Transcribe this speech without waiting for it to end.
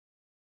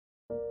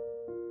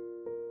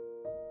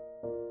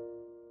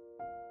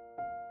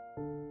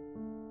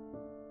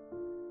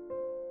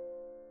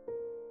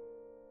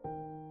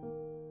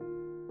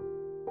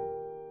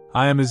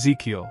I am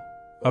Ezekiel,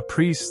 a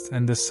priest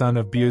and the son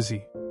of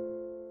Buzi.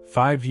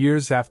 5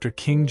 years after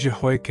King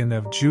Jehoiakim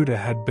of Judah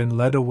had been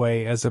led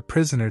away as a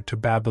prisoner to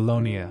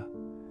Babylonia,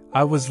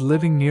 I was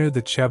living near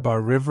the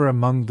Chebar River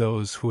among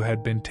those who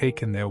had been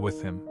taken there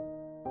with him.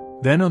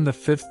 Then on the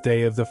 5th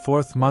day of the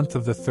 4th month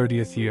of the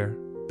 30th year,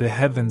 the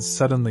heavens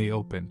suddenly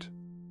opened.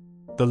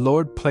 The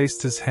Lord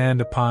placed his hand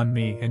upon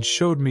me and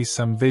showed me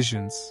some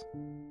visions.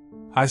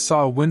 I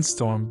saw a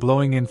windstorm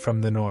blowing in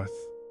from the north.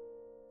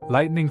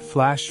 Lightning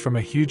flashed from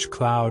a huge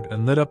cloud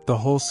and lit up the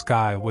whole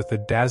sky with a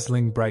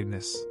dazzling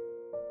brightness.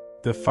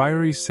 The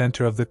fiery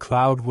center of the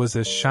cloud was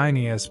as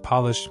shiny as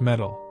polished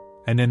metal,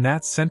 and in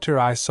that center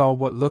I saw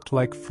what looked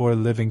like 4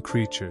 living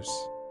creatures.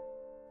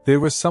 They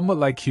were somewhat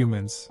like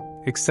humans,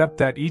 except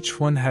that each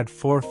one had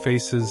 4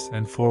 faces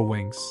and 4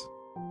 wings.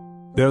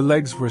 Their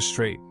legs were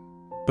straight,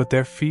 but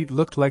their feet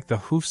looked like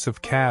the hoofs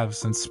of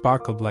calves and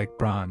sparkled like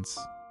bronze.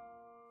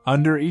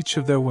 Under each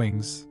of their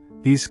wings,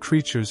 these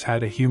creatures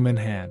had a human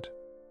hand.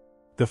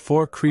 The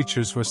 4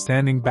 creatures were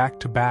standing back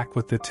to back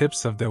with the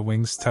tips of their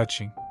wings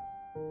touching.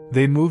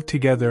 They moved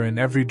together in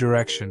every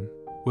direction,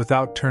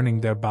 without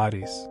turning their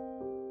bodies.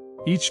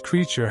 Each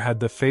creature had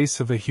the face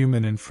of a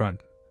human in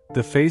front,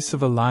 the face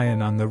of a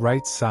lion on the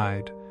right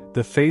side,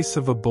 the face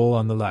of a bull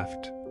on the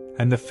left,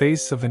 and the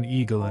face of an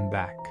eagle in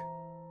back.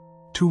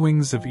 2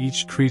 wings of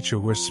each creature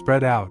were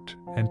spread out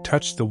and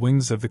touched the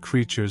wings of the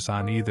creatures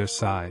on either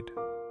side.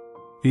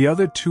 The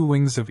other 2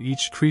 wings of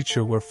each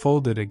creature were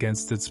folded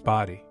against its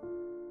body.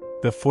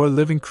 The 4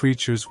 living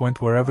creatures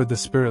went wherever the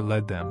Spirit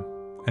led them,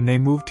 and they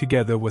moved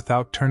together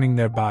without turning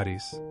their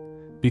bodies,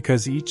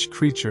 because each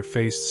creature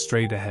faced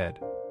straight ahead.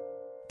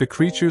 The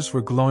creatures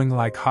were glowing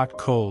like hot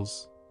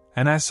coals,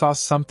 and I saw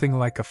something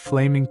like a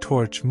flaming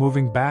torch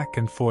moving back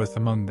and forth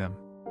among them.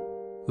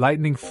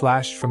 Lightning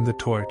flashed from the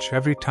torch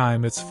every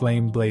time its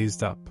flame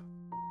blazed up.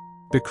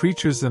 The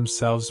creatures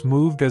themselves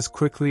moved as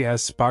quickly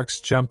as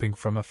sparks jumping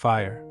from a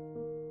fire.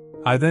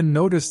 I then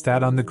noticed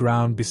that on the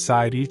ground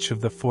beside each of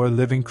the 4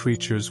 living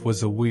creatures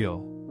was a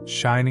wheel,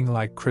 shining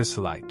like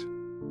chrysolite.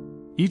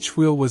 Each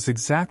wheel was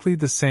exactly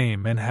the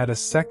same and had a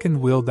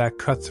second wheel that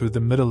cut through the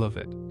middle of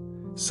it,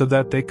 so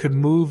that they could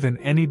move in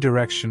any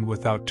direction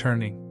without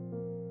turning.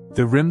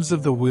 The rims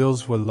of the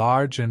wheels were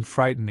large and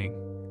frightening,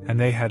 and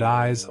they had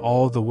eyes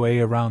all the way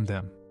around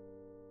them.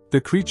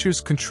 The creatures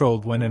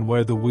controlled when and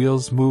where the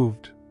wheels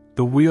moved.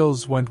 The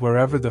wheels went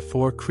wherever the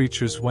 4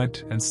 creatures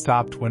went and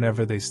stopped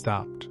whenever they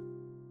stopped.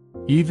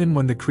 Even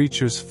when the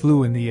creatures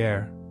flew in the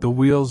air, the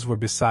wheels were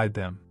beside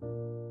them.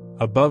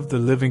 Above the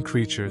living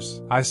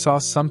creatures, I saw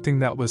something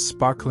that was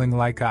sparkling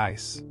like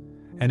ice,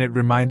 and it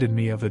reminded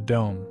me of a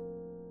dome.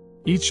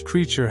 Each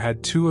creature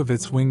had 2 of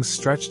its wings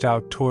stretched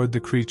out toward the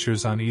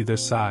creatures on either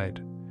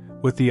side,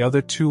 with the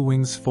other 2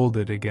 wings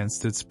folded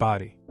against its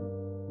body.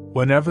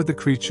 Whenever the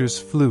creatures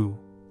flew,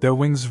 their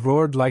wings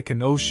roared like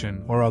an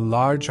ocean or a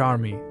large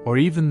army or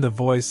even the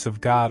voice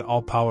of God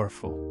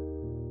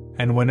all-powerful.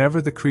 And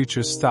whenever the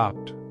creatures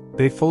stopped,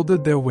 they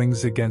folded their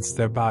wings against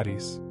their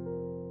bodies.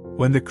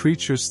 When the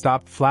creatures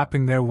stopped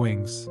flapping their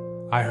wings,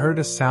 I heard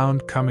a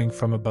sound coming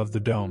from above the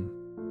dome.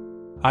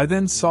 I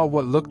then saw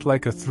what looked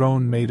like a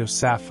throne made of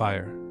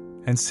sapphire,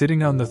 and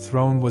sitting on the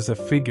throne was a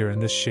figure in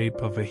the shape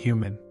of a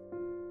human.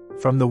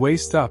 From the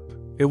waist up,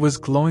 it was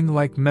glowing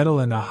like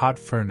metal in a hot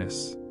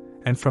furnace,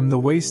 and from the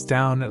waist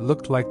down it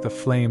looked like the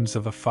flames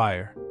of a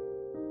fire.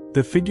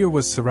 The figure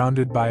was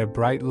surrounded by a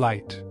bright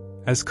light,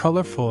 as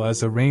colorful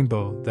as a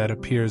rainbow that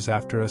appears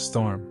after a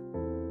storm.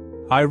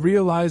 I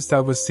realized I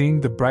was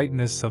seeing the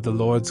brightness of the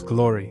Lord's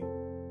glory.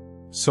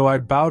 So I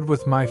bowed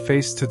with my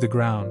face to the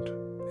ground,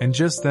 and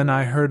just then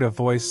I heard a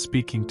voice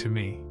speaking to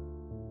me.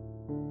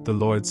 The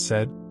Lord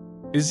said,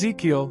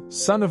 "Ezekiel,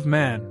 son of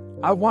man,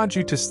 I want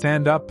you to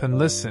stand up and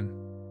listen."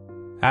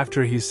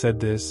 After he said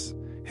this,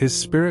 his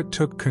spirit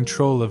took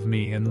control of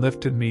me and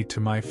lifted me to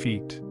my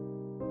feet.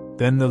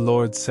 Then the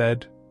Lord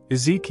said,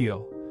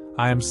 "Ezekiel,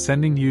 I am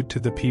sending you to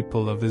the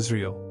people of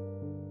Israel.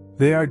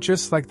 They are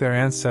just like their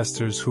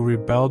ancestors who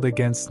rebelled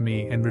against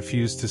me and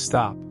refused to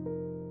stop.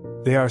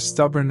 They are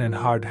stubborn and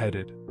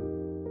hard-headed.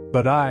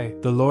 But I,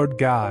 the Lord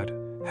God,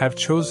 have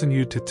chosen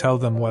you to tell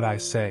them what I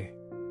say.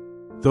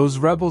 Those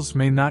rebels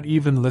may not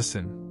even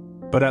listen,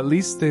 but at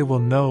least they will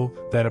know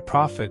that a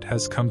prophet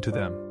has come to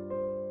them.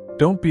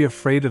 Don't be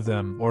afraid of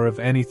them or of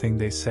anything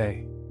they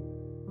say.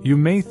 You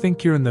may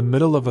think you're in the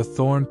middle of a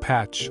thorn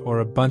patch or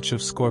a bunch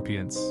of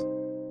scorpions.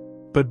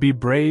 But be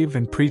brave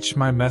and preach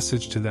my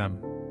message to them,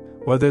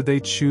 whether they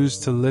choose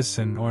to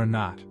listen or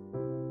not.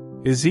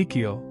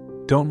 Ezekiel,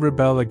 don't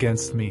rebel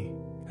against me,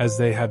 as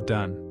they have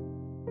done.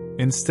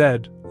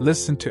 Instead,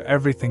 listen to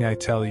everything I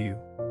tell you.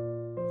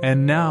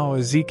 And now,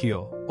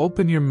 Ezekiel,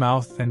 open your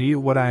mouth and eat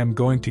what I am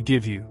going to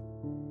give you."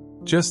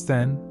 Just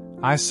then,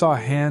 I saw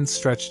a hand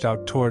stretched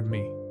out toward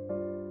me,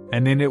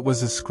 and in it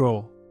was a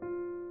scroll.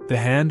 The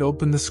hand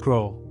opened the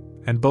scroll,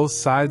 and both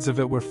sides of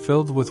it were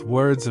filled with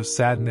words of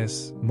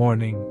sadness,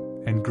 mourning,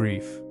 and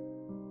grief.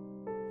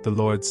 The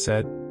Lord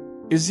said,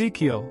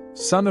 "Ezekiel,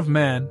 son of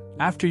man,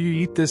 after you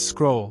eat this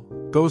scroll,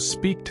 go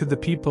speak to the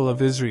people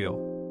of Israel.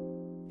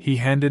 He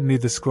handed me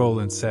the scroll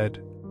and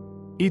said,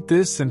 "Eat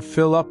this and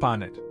fill up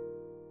on it."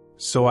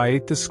 So I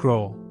ate the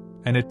scroll,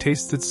 and it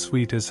tasted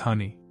sweet as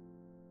honey.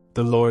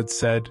 The Lord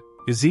said,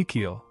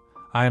 "Ezekiel,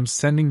 I am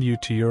sending you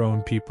to your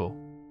own people.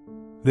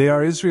 They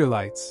are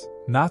Israelites,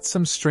 not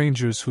some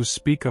strangers who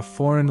speak a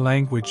foreign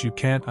language you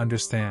can't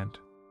understand.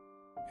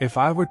 If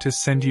I were to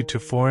send you to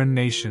foreign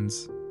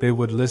nations, they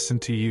would listen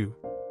to you.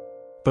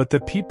 But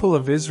the people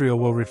of Israel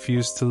will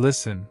refuse to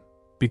listen,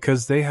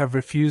 because they have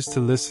refused to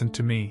listen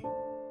to me.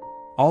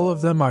 All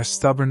of them are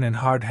stubborn and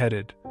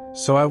hard-headed,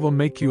 so I will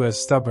make you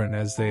as stubborn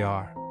as they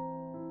are.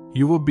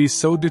 You will be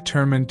so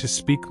determined to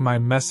speak my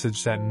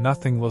message that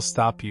nothing will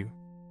stop you.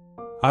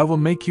 I will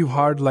make you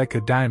hard like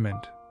a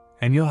diamond,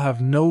 and you'll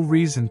have no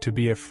reason to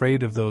be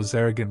afraid of those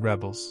arrogant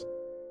rebels.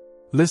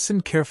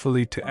 Listen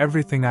carefully to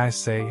everything I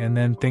say and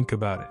then think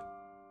about it.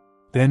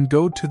 Then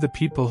go to the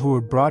people who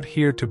were brought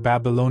here to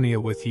Babylonia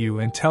with you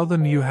and tell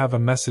them you have a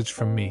message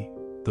from me,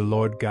 the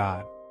Lord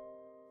God.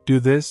 Do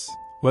this,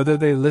 whether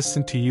they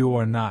listen to you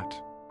or not."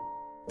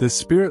 The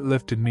Spirit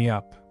lifted me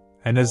up,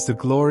 and as the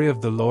glory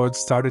of the Lord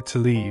started to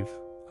leave,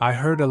 I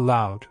heard a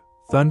loud,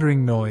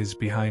 thundering noise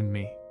behind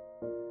me.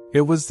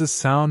 It was the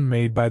sound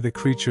made by the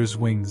creatures'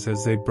 wings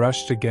as they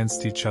brushed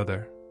against each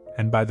other,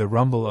 and by the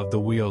rumble of the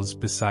wheels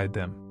beside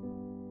them.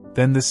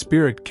 Then the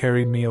Spirit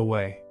carried me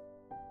away.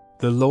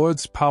 The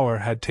Lord's power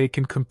had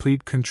taken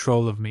complete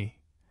control of me,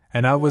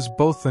 and I was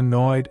both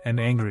annoyed and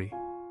angry.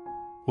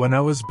 When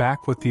I was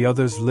back with the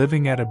others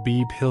living at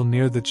Abib Hill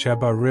near the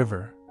Chebar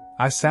River,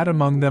 I sat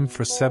among them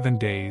for 7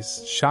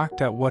 days,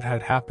 shocked at what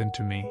had happened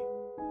to me.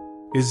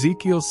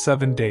 Ezekiel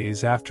 7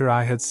 days after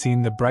I had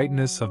seen the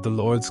brightness of the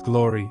Lord's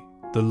glory,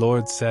 the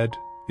Lord said,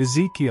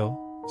 "Ezekiel,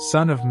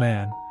 son of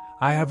man,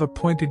 I have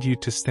appointed you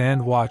to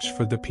stand watch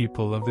for the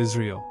people of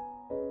Israel.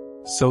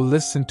 So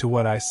listen to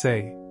what I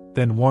say,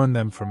 then warn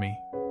them for me.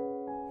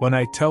 When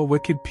I tell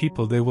wicked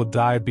people they will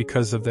die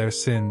because of their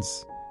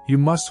sins, you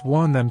must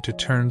warn them to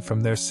turn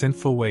from their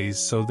sinful ways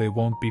so they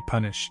won't be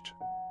punished.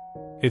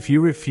 If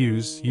you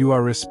refuse, you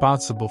are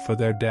responsible for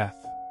their death.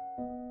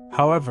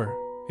 However,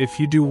 if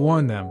you do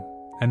warn them,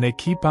 and they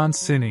keep on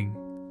sinning,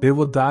 they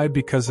will die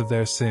because of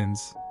their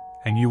sins,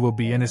 and you will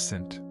be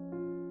innocent.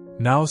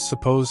 Now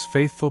suppose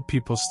faithful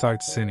people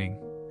start sinning,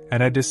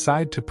 and I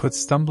decide to put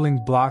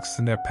stumbling blocks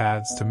in their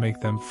paths to make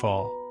them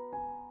fall.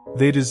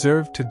 They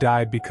deserve to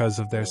die because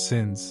of their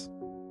sins.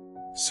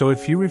 So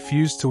if you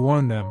refuse to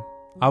warn them,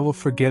 I will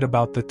forget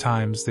about the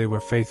times they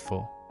were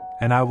faithful,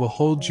 and I will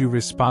hold you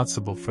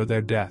responsible for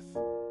their death.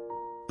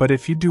 But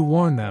if you do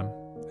warn them,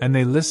 and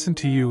they listen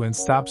to you and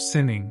stop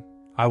sinning,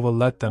 I will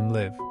let them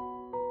live.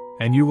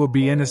 And you will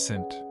be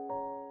innocent."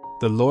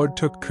 The Lord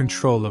took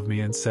control of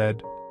me and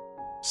said,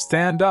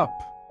 "Stand up!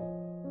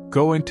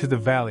 Go into the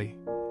valley,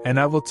 and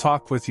I will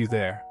talk with you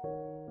there."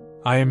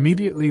 I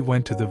immediately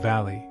went to the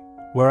valley,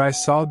 where I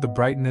saw the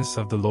brightness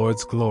of the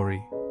Lord's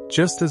glory,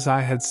 just as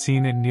I had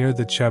seen it near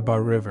the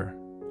Chebar River,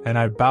 and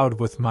I bowed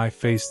with my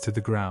face to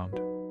the ground.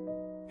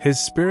 His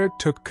Spirit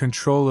took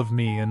control of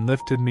me and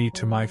lifted me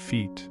to my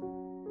feet.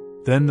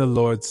 Then the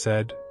Lord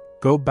said,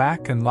 "Go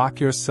back and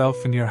lock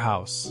yourself in your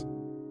house.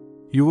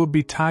 You will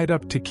be tied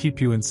up to keep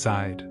you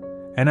inside,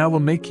 and I will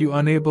make you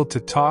unable to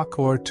talk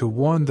or to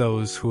warn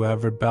those who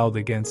have rebelled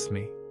against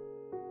me.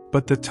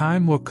 But the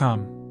time will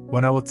come,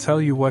 when I will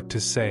tell you what to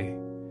say,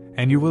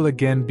 and you will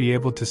again be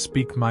able to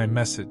speak my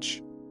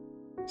message.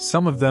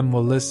 Some of them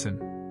will listen,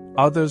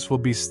 others will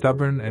be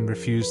stubborn and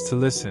refuse to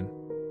listen.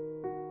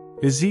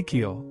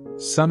 Ezekiel,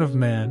 son of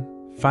man,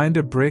 find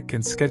a brick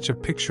and sketch a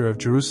picture of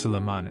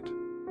Jerusalem on it.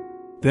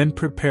 Then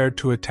prepare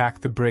to attack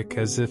the brick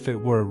as if it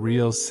were a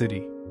real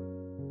city.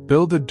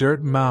 Build a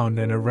dirt mound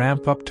and a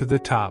ramp up to the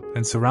top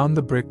and surround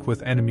the brick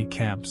with enemy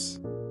camps.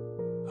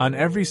 On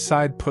every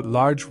side put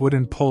large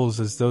wooden poles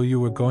as though you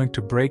were going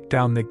to break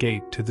down the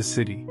gate to the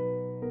city.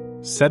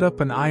 Set up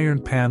an iron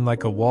pan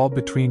like a wall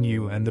between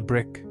you and the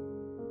brick.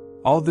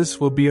 All this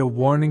will be a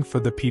warning for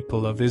the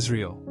people of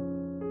Israel.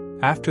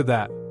 After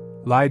that,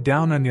 lie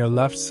down on your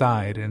left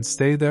side and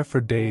stay there for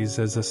days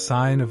as a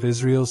sign of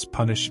Israel's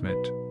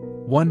punishment,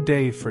 1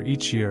 day for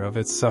each year of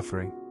its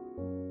suffering.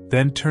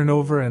 Then turn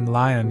over and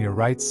lie on your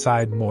right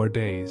side more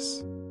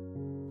days.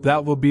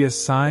 That will be a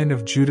sign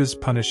of Judah's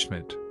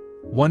punishment,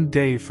 1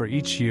 day for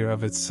each year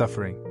of its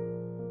suffering.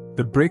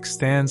 The brick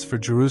stands for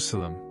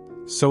Jerusalem,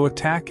 so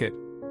attack it.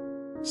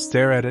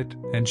 Stare at it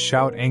and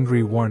shout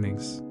angry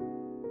warnings.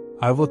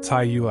 I will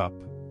tie you up,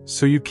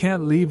 so you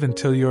can't leave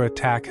until your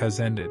attack has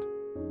ended.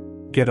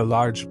 Get a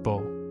large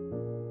bowl.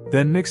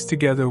 Then mix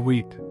together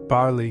wheat,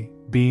 barley,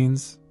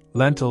 beans,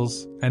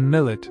 lentils, and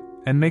millet,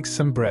 and make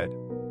some bread.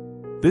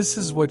 This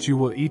is what you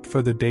will eat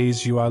for the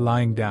days you are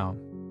lying down.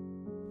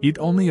 Eat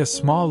only a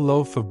small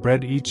loaf of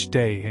bread each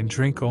day and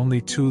drink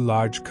only 2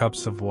 large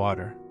cups of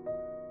water.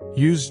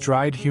 Use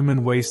dried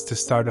human waste to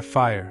start a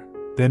fire,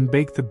 then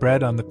bake the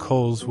bread on the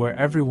coals where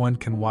everyone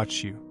can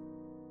watch you.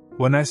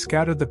 When I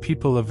scatter the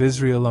people of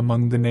Israel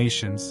among the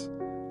nations,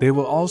 they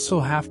will also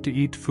have to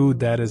eat food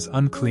that is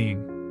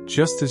unclean,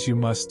 just as you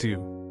must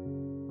do."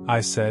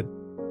 I said,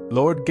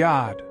 "Lord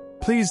God,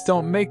 please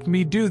don't make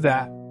me do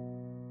that."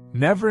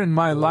 Never in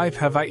my life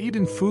have I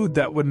eaten food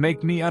that would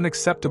make me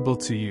unacceptable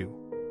to you.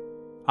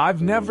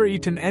 I've never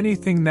eaten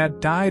anything that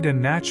died a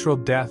natural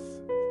death,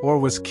 or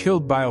was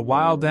killed by a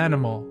wild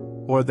animal,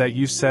 or that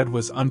you said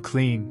was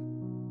unclean."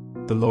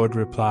 The Lord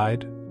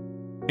replied,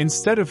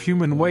 "Instead of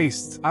human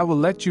waste, I will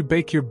let you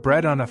bake your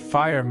bread on a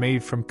fire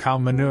made from cow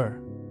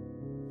manure."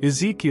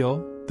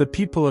 Ezekiel, the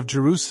people of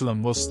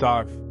Jerusalem will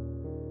starve.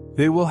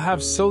 They will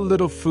have so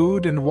little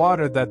food and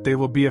water that they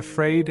will be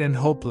afraid and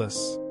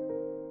hopeless.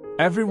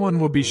 Everyone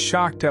will be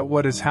shocked at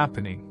what is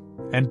happening,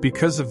 and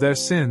because of their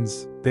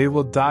sins, they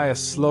will die a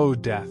slow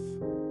death.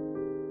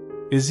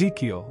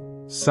 Ezekiel,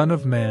 son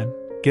of man,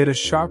 get a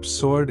sharp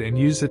sword and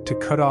use it to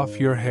cut off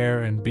your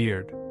hair and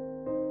beard.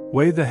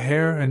 Weigh the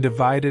hair and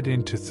divide it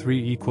into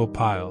 3 equal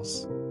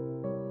piles.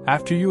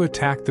 After you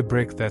attack the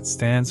brick that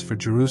stands for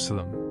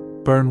Jerusalem,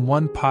 burn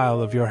 1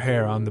 pile of your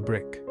hair on the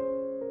brick.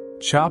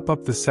 Chop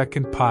up the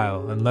 2nd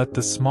pile and let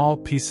the small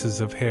pieces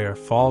of hair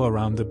fall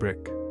around the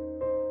brick.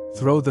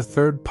 Throw the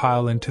 3rd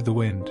pile into the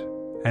wind,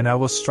 and I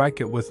will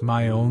strike it with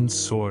my own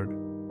sword.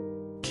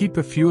 Keep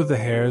a few of the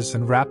hairs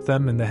and wrap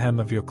them in the hem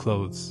of your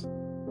clothes.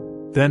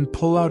 Then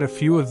pull out a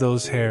few of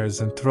those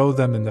hairs and throw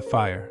them in the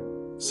fire,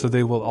 so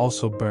they will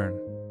also burn.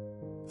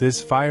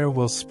 This fire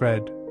will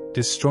spread,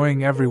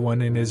 destroying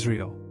everyone in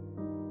Israel.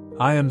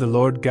 I am the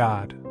Lord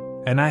God,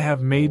 and I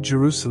have made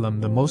Jerusalem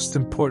the most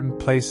important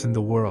place in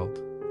the world,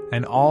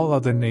 and all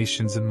other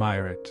nations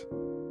admire it.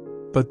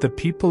 But the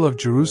people of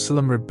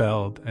Jerusalem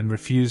rebelled and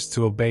refused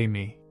to obey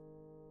me.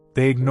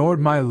 They ignored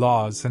my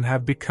laws and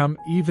have become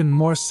even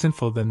more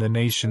sinful than the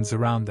nations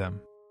around them.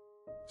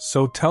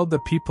 So tell the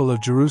people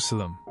of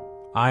Jerusalem,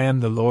 I am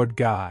the Lord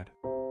God.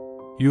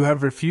 You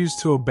have refused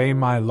to obey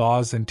my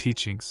laws and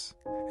teachings,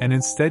 and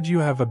instead you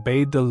have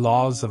obeyed the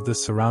laws of the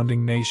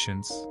surrounding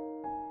nations.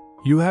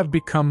 You have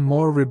become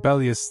more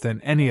rebellious than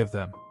any of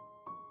them.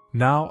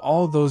 Now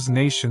all those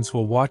nations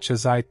will watch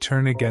as I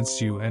turn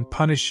against you and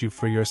punish you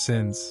for your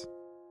sins.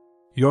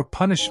 Your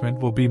punishment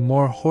will be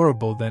more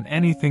horrible than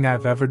anything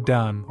I've ever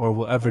done or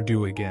will ever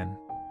do again.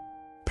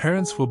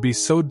 Parents will be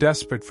so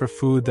desperate for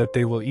food that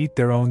they will eat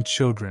their own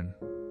children,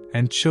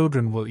 and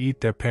children will eat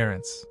their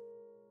parents.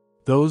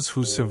 Those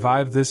who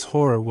survive this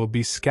horror will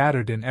be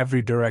scattered in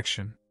every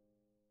direction.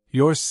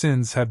 Your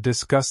sins have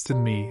disgusted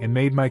me and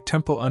made my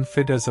temple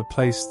unfit as a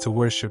place to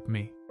worship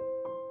me.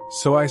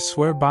 So I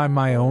swear by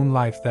my own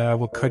life that I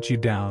will cut you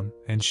down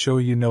and show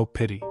you no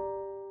pity.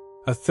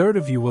 1/3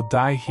 of you will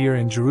die here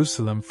in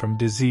Jerusalem from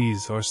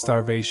disease or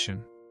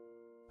starvation.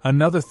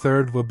 Another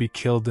 1/3 will be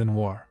killed in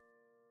war.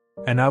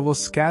 And I will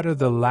scatter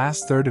the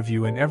last 1/3 of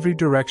you in every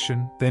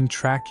direction, then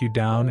track you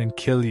down and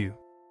kill you.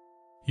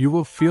 You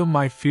will feel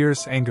my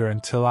fierce anger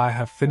until I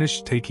have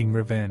finished taking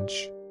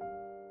revenge.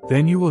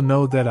 Then you will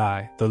know that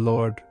I, the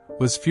Lord,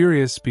 was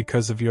furious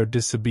because of your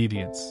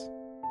disobedience.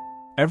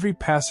 Every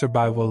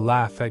passerby will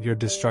laugh at your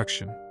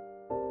destruction.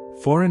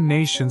 Foreign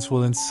nations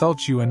will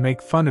insult you and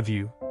make fun of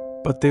you,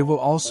 but they will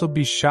also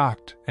be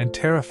shocked and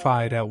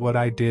terrified at what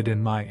I did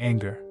in my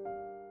anger.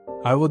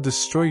 I will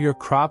destroy your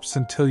crops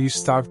until you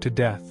starve to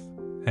death,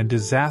 and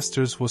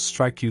disasters will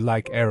strike you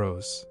like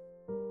arrows.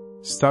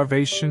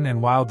 Starvation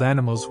and wild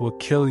animals will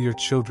kill your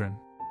children.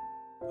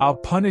 I'll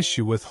punish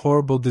you with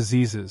horrible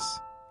diseases,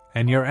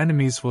 and your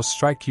enemies will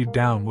strike you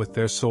down with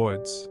their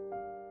swords.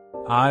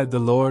 I, the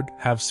Lord,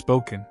 have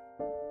spoken.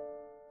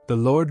 The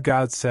Lord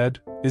God said,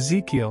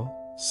 Ezekiel,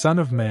 son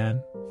of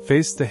man,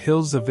 face the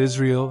hills of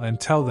Israel and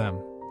tell them,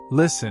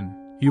 listen,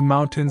 you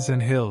mountains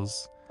and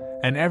hills,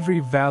 and every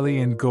valley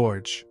and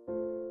gorge.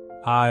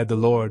 I, the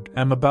Lord,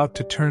 am about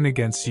to turn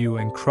against you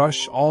and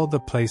crush all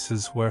the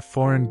places where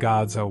foreign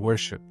gods are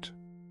worshipped.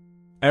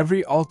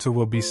 Every altar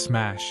will be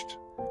smashed,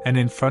 and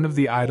in front of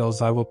the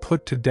idols I will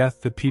put to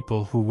death the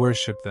people who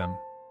worship them.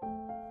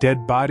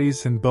 Dead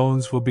bodies and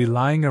bones will be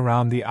lying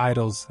around the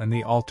idols and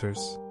the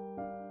altars.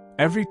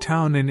 Every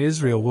town in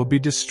Israel will be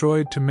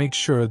destroyed to make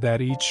sure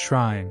that each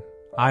shrine,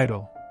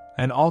 idol,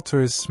 and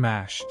altar is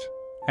smashed.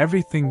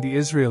 Everything the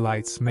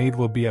Israelites made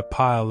will be a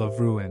pile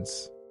of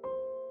ruins.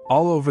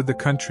 All over the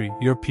country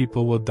your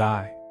people will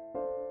die.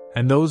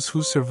 And those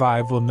who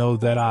survive will know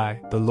that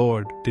I, the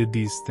Lord, did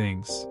these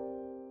things.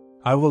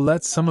 I will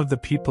let some of the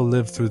people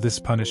live through this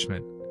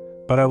punishment,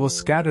 but I will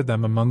scatter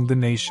them among the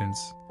nations,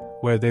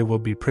 where they will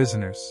be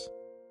prisoners.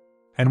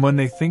 And when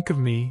they think of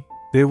me,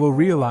 they will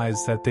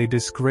realize that they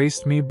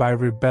disgraced me by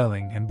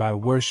rebelling and by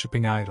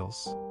worshipping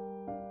idols.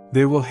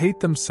 They will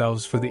hate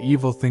themselves for the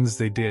evil things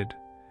they did,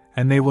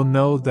 and they will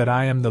know that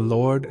I am the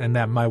Lord and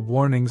that my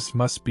warnings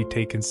must be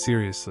taken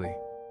seriously.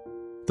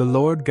 The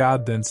Lord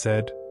God then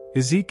said,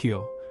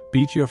 Ezekiel,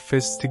 beat your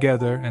fists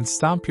together and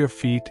stamp your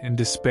feet in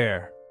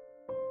despair.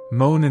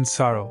 Moan in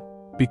sorrow,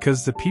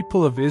 because the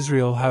people of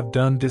Israel have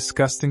done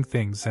disgusting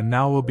things and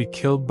now will be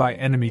killed by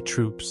enemy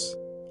troops,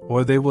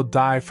 or they will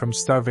die from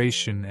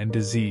starvation and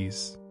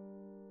disease.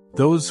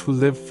 Those who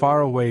live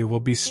far away will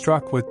be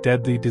struck with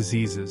deadly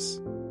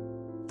diseases.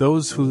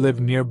 Those who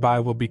live nearby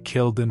will be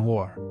killed in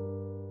war.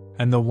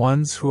 And the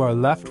ones who are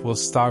left will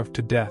starve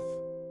to death.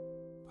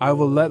 I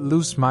will let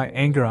loose my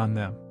anger on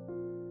them.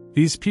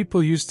 These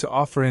people used to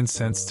offer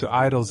incense to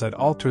idols at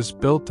altars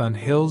built on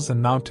hills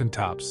and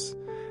mountaintops,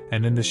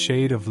 and in the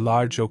shade of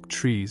large oak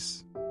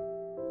trees.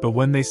 But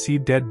when they see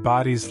dead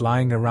bodies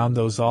lying around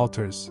those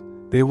altars,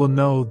 they will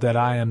know that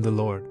I am the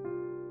Lord.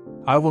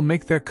 I will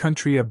make their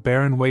country a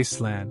barren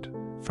wasteland,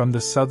 from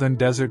the southern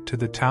desert to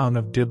the town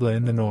of Diblah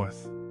in the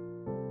north.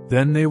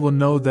 Then they will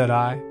know that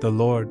I, the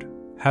Lord,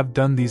 have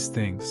done these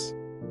things.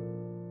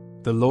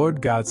 The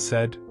Lord God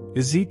said,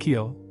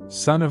 Ezekiel,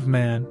 son of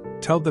man,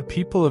 tell the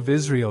people of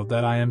Israel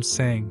that I am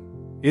saying,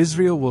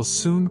 Israel will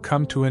soon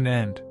come to an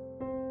end.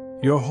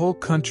 Your whole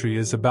country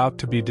is about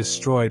to be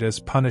destroyed as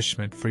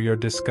punishment for your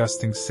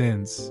disgusting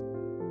sins.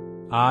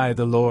 I,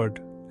 the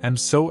Lord, am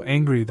so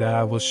angry that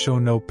I will show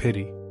no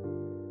pity.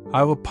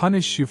 I will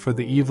punish you for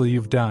the evil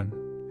you've done,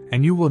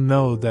 and you will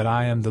know that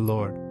I am the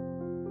Lord.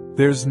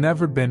 There's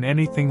never been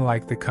anything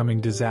like the coming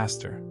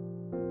disaster.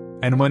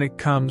 And when it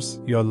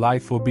comes, your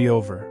life will be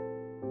over.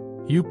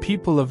 You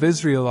people of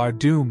Israel are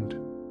doomed.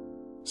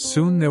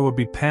 Soon there will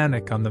be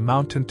panic on the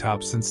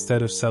mountaintops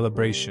instead of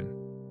celebration.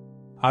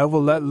 I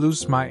will let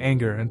loose my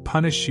anger and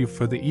punish you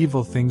for the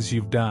evil things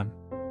you've done.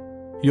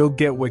 You'll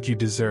get what you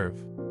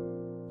deserve.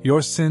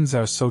 Your sins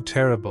are so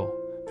terrible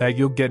that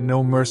you'll get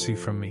no mercy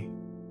from me.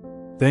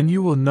 Then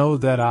you will know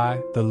that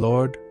I, the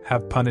Lord,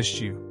 have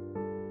punished you.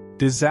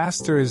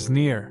 Disaster is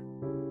near.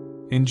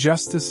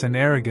 Injustice and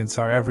arrogance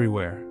are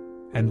everywhere,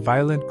 and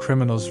violent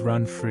criminals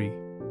run free.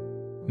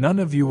 None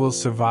of you will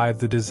survive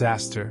the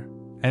disaster,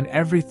 and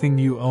everything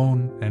you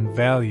own and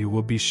value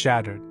will be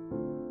shattered.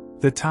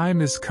 The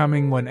time is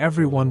coming when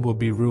everyone will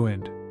be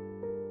ruined.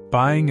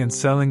 Buying and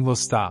selling will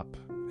stop,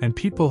 and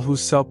people who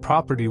sell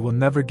property will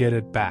never get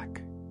it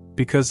back,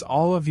 because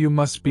all of you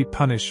must be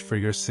punished for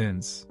your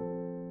sins.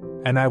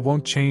 And I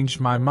won't change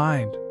my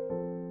mind.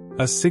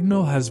 A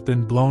signal has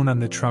been blown on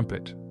the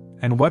trumpet,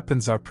 and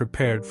weapons are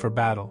prepared for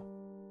battle.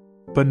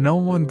 But no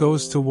one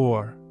goes to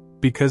war,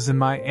 because in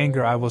my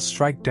anger I will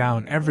strike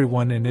down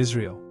everyone in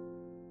Israel.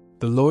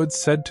 The Lord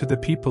said to the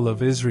people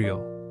of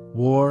Israel,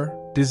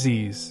 war,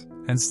 disease,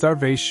 and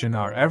starvation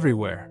are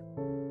everywhere.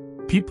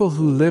 People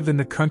who live in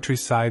the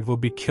countryside will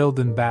be killed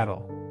in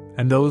battle,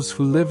 and those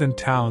who live in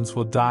towns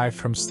will die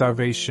from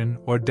starvation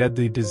or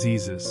deadly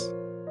diseases.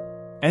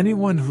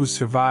 Anyone who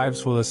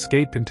survives will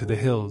escape into the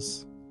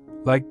hills,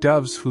 like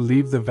doves who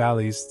leave the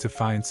valleys to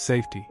find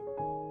safety.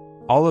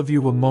 All of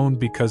you will moan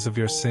because of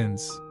your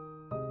sins.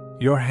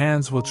 Your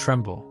hands will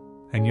tremble,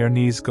 and your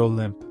knees go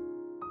limp.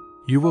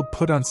 You will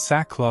put on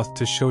sackcloth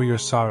to show your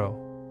sorrow,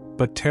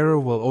 but terror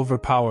will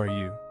overpower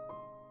you.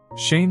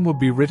 Shame will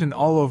be written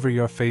all over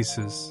your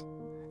faces,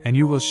 and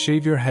you will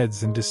shave your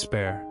heads in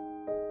despair.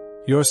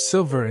 Your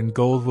silver and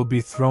gold will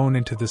be thrown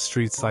into the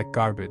streets like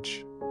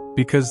garbage,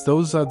 because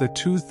those are the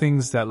two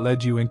things that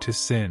led you into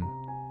sin,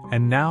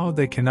 and now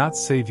they cannot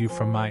save you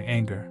from my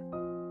anger.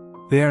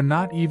 They are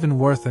not even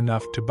worth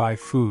enough to buy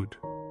food.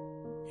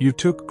 You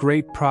took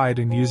great pride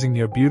in using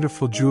your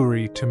beautiful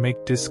jewelry to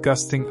make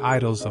disgusting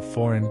idols of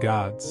foreign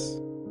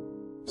gods.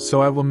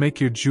 So I will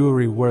make your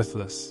jewelry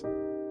worthless.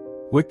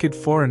 Wicked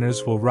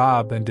foreigners will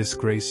rob and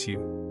disgrace you.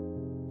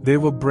 They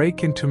will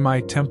break into my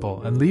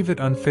temple and leave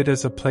it unfit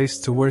as a place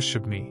to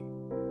worship me,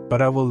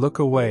 but I will look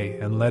away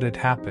and let it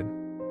happen.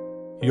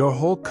 Your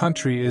whole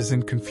country is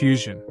in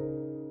confusion.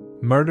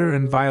 Murder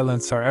and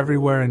violence are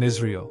everywhere in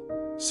Israel,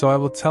 so I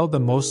will tell the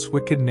most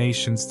wicked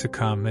nations to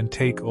come and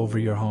take over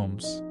your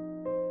homes.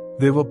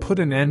 They will put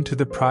an end to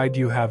the pride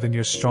you have in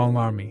your strong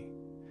army,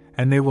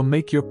 and they will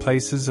make your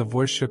places of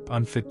worship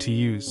unfit to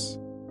use.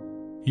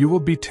 You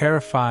will be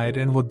terrified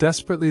and will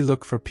desperately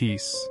look for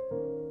peace,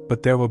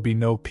 but there will be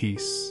no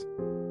peace.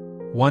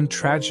 One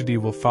tragedy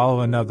will follow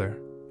another,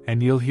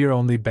 and you'll hear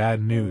only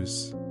bad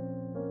news.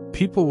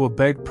 People will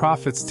beg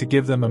prophets to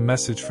give them a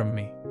message from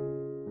me.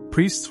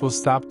 Priests will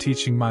stop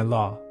teaching my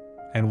law,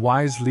 and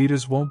wise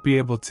leaders won't be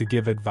able to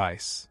give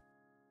advice.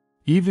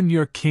 Even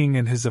your king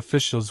and his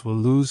officials will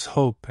lose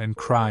hope and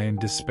cry in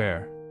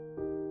despair.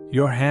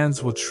 Your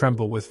hands will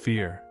tremble with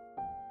fear.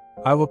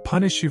 I will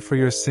punish you for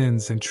your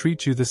sins and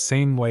treat you the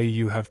same way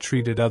you have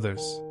treated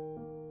others.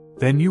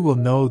 Then you will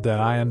know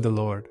that I am the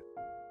Lord.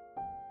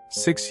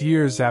 6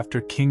 years after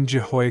King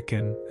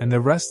Jehoiakim and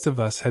the rest of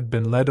us had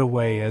been led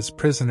away as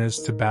prisoners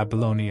to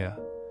Babylonia,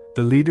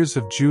 the leaders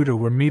of Judah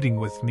were meeting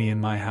with me in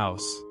my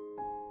house.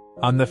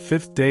 On the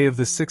 5th day of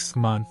the 6th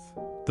month,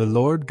 the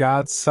Lord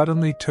God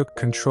suddenly took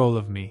control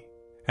of me,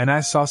 and I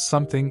saw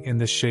something in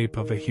the shape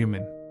of a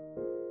human.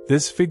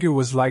 This figure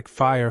was like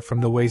fire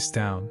from the waist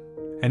down,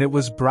 and it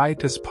was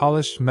bright as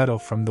polished metal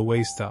from the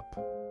waist up.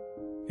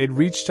 It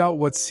reached out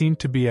what seemed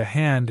to be a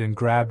hand and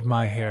grabbed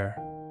my hair.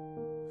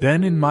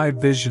 Then in my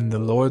vision the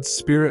Lord's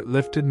Spirit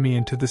lifted me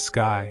into the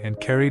sky and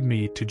carried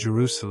me to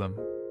Jerusalem.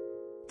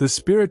 The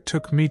Spirit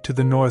took me to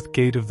the north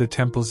gate of the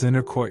temple's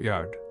inner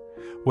courtyard,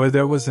 where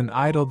there was an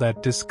idol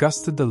that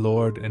disgusted the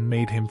Lord and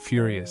made him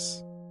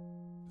furious.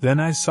 Then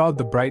I saw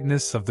the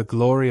brightness of the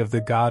glory of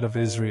the God of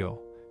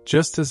Israel,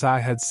 just as I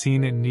had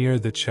seen it near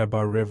the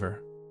Chebar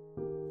River.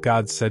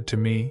 God said to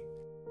me,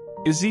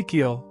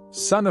 Ezekiel,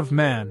 son of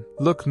man,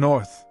 look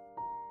north.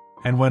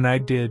 And when I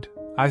did,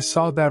 I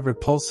saw that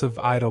repulsive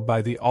idol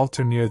by the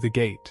altar near the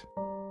gate.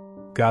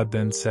 God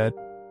then said,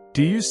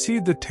 "Do you see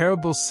the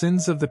terrible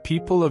sins of the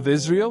people of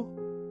Israel?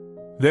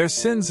 Their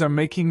sins are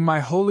making my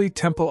holy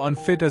temple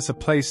unfit as a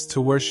place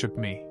to worship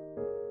me.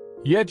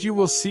 Yet you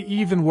will see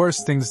even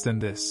worse things than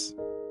this."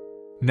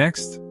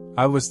 Next,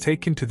 I was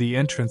taken to the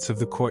entrance of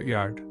the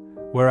courtyard,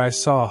 where I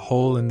saw a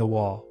hole in the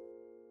wall.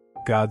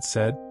 God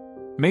said,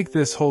 "Make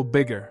this hole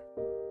bigger."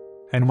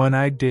 And when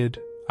I did,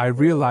 I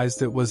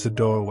realized it was a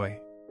doorway.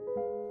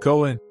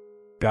 "Go in,"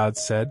 God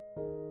said,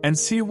 "and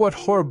see what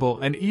horrible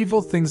and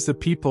evil things the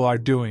people are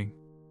doing."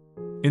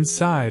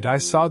 Inside, I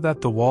saw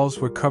that the walls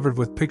were covered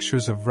with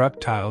pictures of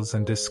reptiles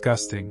and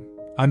disgusting,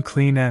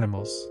 unclean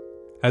animals,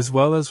 as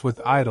well as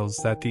with idols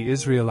that the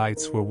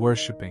Israelites were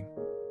worshipping.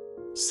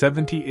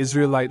 70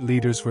 Israelite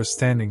leaders were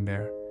standing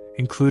there,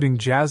 including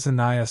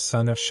Jazaniah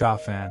son of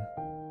Shaphan.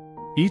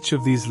 Each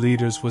of these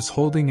leaders was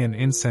holding an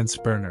incense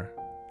burner,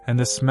 and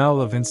the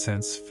smell of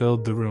incense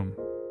filled the room.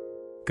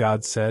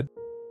 God said,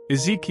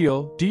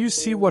 "Ezekiel, do you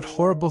see what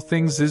horrible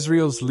things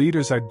Israel's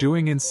leaders are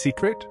doing in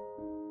secret?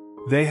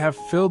 They have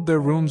filled their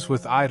rooms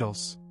with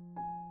idols.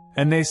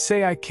 And they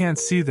say I can't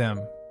see them,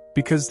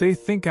 because they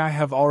think I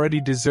have already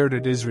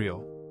deserted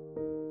Israel.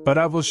 But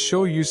I will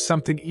show you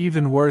something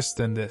even worse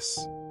than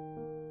this."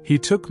 He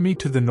took me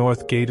to the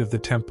north gate of the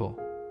temple,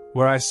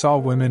 where I saw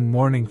women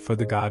mourning for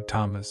the god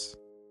Tammuz.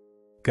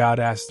 God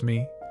asked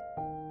me,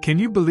 "Can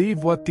you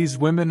believe what these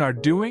women are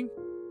doing?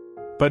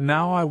 But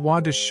now I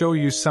want to show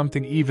you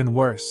something even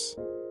worse."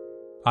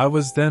 I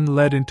was then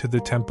led into the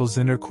temple's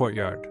inner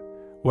courtyard,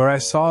 where I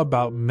saw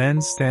about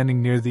men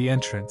standing near the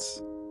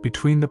entrance,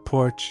 between the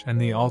porch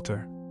and the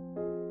altar.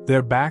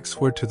 Their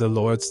backs were to the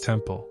Lord's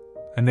temple,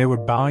 and they were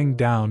bowing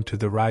down to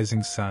the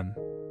rising sun.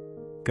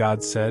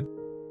 God said,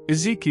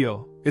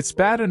 "Ezekiel, it's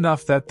bad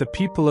enough that the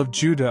people of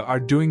Judah are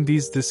doing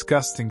these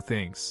disgusting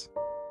things.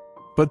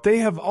 But they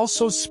have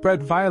also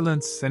spread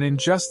violence and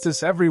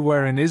injustice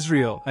everywhere in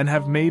Israel and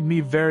have made me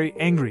very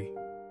angry.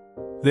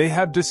 They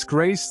have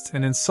disgraced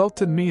and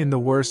insulted me in the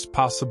worst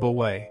possible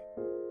way.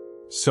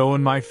 So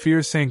in my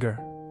fierce anger,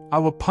 I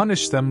will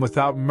punish them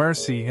without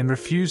mercy and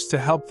refuse to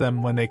help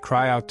them when they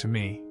cry out to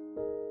me."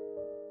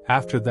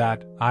 After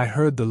that, I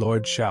heard the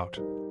Lord shout,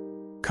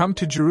 "Come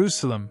to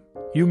Jerusalem,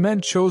 you men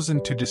chosen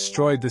to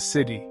destroy the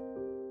city,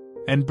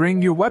 and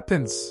bring your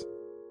weapons."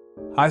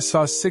 I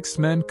saw 6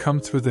 men come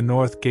through the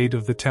north gate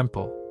of the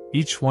temple,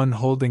 each one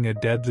holding a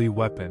deadly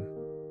weapon.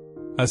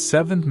 A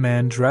 7th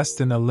man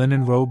dressed in a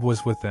linen robe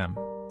was with them,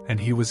 and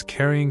he was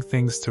carrying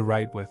things to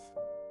write with.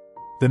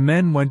 The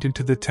men went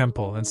into the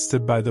temple and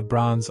stood by the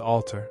bronze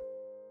altar.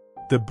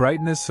 The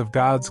brightness of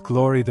God's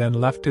glory then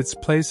left its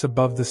place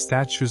above the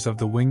statues of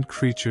the winged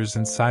creatures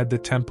inside the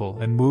temple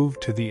and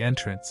moved to the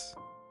entrance.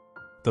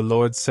 The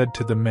Lord said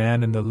to the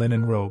man in the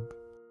linen robe,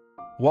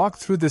 "Walk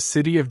through the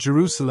city of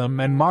Jerusalem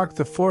and mark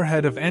the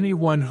forehead of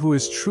anyone who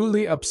is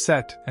truly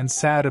upset and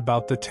sad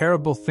about the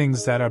terrible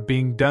things that are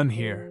being done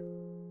here."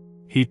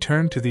 He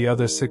turned to the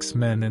other 6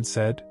 men and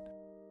said,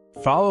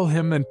 "Follow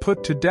him and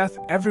put to death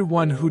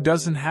everyone who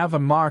doesn't have a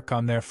mark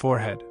on their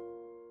forehead.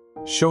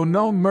 Show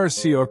no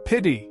mercy or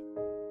pity.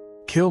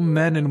 Kill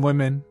men and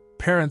women,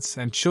 parents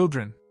and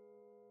children.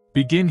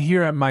 Begin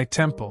here at my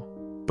temple,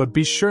 but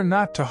be sure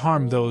not to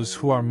harm those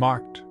who are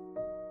marked."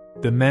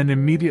 The men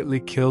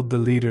immediately killed the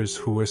leaders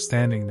who were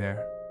standing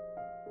there.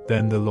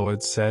 Then the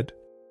Lord said,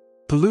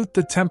 "Pollute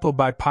the temple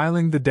by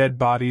piling the dead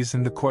bodies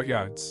in the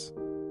courtyards.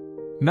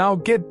 Now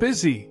get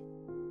busy."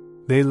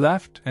 They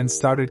left and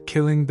started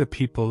killing the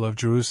people of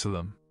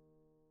Jerusalem.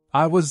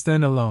 I was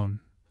then alone,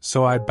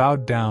 so I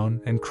bowed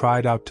down and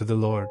cried out to the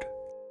Lord,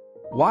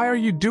 "Why are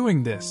you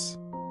doing this?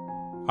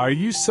 Are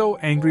you so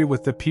angry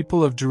with the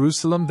people of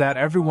Jerusalem that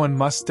everyone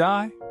must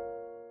die?"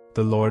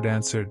 The Lord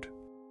answered,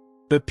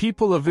 "The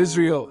people of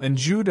Israel and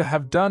Judah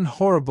have done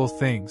horrible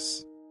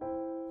things.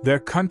 Their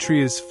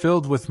country is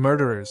filled with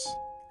murderers,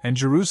 and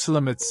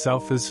Jerusalem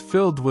itself is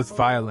filled with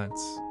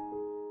violence.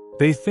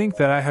 They think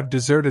that I have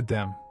deserted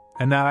them,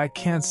 and that I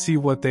can't see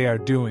what they are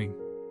doing.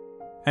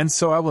 And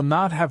so I will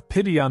not have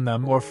pity on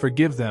them or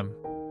forgive them.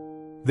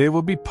 They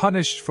will be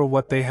punished for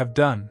what they have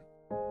done."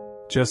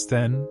 Just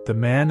then, the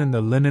man in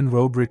the linen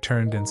robe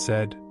returned and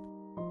said,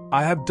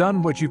 "I have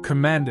done what you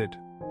commanded."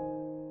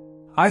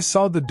 I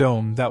saw the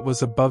dome that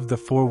was above the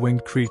 4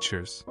 winged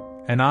creatures,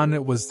 and on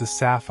it was the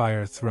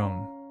sapphire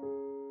throne.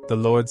 The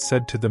Lord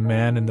said to the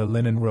man in the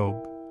linen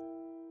robe,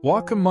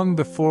 "Walk among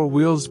the 4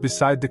 wheels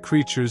beside the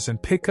creatures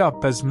and pick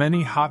up as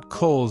many hot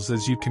coals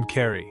as you can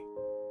carry.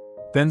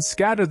 Then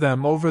scatter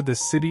them over the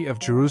city of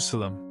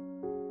Jerusalem."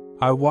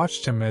 I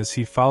watched him as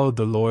he followed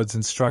the Lord's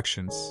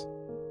instructions.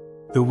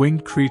 The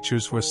winged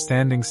creatures were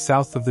standing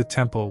south of the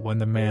temple when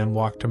the man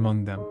walked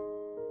among them.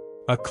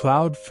 A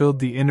cloud filled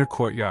the inner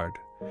courtyard,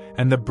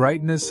 and the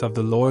brightness of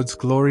the Lord's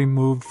glory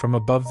moved from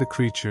above the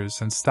creatures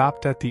and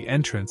stopped at the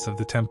entrance of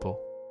the temple.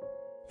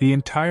 The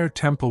entire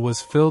temple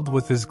was filled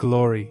with His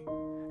glory,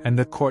 and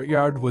the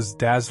courtyard was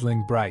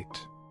dazzling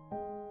bright.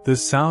 The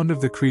sound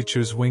of the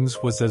creatures'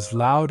 wings was as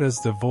loud as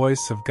the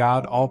voice of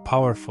God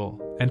all-powerful,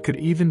 and could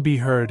even be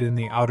heard in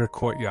the outer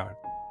courtyard.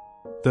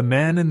 The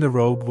man in the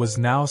robe was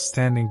now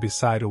standing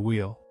beside a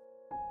wheel.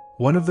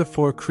 One of the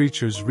 4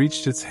 creatures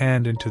reached its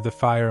hand into the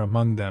fire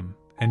among them,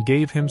 and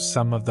gave him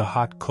some of the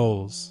hot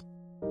coals.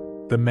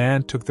 The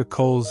man took the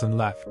coals and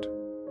left.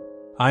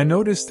 I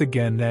noticed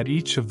again that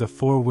each of the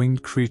 4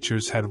 winged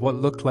creatures had what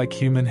looked like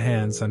human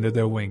hands under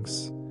their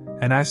wings,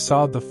 and I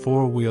saw the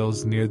 4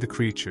 wheels near the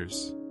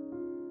creatures.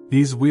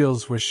 These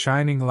wheels were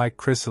shining like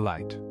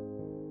chrysolite.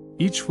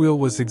 Each wheel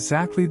was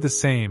exactly the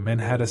same and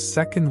had a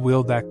second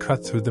wheel that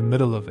cut through the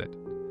middle of it,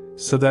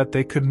 so that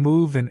they could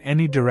move in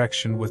any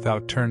direction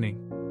without turning.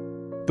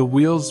 The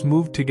wheels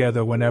moved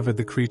together whenever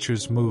the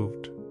creatures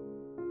moved.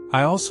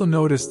 I also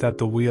noticed that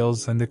the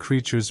wheels and the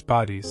creatures'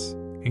 bodies,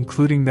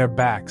 including their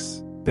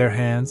backs, their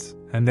hands,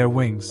 and their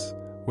wings,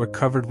 were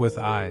covered with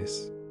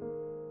eyes.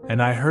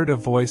 And I heard a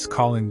voice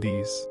calling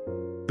these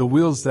the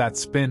wheels that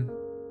spin.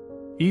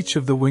 Each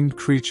of the winged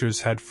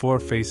creatures had 4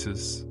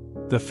 faces: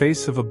 the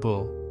face of a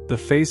bull, the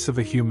face of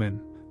a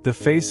human, the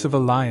face of a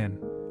lion,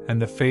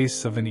 and the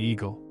face of an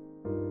eagle.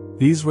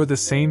 These were the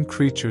same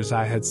creatures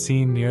I had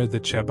seen near the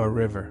Chebar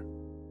River.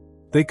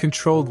 They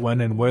controlled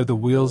when and where the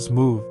wheels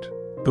moved.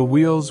 The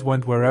wheels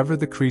went wherever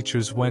the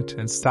creatures went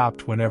and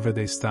stopped whenever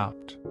they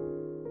stopped.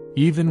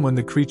 Even when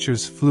the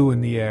creatures flew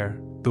in the air,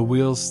 the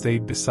wheels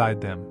stayed beside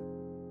them.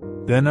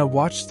 Then I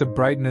watched the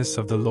brightness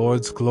of the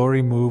Lord's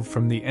glory move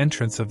from the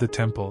entrance of the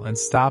temple and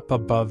stop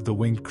above the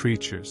winged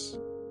creatures.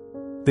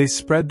 They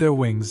spread their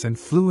wings and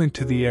flew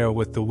into the air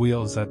with the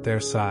wheels at their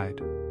side.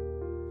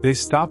 They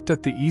stopped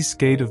at the east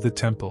gate of the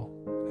temple,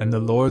 and the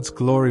Lord's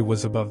glory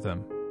was above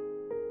them.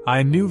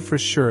 I knew for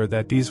sure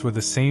that these were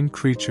the same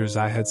creatures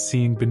I had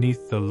seen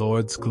beneath the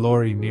Lord's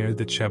glory near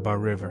the Chebar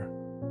River.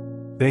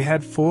 They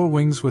had 4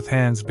 wings with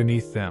hands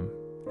beneath them,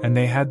 and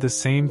they had the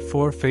same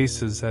 4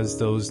 faces as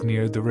those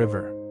near the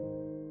river.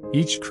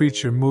 Each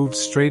creature moved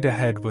straight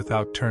ahead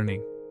without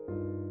turning.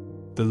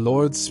 The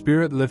Lord's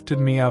Spirit lifted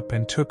me up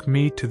and took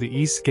me to the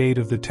east gate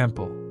of the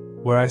temple,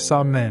 where I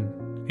saw men,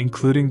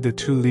 including the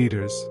 2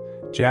 leaders,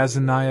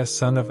 Jazaniah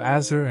son of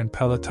Azar and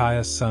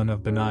Pelatiah son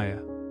of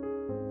Benaiah.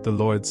 The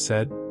Lord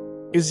said,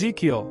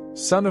 "Ezekiel,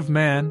 son of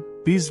man,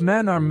 these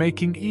men are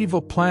making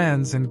evil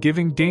plans and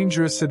giving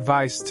dangerous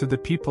advice to the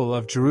people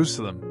of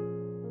Jerusalem.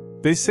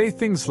 They say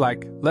things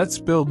like, 'Let's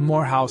build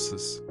more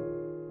houses.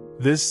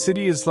 This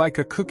city is like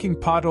a cooking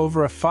pot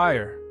over a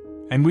fire,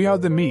 and we are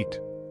the meat,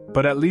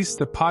 but at least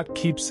the pot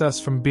keeps us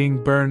from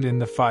being burned in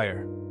the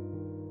fire.'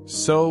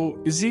 So,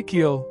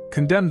 Ezekiel,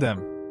 condemn them."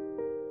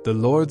 The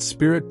Lord's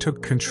Spirit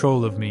took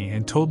control of me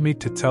and told me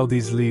to tell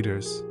these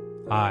leaders,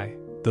 "I,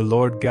 the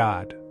Lord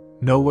God,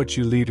 know what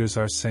you leaders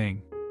are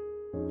saying.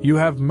 You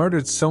have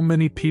murdered so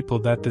many people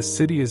that the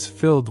city is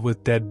filled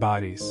with dead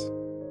bodies.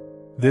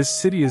 This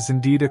city is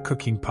indeed a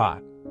cooking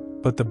pot,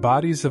 but the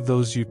bodies of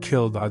those you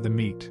killed are the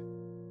meat.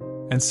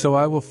 And so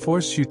I will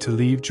force you to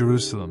leave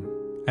Jerusalem,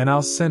 and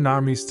I'll send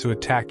armies to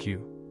attack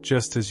you,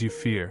 just as you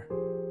fear.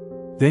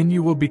 Then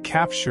you will be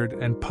captured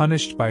and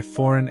punished by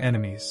foreign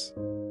enemies.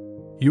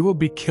 You will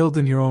be killed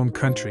in your own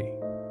country,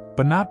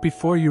 but not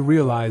before you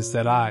realize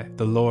that I,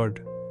 the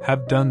Lord,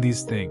 have done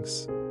these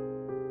things.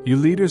 You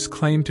leaders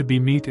claim to be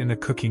meat in a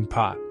cooking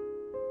pot,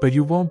 but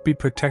you won't be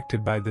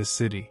protected by this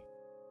city.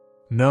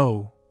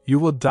 No, you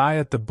will die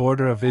at the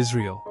border of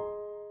Israel.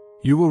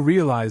 You will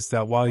realize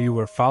that while you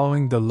were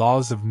following the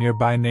laws of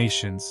nearby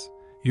nations,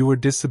 you were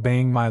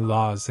disobeying my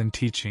laws and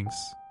teachings.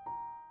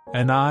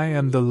 And I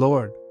am the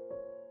Lord."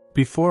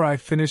 Before I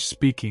finished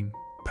speaking,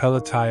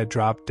 Pelatiah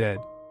dropped dead.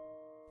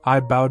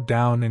 I bowed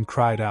down and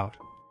cried out,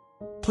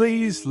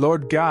 "Please,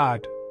 Lord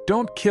God,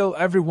 don't kill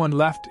everyone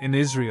left in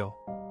Israel."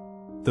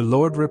 The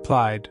Lord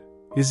replied,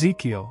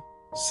 "Ezekiel,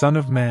 son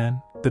of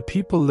man, the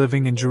people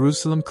living in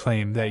Jerusalem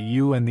claim that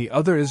you and the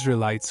other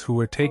Israelites who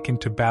were taken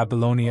to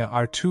Babylonia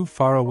are too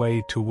far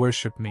away to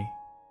worship me.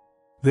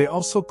 They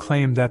also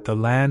claim that the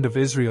land of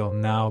Israel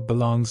now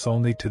belongs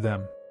only to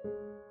them.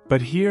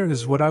 But here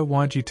is what I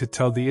want you to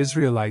tell the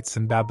Israelites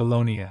in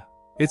Babylonia.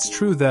 It's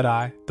true that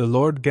I, the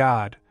Lord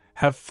God,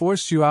 have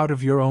forced you out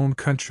of your own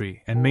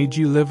country and made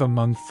you live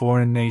among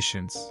foreign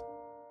nations.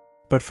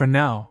 But for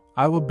now,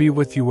 I will be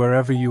with you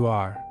wherever you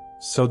are,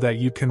 so that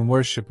you can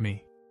worship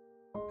me.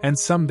 And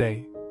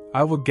someday,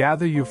 I will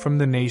gather you from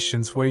the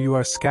nations where you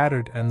are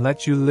scattered and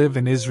let you live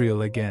in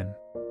Israel again.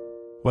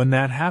 When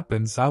that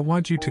happens, I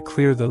want you to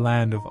clear the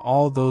land of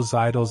all those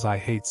idols I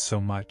hate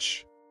so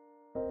much.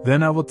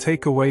 Then I will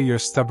take away your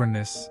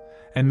stubbornness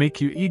and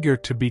make you eager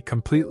to be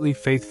completely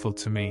faithful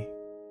to me.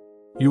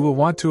 You will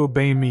want to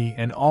obey me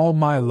and all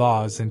my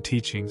laws and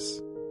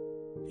teachings.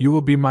 You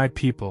will be my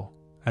people,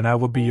 and I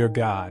will be your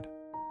God.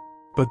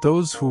 But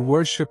those who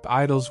worship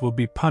idols will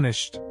be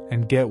punished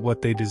and get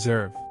what they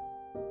deserve.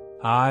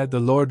 I, the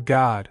Lord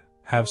God,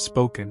 have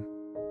spoken."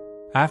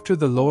 After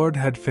the Lord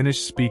had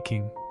finished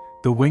speaking,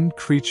 the winged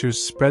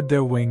creatures spread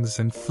their wings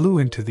and flew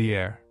into the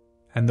air,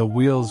 and the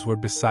wheels were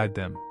beside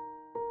them.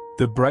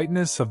 The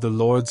brightness of the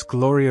Lord's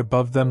glory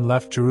above them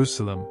left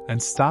Jerusalem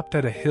and stopped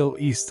at a hill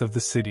east of the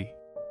city.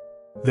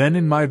 Then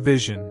in my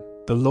vision,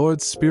 the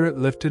Lord's Spirit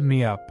lifted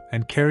me up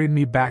and carried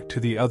me back to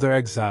the other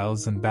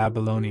exiles in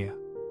Babylonia.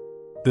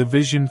 The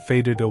vision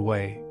faded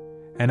away,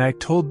 and I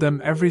told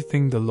them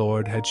everything the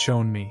Lord had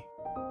shown me.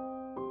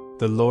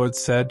 The Lord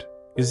said,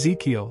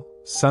 Ezekiel,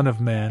 son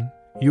of man,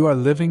 you are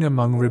living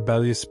among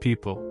rebellious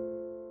people.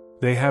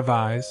 They have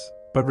eyes,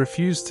 but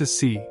refuse to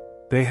see,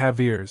 they have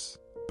ears,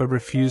 but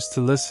refuse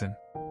to listen.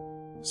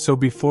 So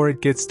before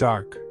it gets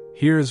dark,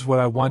 here is what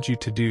I want you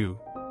to do.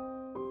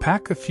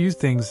 Pack a few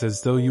things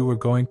as though you were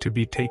going to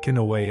be taken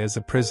away as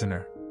a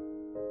prisoner.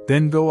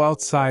 Then go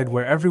outside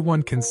where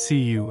everyone can see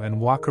you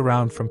and walk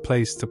around from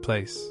place to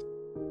place.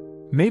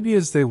 Maybe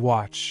as they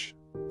watch,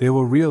 they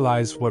will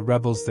realize what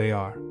rebels they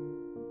are.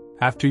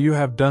 After you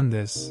have done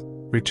this,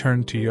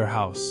 return to your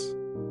house.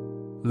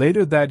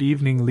 Later that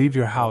evening, leave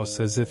your house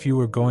as if you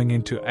were going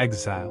into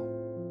exile.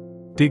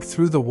 Dig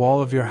through the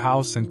wall of your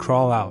house and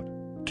crawl out,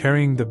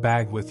 carrying the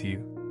bag with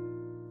you.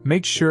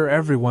 Make sure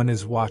everyone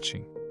is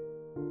watching.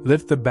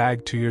 Lift the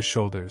bag to your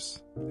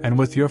shoulders, and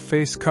with your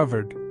face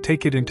covered,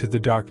 take it into the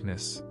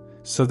darkness,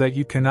 so that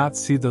you cannot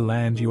see the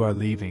land you are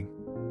leaving.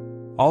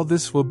 All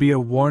this will be a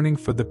warning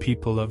for the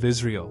people of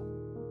Israel.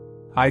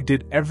 I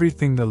did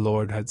everything the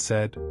Lord had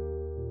said.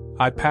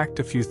 I packed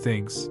a few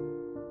things.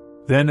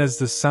 Then as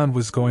the sun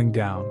was going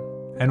down,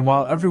 and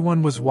while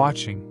everyone was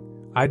watching,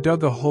 I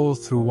dug a hole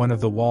through one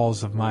of the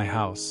walls of my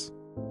house.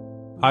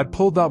 I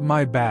pulled out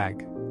my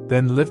bag,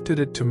 then lifted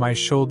it to my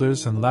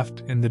shoulders and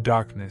left in the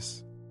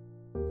darkness.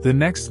 The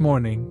next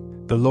morning,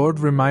 the Lord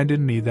reminded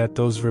me that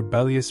those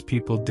rebellious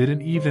people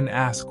didn't even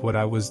ask what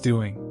I was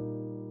doing.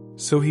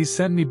 So he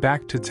sent me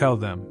back to tell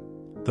them,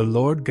 the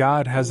Lord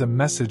God has a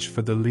message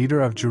for the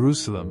leader of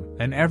Jerusalem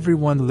and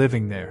everyone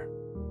living there.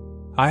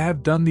 I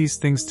have done these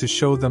things to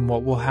show them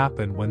what will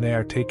happen when they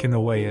are taken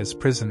away as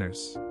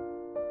prisoners.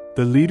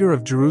 The leader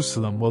of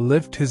Jerusalem will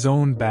lift his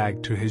own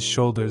bag to his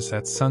shoulders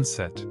at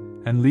sunset,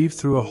 and leave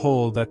through a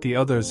hole that the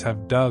others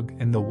have dug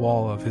in the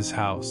wall of his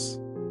house.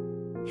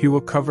 He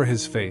will cover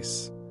his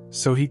face,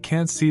 so he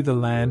can't see the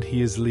land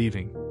he is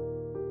leaving.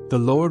 The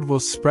Lord will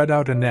spread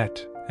out a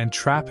net and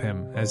trap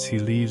him as he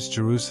leaves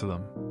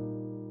Jerusalem.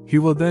 He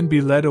will then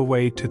be led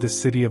away to the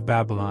city of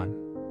Babylon,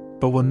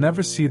 but will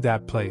never see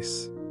that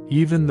place,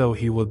 even though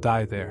he will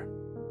die there.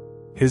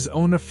 His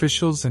own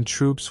officials and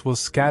troops will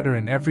scatter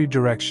in every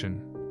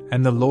direction,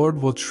 and the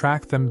Lord will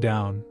track them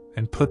down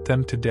and put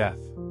them to death.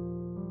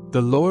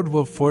 The Lord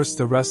will force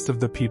the rest of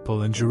the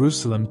people in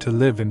Jerusalem to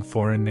live in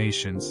foreign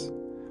nations,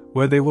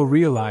 where they will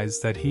realize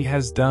that he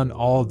has done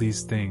all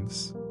these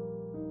things.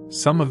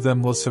 Some of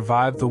them will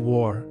survive the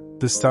war,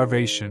 the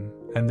starvation,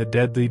 and the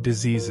deadly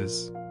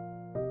diseases.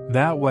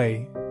 That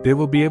way, they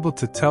will be able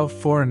to tell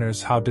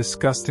foreigners how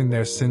disgusting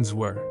their sins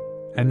were,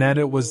 and that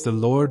it was the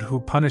Lord who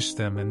punished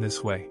them in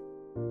this way.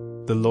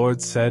 The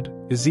Lord said,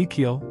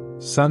 Ezekiel,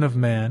 son of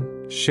man,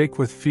 shake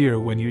with fear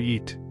when you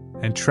eat,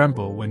 and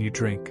tremble when you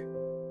drink.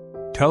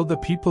 Tell the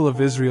people of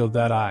Israel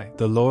that I,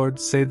 the Lord,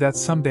 say that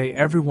someday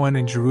everyone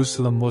in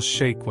Jerusalem will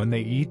shake when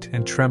they eat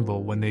and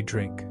tremble when they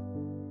drink.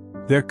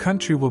 Their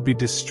country will be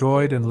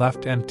destroyed and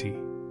left empty,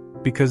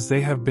 because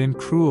they have been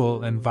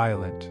cruel and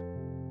violent.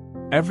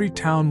 Every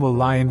town will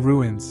lie in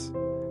ruins,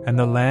 and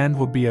the land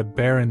will be a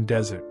barren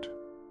desert.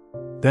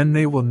 Then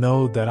they will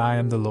know that I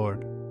am the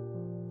Lord.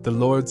 The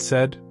Lord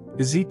said,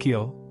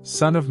 Ezekiel,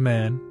 son of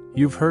man,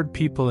 you've heard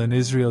people in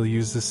Israel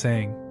use the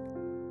saying,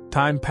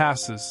 time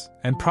passes,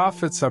 and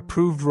prophets are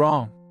proved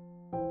wrong.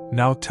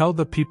 Now tell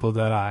the people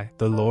that I,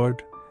 the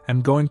Lord,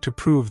 am going to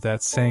prove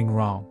that saying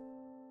wrong.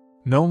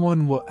 No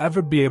one will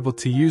ever be able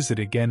to use it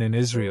again in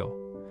Israel,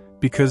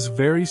 because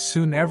very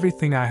soon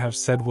everything I have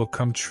said will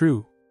come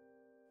true.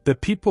 The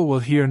people will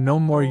hear no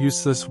more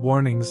useless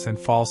warnings and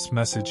false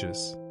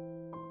messages.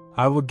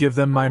 I will give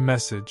them my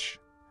message,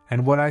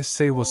 and what I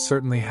say will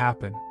certainly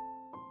happen.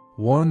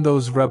 Warn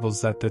those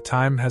rebels that the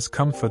time has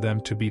come for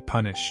them to be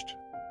punished.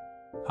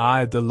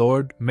 I, the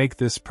Lord, make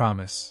this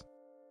promise.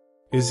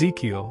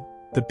 Ezekiel,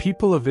 the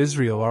people of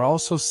Israel are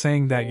also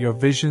saying that your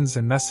visions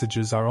and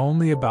messages are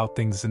only about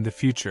things in the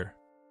future.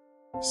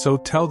 So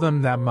tell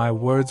them that my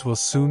words will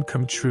soon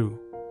come true,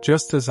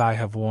 just as I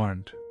have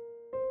warned.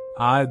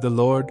 I, the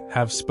Lord,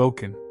 have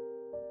spoken.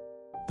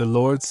 The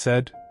Lord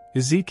said,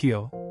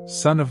 Ezekiel,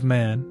 son of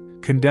man,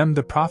 condemn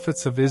the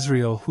prophets of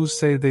Israel who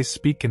say they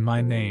speak in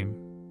my name,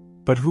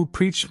 but who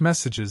preach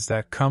messages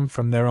that come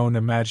from their own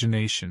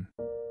imagination.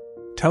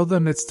 Tell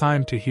them it's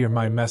time to hear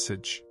my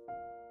message.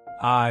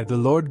 I, the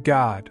Lord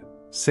God,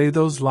 say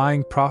those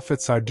lying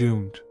prophets are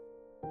doomed.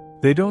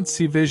 They don't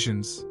see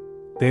visions,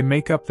 they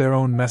make up their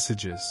own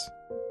messages.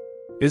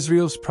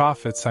 Israel's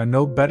prophets are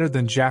no better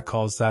than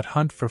jackals that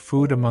hunt for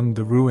food among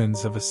the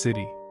ruins of a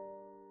city.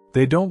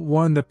 They don't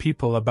warn the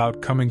people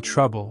about coming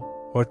trouble,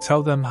 or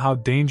tell them how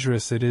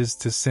dangerous it is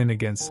to sin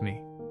against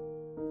me.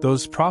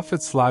 Those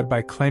prophets lie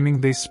by claiming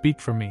they speak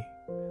for me,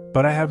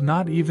 but I have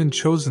not even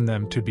chosen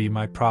them to be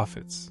my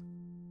prophets.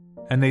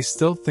 And they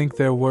still think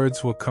their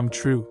words will come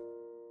true.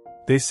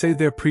 They say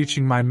they're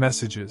preaching my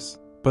messages,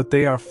 but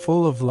they are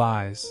full of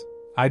lies.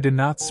 I did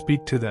not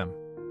speak to them.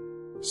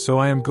 So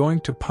I am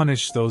going to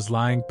punish those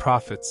lying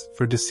prophets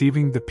for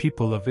deceiving the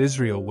people of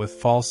Israel with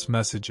false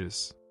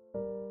messages.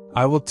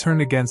 I will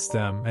turn against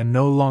them and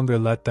no longer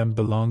let them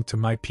belong to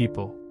my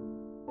people.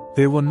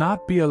 They will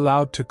not be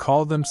allowed to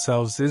call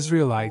themselves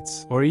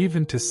Israelites or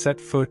even to set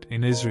foot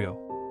in Israel.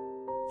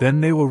 Then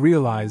they will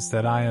realize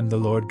that I am the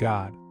Lord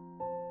God.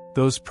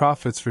 Those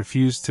prophets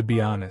refuse to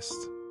be honest.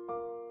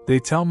 They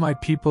tell my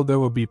people there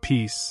will be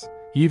peace,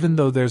 even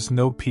though there's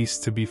no peace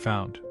to be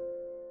found.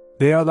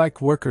 They are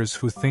like workers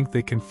who think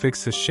they can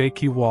fix a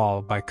shaky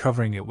wall by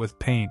covering it with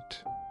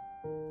paint.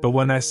 But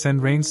when I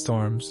send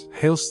rainstorms,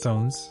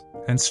 hailstones,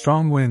 and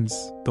strong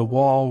winds, the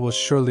wall will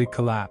surely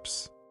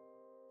collapse.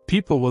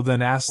 People will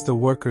then ask the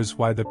workers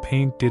why the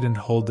paint didn't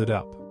hold it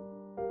up.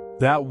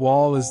 That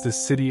wall is the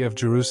city of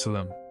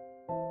Jerusalem.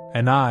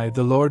 And I,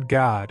 the Lord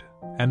God,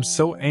 am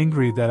so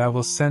angry that I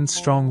will send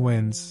strong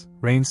winds,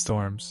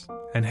 rainstorms,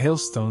 and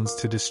hailstones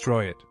to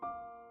destroy it.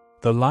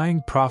 The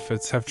lying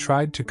prophets have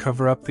tried to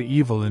cover up the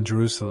evil in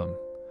Jerusalem,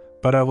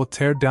 but I will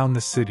tear down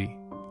the city,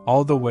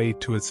 all the way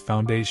to its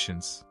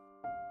foundations.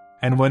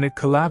 And when it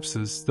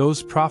collapses,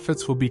 those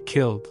prophets will be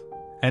killed,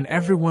 and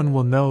everyone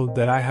will know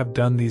that I have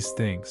done these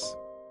things.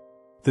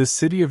 The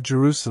city of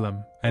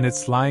Jerusalem and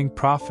its lying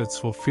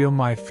prophets will feel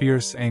my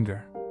fierce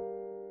anger.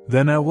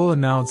 Then I will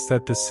announce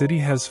that the city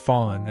has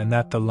fallen and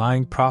that the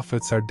lying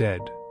prophets are dead,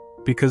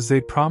 because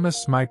they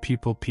promised my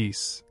people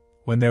peace,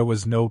 when there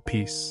was no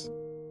peace.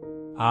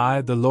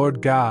 I, the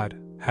Lord God,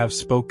 have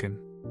spoken.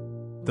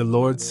 The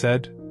Lord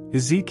said,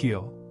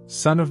 Ezekiel,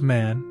 son of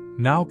man,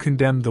 now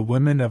condemn the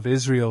women of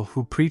Israel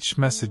who preach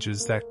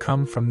messages that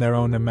come from their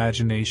own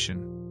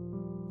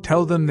imagination.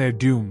 Tell them they're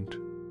doomed.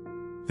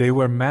 They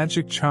wear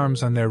magic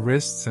charms on their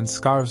wrists and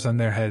scarves on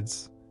their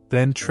heads,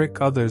 then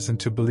trick others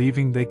into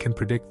believing they can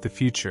predict the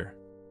future.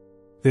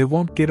 They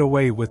won't get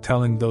away with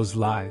telling those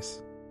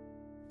lies.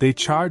 They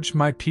charge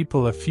my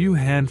people a few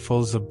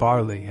handfuls of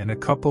barley and a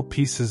couple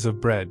pieces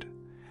of bread,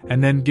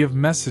 and then give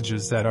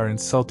messages that are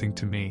insulting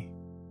to me.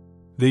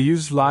 They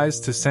use lies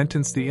to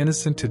sentence the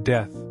innocent to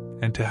death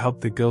and to help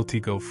the guilty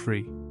go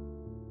free.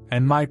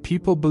 And my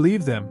people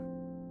believe them.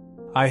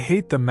 I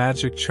hate the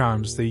magic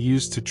charms they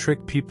use to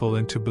trick people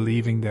into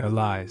believing their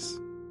lies.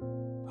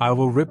 I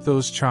will rip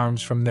those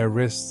charms from their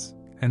wrists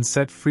and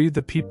set free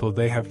the people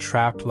they have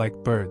trapped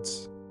like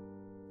birds.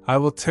 I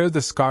will tear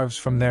the scarves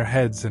from their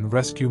heads and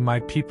rescue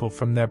my people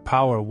from their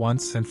power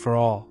once and for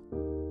all.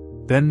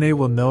 Then they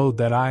will know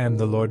that I am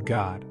the Lord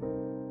God.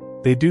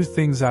 They do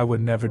things I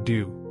would never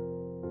do.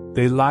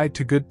 They lie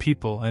to good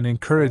people and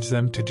encourage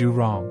them to do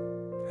wrong,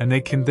 and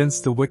they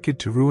convince the wicked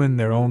to ruin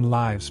their own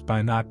lives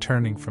by not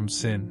turning from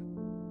sin.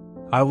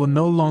 I will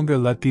no longer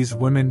let these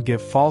women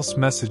give false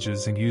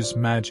messages and use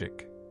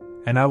magic,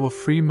 and I will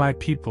free my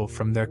people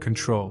from their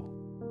control.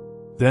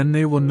 Then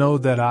they will know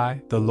that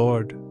I, the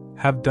Lord,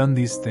 have done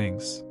these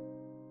things.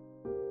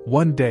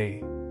 One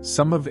day,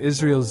 some of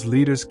Israel's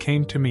leaders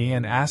came to me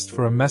and asked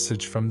for a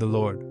message from the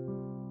Lord.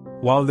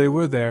 While they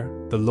were there,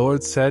 the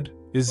Lord said,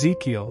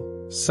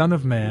 Ezekiel, son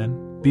of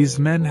man, these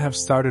men have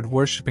started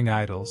worshipping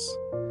idols,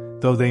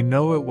 though they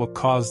know it will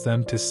cause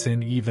them to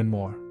sin even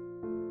more.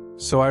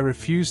 So I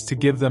refused to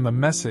give them a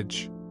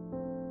message.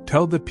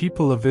 Tell the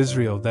people of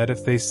Israel that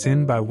if they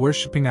sin by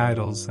worshipping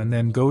idols and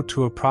then go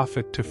to a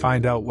prophet to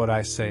find out what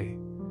I say,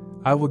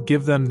 I will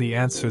give them the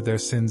answer their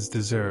sins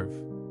deserve.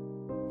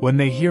 When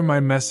they hear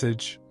my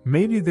message,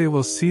 maybe they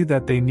will see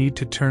that they need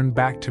to turn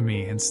back to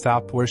me and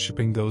stop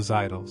worshipping those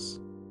idols.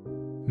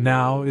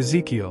 Now,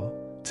 Ezekiel,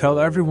 tell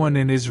everyone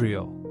in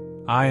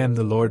Israel, I am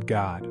the Lord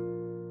God.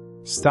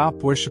 Stop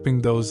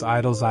worshipping those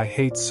idols I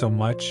hate so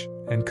much,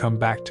 and come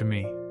back to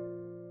me.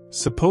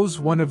 Suppose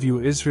one of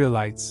you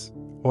Israelites,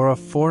 or a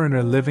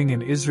foreigner living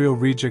in Israel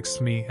rejects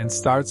me and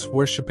starts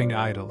worshipping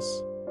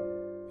idols.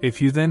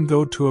 If you then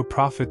go to a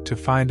prophet to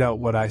find out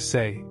what I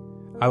say,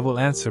 I will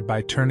answer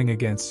by turning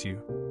against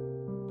you.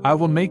 I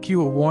will make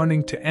you a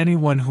warning to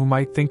anyone who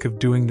might think of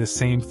doing the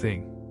same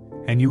thing,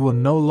 and you will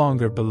no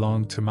longer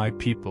belong to my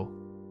people.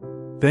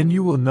 Then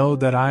you will know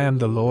that I am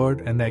the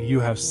Lord and that you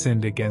have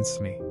sinned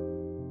against me.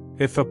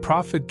 If a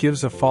prophet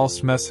gives a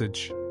false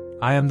message,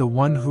 I am the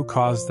one who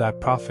caused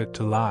that prophet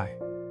to lie.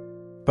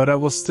 But I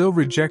will still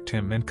reject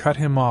him and cut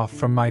him off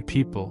from my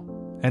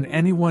people, and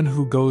anyone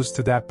who goes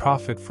to that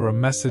prophet for a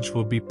message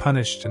will be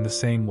punished in the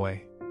same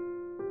way.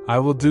 I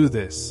will do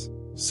this,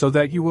 so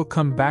that you will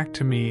come back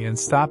to me and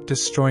stop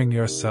destroying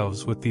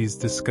yourselves with these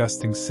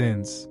disgusting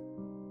sins.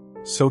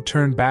 So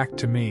turn back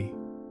to me.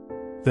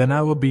 Then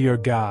I will be your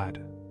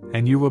God,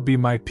 and you will be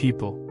my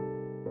people.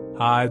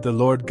 I, the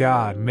Lord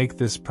God, make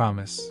this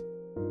promise.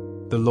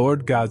 The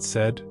Lord God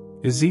said,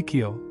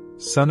 Ezekiel,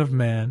 son of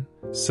man,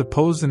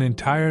 suppose an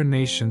entire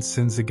nation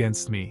sins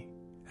against me,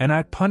 and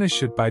I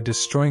punish it by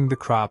destroying the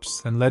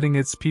crops and letting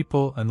its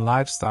people and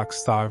livestock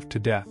starve to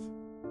death.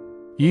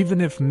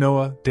 Even if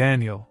Noah,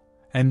 Daniel,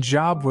 and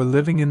Job were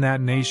living in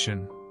that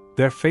nation,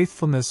 their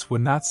faithfulness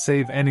would not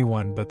save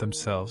anyone but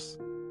themselves.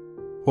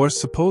 Or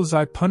suppose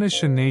I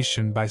punish a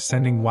nation by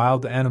sending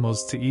wild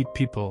animals to eat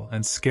people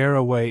and scare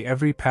away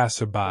every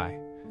passerby,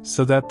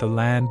 so that the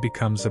land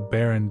becomes a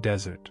barren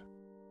desert.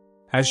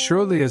 As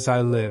surely as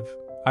I live,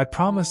 I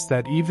promise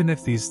that even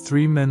if these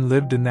 3 men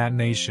lived in that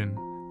nation,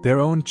 their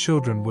own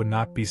children would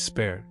not be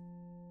spared.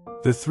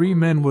 The 3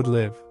 men would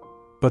live,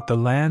 but the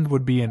land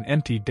would be an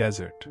empty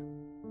desert.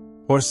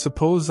 Or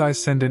suppose I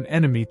send an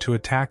enemy to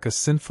attack a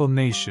sinful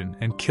nation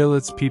and kill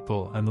its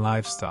people and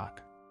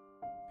livestock.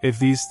 If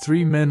these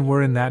 3 men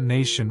were in that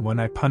nation when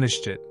I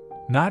punished it,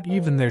 not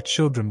even their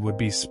children would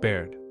be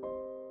spared.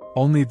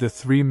 Only the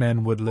 3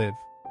 men would live.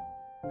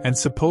 And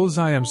suppose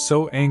I am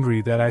so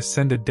angry that I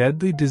send a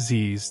deadly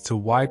disease to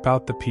wipe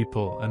out the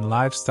people and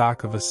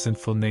livestock of a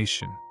sinful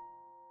nation.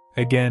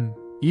 Again,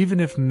 even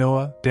if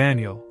Noah,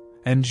 Daniel,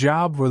 and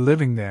Job were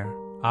living there,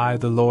 I,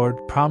 the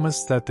Lord,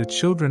 promised that the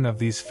children of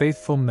these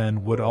faithful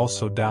men would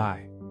also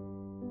die.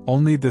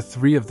 Only the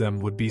 3 of them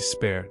would be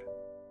spared.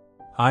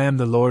 I am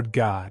the Lord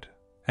God,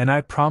 and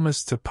I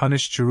promise to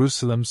punish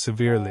Jerusalem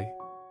severely.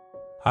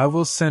 I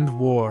will send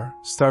war,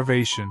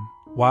 starvation,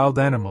 wild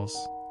animals,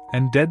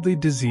 and deadly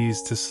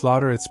disease to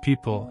slaughter its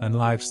people and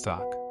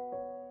livestock.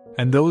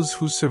 And those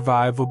who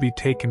survive will be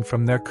taken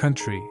from their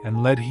country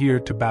and led here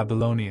to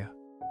Babylonia.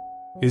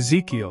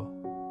 Ezekiel,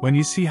 when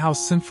you see how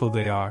sinful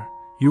they are,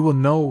 you will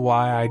know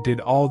why I did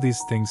all these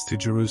things to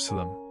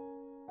Jerusalem.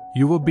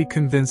 You will be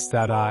convinced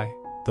that I,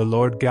 the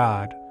Lord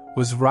God,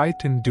 was right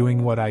in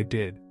doing what I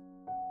did.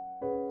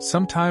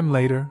 Sometime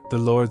later, the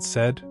Lord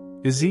said,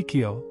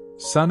 Ezekiel,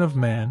 son of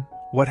man,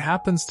 what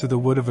happens to the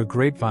wood of a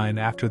grapevine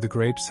after the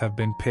grapes have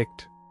been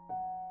picked?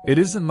 It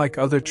isn't like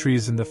other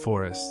trees in the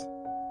forest,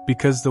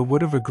 because the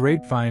wood of a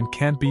grapevine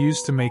can't be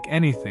used to make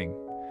anything,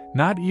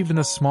 not even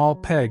a small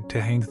peg to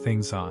hang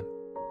things on.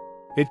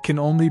 It can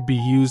only be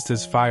used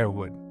as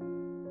firewood.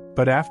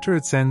 But after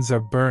its ends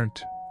are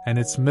burnt, and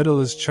its middle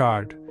is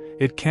charred,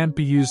 it can't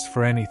be used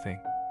for anything.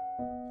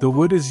 The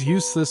wood is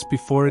useless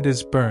before it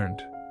is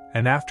burned,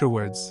 and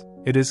afterwards,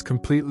 it is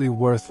completely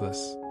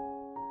worthless.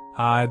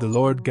 I, the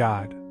Lord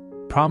God,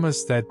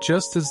 promise that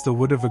just as the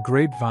wood of a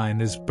grapevine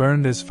is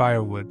burned as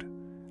firewood,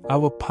 I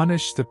will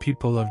punish the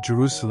people of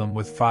Jerusalem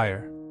with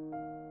fire.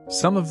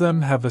 Some of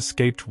them have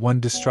escaped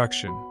one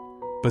destruction,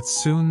 but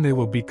soon they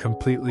will be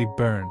completely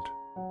burned.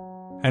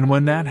 And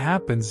when that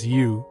happens,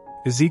 you,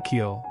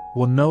 Ezekiel,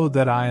 will know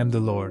that I am the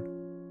Lord.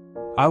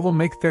 I will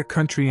make their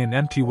country an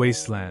empty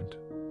wasteland,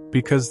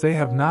 because they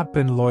have not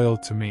been loyal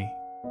to me.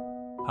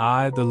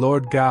 I, the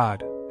Lord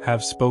God,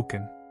 have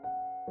spoken.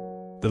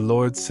 The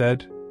Lord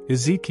said,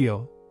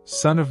 Ezekiel,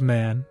 son of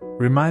man,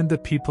 remind the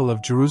people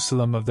of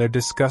Jerusalem of their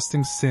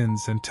disgusting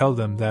sins and tell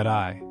them that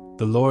I,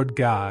 the Lord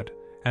God,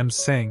 am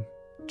saying,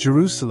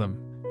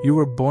 Jerusalem, you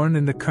were born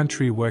in the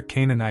country where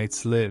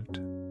Canaanites lived.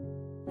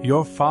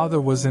 Your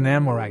father was an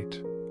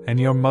Amorite, and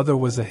your mother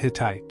was a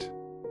Hittite.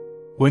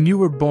 When you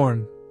were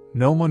born,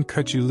 no one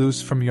cut you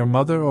loose from your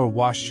mother or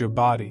washed your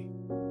body.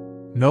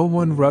 No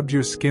one rubbed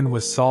your skin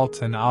with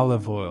salt and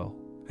olive oil,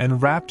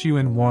 and wrapped you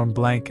in warm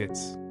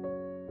blankets.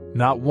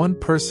 Not one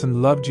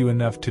person loved you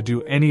enough to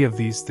do any of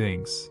these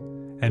things,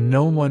 and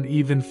no one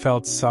even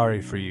felt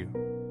sorry for you.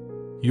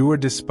 You were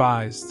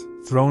despised,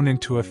 thrown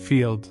into a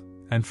field,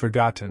 and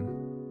forgotten.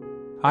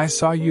 I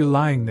saw you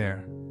lying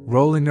there,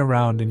 rolling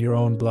around in your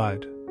own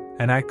blood,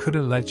 and I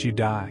couldn't let you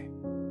die.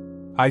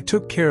 I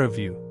took care of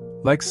you,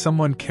 like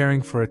someone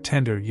caring for a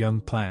tender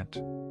young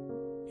plant.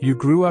 You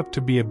grew up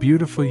to be a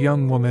beautiful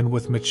young woman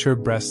with mature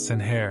breasts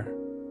and hair,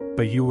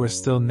 but you were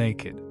still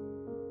naked.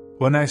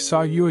 When I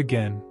saw you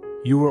again,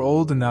 you were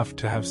old enough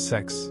to have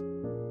sex.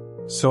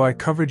 So I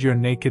covered your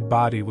naked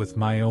body with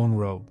my own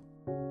robe.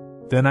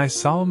 Then I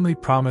solemnly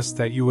promised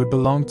that you would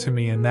belong to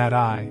me and that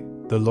I,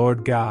 the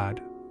Lord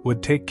God,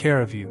 would take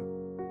care of you.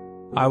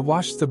 I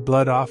washed the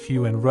blood off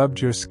you and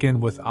rubbed your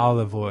skin with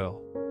olive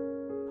oil.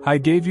 I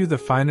gave you the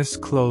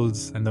finest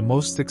clothes and the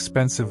most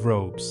expensive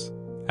robes,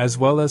 as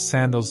well as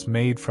sandals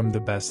made from the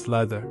best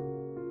leather.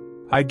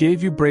 I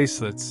gave you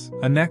bracelets,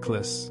 a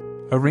necklace,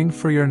 a ring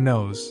for your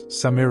nose,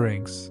 some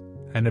earrings,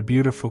 and a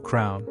beautiful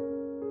crown.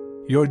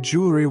 Your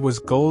jewelry was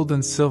gold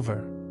and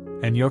silver,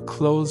 and your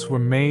clothes were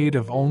made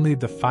of only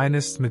the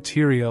finest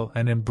material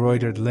and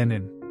embroidered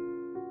linen.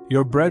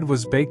 Your bread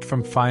was baked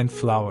from fine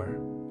flour,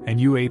 and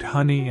you ate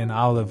honey and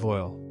olive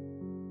oil.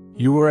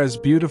 You were as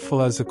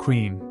beautiful as a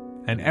queen,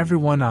 and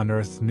everyone on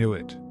earth knew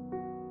it.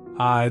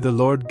 I, the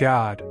Lord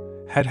God,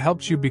 had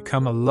helped you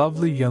become a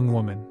lovely young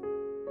woman.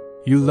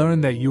 You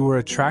learned that you were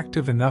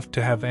attractive enough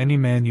to have any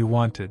man you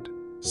wanted,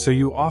 so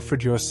you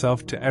offered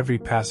yourself to every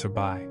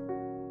passerby.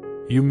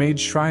 You made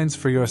shrines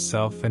for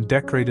yourself and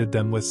decorated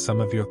them with some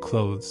of your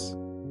clothes.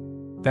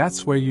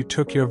 That's where you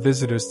took your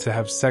visitors to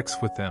have sex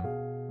with them.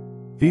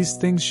 These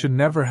things should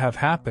never have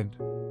happened.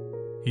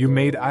 You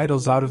made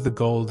idols out of the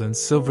gold and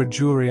silver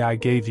jewelry I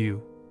gave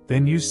you,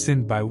 then you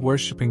sinned by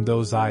worshipping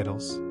those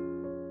idols.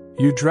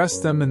 You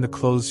dressed them in the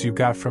clothes you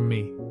got from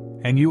me,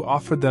 and you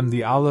offered them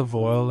the olive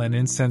oil and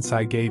incense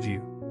I gave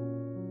you.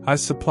 I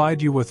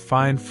supplied you with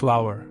fine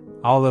flour,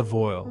 olive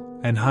oil,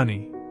 and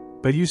honey,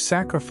 but you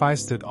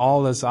sacrificed it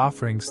all as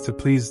offerings to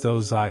please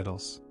those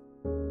idols.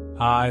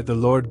 I, the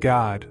Lord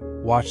God,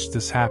 watched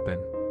this happen.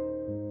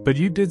 But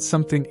you did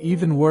something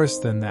even worse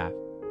than that.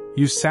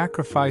 You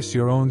sacrificed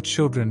your own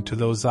children to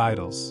those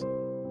idols.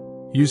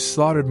 You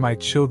slaughtered my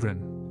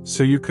children,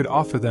 so you could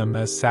offer them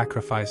as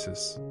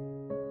sacrifices.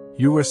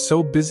 You were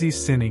so busy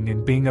sinning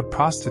and being a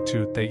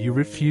prostitute that you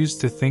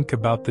refused to think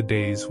about the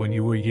days when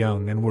you were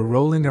young and were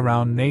rolling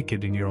around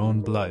naked in your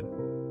own blood.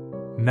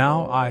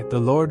 Now I, the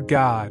Lord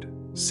God,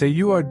 say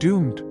you are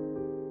doomed.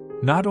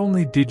 Not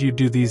only did you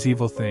do these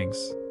evil things,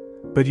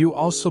 but you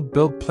also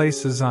built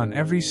places on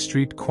every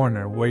street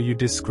corner where you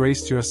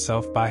disgraced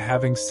yourself by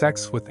having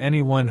sex with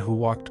anyone who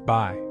walked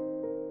by.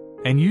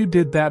 And you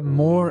did that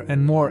more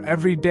and more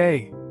every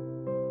day.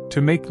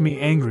 To make me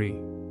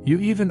angry, you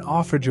even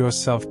offered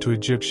yourself to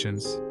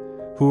Egyptians,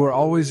 who were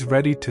always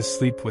ready to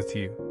sleep with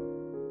you.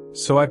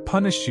 So I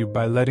punished you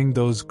by letting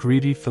those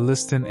greedy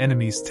Philistine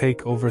enemies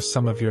take over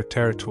some of your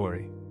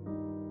territory.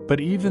 But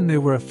even they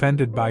were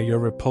offended by your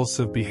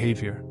repulsive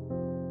behavior.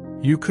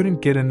 You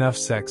couldn't get enough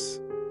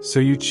sex, so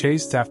you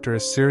chased after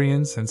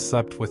Assyrians and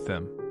slept with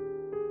them.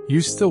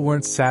 You still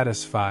weren't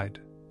satisfied,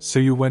 so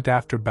you went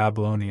after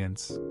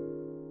Babylonians.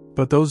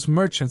 But those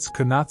merchants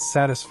could not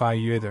satisfy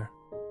you either.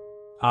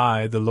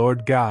 I, the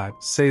Lord God,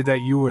 say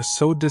that you were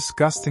so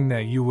disgusting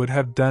that you would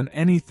have done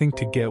anything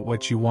to get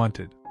what you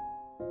wanted.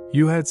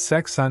 You had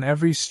sex on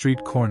every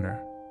street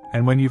corner,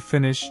 and when you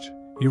finished,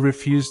 you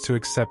refused to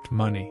accept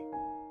money.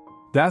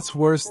 That's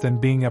worse than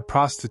being a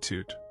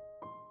prostitute.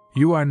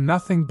 You are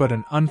nothing but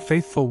an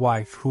unfaithful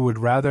wife who would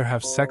rather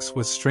have sex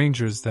with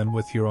strangers than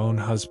with your own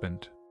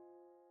husband.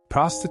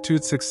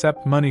 Prostitutes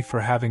accept money for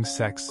having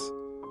sex,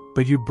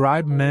 but you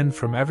bribe men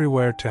from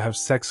everywhere to have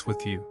sex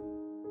with you.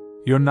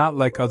 You're not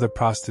like other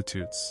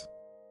prostitutes.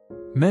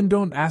 Men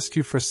don't ask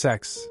you for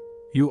sex,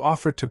 you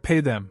offer to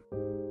pay them.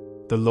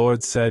 The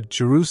Lord said,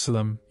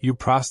 Jerusalem, you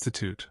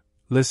prostitute,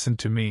 listen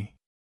to me.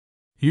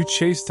 You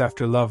chased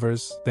after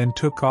lovers, then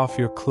took off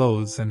your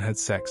clothes and had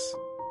sex.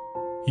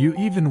 You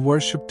even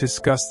worshipped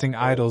disgusting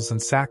idols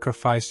and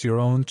sacrificed your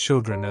own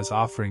children as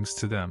offerings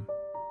to them.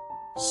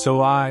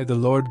 So I, the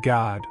Lord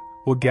God,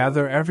 will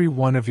gather every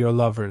one of your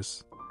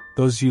lovers,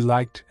 those you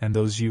liked and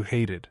those you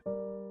hated.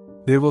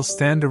 They will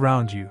stand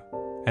around you,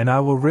 and I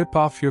will rip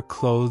off your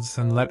clothes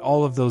and let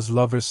all of those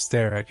lovers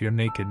stare at your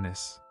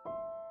nakedness.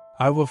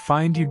 I will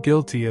find you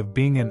guilty of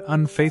being an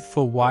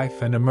unfaithful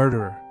wife and a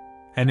murderer,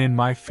 and in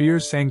my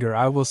fierce anger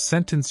I will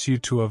sentence you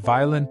to a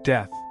violent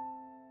death.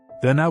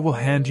 Then I will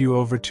hand you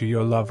over to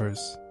your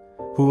lovers,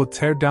 who will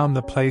tear down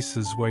the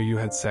places where you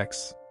had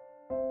sex.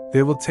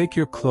 They will take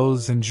your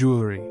clothes and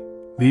jewelry,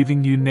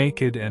 leaving you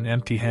naked and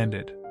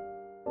empty-handed.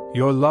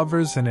 Your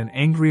lovers and an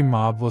angry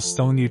mob will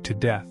stone you to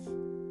death.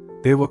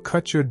 They will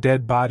cut your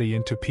dead body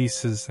into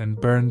pieces and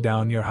burn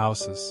down your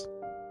houses.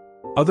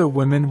 Other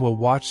women will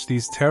watch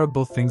these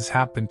terrible things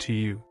happen to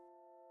you.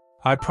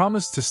 I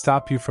promise to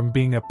stop you from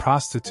being a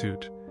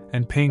prostitute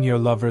and paying your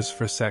lovers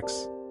for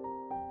sex.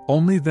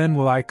 Only then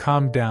will I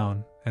calm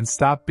down and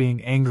stop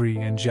being angry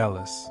and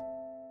jealous.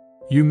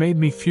 You made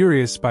me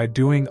furious by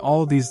doing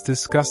all these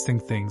disgusting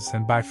things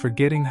and by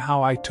forgetting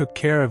how I took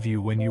care of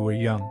you when you were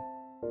young.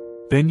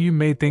 Then you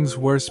made things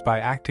worse by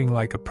acting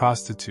like a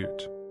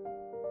prostitute.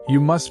 You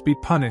must be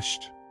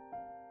punished.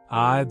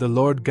 I, the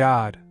Lord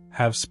God,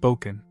 have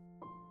spoken.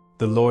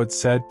 The Lord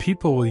said,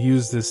 people will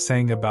use this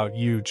saying about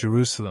you,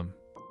 Jerusalem.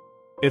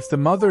 If the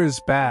mother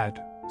is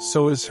bad,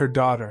 so is her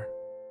daughter.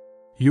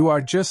 You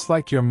are just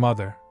like your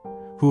mother,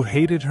 who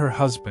hated her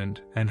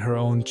husband and her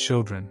own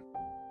children.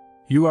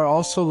 You are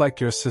also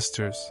like your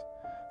sisters,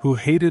 who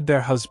hated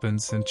their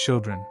husbands and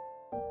children.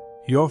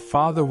 Your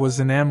father was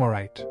an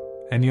Amorite,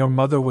 and your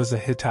mother was a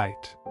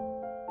Hittite.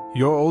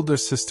 Your older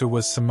sister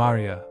was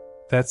Samaria,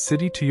 that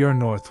city to your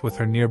north with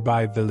her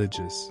nearby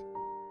villages.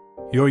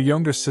 Your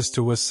younger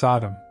sister was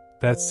Sodom,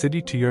 that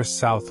city to your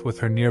south with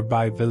her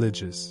nearby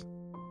villages.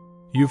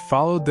 You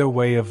followed their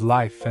way of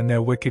life and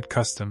their wicked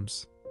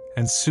customs,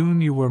 and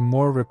soon you were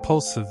more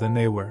repulsive than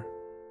they were.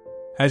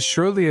 As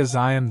surely as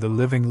I am the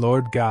living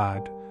Lord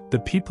God, the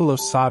people of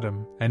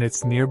Sodom and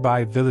its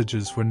nearby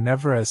villages were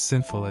never as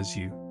sinful as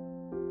you.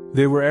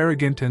 They were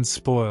arrogant and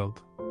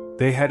spoiled.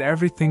 They had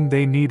everything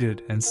they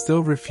needed and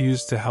still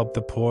refused to help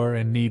the poor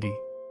and needy.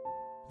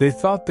 They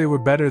thought they were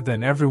better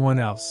than everyone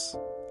else,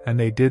 and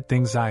they did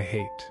things I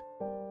hate.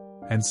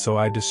 And so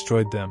I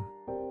destroyed them.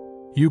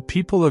 You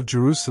people of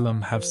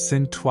Jerusalem have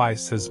sinned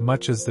twice as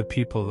much as the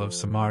people of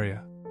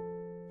Samaria.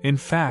 In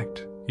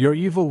fact, your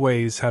evil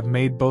ways have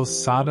made both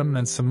Sodom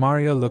and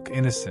Samaria look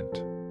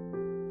innocent.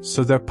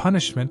 So their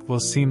punishment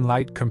will seem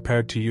light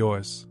compared to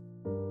yours.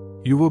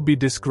 You will be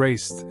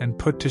disgraced and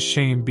put to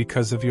shame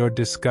because of your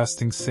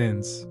disgusting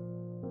sins.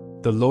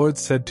 The Lord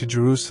said to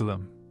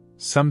Jerusalem,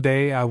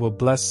 someday I will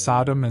bless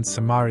Sodom and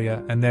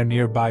Samaria and their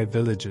nearby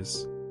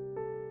villages.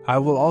 I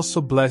will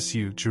also bless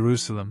you,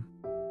 Jerusalem.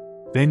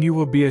 Then you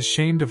will be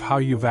ashamed of how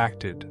you've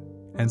acted,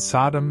 and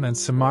Sodom and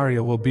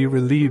Samaria will be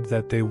relieved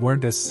that they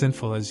weren't as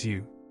sinful as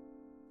you.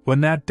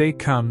 When that day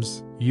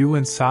comes, you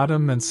and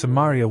Sodom and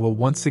Samaria will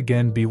once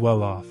again be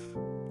well off,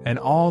 and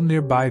all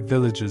nearby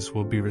villages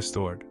will be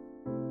restored.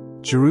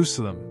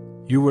 Jerusalem,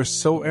 you were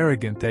so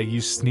arrogant that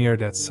you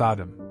sneered at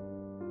Sodom.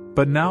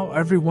 But now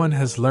everyone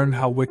has learned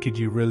how wicked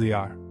you really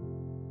are.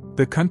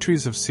 The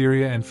countries of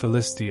Syria and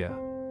Philistia,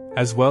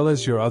 as well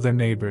as your other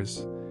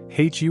neighbors,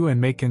 hate you and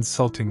make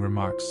insulting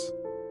remarks.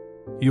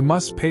 You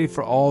must pay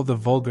for all the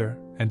vulgar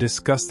and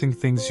disgusting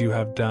things you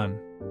have done.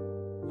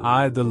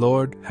 I, the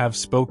Lord, have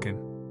spoken.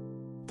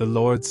 The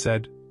Lord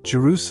said,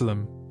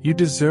 Jerusalem, you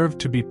deserve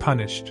to be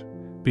punished,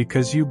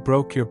 because you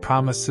broke your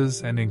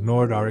promises and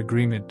ignored our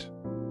agreement.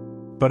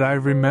 But I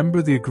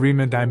remember the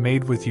agreement I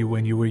made with you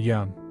when you were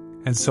young,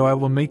 and so I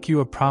will make you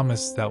a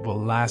promise that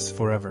will last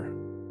forever.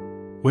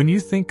 When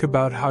you think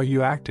about how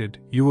you acted,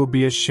 you will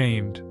be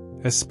ashamed,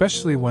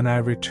 especially when I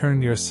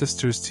return your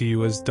sisters to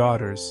you as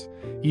daughters,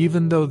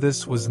 even though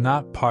this was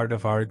not part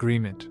of our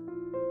agreement.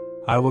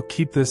 I will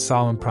keep this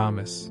solemn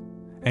promise,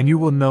 and you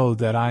will know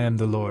that I am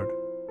the Lord.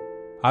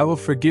 I will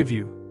forgive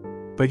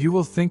you, but you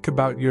will think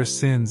about your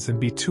sins and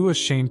be too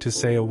ashamed to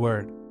say a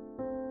word.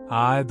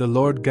 I, the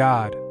Lord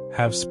God,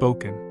 have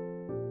spoken.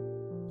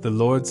 The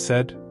Lord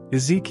said,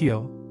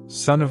 Ezekiel,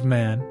 son of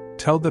man,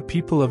 tell the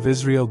people of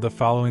Israel the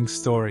following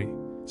story,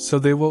 so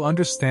they will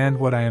understand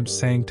what I am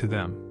saying to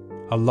them.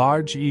 A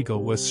large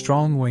eagle with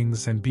strong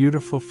wings and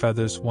beautiful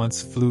feathers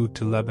once flew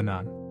to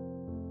Lebanon.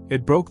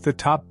 It broke the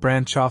top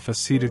branch off a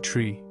cedar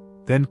tree,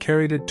 then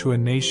carried it to a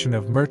nation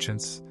of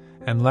merchants,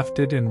 and left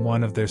it in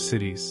one of their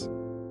cities.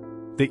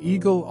 The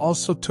eagle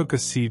also took a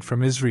seed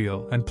from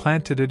Israel and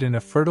planted it in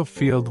a fertile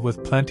field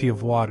with plenty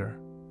of water,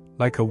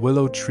 like a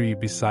willow tree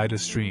beside a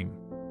stream.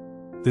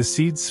 The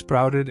seed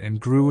sprouted and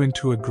grew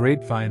into a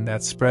grapevine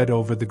that spread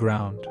over the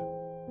ground.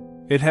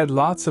 It had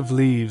lots of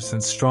leaves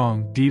and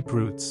strong, deep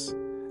roots,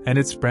 and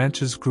its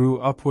branches grew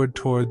upward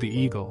toward the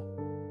eagle.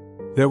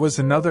 There was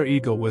another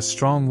eagle with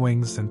strong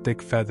wings and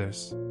thick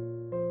feathers.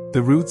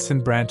 The roots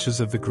and branches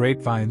of the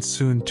grapevine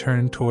soon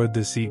turned toward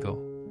this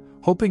eagle,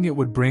 hoping it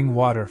would bring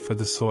water for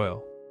the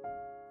soil.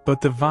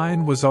 But the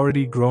vine was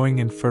already growing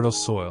in fertile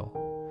soil,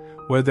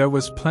 where there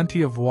was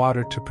plenty of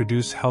water to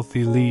produce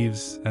healthy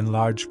leaves and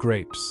large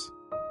grapes.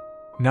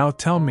 Now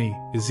tell me,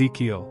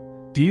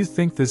 Ezekiel, do you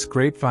think this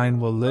grapevine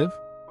will live?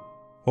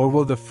 Or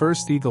will the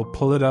first eagle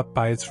pull it up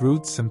by its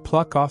roots and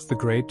pluck off the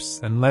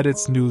grapes and let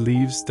its new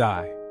leaves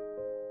die?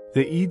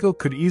 The eagle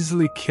could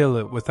easily kill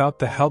it without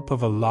the help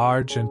of a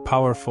large and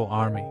powerful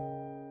army.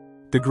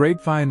 The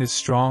grapevine is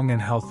strong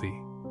and healthy,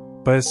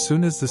 but as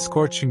soon as the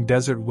scorching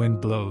desert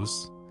wind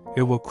blows,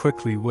 it will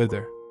quickly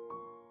wither.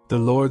 The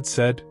Lord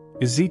said,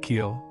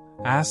 Ezekiel,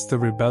 ask the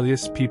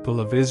rebellious people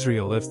of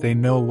Israel if they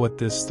know what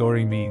this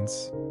story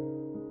means.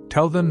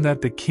 Tell them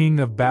that the king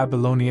of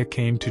Babylonia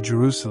came to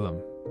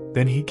Jerusalem.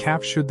 Then he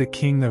captured the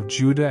king of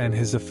Judah and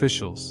his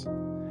officials,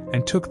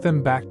 and took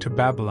them back to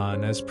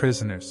Babylon as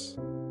prisoners.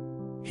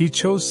 He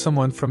chose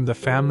someone from the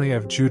family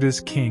of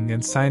Judah's king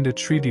and signed a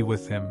treaty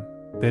with him,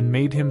 then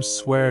made him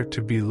swear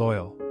to be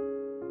loyal.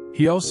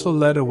 He also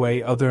led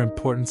away other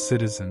important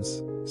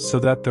citizens, so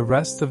that the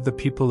rest of the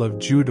people of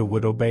Judah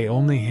would obey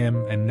only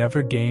him and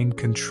never gain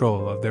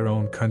control of their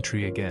own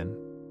country again.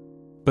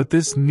 But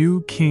this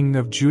new king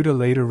of Judah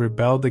later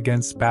rebelled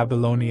against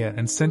Babylonia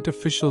and sent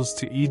officials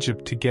to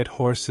Egypt to get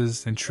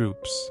horses and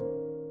troops.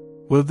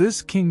 Will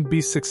this king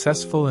be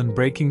successful in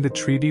breaking the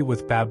treaty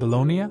with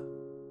Babylonia?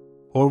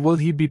 Or will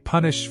he be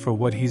punished for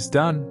what he's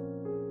done?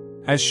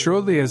 As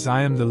surely as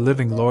I am the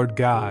living Lord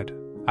God,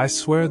 I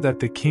swear that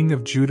the king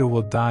of Judah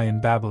will die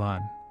in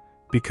Babylon,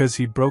 because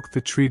he broke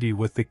the treaty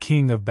with the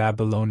king of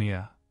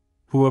Babylonia,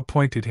 who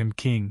appointed him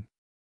king.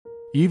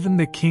 Even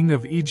the king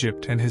of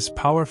Egypt and his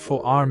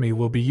powerful army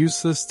will be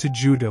useless to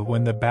Judah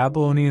when the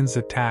Babylonians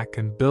attack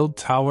and build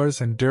towers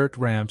and dirt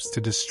ramps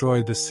to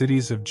destroy the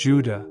cities of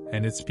Judah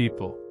and its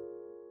people.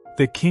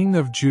 The king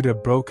of Judah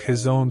broke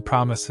his own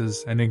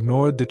promises and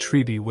ignored the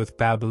treaty with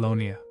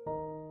Babylonia.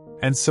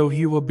 And so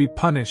he will be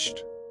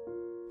punished.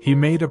 He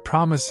made a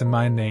promise in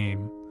my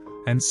name,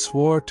 and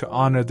swore to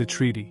honor the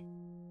treaty.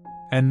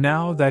 And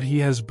now that he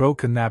has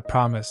broken that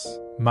promise,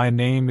 my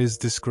name is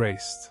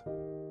disgraced.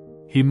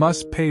 He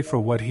must pay for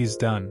what he's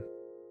done.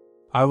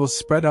 I will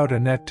spread out a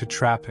net to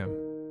trap him.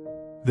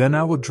 Then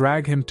I will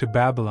drag him to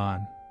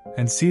Babylon,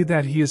 and see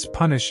that he is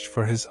punished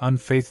for his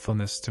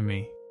unfaithfulness to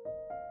me.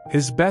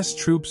 His best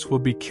troops will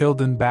be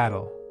killed in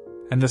battle,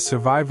 and the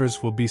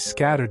survivors will be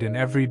scattered in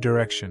every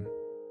direction.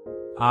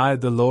 I,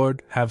 the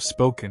Lord, have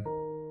spoken.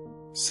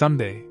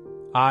 Someday,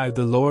 I,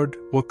 the Lord,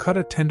 will cut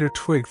a tender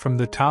twig from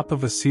the top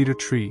of a cedar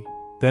tree,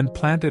 then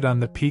plant it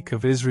on the peak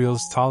of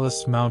Israel's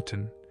tallest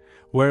mountain,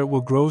 where it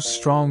will grow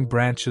strong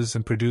branches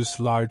and produce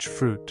large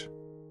fruit.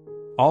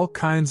 All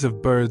kinds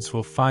of birds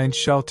will find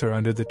shelter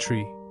under the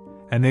tree,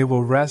 and they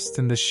will rest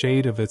in the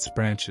shade of its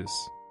branches.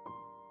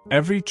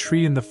 Every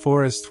tree in the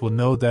forest will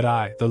know that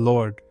I, the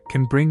Lord,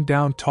 can bring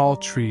down tall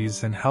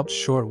trees and help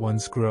short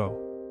ones grow.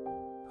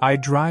 I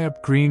dry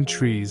up green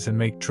trees and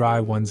make dry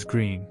ones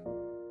green.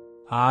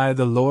 I,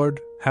 the Lord,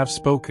 have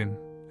spoken,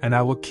 and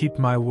I will keep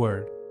my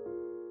word.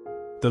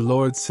 The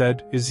Lord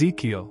said,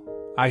 Ezekiel,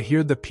 I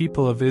hear the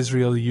people of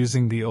Israel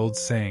using the old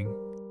saying,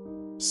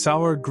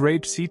 sour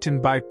grapes eaten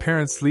by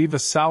parents leave a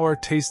sour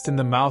taste in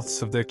the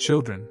mouths of their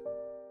children.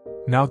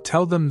 Now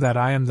tell them that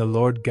I am the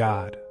Lord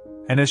God,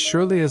 and as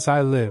surely as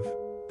I live,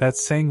 that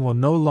saying will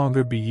no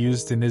longer be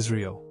used in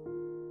Israel.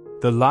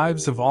 The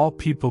lives of all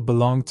people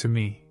belong to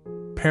me,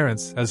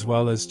 parents as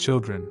well as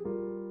children.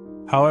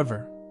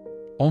 However,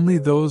 only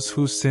those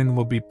who sin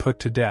will be put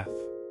to death.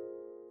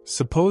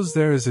 Suppose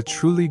there is a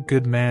truly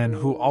good man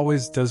who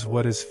always does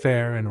what is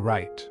fair and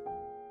right.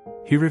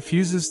 He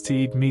refuses to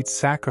eat meat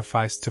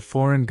sacrificed to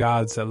foreign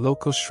gods at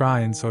local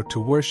shrines or to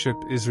worship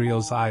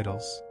Israel's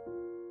idols.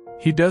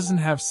 He doesn't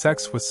have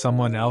sex with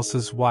someone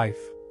else's wife,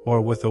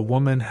 or with a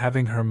woman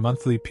having her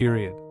monthly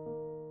period.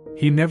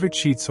 He never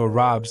cheats or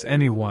robs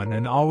anyone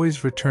and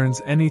always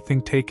returns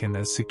anything taken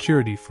as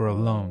security for a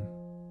loan.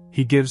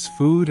 He gives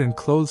food and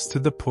clothes to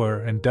the poor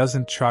and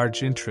doesn't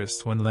charge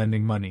interest when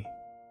lending money.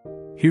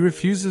 He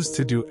refuses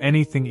to do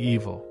anything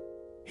evil.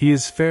 He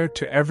is fair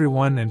to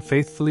everyone and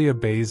faithfully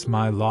obeys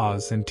my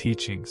laws and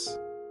teachings.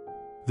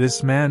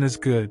 This man is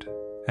good,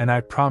 and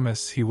I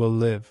promise he will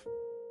live.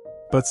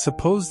 But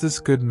suppose this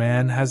good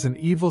man has an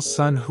evil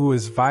son who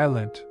is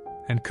violent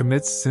and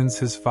commits sins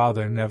his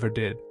father never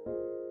did.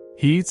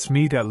 He eats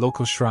meat at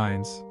local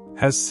shrines,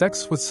 has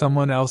sex with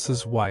someone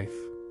else's wife,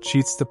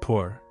 cheats the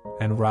poor,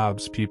 and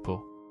robs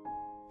people.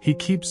 He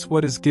keeps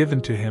what is given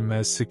to him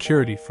as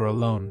security for a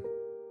loan.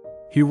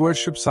 He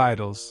worships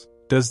idols,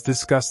 does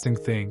disgusting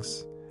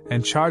things,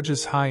 and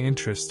charges high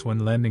interest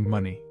when lending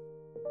money.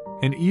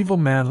 An evil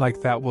man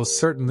like that will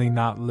certainly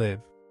not live.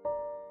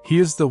 He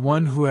is the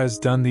one who has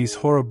done these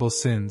horrible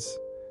sins,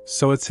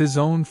 so it's his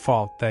own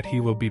fault that he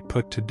will be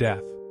put to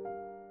death.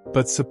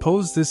 But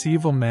suppose this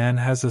evil man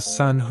has a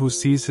son who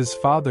sees his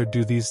father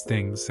do these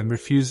things and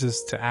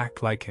refuses to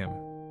act like him.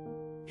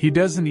 He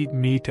doesn't eat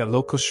meat at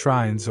local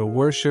shrines or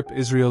worship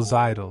Israel's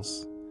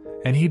idols,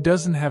 and he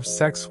doesn't have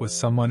sex with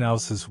someone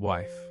else's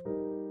wife.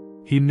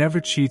 He never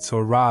cheats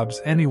or robs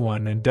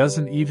anyone and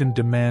doesn't even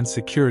demand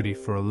security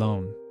for a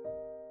loan.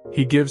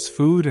 He gives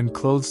food and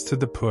clothes to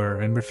the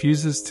poor and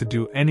refuses to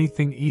do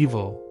anything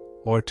evil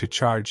or to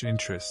charge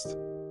interest.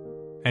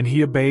 And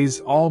he obeys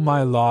all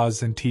my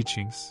laws and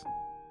teachings.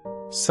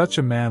 Such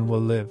a man will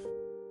live.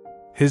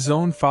 His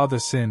own father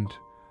sinned,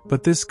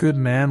 but this good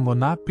man will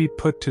not be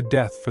put to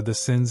death for the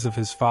sins of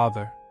his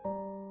father.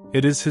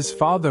 It is his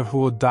father who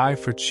will die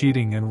for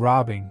cheating and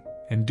robbing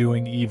and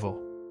doing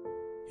evil.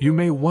 You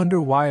may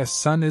wonder why a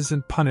son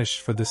isn't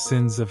punished for the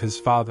sins of his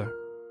father.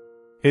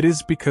 It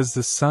is because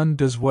the son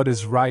does what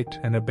is right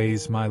and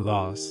obeys my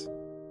laws.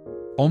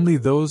 Only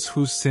those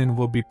who sin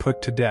will be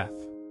put to death.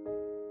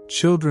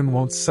 Children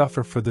won't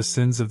suffer for the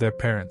sins of their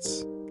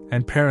parents,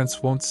 and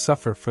parents won't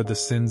suffer for the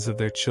sins of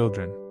their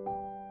children.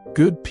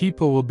 Good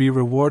people will be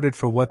rewarded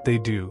for what they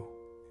do,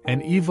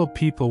 and evil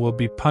people will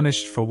be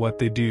punished for what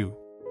they do.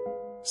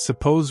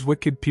 Suppose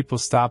wicked people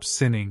stop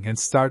sinning and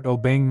start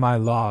obeying my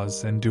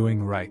laws and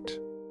doing right.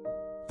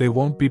 They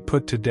won't be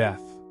put to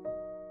death.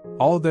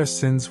 All their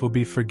sins will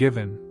be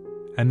forgiven,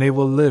 and they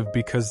will live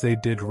because they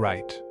did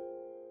right.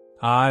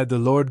 I, the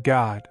Lord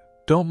God,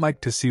 don't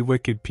like to see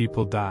wicked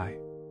people die.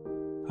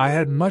 I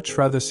had much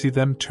rather see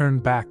them turn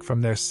back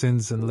from their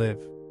sins and live.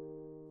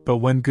 But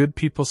when good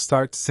people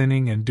start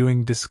sinning and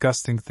doing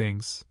disgusting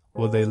things,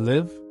 will they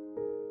live?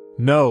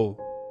 No.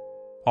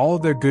 All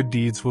their good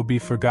deeds will be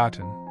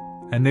forgotten,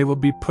 and they will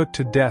be put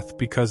to death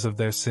because of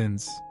their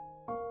sins.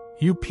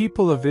 You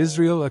people of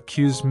Israel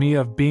accuse me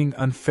of being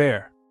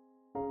unfair.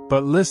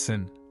 But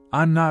listen,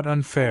 I'm not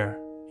unfair,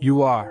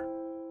 you are.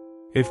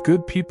 If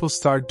good people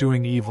start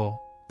doing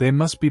evil, they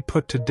must be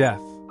put to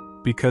death,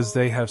 because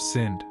they have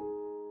sinned.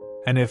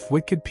 And if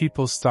wicked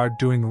people start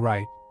doing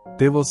right,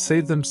 they will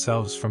save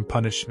themselves from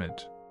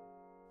punishment.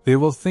 They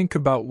will think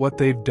about what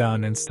they've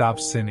done and stop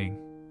sinning,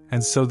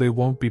 and so they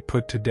won't be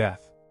put to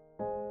death.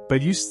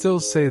 But you still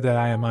say that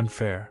I am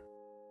unfair.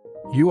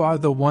 You are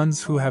the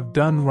ones who have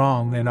done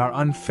wrong and are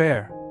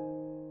unfair.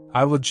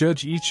 I will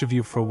judge each of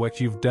you for what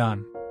you've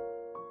done.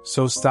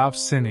 So stop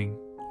sinning,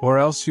 or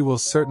else you will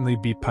certainly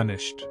be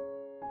punished.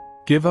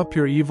 Give up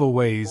your evil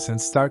ways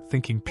and start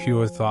thinking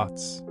pure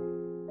thoughts.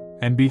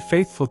 And be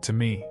faithful to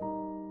me.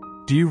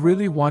 Do you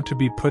really want to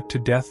be put to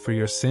death for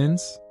your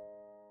sins?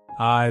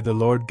 I, the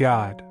Lord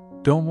God,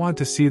 don't want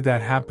to see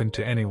that happen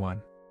to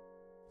anyone.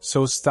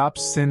 So stop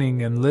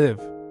sinning and live.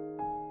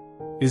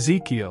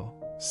 Ezekiel,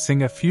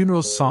 sing a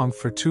funeral song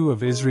for two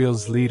of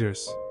Israel's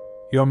leaders.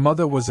 Your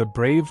mother was a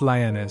brave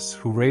lioness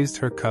who raised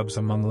her cubs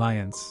among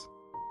lions.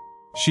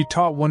 She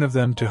taught one of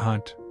them to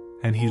hunt,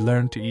 and he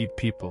learned to eat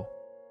people.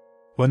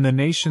 When the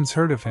nations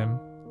heard of him,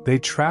 they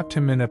trapped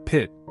him in a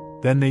pit,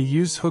 then they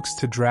used hooks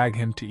to drag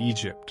him to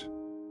Egypt.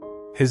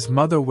 His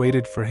mother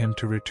waited for him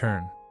to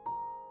return.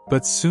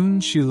 But soon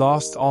she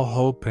lost all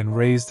hope and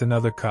raised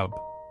another cub,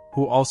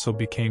 who also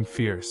became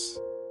fierce.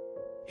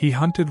 He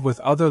hunted with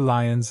other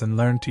lions and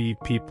learned to eat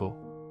people.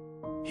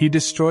 He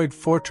destroyed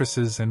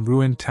fortresses and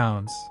ruined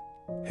towns.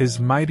 His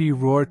mighty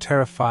roar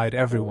terrified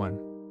everyone.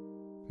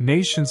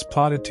 Nations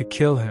plotted to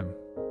kill him,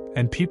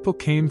 and people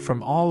came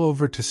from all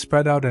over to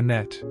spread out a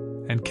net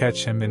and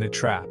catch him in a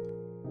trap.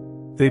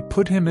 They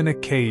put him in a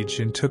cage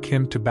and took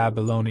him to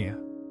Babylonia.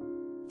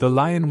 The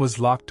lion was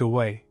locked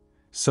away,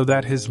 so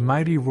that his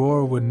mighty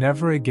roar would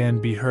never again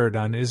be heard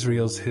on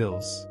Israel's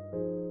hills.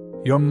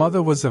 Your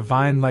mother was a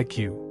vine like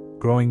you,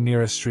 growing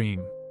near a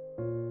stream.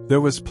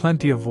 There was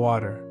plenty of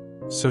water,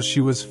 so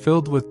she was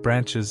filled with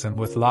branches and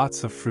with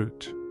lots of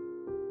fruit.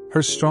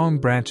 Her strong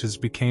branches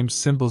became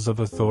symbols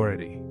of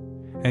authority,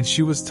 and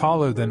she was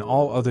taller than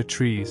all other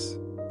trees.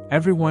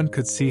 Everyone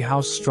could see how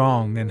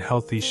strong and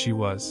healthy she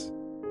was.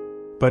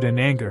 But in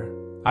anger,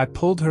 I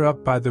pulled her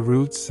up by the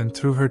roots and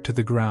threw her to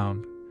the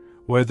ground,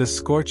 where the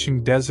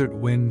scorching desert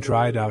wind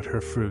dried out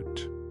her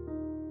fruit.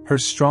 Her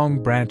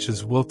strong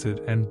branches wilted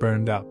and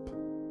burned up.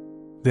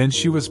 Then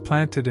she was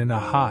planted in a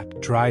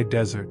hot, dry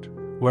desert,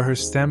 where her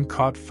stem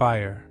caught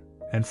fire,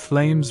 and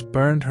flames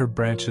burned her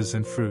branches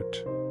and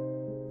fruit.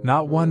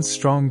 Not one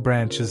strong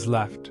branch is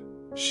left,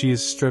 she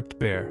is stripped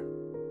bare.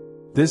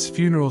 This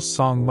funeral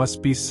song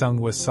must be sung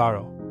with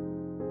sorrow.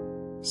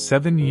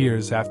 7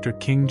 years after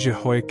King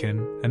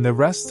Jehoiakim and the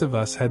rest of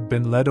us had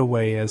been led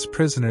away as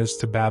prisoners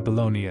to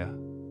Babylonia,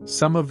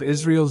 some of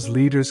Israel's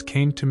leaders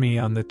came to me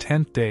on the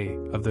 10th day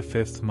of the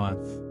 5th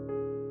month.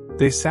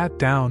 They sat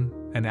down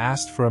and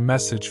asked for a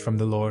message from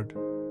the Lord.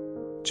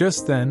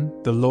 Just then,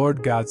 the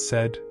Lord God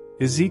said,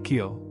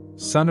 "Ezekiel,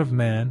 son of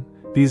man,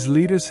 these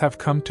leaders have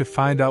come to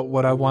find out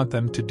what I want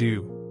them to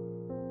do.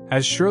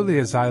 As surely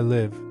as I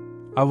live,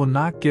 I will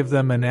not give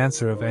them an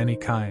answer of any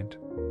kind.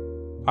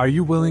 Are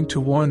you willing to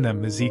warn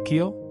them,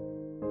 Ezekiel?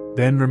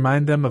 Then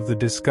remind them of the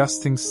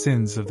disgusting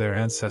sins of their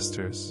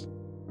ancestors.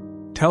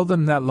 Tell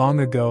them that long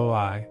ago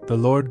I, the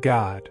Lord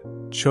God,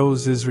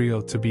 chose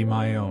Israel to be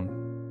my own.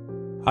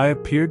 I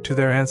appeared to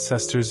their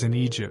ancestors in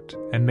Egypt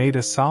and made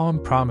a solemn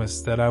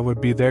promise that I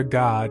would be their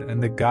God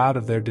and the God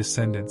of their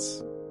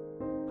descendants.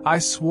 I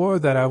swore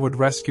that I would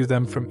rescue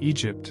them from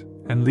Egypt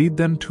and lead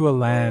them to a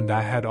land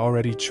I had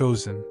already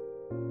chosen.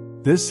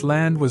 This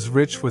land was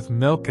rich with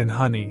milk and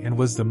honey and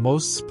was the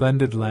most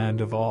splendid land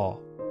of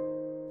all.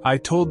 I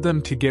told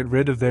them to get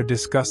rid of their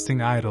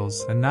disgusting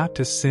idols and not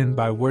to sin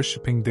by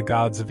worshipping the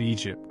gods of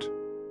Egypt.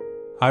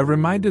 I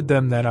reminded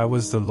them that I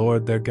was the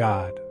Lord their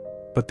God,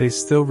 but they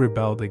still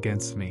rebelled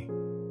against me.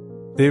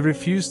 They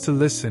refused to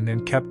listen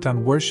and kept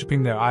on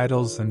worshipping their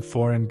idols and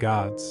foreign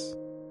gods.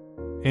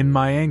 In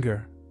my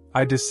anger,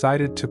 I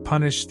decided to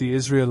punish the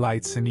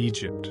Israelites in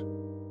Egypt.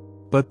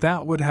 But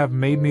that would have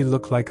made me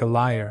look like a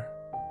liar,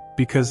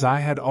 because I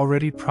had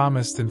already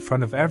promised in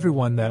front of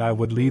everyone that I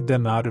would lead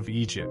them out of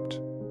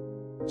Egypt.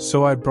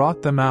 So I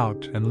brought them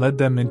out and led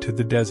them into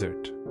the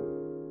desert.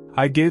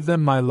 I gave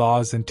them my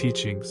laws and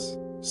teachings,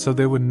 so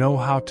they would know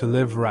how to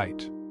live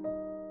right.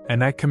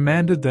 And I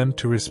commanded them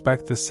to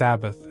respect the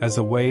Sabbath as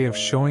a way of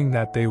showing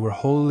that they were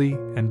holy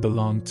and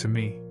belonged to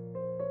me.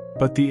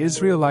 But the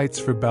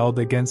Israelites rebelled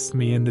against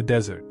me in the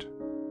desert.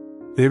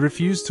 They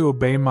refused to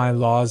obey my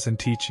laws and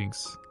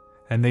teachings,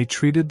 and they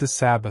treated the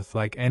Sabbath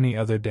like any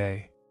other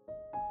day.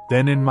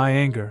 Then in my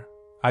anger,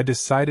 I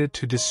decided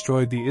to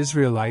destroy the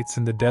Israelites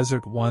in the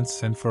desert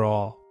once and for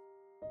all.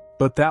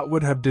 But that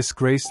would have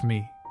disgraced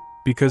me,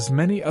 because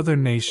many other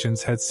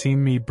nations had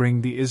seen me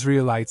bring the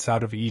Israelites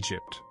out of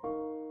Egypt.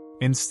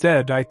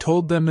 Instead, I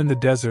told them in the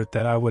desert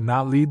that I would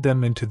not lead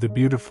them into the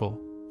beautiful,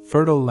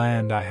 fertile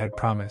land I had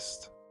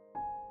promised.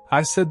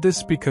 I said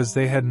this because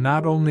they had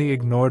not only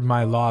ignored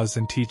my laws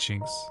and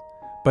teachings,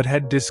 but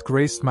had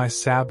disgraced my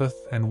Sabbath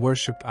and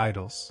worshipped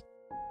idols.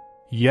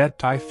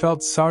 Yet I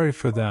felt sorry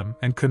for them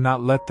and could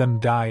not let them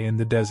die in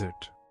the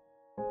desert.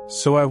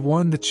 So I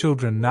warned the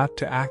children not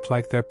to act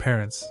like their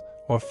parents,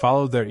 or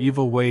follow their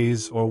evil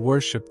ways or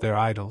worship their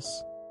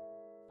idols.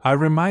 I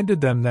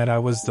reminded them that I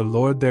was the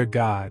Lord their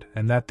God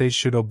and that they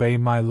should obey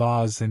my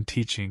laws and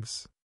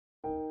teachings.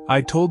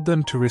 I told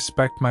them to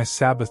respect my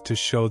Sabbath to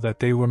show that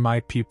they were my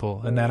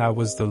people and that I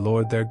was the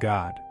Lord their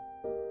God.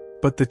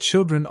 But the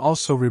children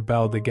also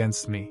rebelled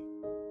against me.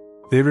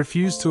 They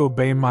refused to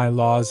obey my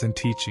laws and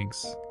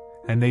teachings,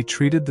 and they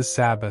treated the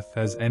Sabbath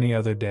as any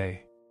other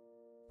day.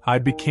 I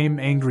became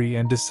angry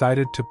and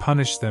decided to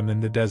punish them in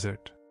the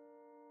desert.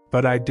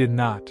 But I did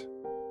not.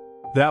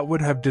 That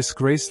would have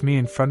disgraced me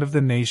in front of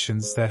the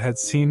nations that had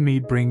seen me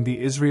bring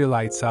the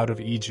Israelites out of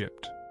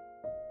Egypt.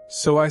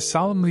 So I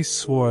solemnly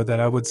swore that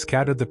I would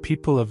scatter the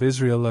people of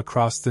Israel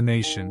across the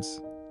nations,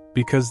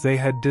 because they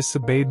had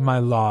disobeyed my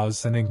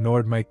laws and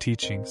ignored my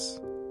teachings.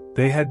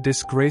 They had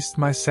disgraced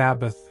my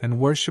Sabbath and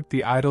worshipped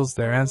the idols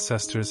their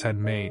ancestors had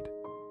made.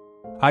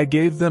 I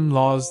gave them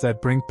laws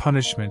that bring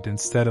punishment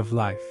instead of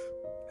life,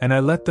 and I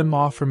let them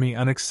offer me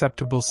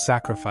unacceptable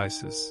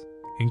sacrifices,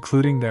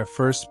 including their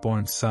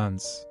firstborn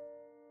sons.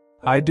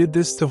 I did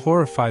this to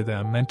horrify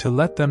them and to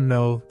let them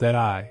know that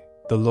I,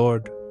 the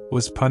Lord,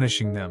 was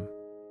punishing them.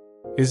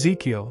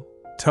 Ezekiel,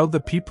 tell the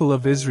people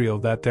of Israel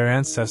that their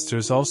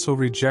ancestors also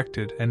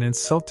rejected and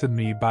insulted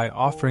me by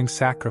offering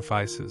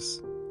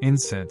sacrifices,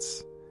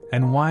 incense,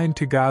 and wine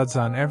to gods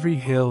on every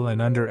hill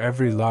and under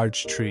every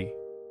large tree.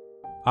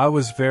 I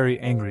was very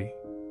angry,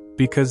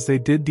 because they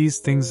did these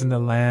things in the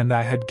land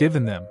I had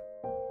given them.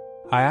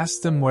 I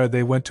asked them where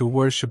they went to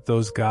worship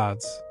those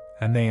gods,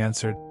 and they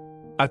answered,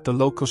 at the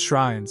local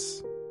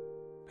shrines.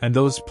 And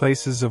those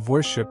places of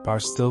worship are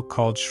still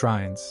called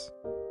shrines.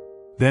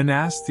 Then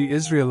asked the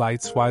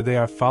Israelites why they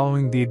are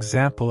following the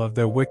example of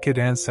their wicked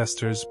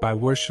ancestors by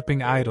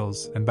worshipping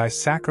idols and by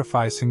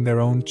sacrificing their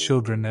own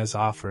children as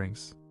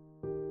offerings.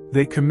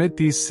 They commit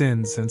these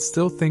sins and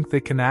still think they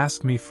can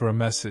ask me for a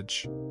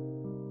message.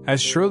 As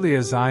surely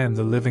as I am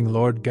the living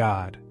Lord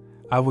God,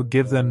 I will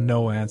give them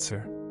no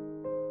answer.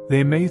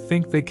 They may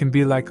think they can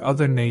be like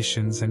other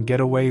nations and get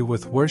away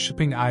with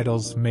worshipping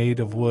idols made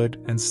of wood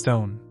and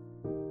stone.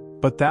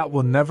 But that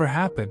will never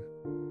happen.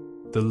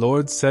 The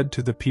Lord said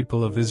to the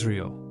people of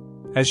Israel,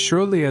 "As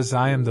surely as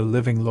I am the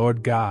living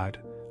Lord God,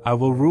 I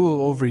will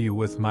rule over you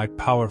with my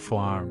powerful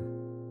arm.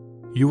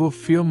 You will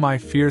feel my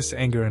fierce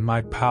anger and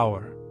my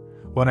power,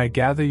 when I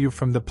gather you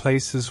from the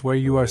places where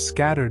you are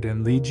scattered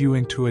and lead you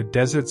into a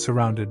desert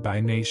surrounded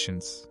by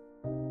nations.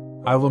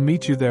 I will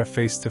meet you there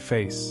face to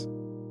face.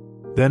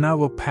 Then I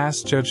will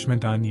pass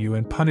judgment on you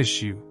and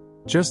punish you,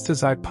 just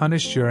as I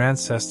punished your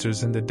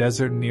ancestors in the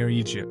desert near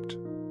Egypt.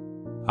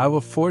 I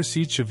will force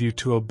each of you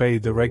to obey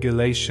the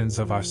regulations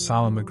of our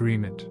solemn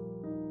agreement.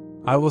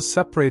 I will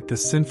separate the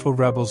sinful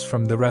rebels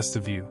from the rest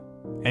of you,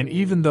 and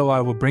even though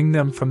I will bring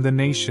them from the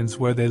nations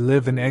where they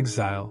live in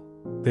exile,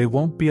 they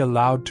won't be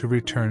allowed to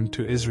return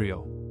to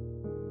Israel.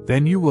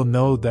 Then you will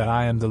know that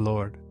I am the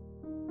Lord.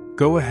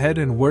 Go ahead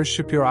and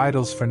worship your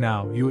idols for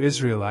now, you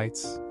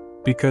Israelites,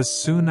 because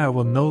soon I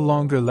will no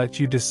longer let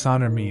you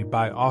dishonor me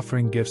by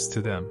offering gifts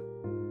to them.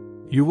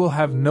 You will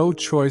have no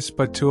choice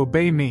but to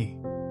obey me.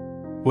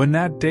 When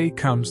that day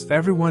comes,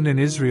 everyone in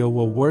Israel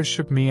will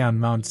worship me on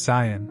Mount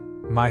Zion,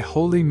 my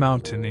holy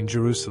mountain in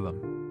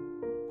Jerusalem.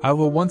 I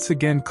will once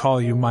again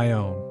call you my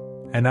own,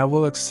 and I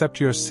will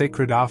accept your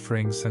sacred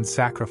offerings and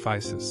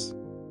sacrifices.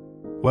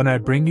 When I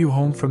bring you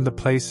home from the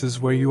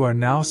places where you are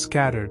now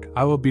scattered,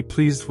 I will be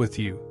pleased with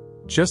you,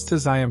 just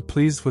as I am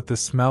pleased with the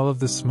smell of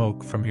the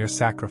smoke from your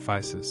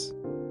sacrifices.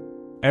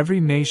 Every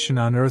nation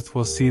on earth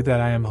will see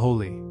that I am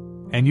holy,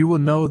 and you will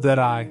know that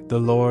I, the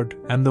Lord,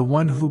 am the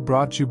one who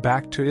brought you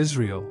back to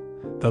Israel,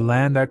 the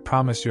land I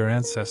promised your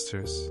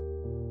ancestors.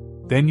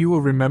 Then you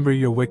will remember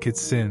your wicked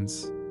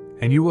sins,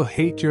 and you will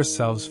hate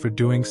yourselves for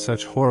doing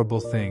such horrible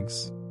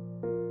things.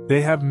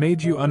 They have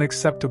made you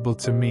unacceptable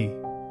to me,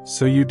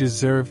 so you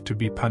deserve to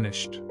be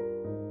punished.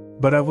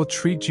 But I will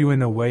treat you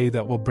in a way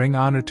that will bring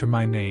honor to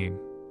my name,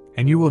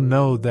 and you will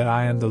know that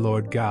I am the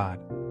Lord God."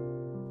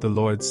 The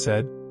Lord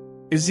said,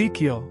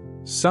 "Ezekiel,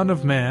 son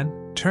of man,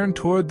 turn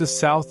toward the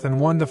south and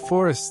warn the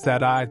forests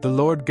that I, the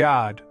Lord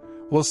God,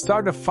 will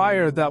start a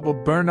fire that will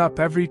burn up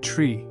every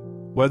tree,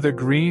 whether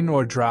green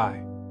or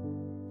dry.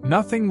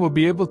 Nothing will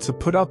be able to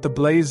put out the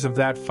blaze of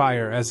that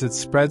fire as it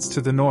spreads to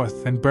the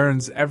north and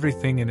burns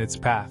everything in its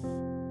path.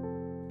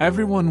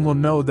 Everyone will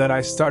know that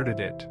I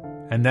started it,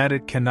 and that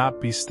it cannot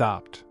be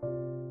stopped."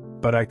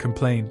 But I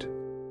complained,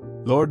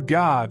 "Lord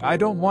God, I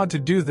don't want to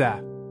do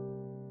that.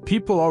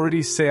 People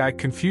already say I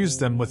confuse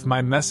them with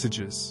my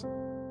messages."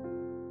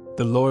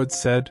 The Lord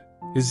said,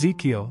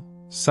 "Ezekiel,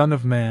 son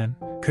of man,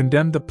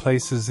 condemn the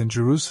places in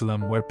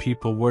Jerusalem where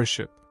people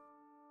worship.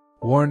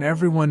 Warn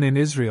everyone in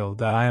Israel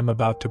that I am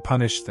about to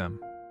punish them.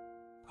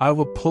 I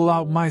will pull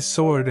out my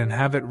sword and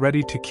have it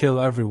ready to kill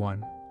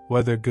everyone,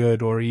 whether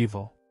good or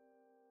evil.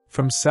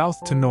 From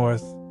south to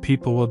north,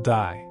 people will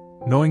die,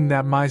 knowing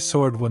that my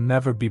sword will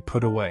never be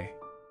put away.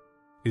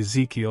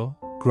 Ezekiel,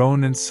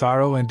 groan in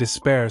sorrow and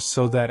despair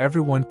so that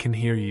everyone can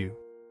hear you.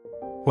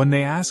 When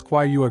they ask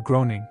why you are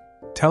groaning,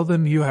 tell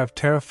them you have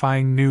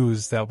terrifying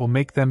news that will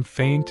make them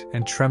faint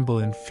and tremble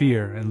in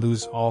fear and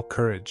lose all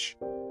courage.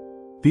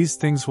 These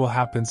things will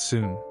happen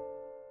soon.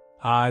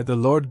 I, the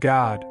Lord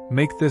God,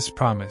 make this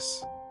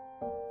promise."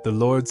 The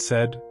Lord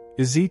said,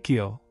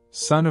 "Ezekiel,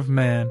 son of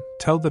man,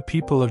 tell the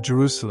people of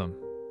Jerusalem,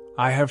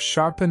 I have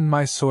sharpened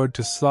my sword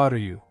to slaughter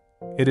you.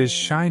 It is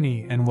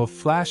shiny and will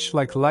flash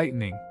like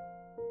lightning.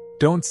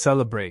 Don't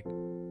celebrate.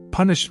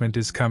 Punishment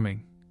is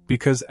coming,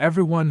 because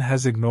everyone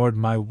has ignored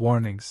my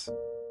warnings.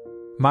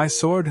 My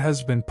sword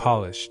has been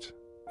polished.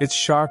 It's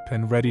sharp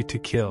and ready to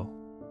kill.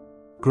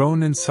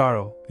 Groan in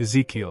sorrow,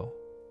 Ezekiel.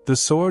 The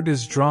sword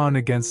is drawn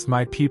against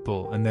my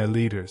people and their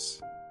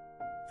leaders.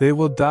 They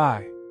will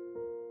die.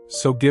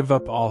 So give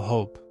up all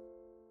hope.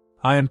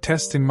 I am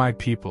testing my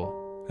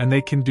people, and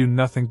they can do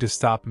nothing to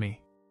stop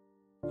me.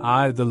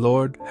 I, the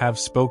Lord, have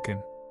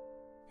spoken.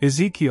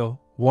 Ezekiel,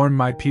 warn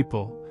my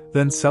people,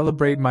 then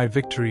celebrate my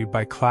victory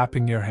by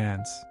clapping your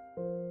hands.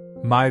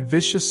 My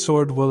vicious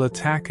sword will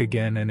attack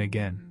again and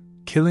again,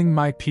 killing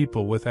my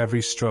people with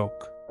every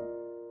stroke.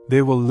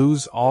 They will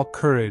lose all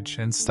courage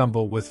and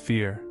stumble with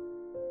fear.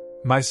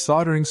 My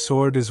slaughtering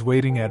sword is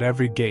waiting at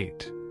every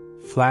gate,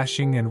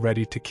 flashing and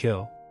ready to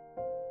kill.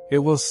 It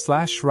will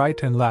slash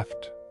right and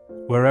left,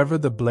 wherever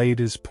the blade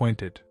is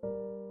pointed.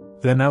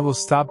 Then I will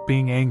stop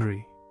being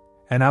angry,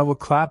 and I will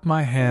clap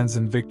my hands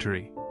in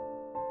victory.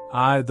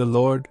 I, the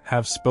Lord,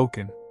 have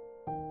spoken."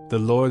 The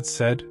Lord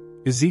said,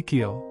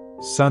 "Ezekiel,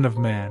 son of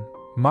man,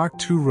 mark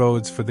 2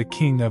 roads for the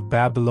king of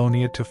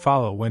Babylonia to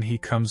follow when he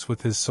comes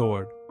with his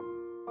sword.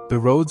 The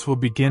roads will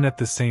begin at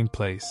the same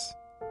place.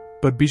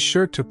 But be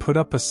sure to put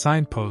up a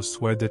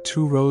signpost where the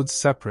 2 roads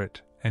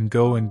separate and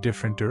go in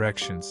different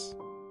directions.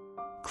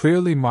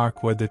 Clearly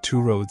mark where the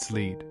 2 roads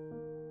lead.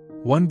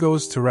 One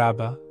goes to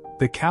Rabbah,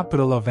 the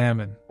capital of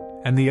Ammon,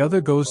 and the other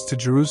goes to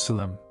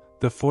Jerusalem,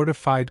 the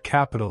fortified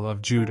capital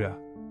of Judah.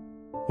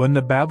 When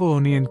the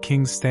Babylonian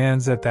king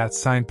stands at that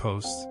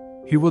signpost,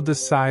 he will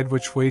decide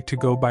which way to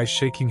go by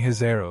shaking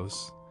his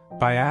arrows,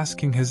 by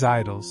asking his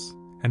idols,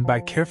 and by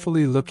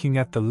carefully looking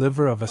at the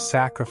liver of a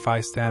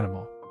sacrificed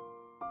animal.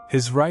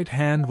 His right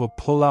hand will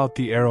pull out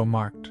the arrow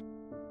marked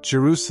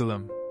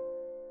Jerusalem.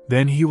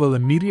 Then he will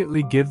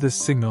immediately give the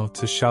signal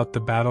to shout the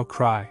battle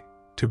cry,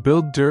 to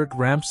build dirt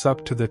ramps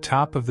up to the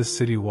top of the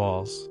city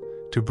walls,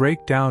 to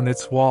break down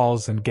its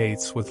walls and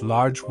gates with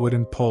large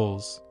wooden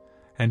poles,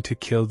 and to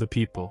kill the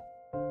people.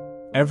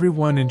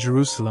 Everyone in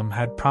Jerusalem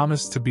had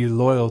promised to be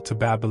loyal to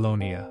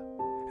Babylonia,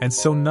 and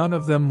so none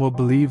of them will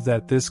believe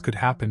that this could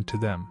happen to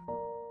them.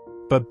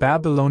 But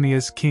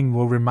Babylonia's king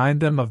will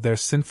remind them of their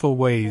sinful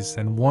ways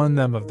and warn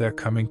them of their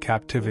coming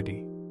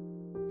captivity.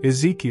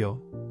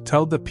 Ezekiel,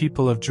 tell the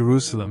people of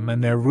Jerusalem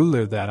and their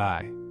ruler that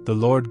I, the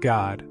Lord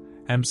God,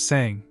 am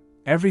saying,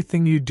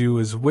 everything you do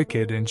is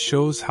wicked and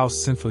shows how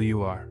sinful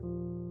you are.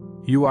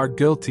 You are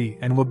guilty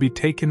and will be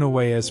taken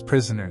away as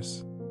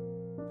prisoners.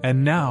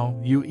 And now,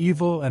 you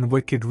evil and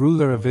wicked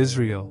ruler of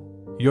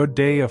Israel, your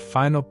day of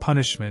final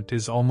punishment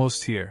is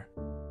almost here.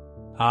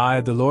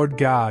 I, the Lord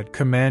God,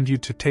 command you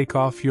to take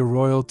off your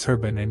royal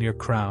turban and your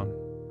crown,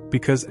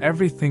 because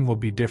everything will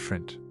be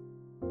different.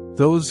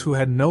 Those who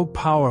had no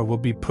power will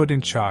be put in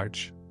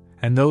charge,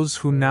 and those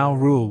who now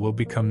rule will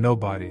become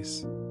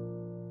nobodies.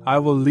 I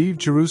will leave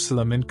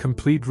Jerusalem in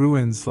complete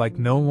ruins like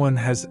no one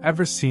has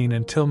ever seen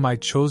until my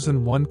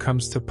chosen one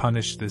comes to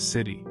punish this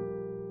city.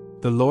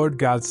 The Lord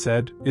God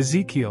said,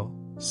 Ezekiel,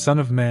 son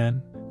of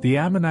man, the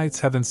Ammonites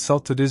have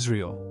insulted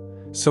Israel,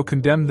 so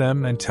condemn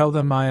them and tell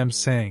them I am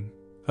saying,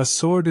 a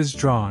sword is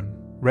drawn,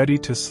 ready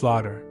to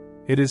slaughter,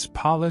 it is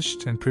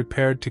polished and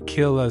prepared to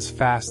kill as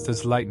fast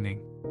as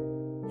lightning.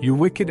 You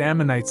wicked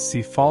Ammonites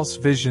see false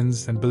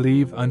visions and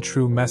believe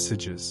untrue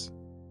messages.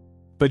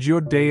 But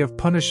your day of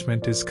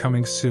punishment is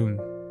coming soon,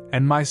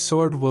 and my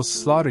sword will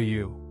slaughter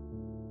you.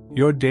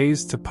 Your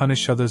days to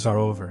punish others are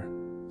over,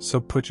 so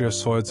put your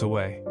swords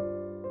away.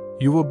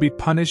 You will be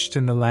punished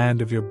in the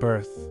land of your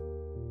birth.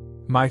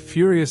 My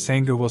furious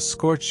anger will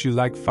scorch you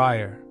like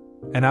fire,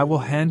 and I will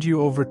hand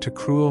you over to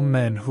cruel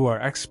men who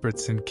are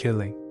experts in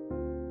killing.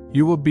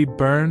 You will be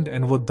burned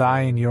and will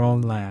die in your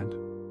own land.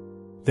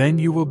 Then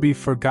you will be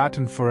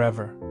forgotten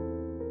forever.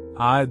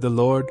 I, the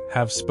Lord,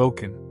 have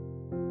spoken.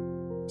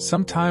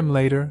 Sometime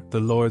later, the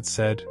Lord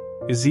said,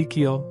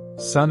 Ezekiel,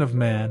 son of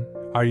man,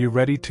 are you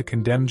ready to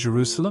condemn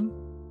Jerusalem?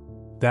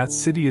 That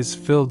city is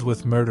filled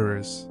with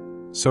murderers,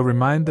 so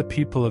remind the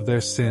people of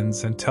their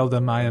sins and tell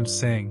them I am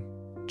saying,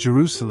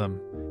 Jerusalem,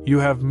 you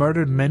have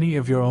murdered many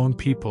of your own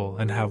people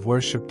and have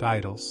worshipped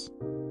idols.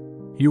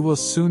 You will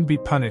soon be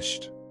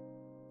punished.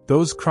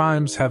 Those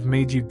crimes have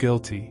made you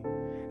guilty,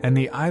 and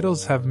the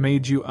idols have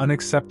made you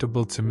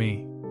unacceptable to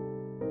me.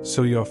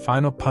 So your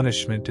final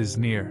punishment is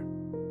near.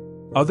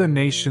 Other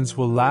nations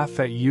will laugh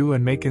at you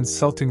and make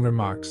insulting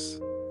remarks,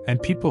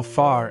 and people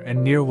far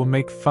and near will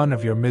make fun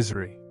of your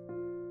misery.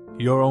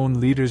 Your own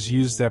leaders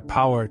use their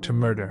power to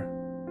murder.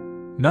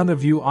 None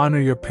of you honor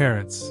your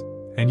parents,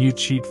 and you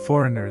cheat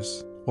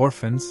foreigners,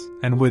 orphans,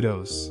 and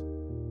widows.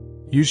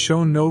 You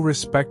show no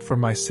respect for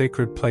my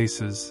sacred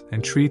places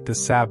and treat the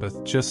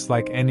Sabbath just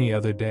like any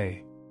other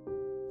day.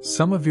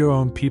 Some of your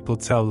own people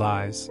tell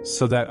lies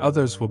so that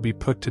others will be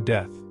put to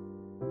death.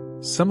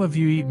 Some of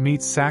you eat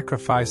meat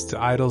sacrificed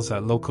to idols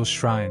at local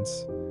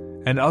shrines,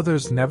 and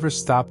others never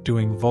stop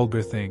doing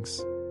vulgar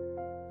things.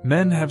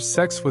 Men have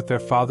sex with their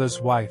father's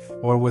wife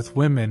or with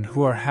women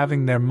who are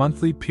having their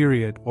monthly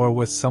period or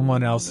with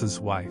someone else's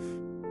wife.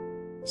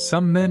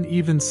 Some men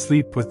even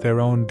sleep with their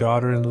own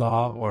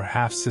daughter-in-law or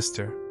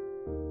half-sister.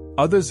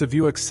 Others of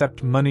you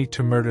accept money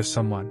to murder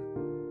someone.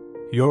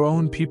 Your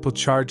own people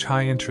charge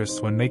high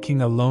interest when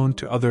making a loan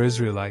to other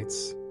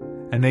Israelites,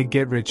 and they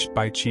get rich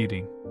by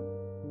cheating.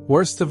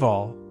 Worst of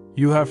all,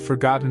 you have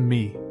forgotten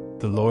me,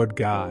 the Lord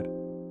God.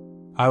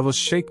 I will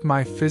shake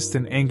my fist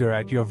in anger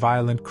at your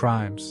violent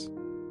crimes.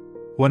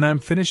 When I'm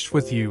finished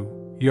with you,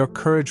 your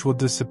courage will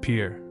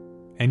disappear,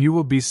 and you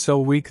will be so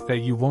weak that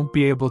you won't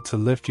be able to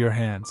lift your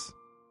hands.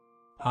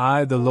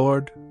 I, the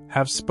Lord,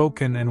 have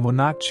spoken and will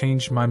not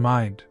change my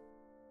mind.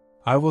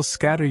 I will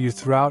scatter you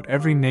throughout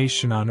every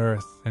nation on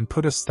earth and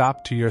put a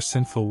stop to your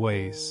sinful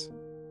ways.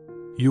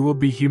 You will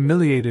be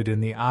humiliated in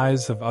the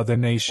eyes of other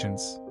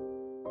nations.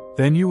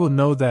 Then you will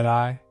know that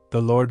I,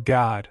 the Lord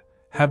God,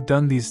 have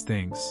done these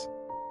things.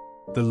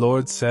 The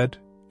Lord said,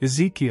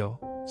 Ezekiel,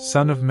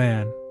 son of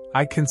man,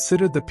 I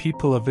consider the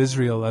people of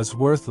Israel as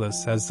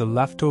worthless as the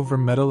leftover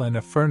metal in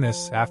a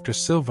furnace after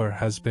silver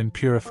has been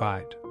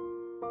purified.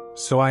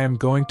 So I am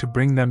going to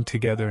bring them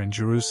together in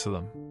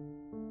Jerusalem.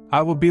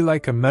 I will be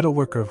like a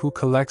metalworker who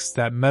collects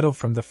that metal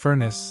from the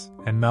furnace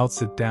and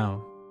melts it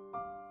down.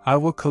 I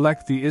will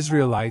collect the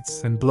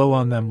Israelites and blow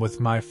on them with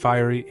my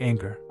fiery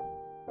anger.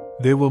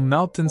 They will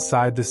melt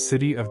inside the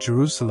city of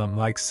Jerusalem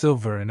like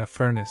silver in a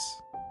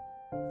furnace.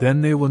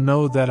 Then they will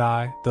know that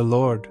I, the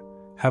Lord,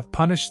 have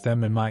punished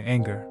them in my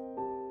anger.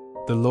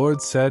 The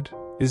Lord said,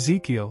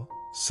 Ezekiel,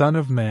 son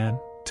of man,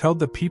 tell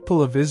the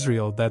people of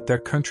Israel that their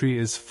country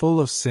is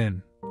full of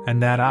sin,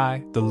 and that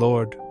I, the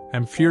Lord,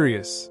 am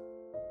furious.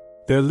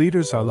 Their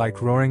leaders are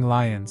like roaring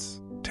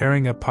lions,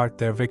 tearing apart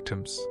their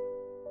victims.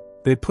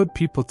 They put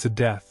people to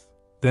death,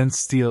 then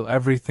steal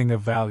everything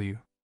of value.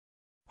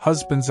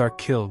 Husbands are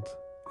killed,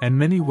 and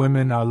many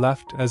women are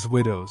left as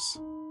widows.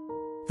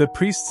 The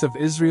priests of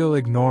Israel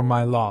ignore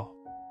my law.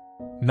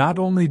 Not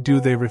only do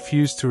they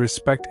refuse to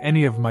respect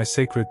any of my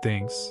sacred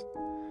things,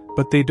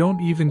 but they don't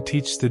even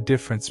teach the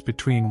difference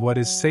between what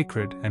is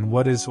sacred and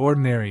what is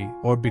ordinary,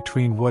 or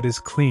between what is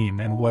clean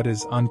and what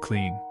is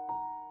unclean.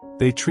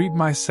 They treat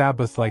my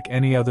Sabbath like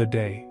any other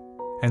day,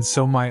 and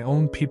so my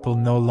own people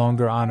no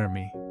longer honor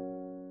me.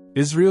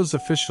 Israel's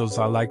officials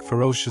are like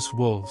ferocious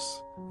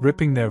wolves,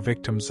 ripping their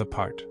victims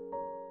apart.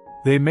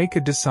 They make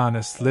a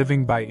dishonest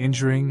living by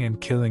injuring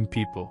and killing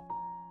people.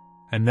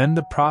 And then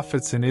the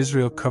prophets in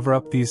Israel cover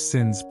up these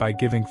sins by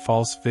giving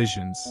false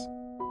visions.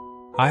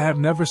 I have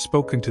never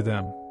spoken to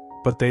them,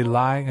 but they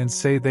lie and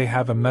say they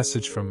have a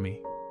message from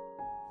me.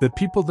 The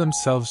people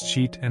themselves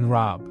cheat and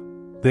rob.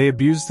 They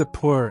abuse the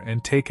poor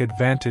and take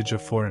advantage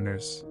of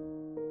foreigners.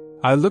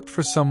 I looked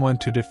for someone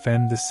to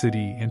defend the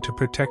city and to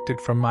protect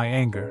it from my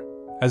anger,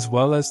 as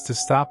well as to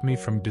stop me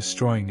from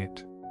destroying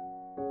it.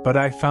 But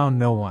I found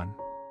no one.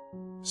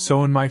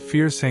 So in my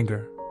fierce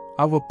anger,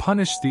 I will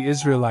punish the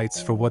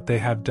Israelites for what they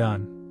have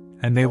done,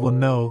 and they will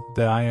know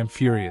that I am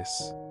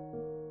furious.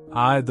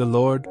 I, the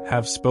Lord,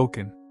 have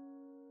spoken.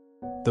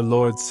 The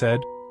Lord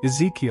said,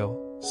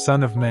 Ezekiel,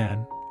 son of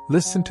man,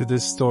 listen to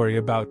this story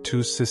about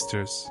two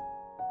sisters.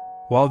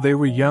 While they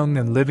were young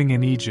and living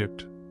in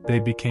Egypt, they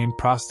became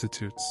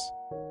prostitutes.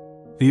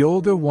 The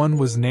older one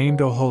was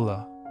named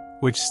Oholah,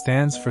 which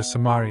stands for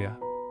Samaria.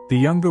 The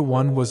younger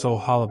one was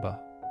Oholibah,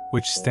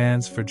 which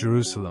stands for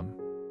Jerusalem.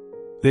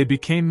 They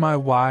became my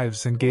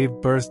wives and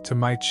gave birth to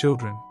my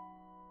children.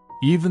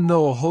 Even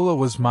though Oholah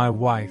was my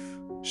wife,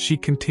 she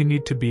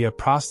continued to be a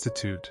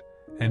prostitute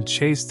and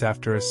chased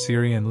after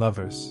Assyrian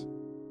lovers.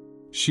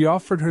 She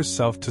offered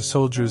herself to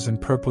soldiers in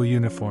purple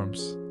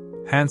uniforms,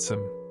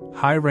 handsome,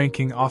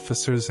 high-ranking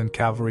officers and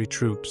cavalry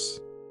troops.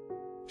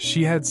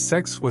 She had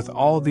sex with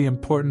all the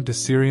important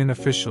Assyrian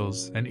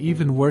officials and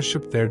even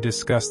worshipped their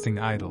disgusting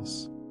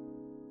idols.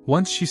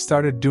 Once she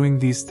started doing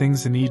these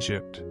things in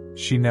Egypt,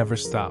 she never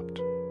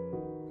stopped.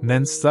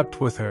 Men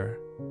slept with her,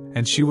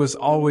 and she was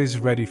always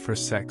ready for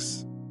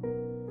sex.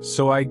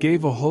 So I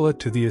gave Oholah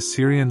to the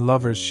Assyrian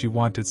lovers she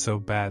wanted so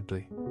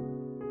badly.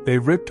 They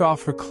ripped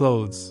off her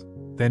clothes,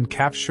 then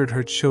captured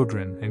her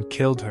children and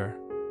killed her.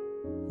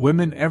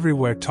 Women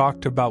everywhere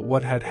talked about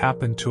what had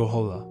happened to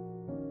Oholah.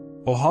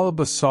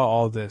 Oholibah saw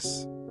all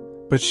this,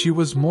 but she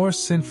was more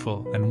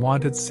sinful and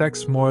wanted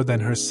sex more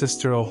than her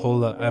sister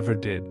Oholah ever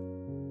did.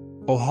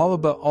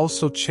 Oholibah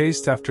also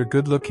chased after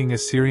good-looking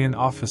Assyrian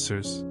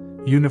officers,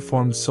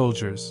 uniformed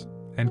soldiers,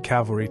 and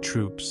cavalry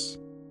troops.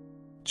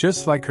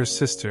 Just like her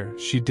sister,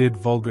 she did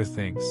vulgar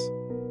things.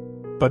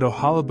 But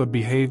Oholibah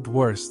behaved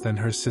worse than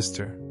her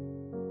sister.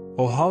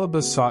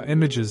 Oholibah saw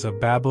images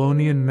of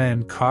Babylonian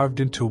men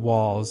carved into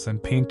walls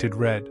and painted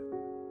red.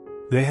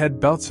 They had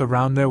belts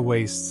around their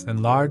waists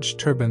and large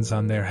turbans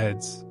on their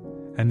heads,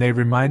 and they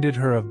reminded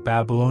her of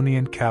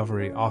Babylonian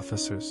cavalry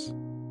officers.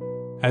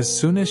 As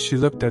soon as she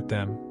looked at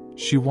them,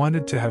 she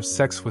wanted to have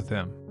sex with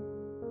them.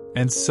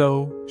 And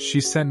so,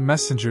 she sent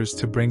messengers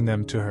to bring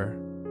them to her.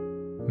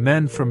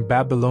 Men from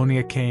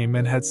Babylonia came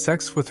and had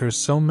sex with her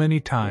so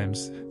many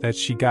times that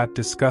she got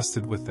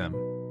disgusted with them.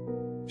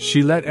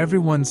 She let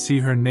everyone see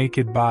her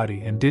naked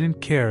body and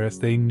didn't care if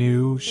they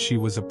knew she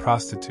was a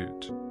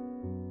prostitute.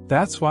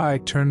 That's why I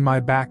turned my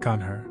back on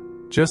her,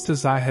 just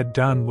as I had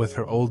done with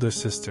her older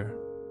sister.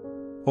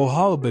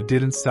 Oholibah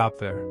didn't stop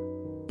there,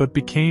 but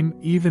became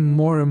even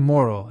more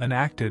immoral and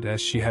acted as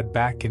she had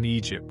back in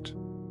Egypt.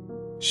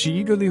 She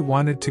eagerly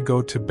wanted to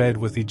go to bed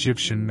with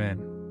Egyptian men,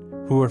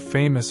 who were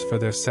famous for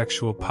their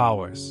sexual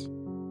powers.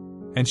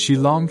 And she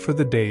longed for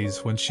the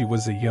days when she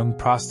was a young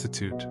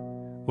prostitute,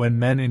 when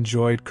men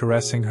enjoyed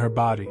caressing her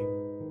body.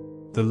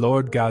 The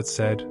Lord God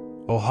said,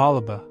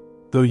 Oholibah,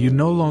 though you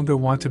no longer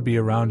want to be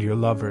around your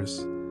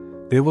lovers,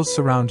 they will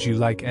surround you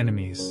like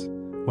enemies,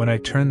 when I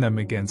turn them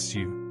against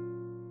you.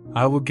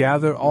 I will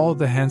gather all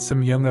the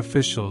handsome young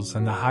officials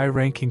and the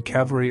high-ranking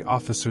cavalry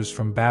officers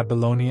from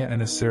Babylonia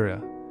and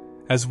Assyria,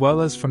 as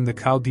well as from the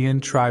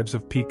Chaldean tribes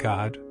of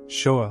Pekod,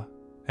 Shoa,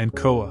 and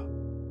Koa.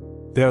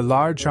 Their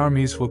large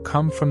armies will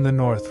come from the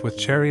north with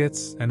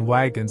chariots and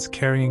wagons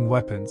carrying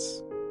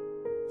weapons.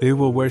 They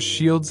will wear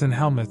shields and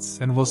helmets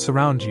and will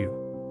surround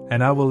you,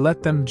 and I will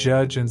let them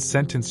judge and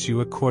sentence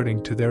you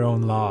according to their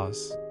own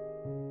laws.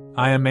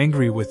 I am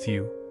angry with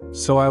you,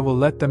 so I will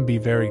let them be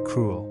very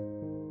cruel.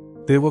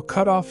 They will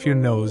cut off your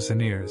nose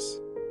and ears.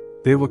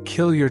 They will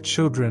kill your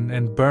children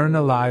and burn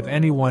alive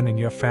anyone in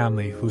your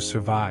family who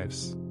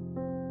survives.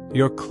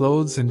 Your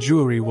clothes and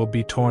jewelry will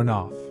be torn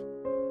off.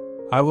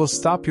 I will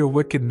stop your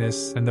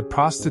wickedness and the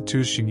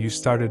prostitution you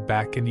started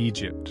back in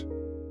Egypt.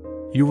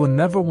 You will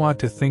never want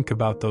to think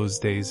about those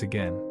days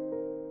again.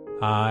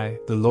 I,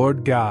 the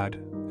Lord God,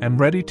 am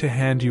ready to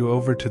hand you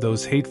over to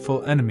those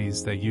hateful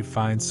enemies that you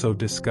find so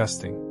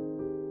disgusting.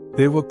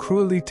 They will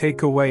cruelly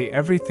take away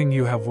everything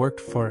you have worked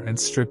for and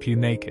strip you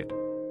naked.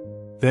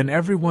 Then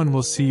everyone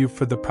will see you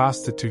for the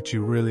prostitute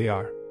you really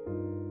are.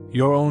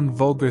 Your own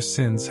vulgar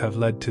sins have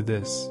led to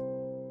this.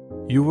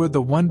 You were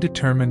the one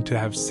determined to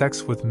have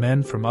sex with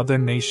men from other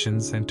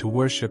nations and to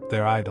worship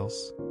their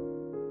idols.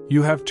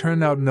 You have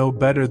turned out no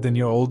better than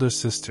your older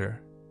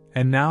sister,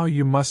 and now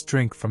you must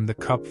drink from the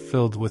cup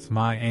filled with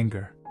my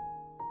anger.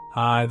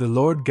 I, the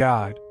Lord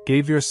God,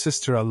 gave your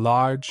sister a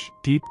large,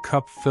 deep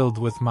cup filled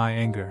with my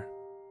anger.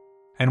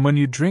 And when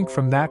you drink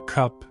from that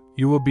cup,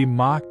 you will be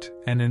mocked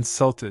and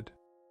insulted.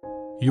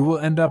 You will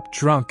end up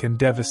drunk and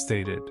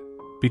devastated,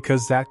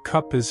 because that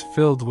cup is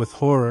filled with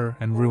horror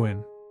and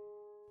ruin.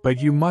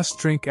 But you must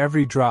drink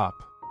every drop.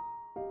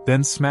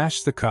 Then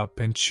smash the cup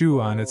and chew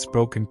on its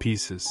broken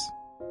pieces.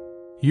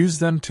 Use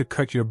them to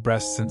cut your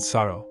breasts in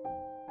sorrow.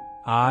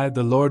 I,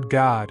 the Lord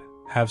God,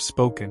 have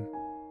spoken.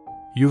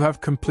 You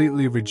have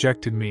completely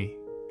rejected me,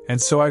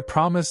 and so I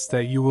promise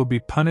that you will be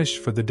punished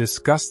for the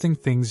disgusting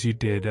things you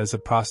did as a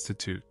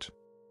prostitute.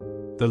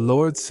 The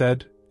Lord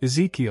said,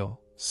 Ezekiel,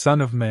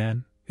 son of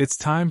man, it's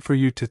time for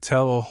you to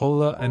tell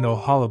Oholah and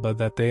Oholibah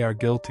that they are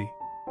guilty.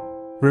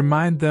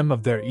 Remind them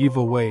of their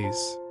evil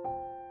ways.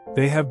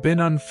 They have been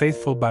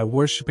unfaithful by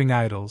worshipping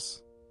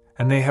idols,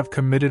 and they have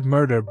committed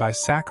murder by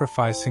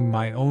sacrificing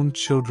my own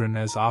children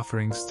as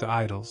offerings to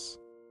idols.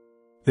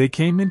 They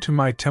came into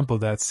my temple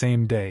that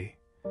same day,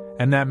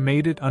 and that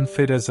made it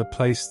unfit as a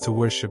place to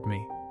worship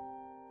me.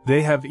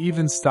 They have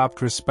even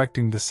stopped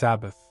respecting the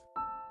Sabbath.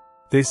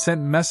 They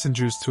sent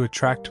messengers to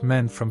attract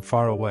men from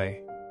far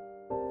away.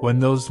 When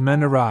those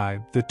men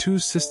arrived, the two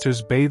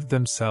sisters bathed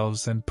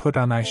themselves and put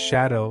on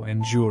eyeshadow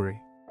and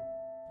jewelry.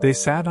 They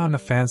sat on a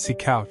fancy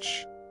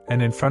couch,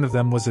 and in front of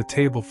them was a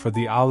table for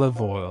the olive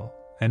oil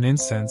and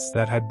incense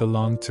that had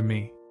belonged to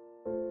me.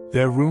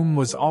 Their room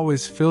was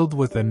always filled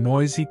with a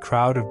noisy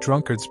crowd of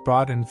drunkards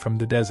brought in from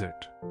the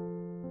desert.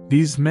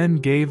 These men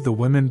gave the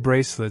women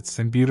bracelets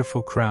and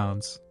beautiful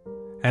crowns,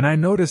 and I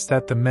noticed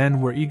that the men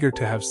were eager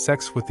to have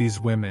sex with these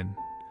women,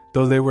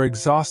 though they were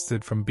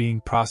exhausted from being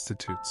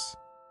prostitutes.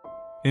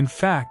 In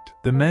fact,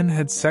 the men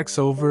had sex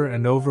over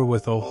and over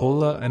with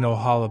Oholah and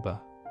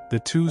Oholibah, the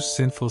two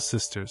sinful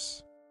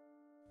sisters.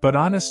 But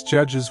honest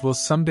judges will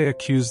someday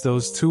accuse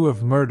those two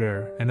of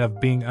murder and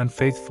of being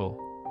unfaithful,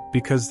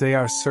 because they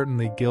are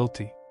certainly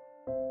guilty.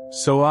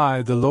 So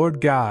I, the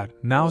Lord God,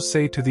 now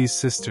say to these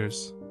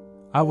sisters,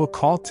 I will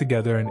call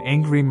together an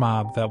angry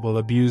mob that will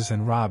abuse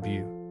and rob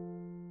you.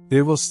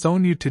 They will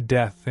stone you to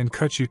death and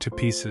cut you to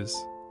pieces.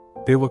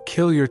 They will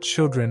kill your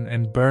children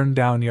and burn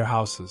down your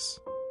houses.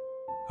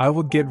 I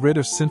will get rid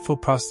of sinful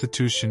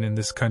prostitution in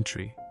this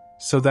country,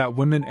 so that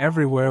women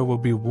everywhere will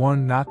be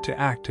warned not to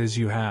act as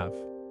you have.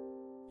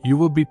 You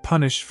will be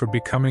punished for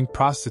becoming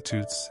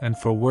prostitutes and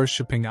for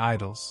worshipping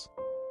idols.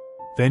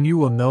 Then you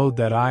will know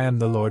that I am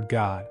the Lord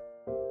God.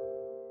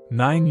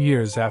 9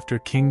 years after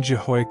King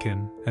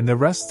Jehoiakim and the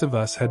rest of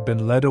us had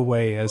been led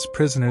away as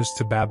prisoners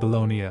to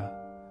Babylonia,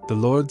 the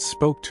Lord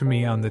spoke to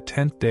me on the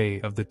 10th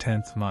day of the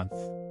 10th month.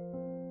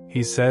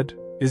 He said,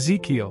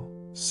 Ezekiel,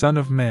 son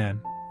of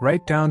man,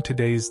 write down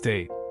today's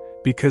date,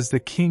 because the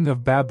king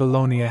of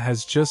Babylonia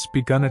has just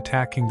begun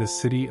attacking the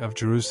city of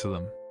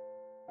Jerusalem.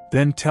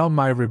 Then tell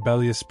my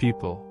rebellious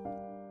people,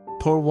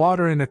 pour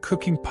water in a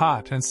cooking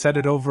pot and set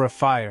it over a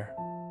fire.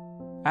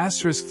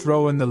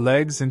 Throw in the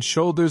legs and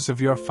shoulders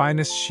of your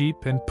finest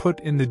sheep and put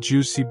in the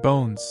juicy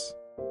bones.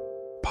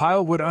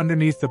 Pile wood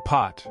underneath the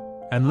pot,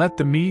 and let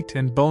the meat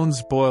and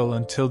bones boil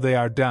until they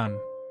are done.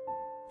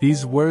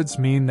 These words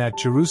mean that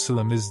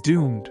Jerusalem is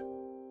doomed.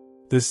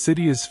 The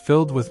city is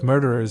filled with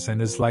murderers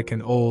and is like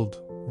an old,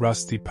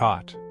 rusty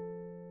pot.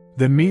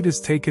 The meat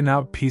is taken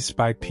out piece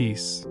by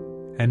piece,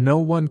 and no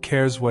one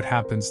cares what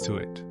happens to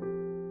it.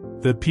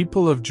 The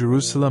people of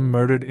Jerusalem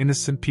murdered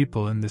innocent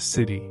people in the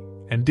city,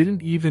 and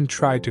didn't even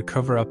try to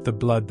cover up the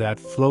blood that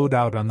flowed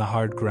out on the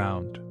hard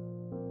ground.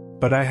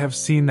 But I have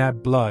seen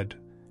that blood,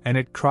 and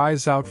it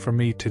cries out for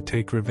me to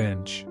take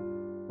revenge.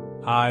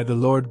 I, the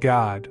Lord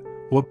God,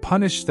 will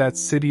punish that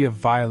city of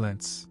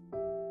violence.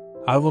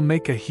 I will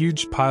make a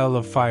huge pile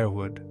of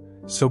firewood,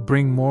 so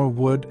bring more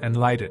wood and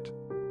light it.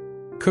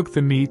 Cook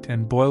the meat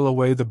and boil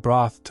away the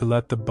broth to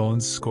let the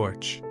bones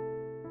scorch.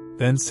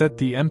 Then set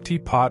the empty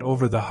pot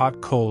over the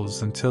hot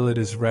coals until it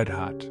is red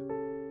hot.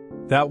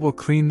 That will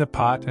clean the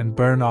pot and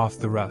burn off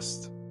the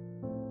rust.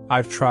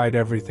 I've tried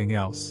everything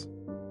else.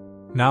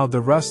 Now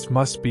the rust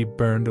must be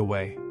burned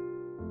away.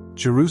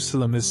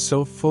 Jerusalem is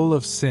so full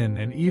of sin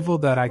and evil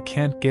that I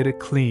can't get it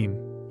clean,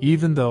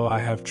 even though I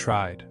have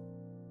tried.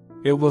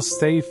 It will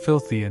stay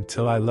filthy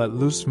until I let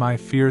loose my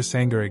fierce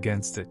anger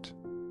against it.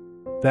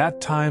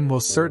 That time will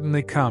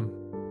certainly come.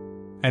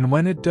 And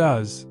when it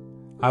does,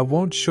 I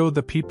won't show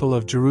the people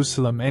of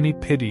Jerusalem any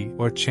pity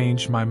or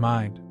change my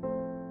mind.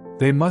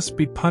 They must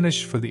be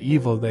punished for the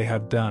evil they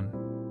have done.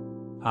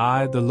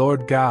 I, the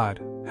Lord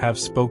God, have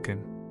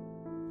spoken.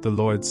 The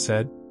Lord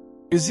said,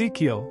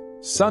 Ezekiel,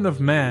 son of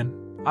man,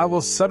 I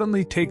will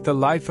suddenly take the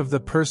life of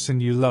the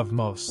person you love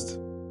most.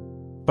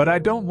 But I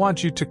don't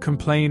want you to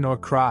complain or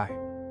cry.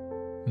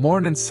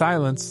 Mourn in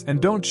silence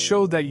and don't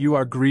show that you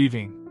are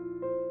grieving.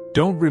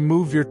 Don't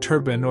remove your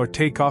turban or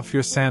take off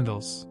your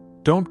sandals,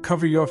 Don't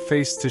cover your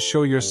face to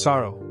show your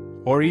sorrow,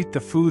 or eat the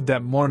food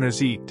that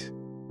mourners eat.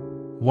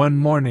 One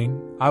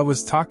morning, I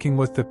was talking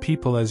with the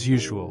people as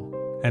usual,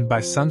 and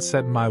by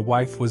sunset my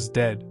wife was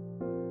dead.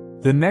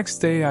 The next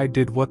day I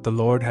did what the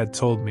Lord had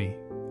told me,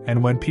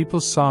 and when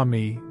people saw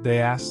me, they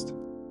asked,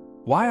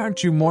 "Why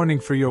aren't you mourning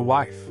for your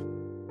wife?"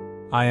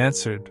 I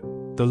answered,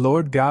 "The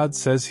Lord God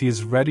says He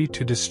is ready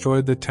to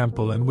destroy the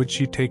temple in which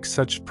you take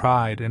such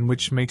pride and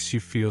which makes you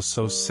feel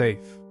so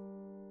safe.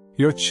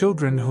 Your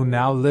children who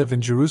now live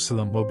in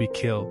Jerusalem will be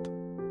killed.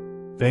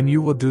 Then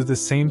you will do the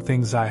same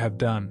things I have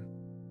done.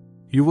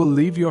 You will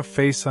leave your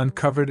face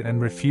uncovered and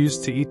refuse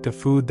to eat the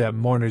food that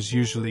mourners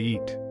usually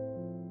eat.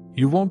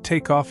 You won't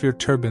take off your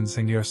turbans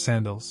and your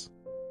sandals.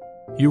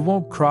 You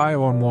won't cry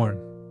or mourn,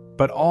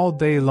 but all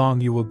day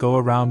long you will go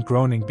around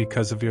groaning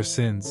because of your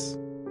sins.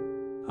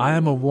 I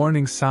am a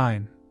warning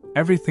sign.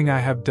 Everything I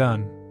have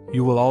done,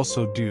 you will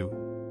also do.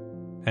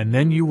 And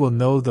then you will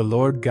know the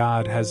Lord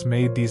God has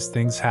made these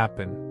things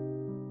happen."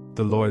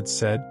 The Lord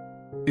said,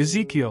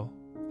 "Ezekiel,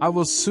 I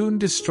will soon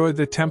destroy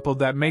the temple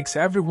that makes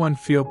everyone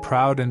feel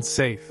proud and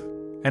safe,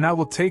 and I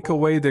will take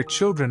away their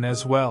children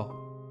as well.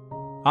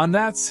 On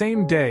that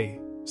same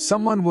day,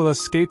 someone will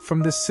escape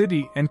from the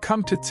city and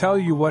come to tell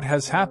you what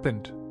has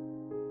happened.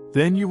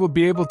 Then you will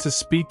be able to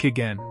speak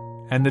again,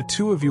 and the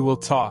two of you will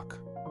talk.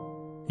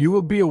 You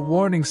will be a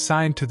warning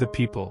sign to the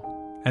people,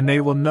 and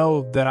they will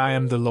know that I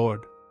am the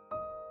Lord."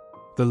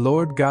 The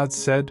Lord God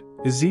said,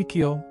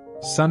 "Ezekiel,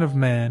 son of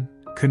man,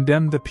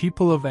 condemn the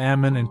people of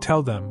Ammon and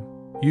tell them,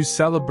 'You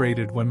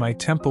celebrated when my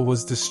temple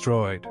was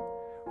destroyed,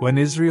 when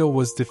Israel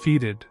was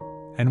defeated,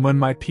 and when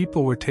my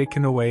people were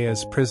taken away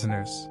as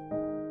prisoners.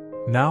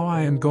 Now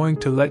I am going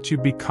to let you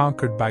be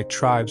conquered by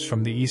tribes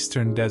from the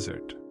eastern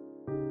desert.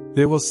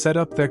 They will set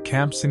up their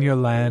camps in your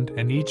land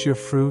and eat your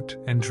fruit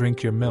and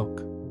drink your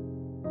milk.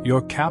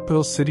 Your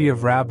capital city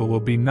of Rabbah will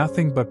be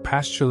nothing but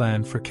pasture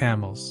land for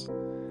camels,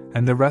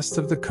 and the rest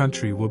of the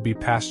country will be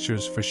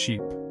pastures for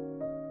sheep.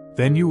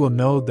 Then you will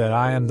know that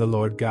I am the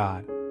Lord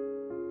God.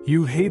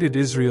 You hated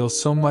Israel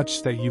so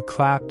much that you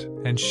clapped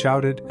and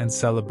shouted and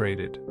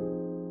celebrated.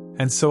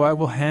 And so I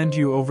will hand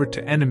you over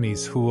to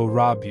enemies who will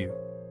rob you.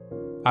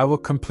 I will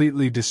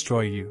completely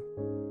destroy you.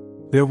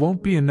 There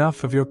won't be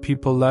enough of your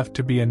people left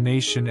to be a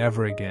nation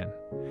ever again,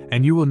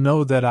 and you will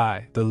know that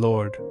I, the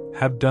Lord,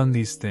 have done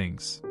these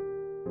things."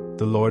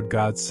 The Lord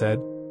God said,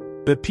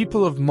 "The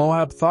people of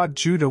Moab thought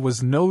Judah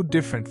was no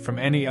different from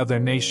any other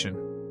nation.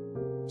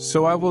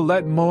 So I will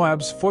let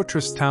Moab's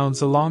fortress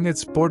towns along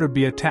its border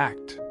be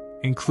attacked,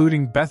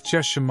 including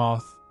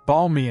Beth-Jeshimoth,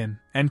 Balmeon,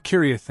 and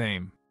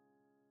Kiriathaim.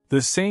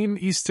 The same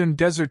eastern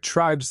desert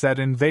tribes that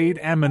invade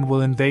Ammon will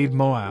invade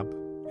Moab,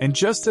 and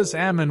just as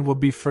Ammon will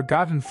be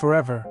forgotten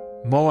forever,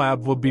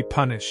 Moab will be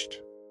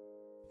punished.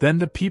 Then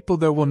the people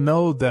there will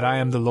know that I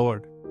am the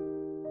Lord."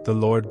 The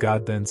Lord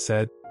God then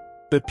said,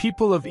 "The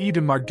people of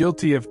Edom are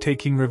guilty of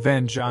taking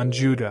revenge on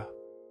Judah.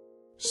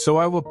 So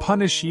I will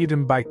punish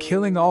Edom by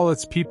killing all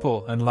its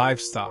people and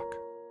livestock.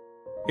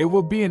 It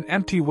will be an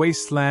empty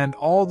wasteland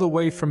all the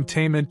way from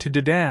Teman to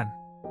Dedan.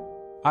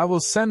 I will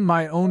send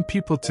my own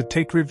people to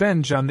take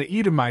revenge on the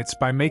Edomites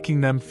by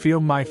making them feel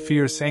my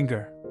fierce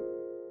anger.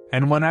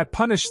 And when I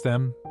punish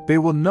them, they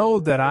will know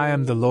that I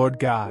am the Lord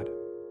God."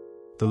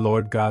 The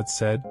Lord God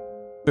said,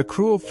 "The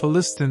cruel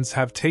Philistines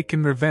have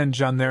taken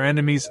revenge on their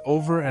enemies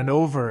over and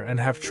over and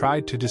have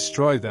tried to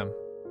destroy them.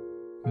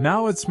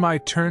 Now it's my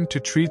turn to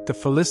treat the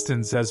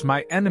Philistines as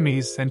my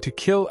enemies and to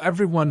kill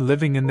everyone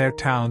living in their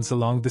towns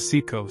along the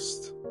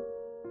seacoast.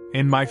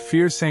 In my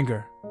fierce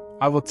anger,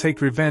 I will take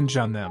revenge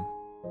on them.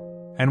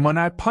 And when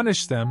I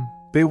punish them,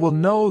 they will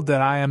know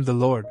that I am the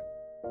Lord."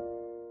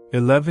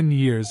 11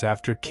 years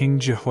after King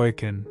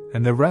Jehoiakim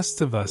and the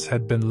rest of us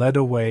had been led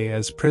away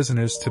as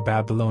prisoners to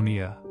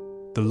Babylonia,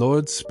 the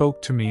Lord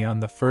spoke to me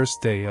on the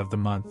first day of the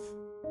month.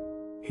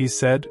 He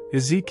said,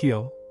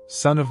 "Ezekiel,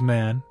 son of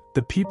man,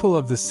 the people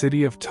of the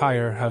city of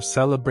Tyre have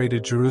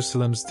celebrated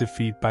Jerusalem's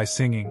defeat by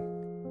singing,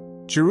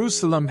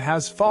 'Jerusalem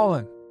has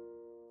fallen.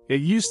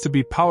 It used to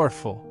be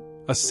powerful,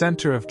 a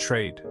center of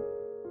trade.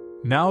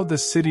 Now the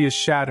city is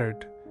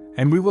shattered,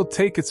 and we will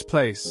take its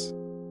place.'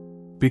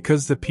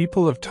 Because the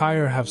people of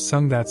Tyre have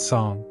sung that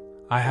song,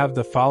 I have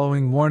the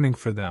following warning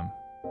for them.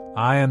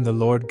 I am the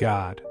Lord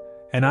God,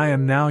 and I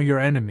am now your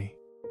enemy.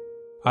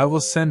 I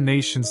will send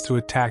nations to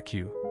attack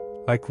you,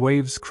 like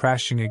waves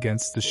crashing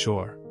against the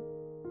shore.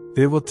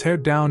 They will tear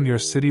down your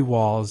city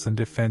walls and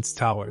defense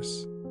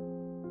towers.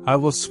 I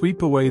will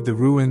sweep away the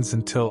ruins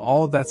until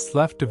all that's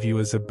left of you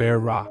is a bare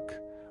rock,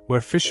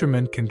 where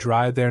fishermen can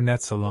dry their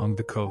nets along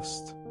the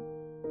coast.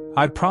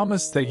 I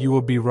promise that you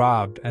will be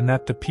robbed and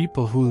that the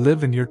people who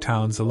live in your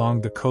towns along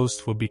the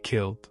coast will be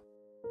killed.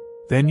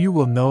 Then you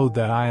will know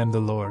that I am the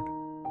Lord.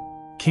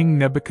 King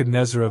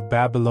Nebuchadnezzar of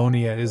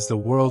Babylonia is the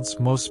world's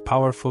most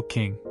powerful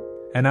king,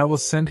 and I will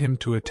send him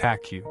to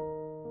attack you.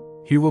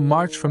 He will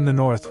march from the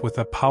north with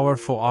a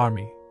powerful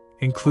army,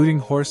 including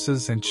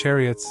horses and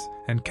chariots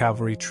and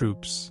cavalry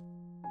troops.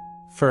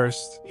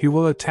 First, he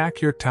will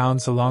attack your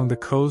towns along the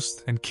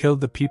coast and kill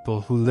the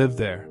people who live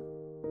there.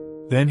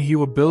 Then he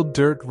will build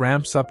dirt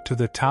ramps up to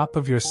the top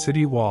of your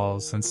city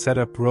walls and set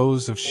up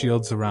rows of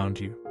shields around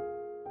you.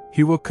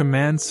 He will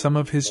command some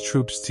of his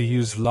troops to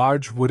use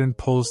large wooden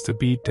poles to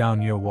beat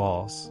down your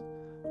walls,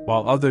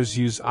 while others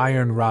use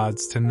iron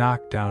rods to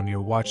knock down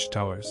your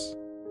watchtowers.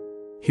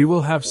 He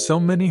will have so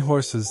many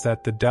horses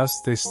that the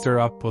dust they stir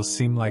up will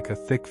seem like a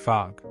thick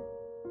fog.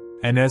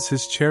 And as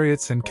his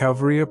chariots and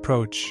cavalry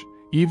approach,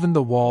 even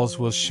the walls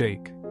will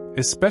shake,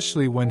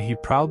 especially when he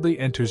proudly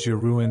enters your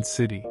ruined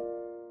city.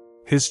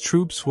 His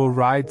troops will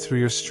ride through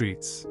your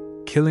streets,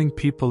 killing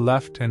people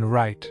left and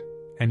right,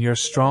 and your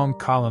strong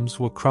columns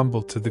will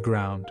crumble to the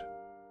ground.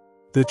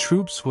 The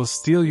troops will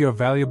steal your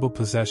valuable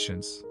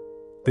possessions.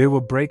 They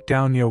will break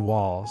down your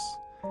walls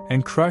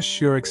and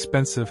crush your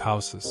expensive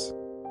houses.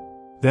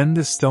 Then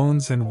the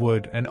stones and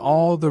wood and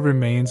all the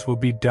remains will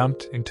be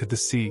dumped into the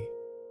sea.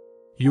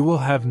 You will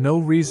have no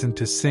reason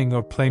to sing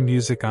or play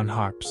music on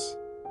harps,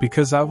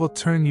 because I will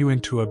turn you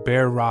into a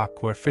bare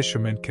rock where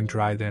fishermen can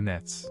dry their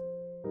nets.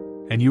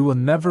 And you will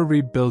never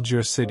rebuild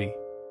your city.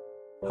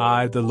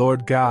 I, the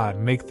Lord God,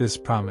 make this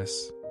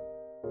promise.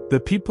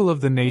 The people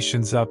of the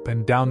nations up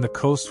and down the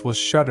coast will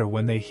shudder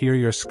when they hear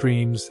your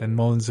screams and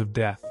moans of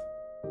death.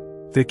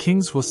 The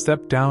kings will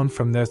step down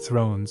from their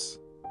thrones,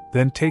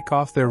 then take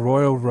off their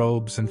royal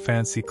robes and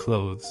fancy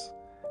clothes,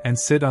 and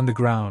sit on the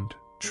ground,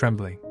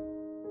 trembling.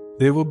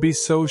 They will be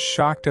so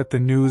shocked at the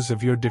news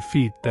of your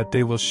defeat that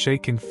they will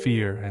shake in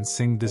fear and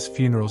sing this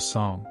funeral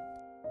song.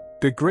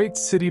 The great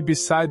city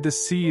beside the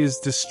sea is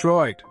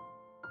destroyed.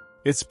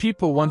 Its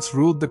people once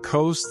ruled the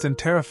coast and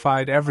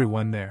terrified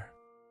everyone there.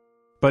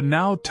 But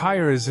now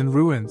Tyre is in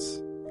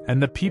ruins,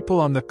 and the people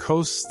on the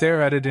coast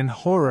stare at it in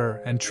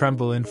horror and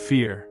tremble in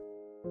fear.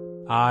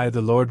 I,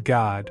 the Lord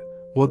God,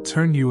 will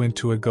turn you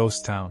into a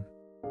ghost town.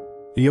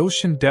 The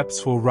ocean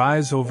depths will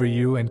rise over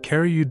you and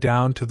carry you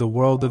down to the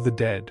world of the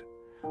dead,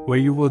 where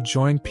you will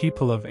join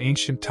people of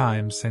ancient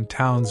times and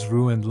towns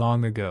ruined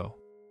long ago.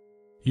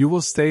 You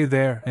will stay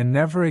there and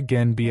never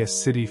again be a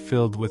city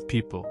filled with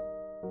people.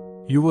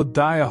 You will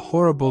die a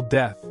horrible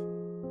death.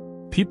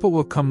 People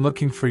will come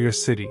looking for your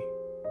city,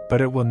 but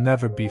it will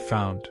never be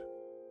found.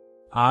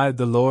 I,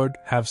 the Lord,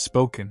 have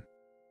spoken.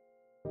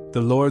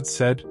 The Lord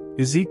said,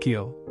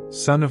 Ezekiel,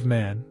 son of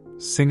man,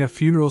 sing a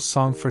funeral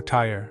song for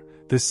Tyre,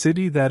 the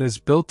city that is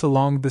built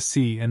along the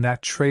sea and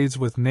that trades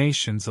with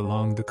nations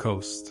along the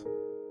coast.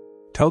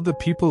 Tell the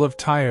people of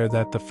Tyre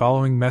that the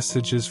following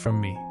message is from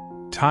me.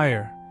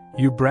 Tyre,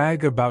 you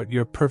brag about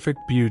your perfect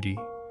beauty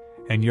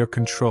and your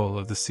control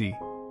of the sea.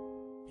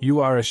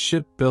 You are a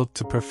ship built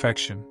to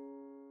perfection.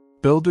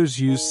 Builders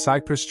used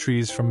cypress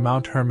trees from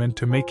Mount Hermon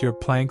to make your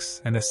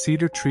planks and a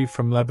cedar tree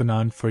from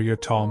Lebanon for your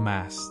tall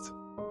mast.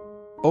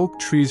 Oak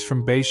trees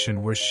from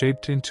Bashan were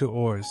shaped into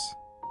oars.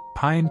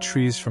 Pine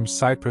trees from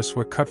Cyprus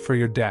were cut for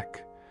your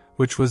deck,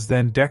 which was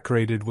then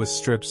decorated with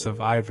strips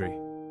of ivory.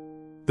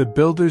 The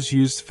builders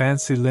used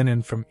fancy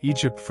linen from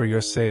Egypt for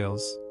your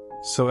sails,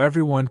 so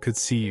everyone could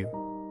see you.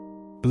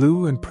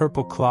 Blue and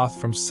purple cloth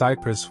from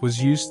Cyprus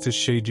was used to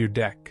shade your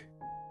deck.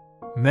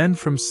 Men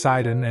from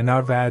Sidon and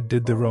Arvad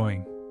did the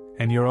rowing,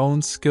 and your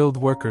own skilled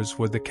workers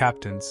were the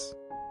captains.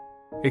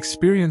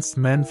 Experienced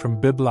men from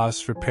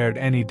Byblos repaired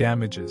any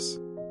damages.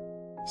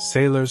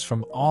 Sailors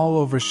from all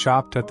over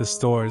shopped at the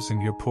stores in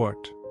your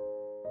port.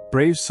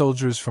 Brave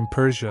soldiers from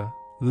Persia,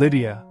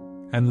 Lydia,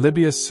 and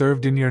Libya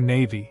served in your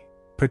navy,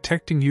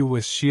 protecting you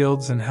with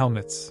shields and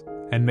helmets,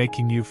 and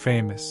making you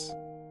famous.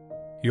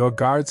 Your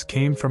guards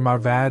came from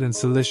Arvad and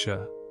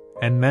Cilicia,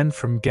 and men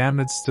from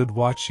Gamad stood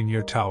watching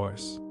your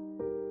towers.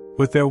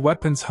 With their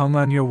weapons hung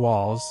on your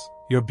walls,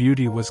 your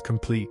beauty was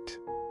complete.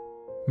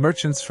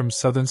 Merchants from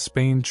southern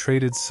Spain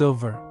traded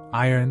silver,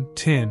 iron,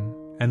 tin,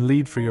 and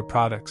lead for your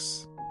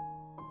products.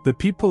 The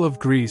people of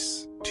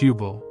Greece,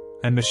 Tubal,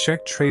 and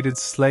Meshech traded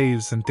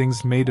slaves and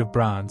things made of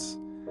bronze,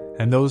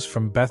 and those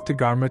from Beth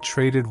Togarmah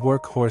traded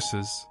work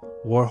horses,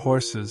 war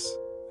horses,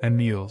 and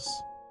mules.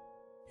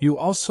 You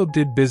also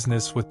did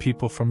business with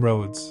people from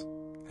Rhodes,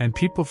 and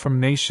people from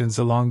nations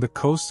along the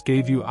coast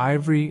gave you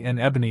ivory and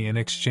ebony in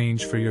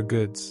exchange for your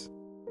goods.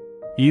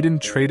 Edom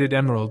traded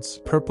emeralds,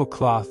 purple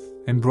cloth,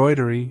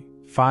 embroidery,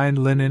 fine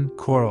linen,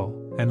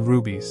 coral, and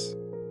rubies.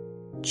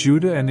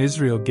 Judah and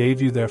Israel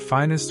gave you their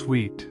finest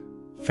wheat,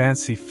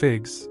 fancy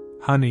figs,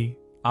 honey,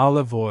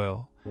 olive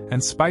oil,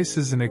 and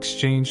spices in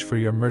exchange for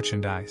your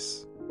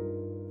merchandise.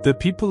 The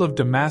people of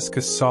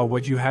Damascus saw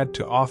what you had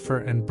to offer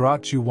and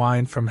brought you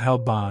wine from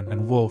Helbon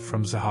and wool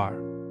from Zahar.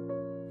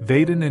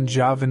 Vaden and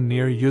Javan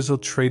near Uzal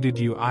traded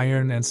you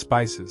iron and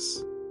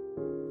spices.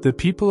 The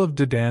people of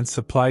Dedan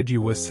supplied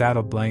you with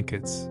saddle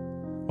blankets,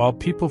 while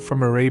people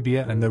from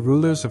Arabia and the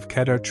rulers of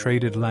Kedar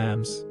traded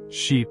lambs,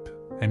 sheep,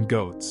 and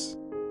goats.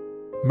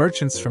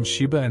 Merchants from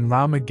Sheba and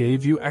Ramah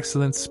gave you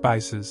excellent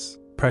spices,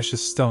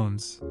 precious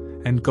stones,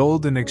 and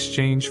gold in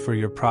exchange for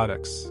your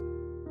products.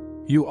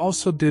 You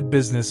also did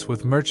business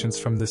with merchants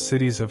from the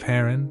cities of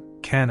Haran,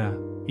 Cana,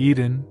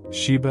 Eden,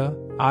 Sheba,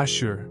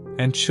 Ashur,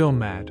 and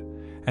Chilmad,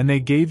 and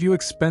they gave you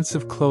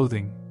expensive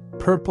clothing,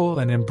 purple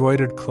and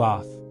embroidered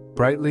cloth,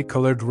 brightly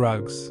colored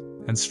rugs,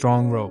 and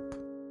strong rope.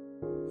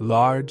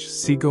 Large,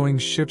 seagoing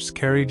ships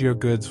carried your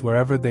goods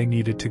wherever they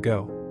needed to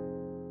go.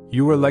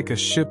 You were like a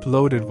ship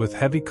loaded with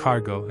heavy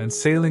cargo and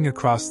sailing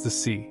across the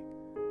sea,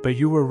 but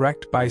you were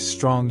wrecked by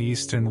strong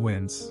eastern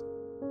winds.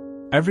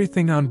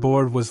 Everything on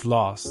board was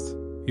lost,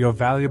 your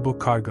valuable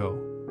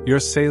cargo, your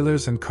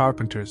sailors and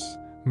carpenters,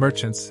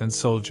 merchants and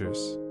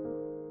soldiers.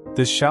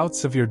 The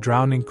shouts of your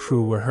drowning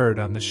crew were heard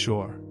on the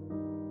shore.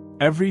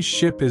 Every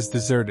ship is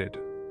deserted.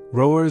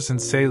 Rowers and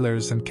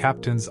sailors and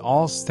captains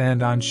all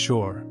stand on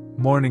shore,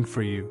 mourning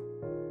for you.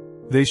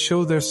 They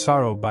show their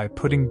sorrow by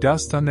putting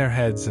dust on their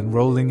heads and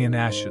rolling in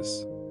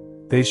ashes.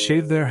 They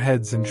shave their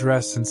heads and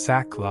dress in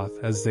sackcloth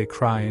as they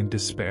cry in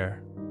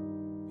despair.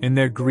 In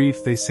their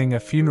grief they sing a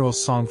funeral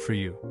song for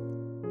you.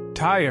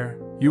 Tyre,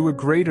 you were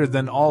greater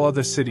than all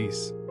other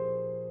cities.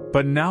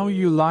 But now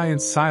you lie in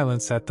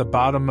silence at the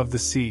bottom of the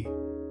sea.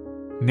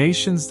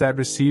 Nations that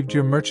received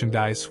your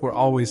merchandise were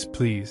always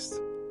pleased.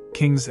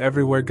 Kings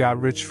everywhere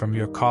got rich from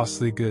your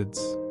costly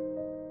goods.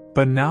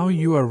 But now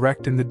you are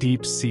wrecked in the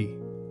deep sea,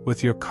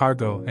 with your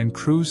cargo and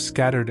crews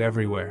scattered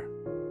everywhere.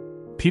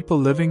 People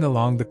living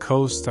along the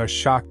coast are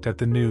shocked at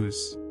the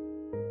news.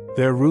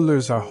 Their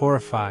rulers are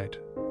horrified,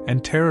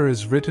 and terror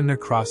is written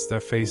across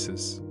their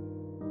faces.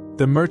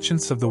 The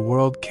merchants of the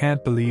world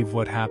can't believe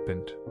what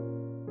happened.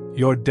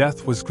 Your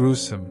death was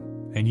gruesome,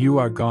 and you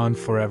are gone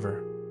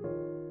forever.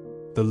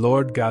 The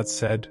Lord God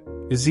said,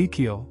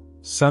 Ezekiel,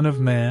 son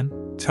of man,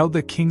 tell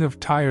the king of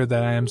Tyre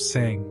that I am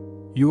saying,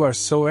 you are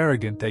so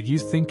arrogant that you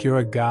think you're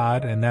a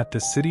god and that the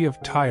city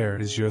of Tyre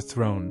is your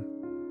throne.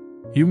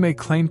 You may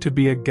claim to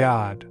be a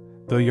god,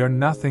 though you're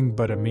nothing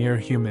but a mere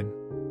human.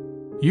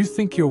 You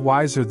think you're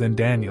wiser than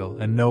Daniel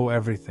and know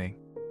everything.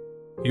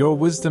 Your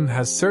wisdom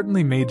has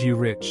certainly made you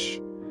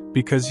rich,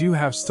 because you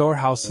have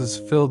storehouses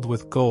filled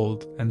with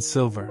gold and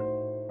silver.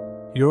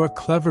 You're a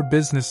clever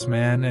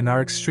businessman and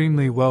are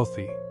extremely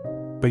wealthy,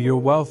 but your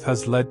wealth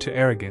has led to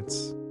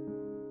arrogance.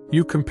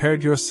 You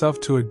compared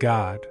yourself to a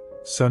god,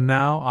 so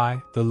now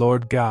I, the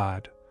Lord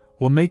God,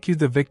 will make you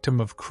the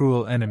victim of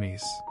cruel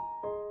enemies.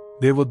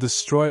 They will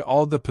destroy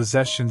all the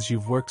possessions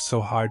you've worked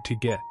so hard to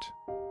get.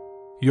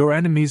 Your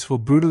enemies will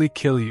brutally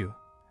kill you,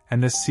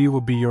 and the sea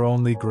will be your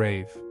only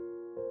grave.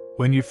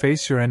 When you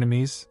face your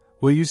enemies,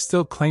 will you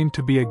still claim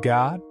to be a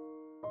god?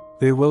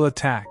 They will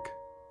attack,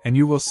 and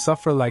you will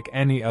suffer like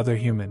any other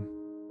human.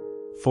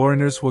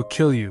 Foreigners will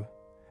kill you,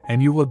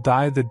 and you will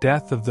die the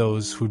death of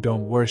those who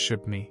don't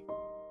worship me.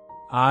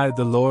 I,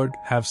 the Lord,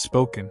 have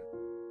spoken.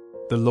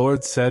 The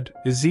Lord said,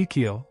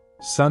 Ezekiel,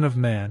 son of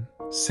man,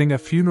 sing a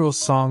funeral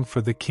song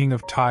for the king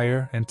of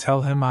Tyre and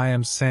tell him I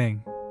am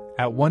saying,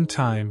 at one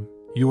time,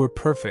 you were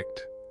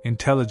perfect,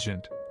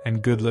 intelligent,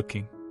 and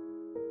good-looking.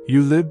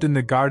 You lived in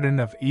the Garden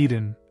of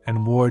Eden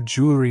and wore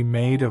jewelry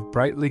made of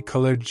brightly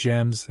colored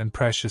gems and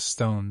precious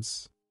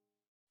stones.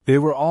 They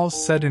were all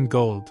set in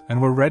gold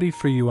and were ready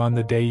for you on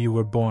the day you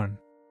were born.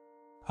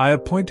 I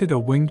appointed a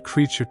winged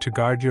creature to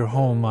guard your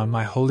home on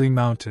my holy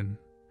mountain,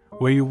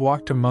 where you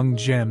walked among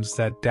gems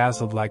that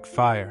dazzled like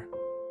fire.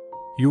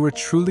 You were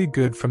truly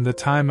good from the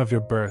time of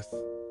your birth,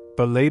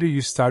 but later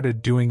you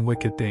started doing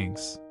wicked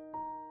things.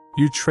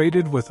 You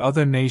traded with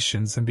other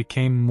nations and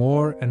became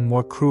more and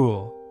more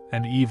cruel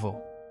and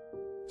evil.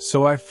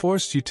 So I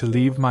forced you to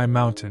leave my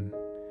mountain,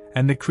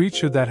 and the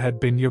creature that had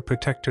been your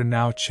protector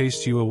now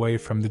chased you away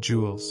from the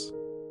jewels.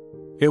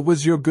 It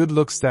was your good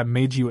looks that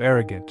made you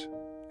arrogant,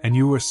 and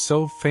you were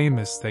so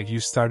famous that you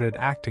started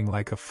acting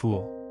like a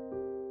fool.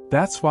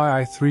 That's why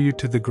I threw you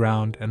to the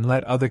ground and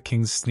let other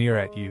kings sneer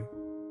at you.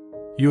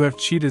 You have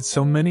cheated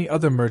so many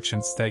other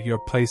merchants that your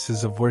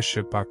places of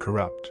worship are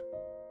corrupt.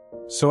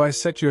 So I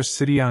set your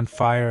city on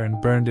fire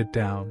and burned it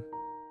down.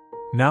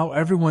 Now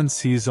everyone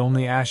sees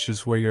only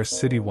ashes where your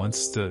city once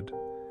stood,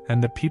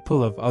 and the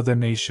people of other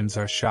nations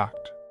are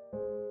shocked.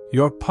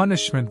 Your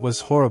punishment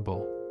was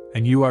horrible,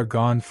 and you are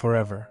gone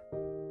forever.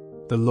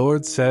 The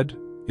Lord said,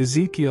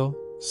 Ezekiel,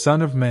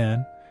 son of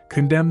man,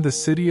 condemn the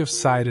city of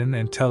Sidon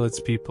and tell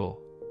its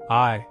people,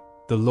 I,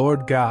 the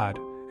Lord God,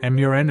 am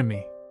your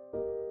enemy.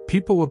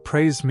 People will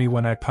praise me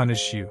when I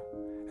punish you,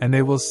 and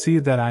they will see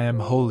that I am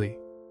holy.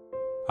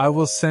 I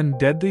will send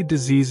deadly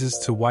diseases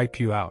to wipe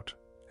you out,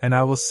 and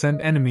I will send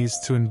enemies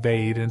to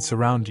invade and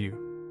surround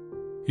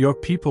you. Your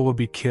people will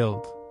be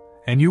killed,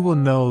 and you will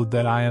know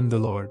that I am the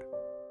Lord.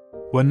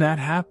 When that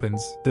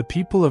happens, the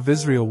people of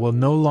Israel will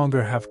no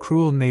longer have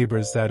cruel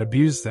neighbors that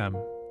abuse them,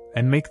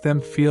 and make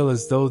them feel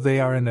as though they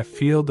are in a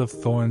field of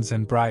thorns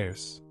and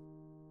briars.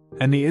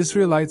 And the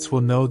Israelites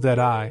will know that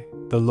I,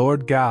 the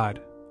Lord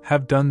God,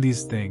 have done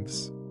these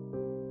things.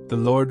 The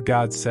Lord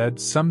God said,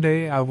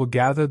 Someday I will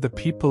gather the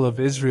people of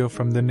Israel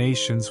from the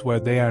nations where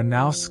they are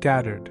now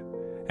scattered,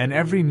 and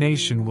every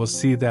nation will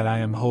see that I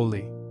am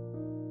holy.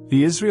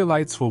 The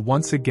Israelites will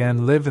once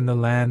again live in the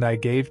land I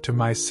gave to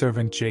my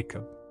servant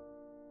Jacob.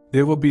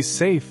 They will be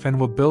safe and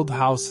will build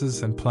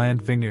houses and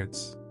plant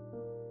vineyards.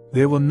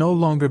 They will no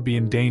longer be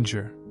in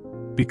danger,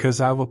 because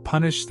I will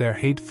punish their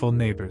hateful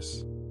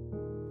neighbors.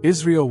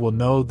 Israel will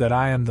know that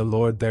I am the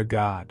Lord their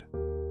God.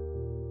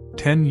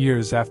 10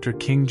 years after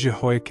King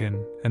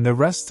Jehoiakim and the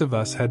rest of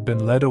us had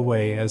been led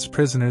away as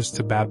prisoners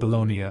to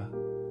Babylonia,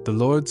 the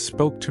Lord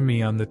spoke to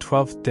me on the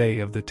 12th day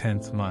of the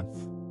 10th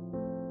month.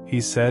 He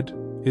said,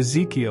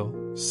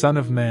 "Ezekiel, son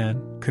of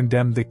man,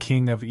 condemn the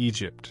king of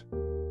Egypt.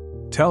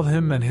 Tell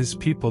him and his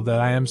people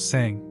that I am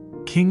saying,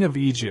 King of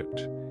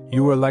Egypt,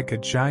 you were like a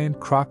giant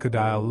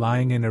crocodile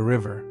lying in a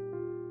river.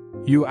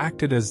 You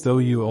acted as though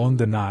you owned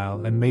the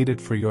Nile and made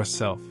it for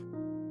yourself.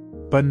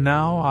 But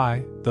now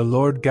I, the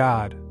Lord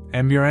God,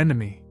 am your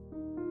enemy.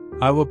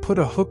 I will put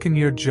a hook in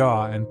your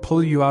jaw and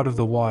pull you out of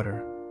the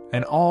water,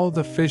 and all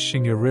the fish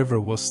in your river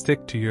will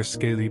stick to your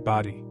scaly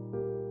body.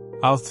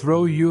 I'll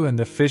throw you and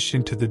the fish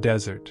into the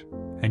desert,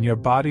 and your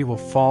body will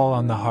fall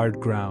on the hard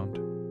ground.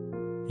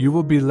 You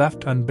will be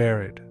left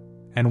unburied,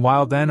 and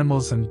wild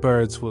animals and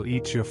birds will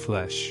eat your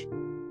flesh.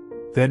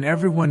 Then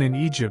everyone in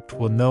Egypt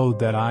will know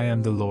that I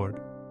am the Lord.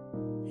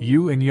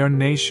 You and your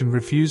nation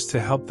refused to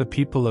help the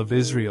people of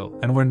Israel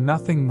and were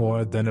nothing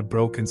more than a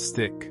broken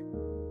stick.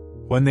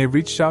 When they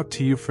reached out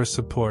to you for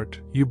support,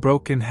 you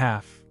broke in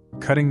half,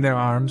 cutting their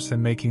arms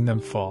and making them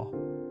fall.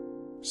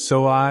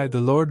 So I, the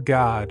Lord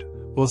God,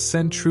 will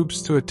send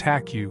troops to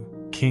attack you,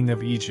 King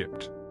of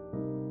Egypt.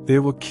 They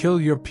will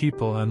kill your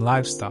people and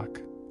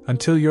livestock,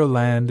 until your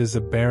land is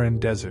a barren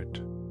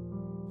desert.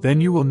 Then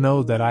you will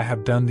know that I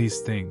have done these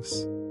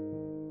things.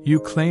 You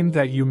claimed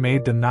that you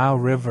made the Nile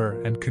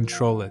River and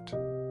control it.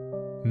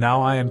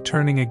 Now I am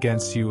turning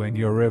against you and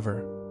your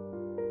river.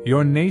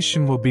 Your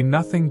nation will be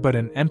nothing but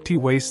an empty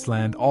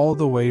wasteland all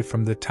the way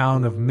from the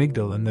town of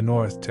Migdal in the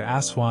north to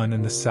Aswan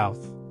in the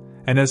south,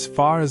 and as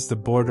far as the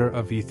border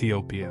of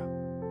Ethiopia.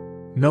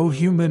 No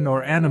human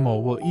or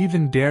animal will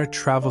even dare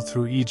travel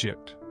through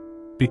Egypt,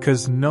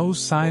 because no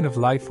sign of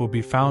life will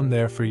be found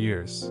there for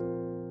years.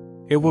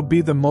 It will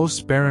be the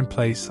most barren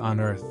place on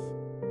earth.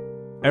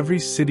 Every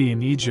city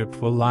in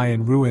Egypt will lie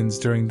in ruins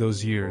during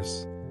those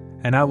years,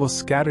 and I will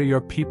scatter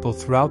your people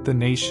throughout the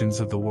nations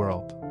of the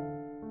world.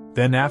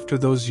 Then after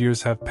those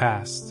years have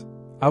passed,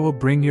 I will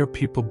bring your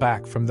people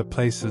back from the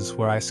places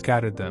where I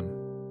scattered them.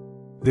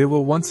 They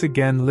will once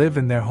again live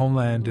in their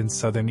homeland in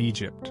southern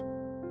Egypt.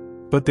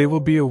 But they will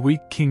be a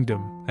weak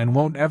kingdom and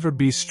won't ever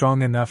be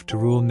strong enough to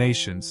rule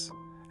nations,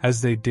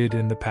 as they did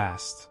in the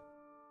past.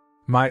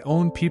 My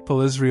own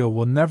people Israel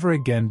will never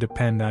again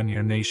depend on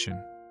your nation.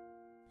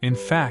 In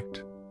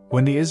fact,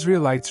 when the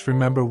Israelites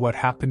remember what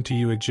happened to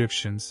you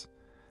Egyptians,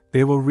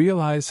 they will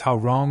realize how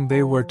wrong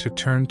they were to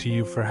turn to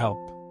you for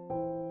help.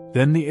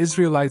 Then the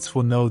Israelites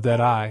will know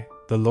that I,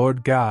 the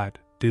Lord God,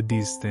 did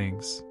these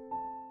things.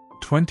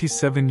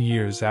 27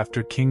 years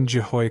after King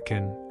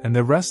Jehoiakim and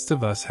the rest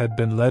of us had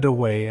been led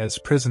away as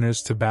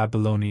prisoners to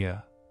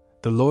Babylonia,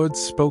 the Lord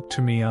spoke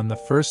to me on the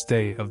first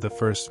day of the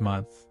first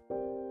month.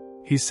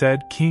 He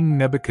said, King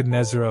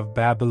Nebuchadnezzar of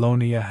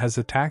Babylonia has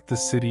attacked the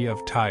city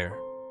of Tyre.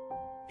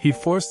 He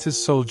forced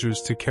his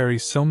soldiers to carry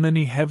so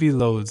many heavy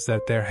loads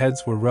that their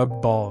heads were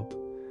rubbed bald,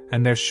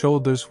 and their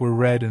shoulders were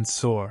red and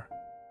sore.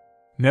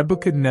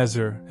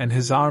 Nebuchadnezzar and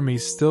his army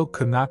still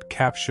could not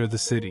capture the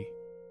city.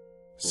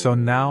 So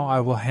now I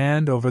will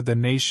hand over the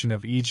nation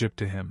of Egypt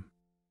to him.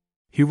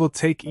 He will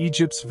take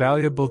Egypt's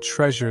valuable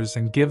treasures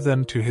and give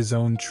them to his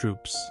own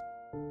troops.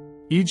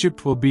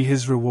 Egypt will be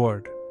his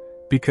reward,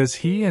 because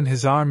he and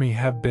his army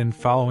have been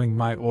following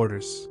my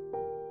orders.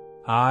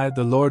 I,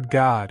 the Lord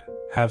God,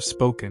 have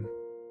spoken.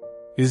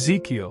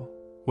 Ezekiel,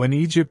 when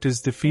Egypt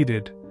is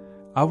defeated,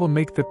 I will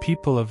make the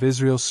people of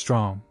Israel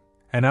strong,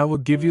 and I will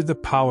give you the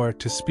power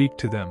to speak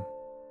to them.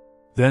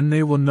 Then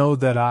they will know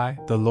that I,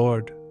 the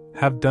Lord,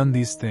 have done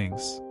these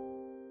things.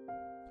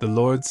 The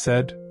Lord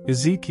said,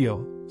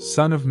 Ezekiel,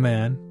 son of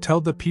man,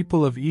 tell the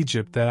people of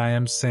Egypt that I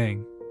am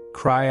saying,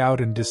 cry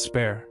out in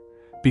despair,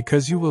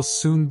 because you will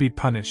soon be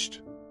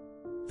punished.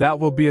 That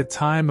will be a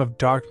time of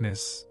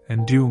darkness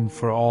and doom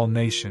for all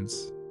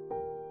nations.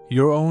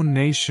 Your own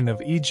nation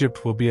of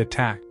Egypt will be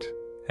attacked,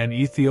 and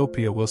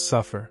Ethiopia will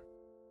suffer.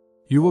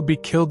 You will be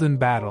killed in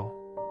battle,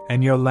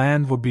 and your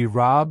land will be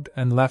robbed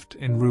and left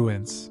in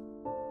ruins.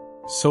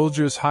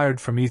 Soldiers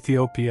hired from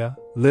Ethiopia,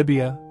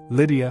 Libya,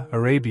 Lydia,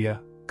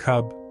 Arabia,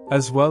 Cub,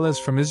 as well as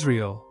from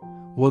Israel,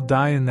 will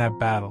die in that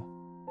battle.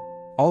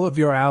 All of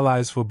your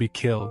allies will be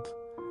killed,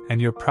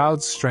 and your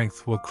proud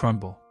strength will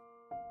crumble.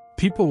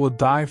 People will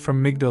die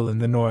from Migdal in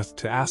the north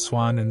to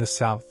Aswan in the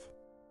south.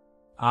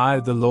 I,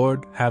 the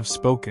Lord, have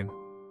spoken.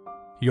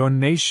 Your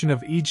nation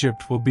of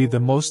Egypt will be the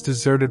most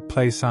deserted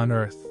place on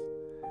earth,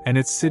 and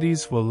its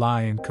cities will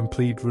lie in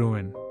complete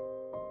ruin.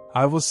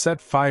 I will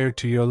set fire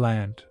to your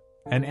land,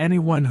 and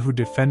anyone who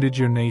defended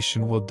your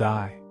nation will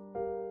die.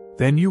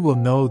 Then you will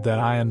know that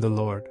I am the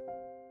Lord.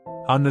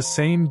 On the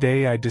same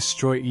day I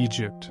destroy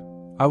Egypt,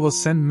 I will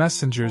send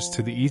messengers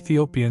to the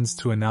Ethiopians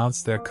to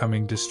announce their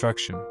coming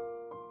destruction.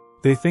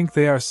 They think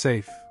they are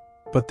safe,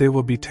 but they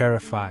will be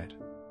terrified.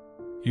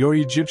 Your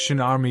Egyptian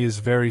army is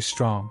very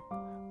strong,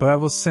 but I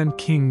will send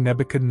King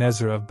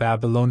Nebuchadnezzar of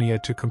Babylonia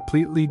to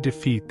completely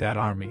defeat that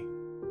army.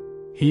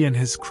 He and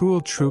his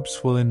cruel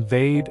troops will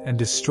invade and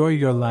destroy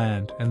your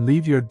land and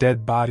leave your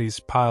dead bodies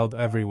piled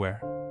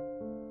everywhere.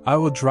 I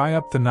will dry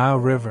up the Nile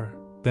River,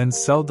 then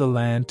sell the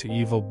land to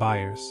evil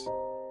buyers.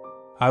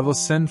 I will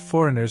send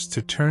foreigners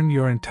to turn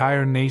your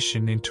entire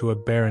nation into a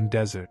barren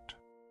desert.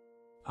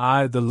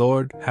 I, the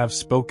Lord, have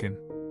spoken.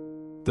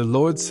 The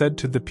Lord said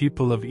to the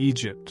people of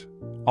Egypt,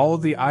 all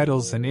the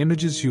idols and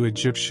images you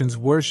Egyptians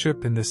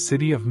worship in the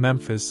city of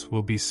Memphis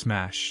will be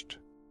smashed.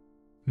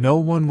 No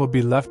one will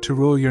be left to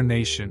rule your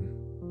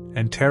nation,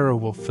 and terror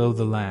will fill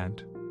the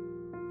land.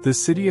 The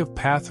city of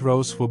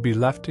Pathros will be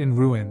left in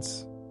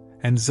ruins,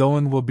 and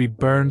Zoan will be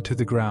burned to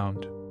the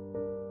ground.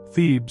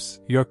 Thebes,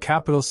 your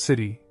capital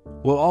city,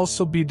 will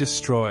also be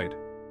destroyed.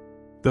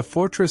 The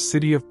fortress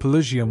city of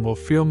Pelusium will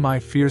feel my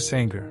fierce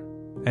anger,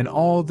 and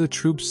all the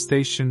troops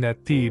stationed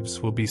at Thebes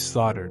will be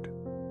slaughtered.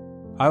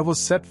 I will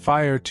set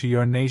fire to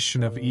your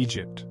nation of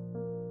Egypt.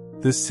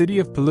 The city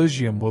of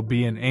Pelusium will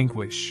be in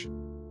anguish.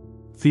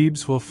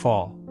 Thebes will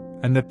fall,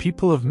 and the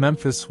people of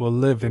Memphis will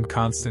live in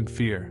constant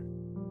fear.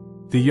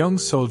 The young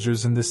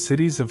soldiers in the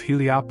cities of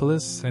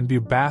Heliopolis and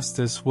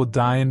Bubastis will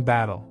die in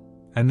battle,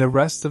 and the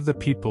rest of the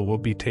people will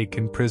be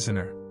taken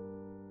prisoner.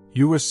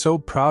 You were so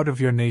proud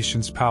of your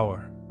nation's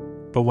power,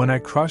 but when I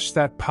crush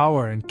that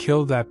power and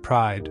kill that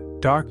pride,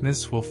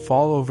 darkness will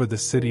fall over the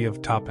city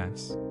of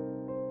Tapans.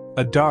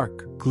 A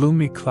dark,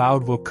 gloomy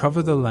cloud will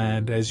cover the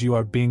land as you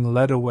are being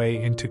led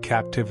away into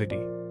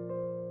captivity.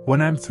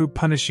 When I'm through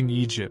punishing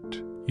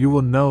Egypt, you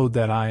will know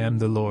that I am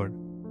the Lord.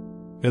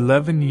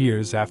 11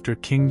 years after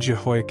King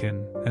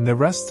Jehoiakim and the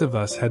rest of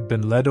us had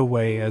been led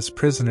away as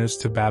prisoners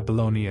to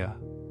Babylonia,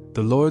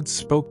 the Lord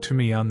spoke to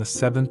me on the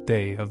 7th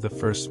day of the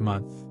first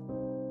month.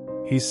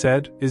 He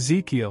said,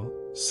 Ezekiel,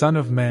 son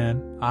of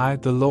man, I,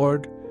 the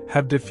Lord,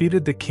 have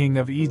defeated the king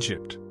of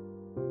Egypt.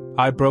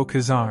 I broke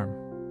his arm,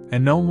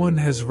 and no one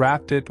has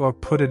wrapped it or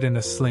put it in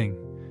a sling,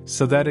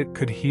 so that it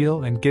could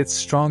heal and get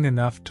strong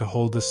enough to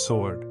hold a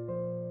sword.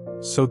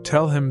 So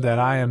tell him that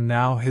I am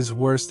now his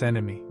worst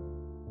enemy.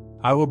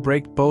 I will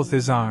break both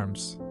his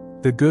arms,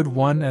 the good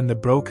one and the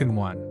broken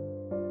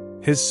one.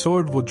 His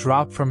sword will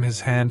drop from his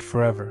hand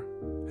forever,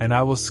 and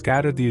I will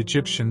scatter the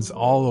Egyptians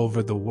all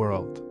over the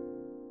world.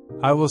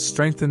 I will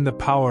strengthen the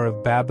power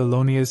of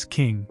Babylonia's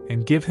king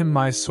and give him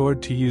my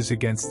sword to use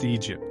against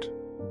Egypt.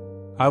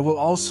 I will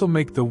also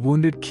make the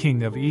wounded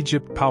king of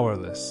Egypt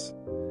powerless,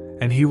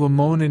 and he will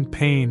moan in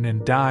pain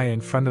and die in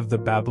front of the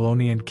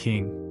Babylonian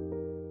king.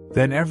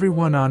 Then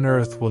everyone on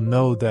earth will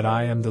know that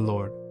I am the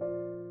Lord.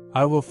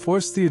 I will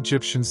force the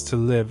Egyptians to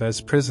live as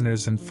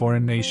prisoners in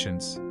foreign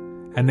nations,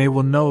 and they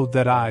will know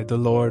that I, the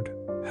Lord,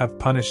 have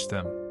punished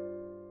them.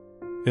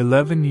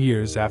 11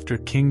 years after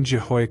King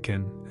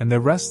Jehoiakim and the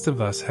rest of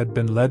us had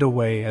been led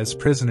away as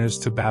prisoners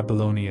to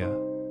Babylonia,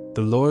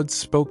 the Lord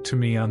spoke to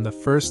me on the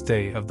first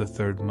day of the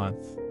 3rd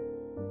month.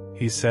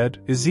 He said,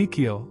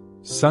 Ezekiel,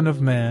 son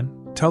of man,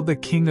 tell the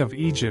king of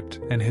Egypt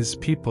and his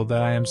people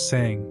that I am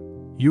saying,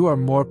 you are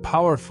more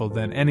powerful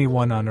than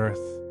anyone on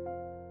earth.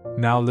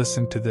 Now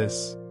listen to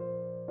this.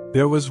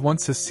 There was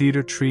once a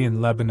cedar tree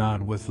in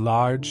Lebanon with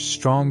large,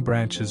 strong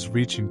branches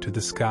reaching to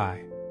the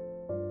sky.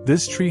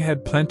 This tree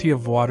had plenty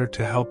of water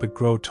to help it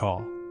grow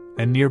tall,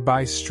 and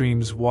nearby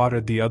streams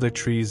watered the other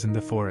trees in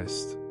the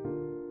forest.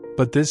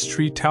 But this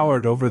tree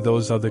towered over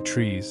those other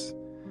trees,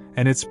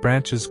 and its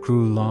branches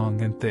grew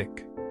long and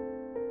thick.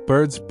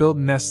 Birds built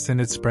nests in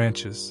its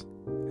branches,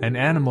 and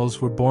animals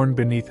were born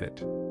beneath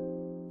it.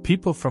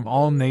 People from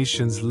all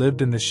nations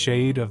lived in the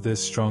shade of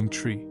this strong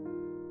tree.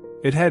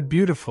 It had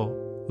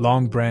beautiful,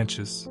 long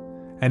branches,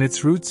 and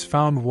its roots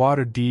found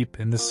water deep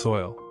in the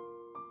soil.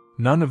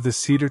 None of the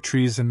cedar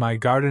trees in my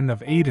garden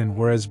of Eden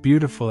were as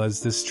beautiful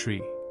as this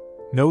tree.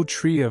 No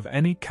tree of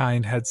any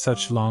kind had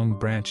such long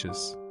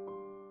branches.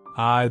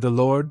 I, the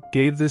Lord,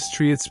 gave this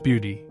tree its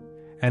beauty,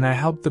 and I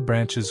helped the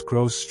branches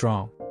grow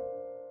strong.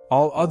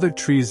 All other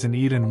trees in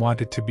Eden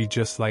wanted to be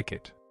just like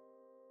it.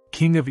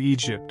 King of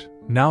Egypt,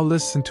 now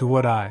listen to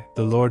what I,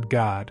 the Lord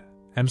God,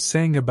 am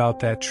saying about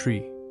that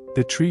tree.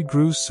 The tree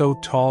grew so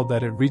tall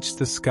that it reached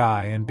the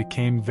sky and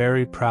became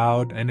very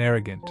proud and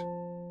arrogant.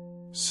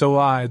 So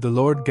I, the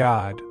Lord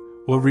God,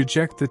 will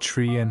reject the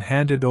tree and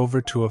hand it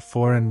over to a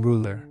foreign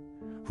ruler,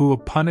 who will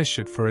punish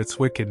it for its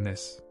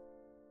wickedness.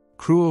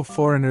 Cruel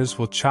foreigners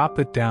will chop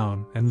it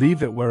down and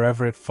leave it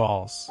wherever it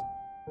falls.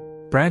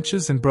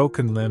 Branches and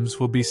broken limbs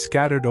will be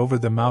scattered over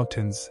the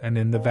mountains and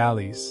in the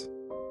valleys.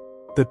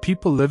 The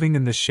people living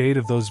in the shade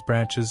of those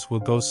branches will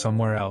go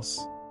somewhere else.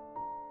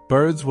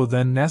 Birds will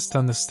then nest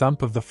on the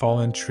stump of the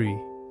fallen tree,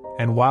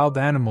 and wild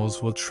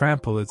animals will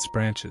trample its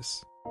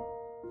branches.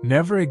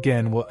 Never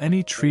again will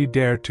any tree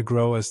dare to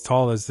grow as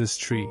tall as this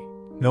tree,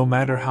 no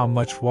matter how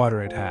much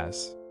water it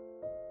has.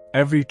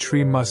 Every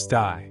tree must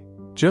die,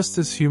 just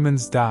as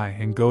humans die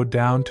and go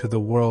down to the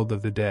world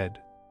of the dead.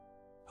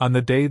 On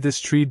the day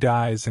this tree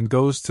dies and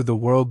goes to the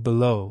world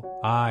below,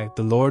 I,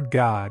 the Lord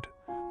God,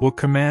 will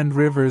command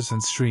rivers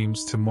and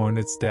streams to mourn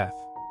its death.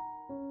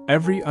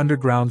 Every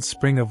underground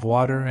spring of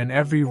water and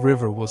every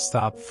river will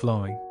stop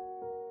flowing.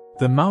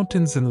 The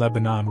mountains in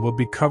Lebanon will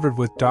be covered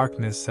with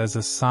darkness as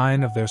a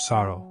sign of their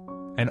sorrow,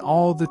 and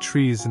all the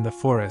trees in the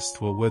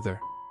forest will wither.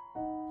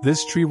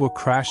 This tree will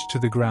crash to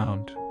the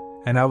ground,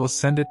 and I will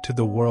send it to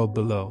the world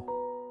below.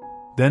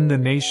 Then the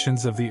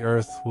nations of the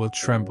earth will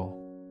tremble.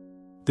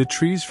 The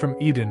trees from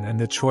Eden and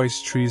the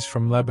choice trees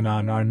from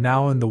Lebanon are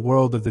now in the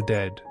world of the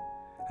dead,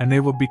 and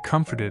they will be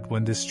comforted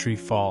when this tree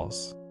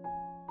falls.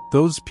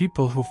 Those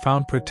people who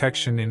found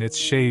protection in its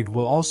shade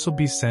will also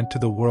be sent to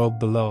the world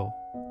below,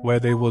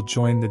 where they will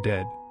join the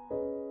dead.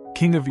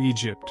 King of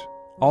Egypt,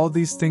 all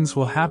these things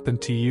will happen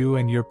to you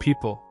and your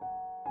people.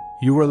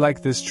 You were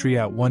like this tree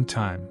at one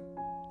time,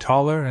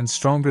 taller and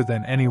stronger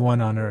than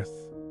anyone on earth.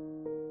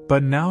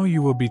 But now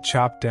you will be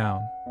chopped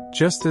down,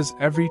 just as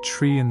every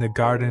tree in the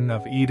Garden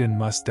of Eden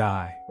must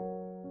die.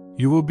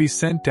 You will be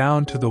sent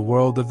down to the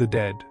world of the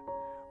dead,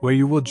 where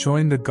you will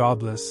join the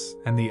godless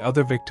and the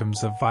other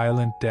victims of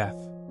violent death.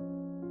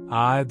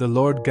 I, the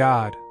Lord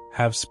God,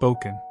 have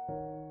spoken.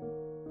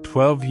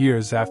 12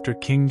 years after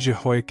King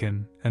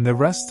Jehoiakim and the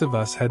rest of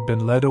us had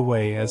been led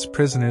away as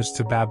prisoners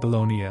to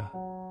Babylonia,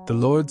 the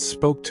Lord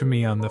spoke to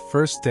me on the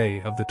first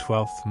day of the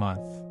 12th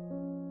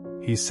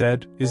month. He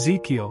said,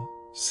 Ezekiel,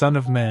 son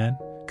of man,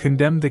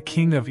 condemn the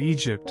king of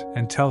Egypt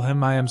and tell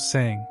him I am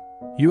saying,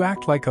 you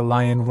act like a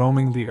lion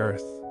roaming the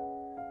earth,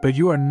 but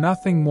you are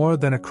nothing more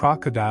than a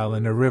crocodile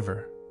in a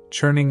river,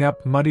 churning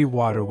up muddy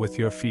water with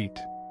your feet.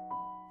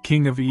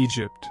 King of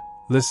Egypt,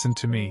 listen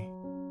to me.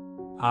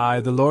 I,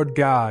 the Lord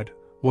God,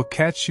 will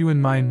catch you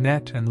in my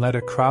net and let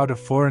a crowd of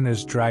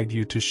foreigners drag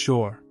you to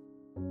shore.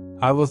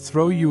 I will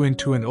throw you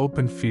into an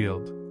open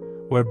field,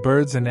 where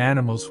birds and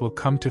animals will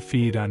come to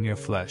feed on your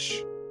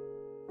flesh.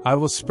 I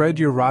will spread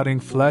your rotting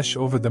flesh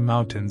over the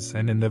mountains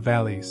and in the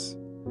valleys,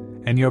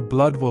 and your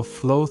blood will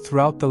flow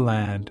throughout the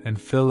land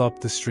and fill up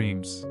the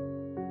streams.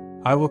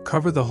 I will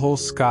cover the whole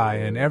sky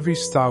and every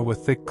star with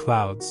thick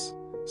clouds,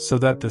 so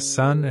that the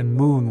sun and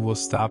moon will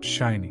stop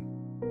shining.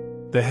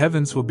 The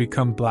heavens will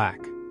become black,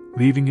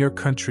 leaving your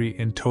country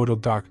in total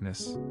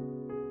darkness.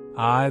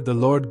 I, the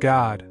Lord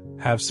God,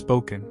 have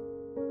spoken.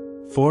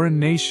 Foreign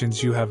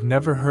nations you have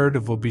never heard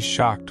of will be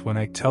shocked when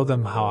I tell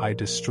them how I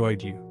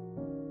destroyed you.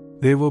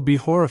 They will be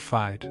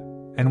horrified,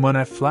 and when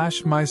I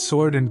flash my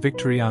sword in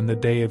victory on the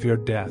day of your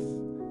death,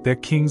 their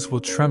kings will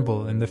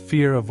tremble in the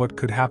fear of what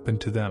could happen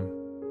to them.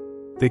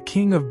 The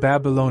king of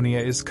Babylonia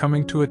is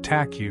coming to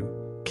attack you,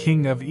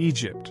 king of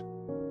Egypt.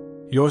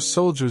 Your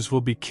soldiers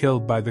will be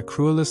killed by the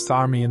cruelest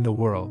army in the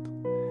world,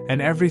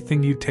 and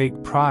everything you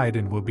take pride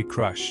in will be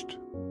crushed.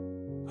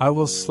 I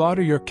will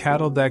slaughter your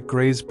cattle that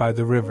graze by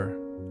the river,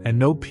 and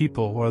no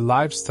people or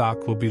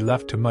livestock will be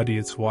left to muddy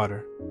its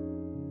water.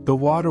 The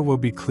water will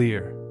be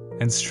clear,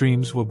 and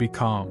streams will be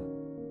calm.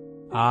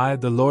 I,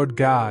 the Lord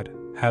God,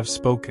 have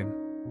spoken.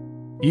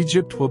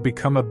 Egypt will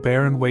become a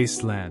barren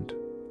wasteland,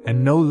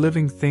 and no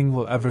living thing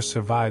will ever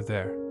survive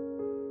there.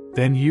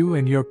 Then you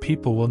and your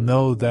people will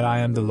know that I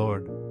am the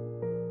Lord.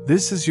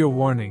 This is your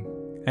warning,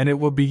 and it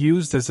will be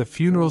used as a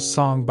funeral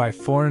song by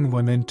foreign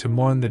women to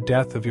mourn the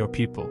death of your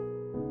people.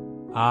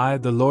 I,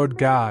 the Lord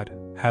God,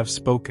 have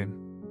spoken.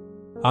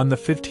 On the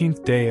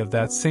 15th day of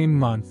that same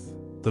month,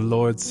 the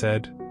Lord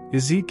said,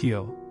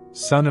 Ezekiel,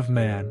 son of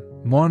man,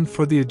 mourn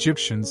for the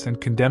Egyptians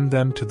and condemn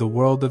them to the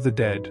world of the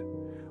dead,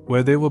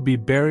 where they will be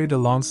buried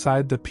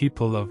alongside the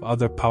people of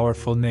other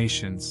powerful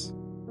nations.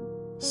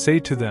 Say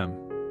to them,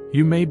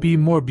 you may be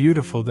more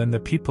beautiful than the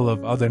people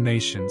of other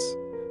nations,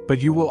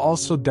 but you will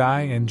also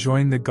die and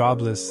join the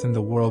godless in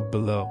the world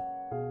below.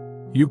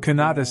 You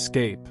cannot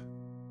escape.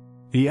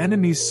 The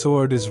enemy's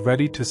sword is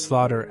ready to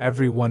slaughter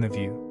every one of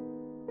you.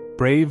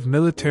 Brave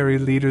military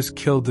leaders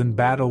killed in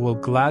battle will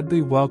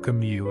gladly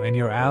welcome you and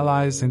your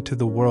allies into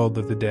the world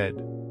of the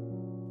dead.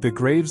 The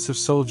graves of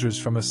soldiers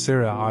from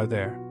Assyria are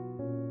there.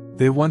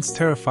 They once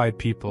terrified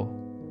people,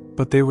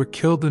 but they were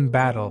killed in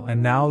battle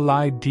and now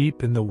lie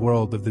deep in the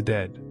world of the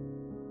dead.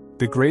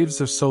 The graves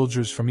of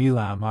soldiers from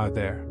Elam are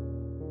there.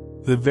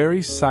 The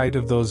very sight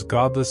of those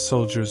godless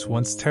soldiers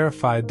once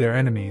terrified their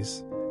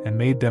enemies and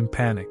made them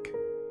panic.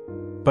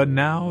 But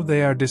now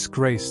they are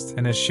disgraced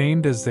and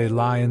ashamed as they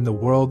lie in the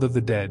world of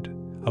the dead,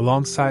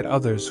 alongside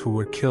others who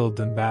were killed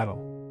in battle.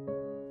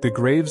 The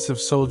graves of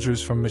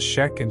soldiers from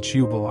Meshech and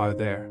Tubal are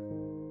there.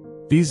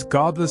 These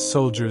godless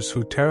soldiers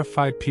who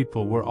terrified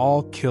people were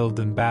all killed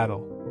in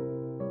battle.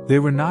 They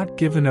were not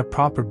given a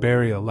proper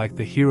burial like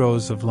the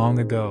heroes of long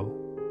ago,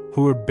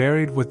 who were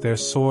buried with their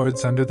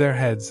swords under their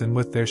heads and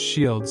with their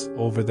shields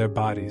over their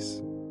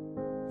bodies.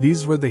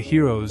 These were the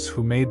heroes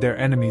who made their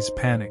enemies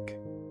panic.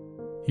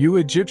 You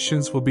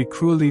Egyptians will be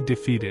cruelly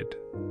defeated,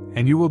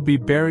 and you will be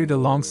buried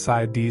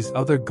alongside these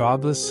other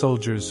godless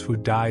soldiers who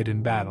died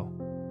in battle.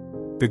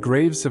 The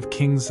graves of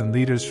kings and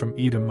leaders from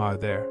Edom are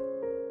there.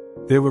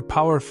 They were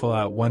powerful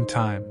at one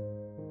time.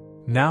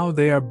 Now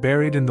they are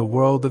buried in the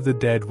world of the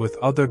dead with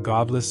other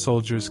godless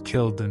soldiers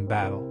killed in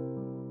battle.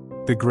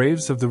 The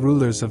graves of the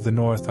rulers of the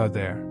north are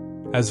there,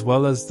 as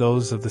well as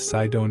those of the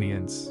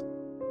Sidonians.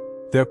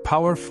 Their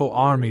powerful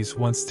armies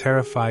once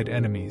terrified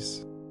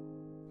enemies.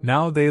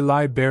 Now they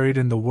lie buried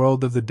in the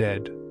world of the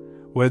dead,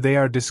 where they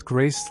are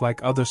disgraced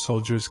like other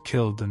soldiers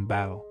killed in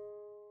battle.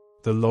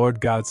 The Lord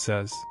God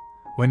says,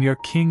 when your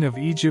king of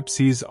Egypt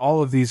sees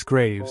all of these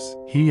graves,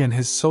 he and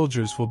his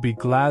soldiers will be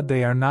glad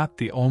they are not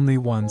the only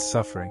ones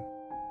suffering.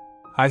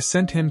 I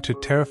sent him to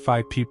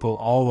terrify people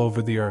all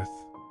over the earth.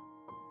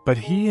 But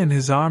he and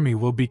his army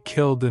will be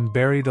killed and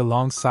buried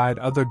alongside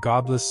other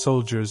godless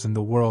soldiers in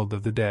the world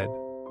of the dead.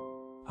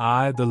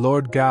 I, the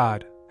Lord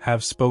God,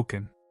 have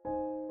spoken.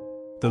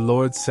 The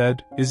Lord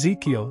said,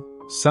 Ezekiel,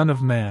 son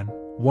of man,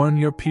 warn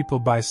your people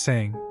by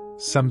saying,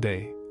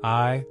 someday,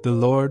 I, the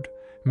Lord,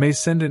 may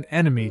send an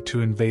enemy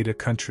to invade a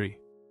country.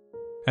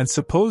 And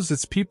suppose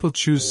its people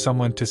choose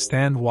someone to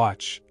stand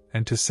watch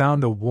and to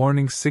sound a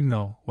warning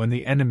signal when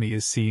the enemy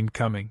is seen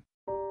coming.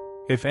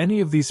 If any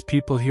of these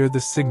people hear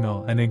the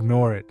signal and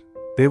ignore it,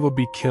 they will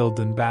be killed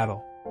in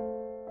battle.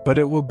 But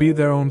it will be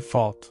their own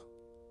fault,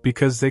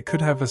 because they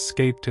could have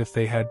escaped if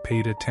they had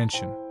paid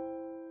attention.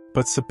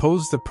 But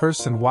suppose the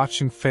person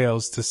watching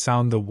fails to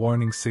sound the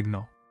warning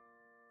signal.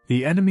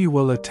 The enemy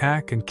will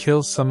attack and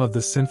kill some of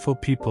the sinful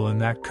people in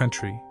that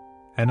country,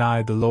 and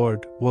I, the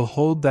Lord, will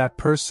hold that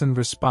person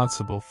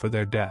responsible for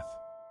their death.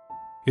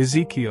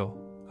 Ezekiel,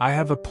 I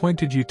have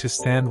appointed you to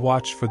stand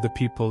watch for the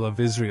people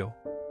of Israel.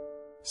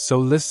 So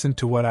listen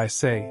to what I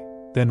say,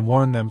 then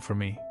warn them for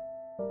me.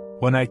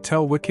 When I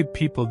tell wicked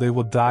people they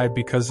will die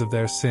because of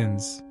their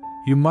sins,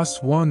 you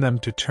must warn them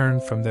to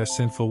turn from their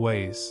sinful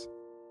ways.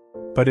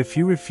 But if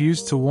you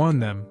refuse to warn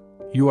them,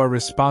 you are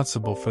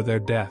responsible for their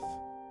death.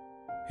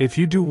 If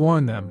you do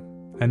warn them,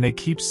 and they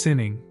keep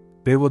sinning,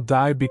 they will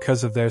die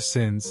because of their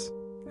sins,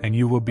 and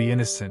you will be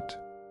innocent.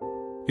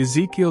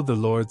 Ezekiel, the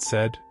Lord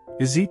said,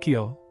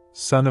 Ezekiel,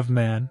 son of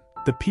man,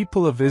 the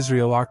people of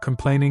Israel are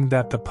complaining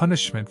that the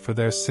punishment for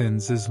their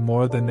sins is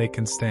more than they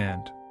can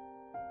stand.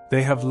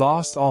 They have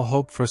lost all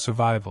hope for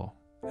survival,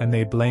 and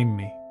they blame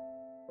me.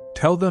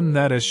 Tell them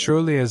that as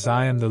surely as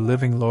I am the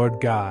living Lord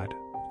God,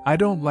 I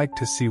don't like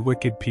to see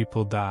wicked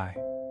people die.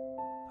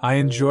 I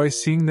enjoy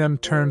seeing them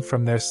turn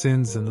from their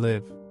sins and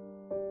live.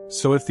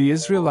 So if the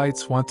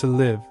Israelites want to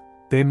live,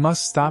 they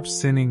must stop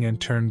sinning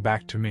and turn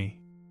back to me.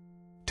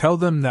 Tell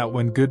them that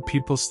when good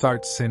people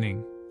start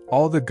sinning,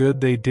 all the good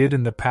they did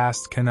in the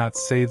past cannot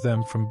save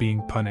them from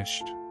being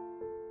punished.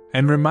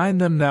 And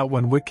remind them that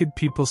when wicked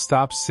people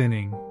stop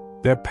sinning,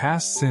 their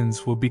past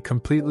sins will be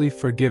completely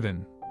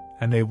forgiven,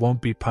 and they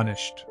won't be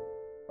punished.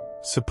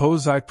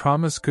 Suppose I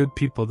promise good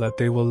people that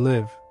they will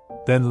live,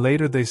 then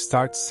later they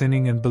start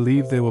sinning and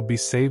believe they will be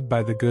saved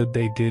by the good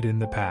they did in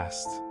the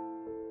past.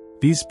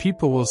 These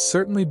people will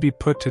certainly be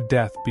put to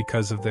death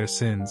because of their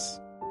sins.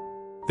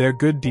 Their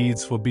good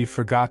deeds will be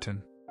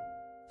forgotten.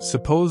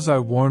 Suppose I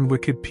warn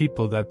wicked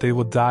people that they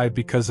will die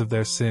because of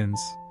their sins,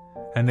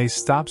 and they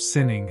stop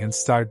sinning and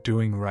start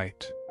doing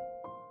right.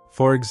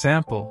 For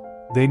example,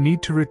 they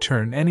need to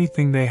return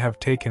anything they have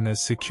taken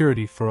as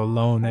security for a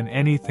loan and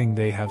anything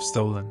they have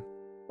stolen.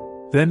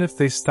 Then if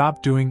they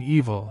stop doing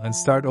evil and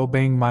start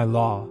obeying my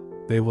law,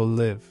 they will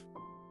live.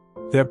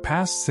 Their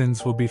past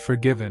sins will be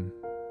forgiven,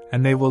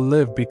 and they will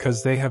live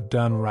because they have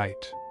done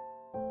right.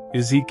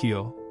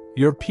 Ezekiel,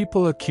 your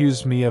people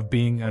accuse me of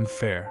being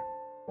unfair.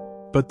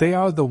 But they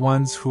are the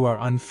ones who are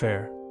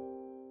unfair.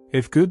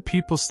 If good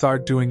people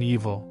start doing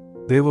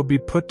evil, they will be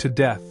put to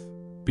death,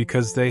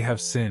 because they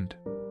have sinned.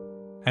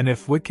 And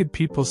if wicked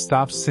people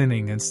stop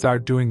sinning and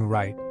start doing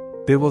right,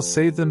 they will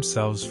save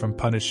themselves from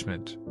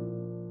punishment.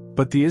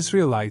 But the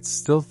Israelites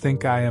still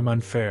think I am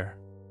unfair.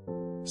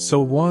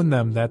 So warn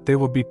them that they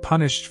will be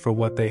punished for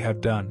what they have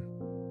done.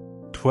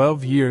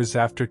 12 years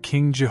after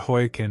King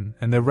Jehoiakim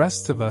and the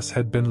rest of us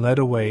had been led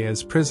away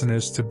as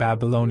prisoners to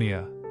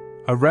Babylonia,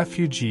 a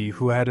refugee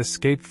who had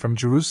escaped from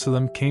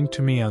Jerusalem came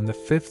to me on the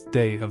 5th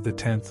day of the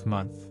 10th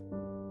month.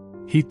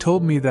 He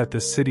told me that the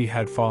city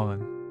had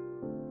fallen.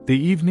 The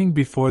evening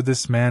before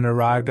this man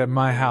arrived at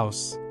my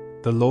house,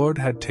 the Lord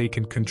had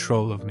taken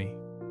control of me.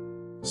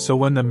 So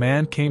when the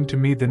man came to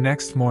me the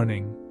next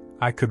morning,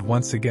 I could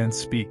once again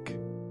speak.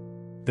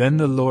 Then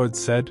the Lord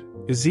said,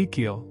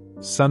 Ezekiel,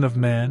 son of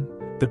man,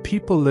 the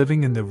people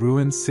living in the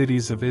ruined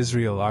cities of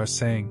Israel are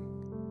saying,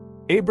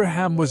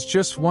 Abraham was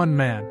just one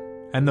man,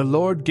 and the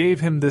Lord gave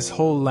him this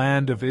whole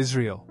land of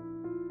Israel.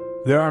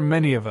 There are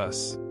many of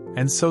us,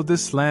 and so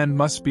this land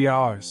must be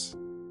ours.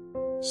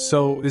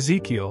 So,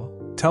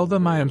 Ezekiel, tell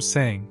them I am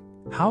saying,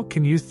 how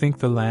can you think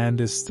the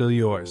land is still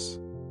yours?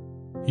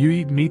 You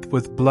eat meat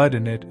with blood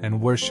in it and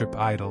worship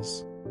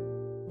idols.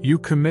 You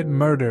commit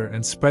murder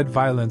and spread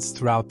violence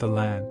throughout the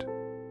land.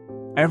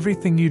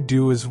 Everything you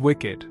do is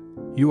wicked,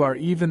 you are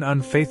even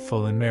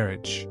unfaithful in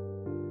marriage.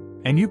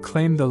 And you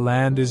claim the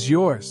land is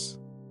yours.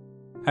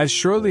 As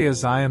surely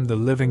as I am the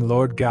living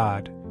Lord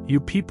God, you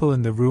people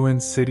in the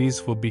ruined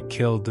cities will be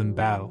killed in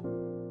battle.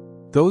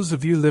 Those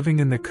of you living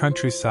in the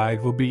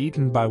countryside will be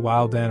eaten by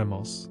wild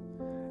animals,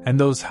 and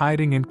those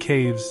hiding in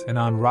caves and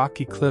on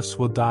rocky cliffs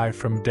will die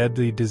from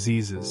deadly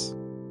diseases.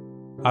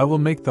 I will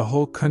make the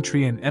whole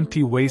country an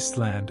empty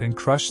wasteland and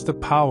crush the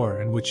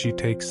power in which you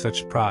take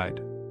such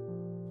pride.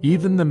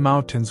 Even the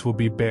mountains will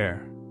be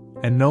bare,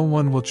 and no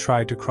one will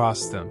try to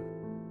cross them.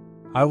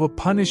 I will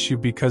punish you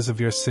because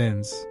of your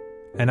sins,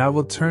 and I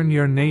will turn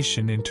your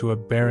nation into a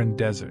barren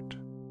desert.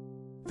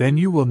 Then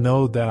you will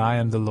know that I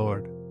am the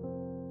Lord.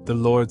 The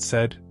Lord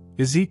said,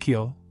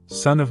 Ezekiel,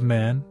 Son of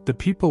man, the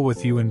people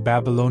with you in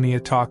Babylonia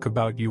talk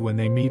about you when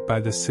they meet by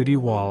the city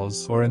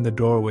walls or in the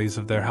doorways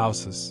of their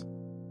houses.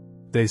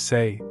 They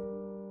say,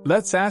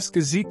 "Let's ask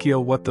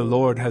Ezekiel what the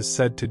Lord has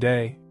said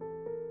today."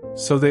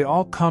 So they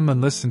all come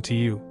and listen to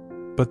you,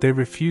 but they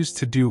refuse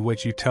to do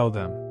what you tell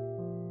them.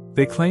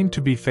 They claim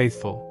to be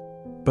faithful,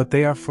 but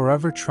they are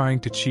forever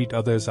trying to cheat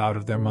others out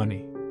of their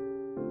money.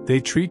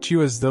 They treat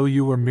you as though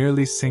you were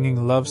merely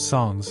singing love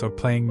songs or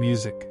playing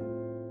music.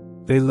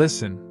 They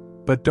listen,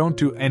 but don't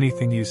do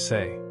anything you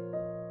say.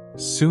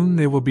 Soon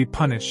they will be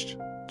punished,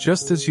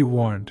 just as you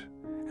warned,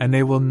 and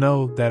they will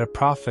know that a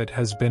prophet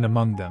has been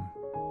among them.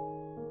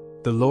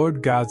 The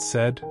Lord God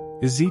said,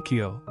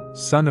 "Ezekiel,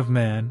 son of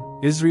man,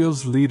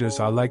 Israel's leaders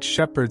are like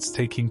shepherds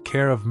taking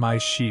care of my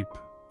sheep,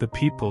 the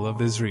people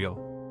of Israel.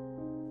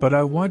 But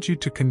I want you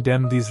to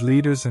condemn these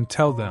leaders and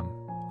tell them,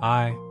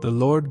 I, the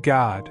Lord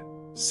God,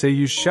 say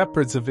you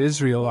shepherds of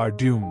Israel are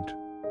doomed.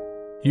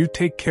 You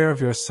take care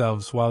of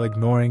yourselves while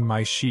ignoring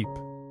my sheep.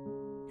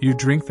 You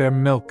drink their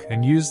milk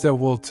and use their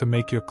wool to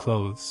make your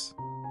clothes.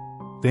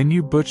 Then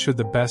you butcher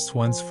the best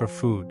ones for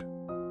food.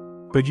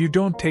 But you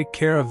don't take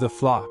care of the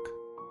flock.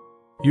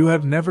 You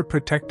have never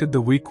protected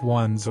the weak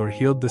ones or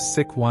healed the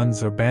sick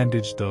ones or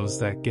bandaged those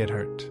that get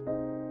hurt.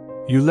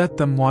 You let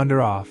them wander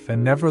off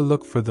and never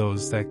look for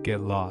those that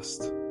get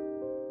lost.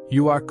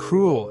 You are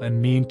cruel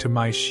and mean to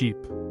my sheep.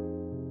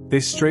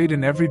 They strayed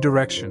in every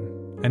direction,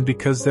 and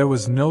because there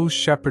was no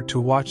shepherd to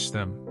watch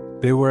them,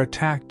 they were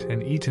attacked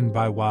and eaten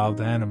by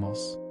wild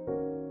animals.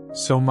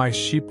 So my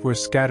sheep were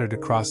scattered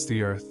across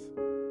the earth.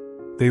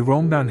 They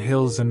roamed on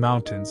hills and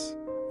mountains,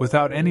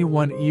 without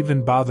anyone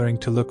even bothering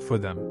to look for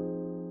them.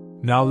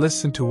 Now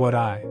listen to what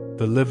I,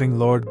 the living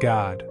Lord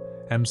God,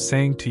 am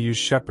saying to you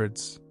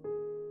shepherds.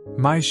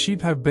 My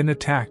sheep have been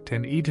attacked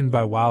and eaten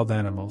by wild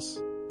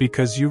animals,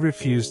 because you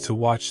refused to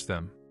watch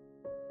them.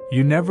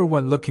 You never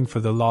went looking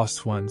for the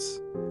lost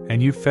ones,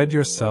 and you fed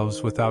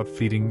yourselves without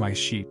feeding my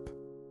sheep.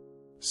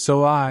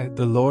 So I,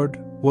 the Lord,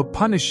 will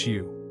punish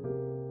you.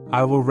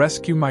 I will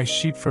rescue my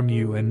sheep from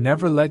you and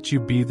never let you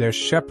be their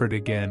shepherd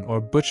again or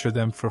butcher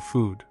them for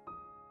food.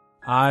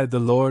 I, the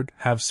Lord,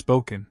 have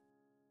spoken.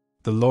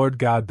 The Lord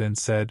God then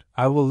said,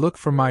 I will look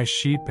for my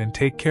sheep and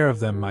take care of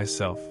them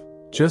myself,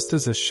 just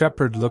as a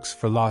shepherd looks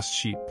for lost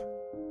sheep.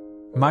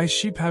 My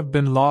sheep have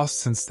been lost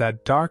since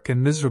that dark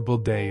and miserable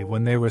day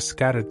when they were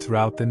scattered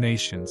throughout the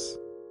nations.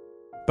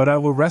 But I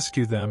will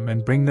rescue them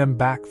and bring them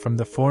back from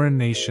the foreign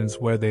nations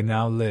where they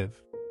now live.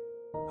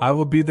 I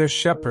will be their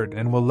shepherd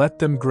and will let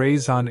them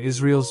graze on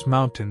Israel's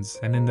mountains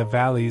and in the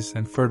valleys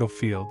and fertile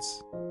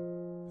fields.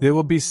 They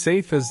will be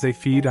safe as they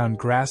feed on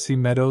grassy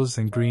meadows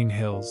and green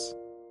hills.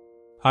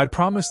 I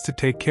promise to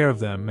take care of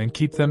them and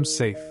keep them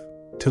safe,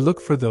 to look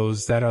for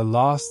those that are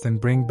lost and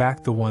bring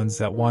back the ones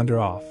that wander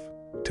off,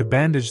 to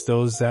bandage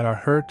those that are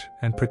hurt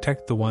and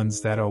protect the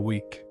ones that are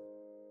weak.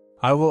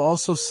 I will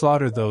also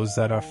slaughter those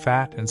that are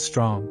fat and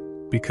strong,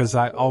 because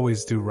I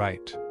always do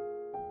right.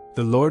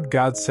 The Lord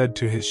God said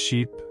to his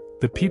sheep,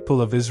 the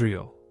people of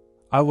Israel,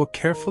 I will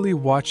carefully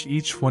watch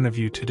each one of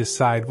you to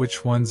decide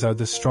which ones are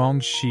the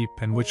strong sheep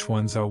and which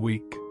ones are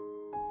weak.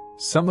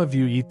 Some of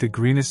you eat the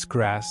greenest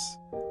grass,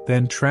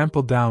 then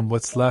trample down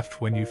what's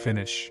left when you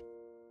finish.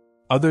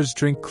 Others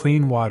drink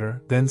clean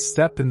water, then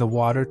step in the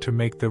water to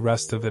make the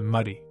rest of it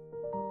muddy.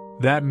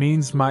 That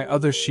means my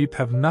other sheep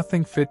have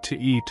nothing fit to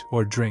eat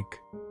or drink.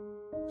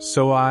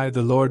 So I,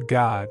 the Lord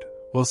God,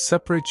 will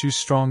separate you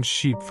strong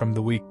sheep from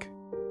the weak.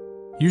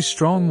 You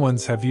strong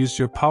ones have used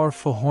your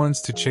powerful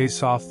horns to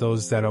chase off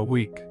those that are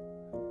weak,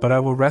 but I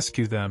will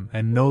rescue them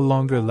and no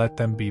longer let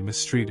them be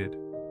mistreated.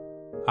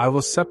 I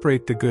will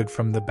separate the good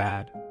from the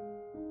bad.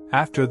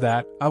 After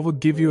that, I will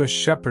give you a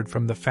shepherd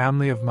from the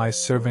family of my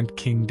servant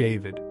King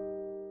David.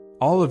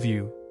 All of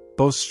you,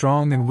 both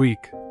strong and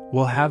weak,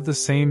 will have the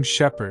same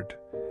shepherd,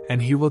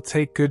 and he will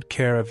take good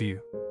care of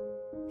you.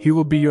 He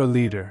will be your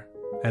leader,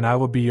 and I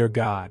will be your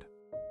God.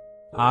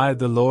 I,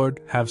 the Lord,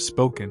 have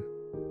spoken.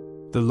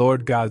 The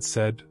Lord God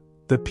said,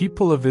 the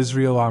people of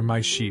Israel are my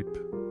sheep,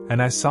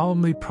 and I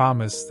solemnly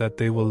promise that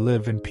they will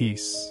live in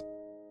peace.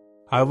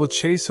 I will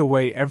chase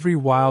away every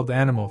wild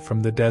animal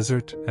from the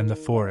desert and the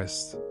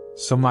forest,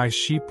 so my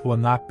sheep will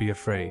not be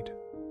afraid.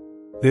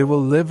 They will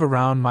live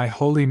around my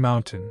holy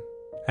mountain,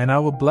 and I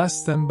will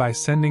bless them by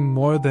sending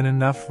more than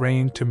enough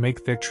rain to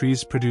make their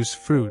trees produce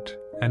fruit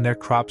and their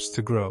crops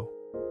to grow.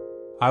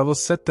 I will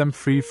set them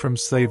free from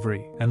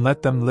slavery and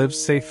let them live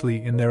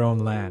safely in their own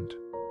land.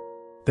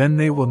 Then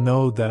they will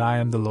know that I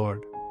am the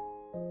Lord.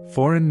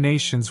 Foreign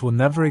nations will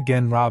never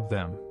again rob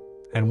them,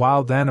 and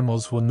wild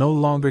animals will no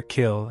longer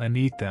kill and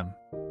eat them.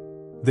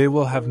 They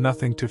will have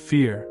nothing to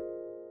fear.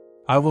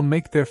 I will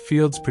make their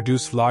fields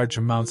produce large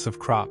amounts of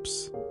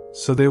crops,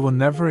 so they will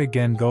never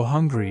again go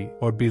hungry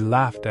or be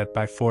laughed at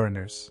by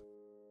foreigners.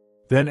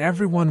 Then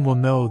everyone will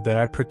know that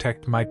I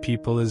protect my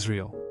people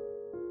Israel.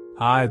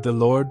 I, the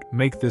Lord,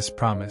 make this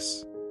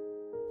promise.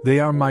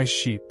 They are my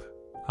sheep,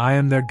 I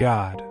am their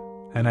God,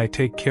 and I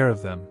take care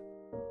of them.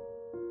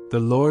 The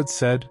Lord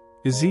said,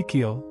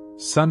 Ezekiel,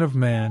 son of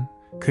man,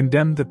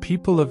 condemn the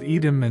people of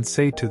Edom and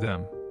say to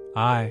them,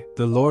 I,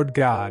 the Lord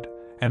God,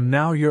 am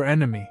now your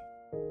enemy.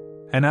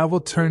 And I will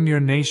turn your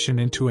nation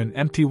into an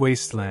empty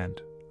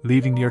wasteland,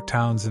 leaving your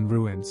towns in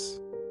ruins.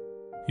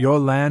 Your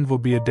land will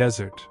be a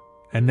desert,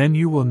 and then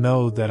you will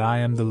know that I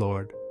am the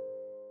Lord.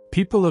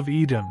 People of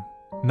Edom,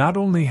 not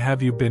only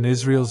have you been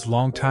Israel's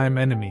longtime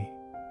enemy,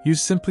 you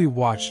simply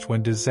watched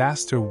when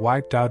disaster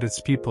wiped out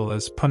its people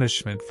as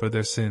punishment for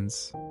their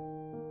sins.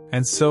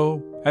 And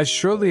so, as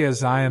surely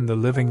as I am the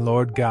living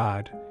Lord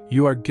God,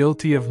 you are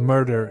guilty of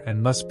murder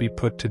and must be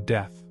put to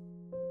death.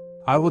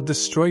 I will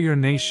destroy your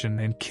nation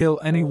and kill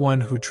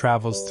anyone who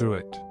travels through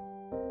it.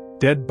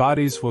 Dead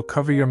bodies will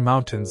cover your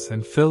mountains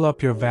and fill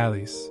up your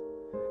valleys,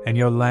 and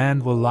your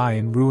land will lie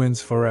in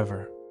ruins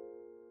forever.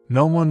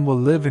 No one will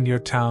live in your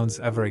towns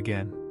ever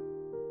again.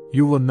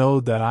 You will know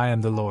that I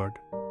am the Lord.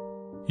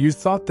 You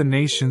thought the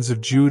nations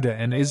of Judah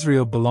and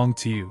Israel belonged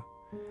to you,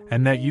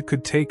 and that you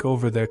could take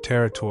over their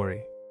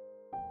territory.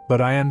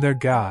 But I am their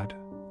God,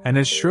 and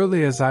as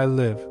surely as I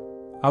live,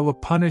 I will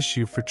punish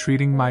you for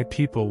treating my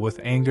people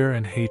with anger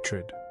and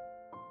hatred.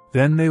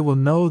 Then they will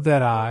know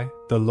that I,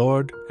 the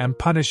Lord, am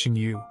punishing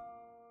you.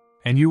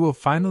 And you will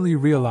finally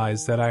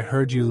realize that I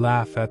heard you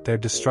laugh at their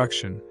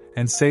destruction,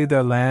 and say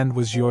their land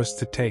was yours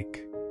to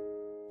take.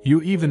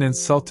 You even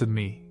insulted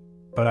me,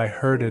 but I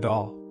heard it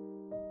all.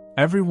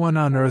 Everyone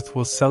on earth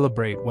will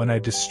celebrate when I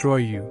destroy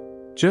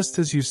you, just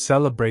as you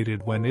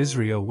celebrated when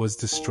Israel was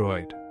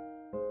destroyed.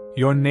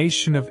 Your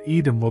nation of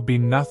Edom will be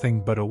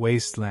nothing but a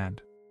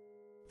wasteland.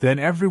 Then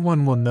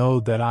everyone will know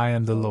that I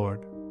am the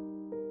Lord.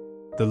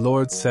 The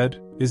Lord said,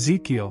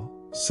 Ezekiel,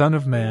 son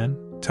of man,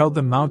 tell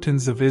the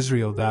mountains of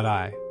Israel that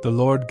I, the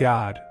Lord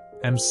God,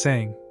 am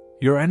saying,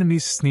 your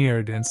enemies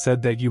sneered and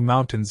said that you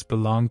mountains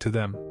belong to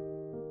them.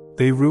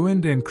 They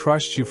ruined and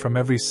crushed you from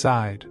every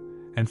side,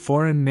 and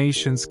foreign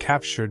nations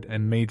captured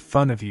and made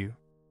fun of you.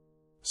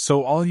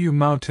 So all you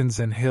mountains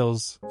and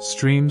hills,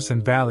 streams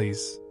and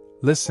valleys,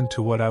 listen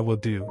to what I will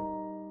do.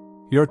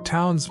 Your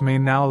towns may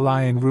now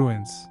lie in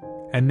ruins,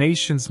 and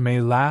nations may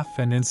laugh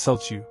and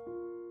insult you.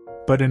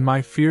 But in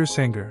my fierce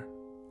anger,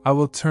 I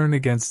will turn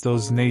against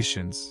those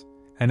nations,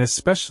 and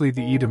especially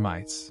the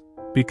Edomites,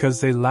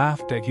 because they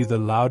laughed at you the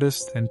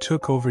loudest and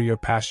took over your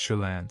pasture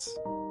lands.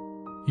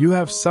 You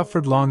have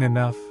suffered long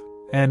enough,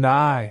 and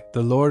I,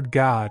 the Lord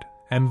God,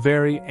 am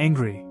very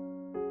angry.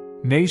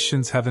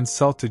 Nations have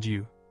insulted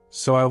you,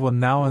 so I will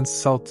now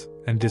insult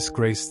and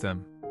disgrace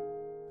them.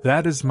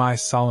 That is my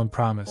solemn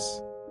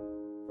promise.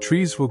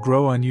 Trees will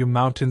grow on you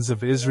mountains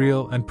of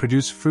Israel and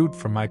produce fruit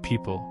for my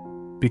people,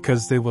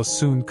 because they will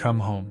soon come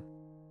home.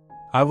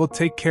 I will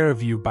take care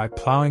of you by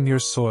plowing your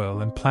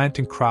soil and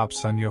planting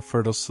crops on your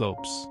fertile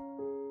slopes.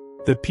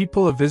 The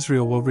people of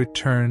Israel will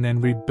return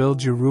and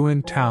rebuild your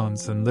ruined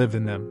towns and live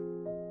in them.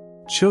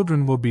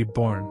 Children will be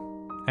born,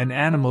 and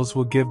animals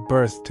will give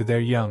birth to their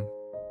young.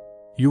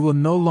 You will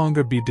no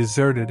longer be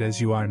deserted as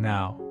you are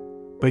now,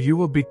 but you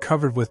will be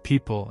covered with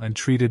people and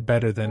treated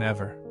better than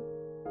ever.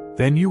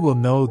 Then you will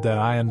know that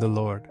I am the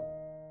Lord.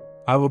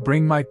 I will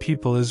bring my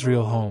people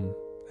Israel home,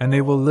 and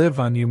they will live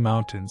on you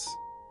mountains,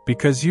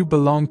 because you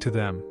belong to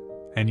them,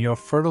 and your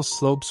fertile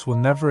slopes will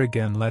never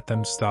again let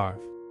them starve.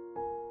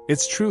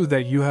 It's true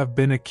that you have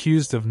been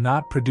accused of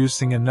not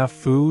producing enough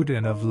food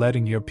and of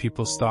letting your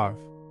people starve.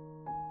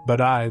 But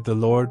I, the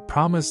Lord,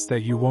 promise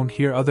that you won't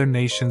hear other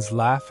nations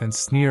laugh and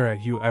sneer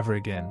at you ever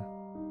again.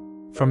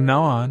 From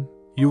now on,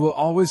 you will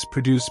always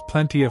produce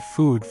plenty of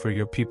food for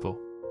your people.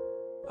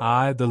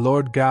 I, the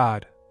Lord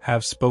God,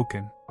 have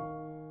spoken.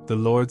 The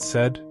Lord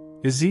said,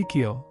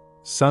 Ezekiel,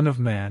 son of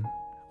man,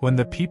 when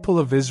the people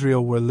of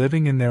Israel were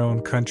living in their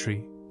own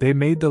country, they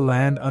made the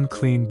land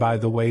unclean by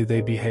the way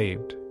they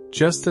behaved,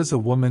 just as a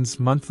woman's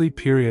monthly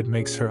period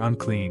makes her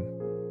unclean.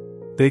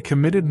 They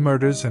committed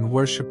murders and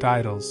worshipped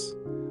idols,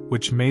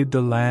 which made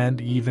the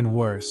land even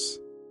worse.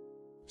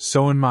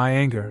 So in my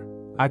anger,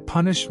 I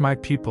punished my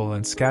people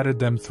and scattered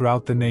them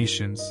throughout the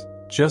nations,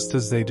 just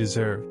as they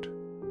deserved.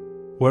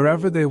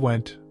 Wherever they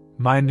went,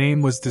 my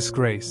name was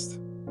disgraced,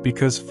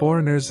 because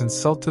foreigners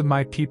insulted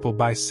my people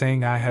by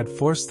saying I had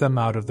forced them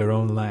out of their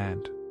own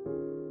land.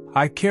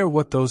 I care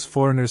what those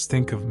foreigners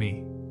think of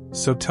me,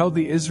 so tell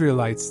the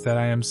Israelites that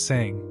I am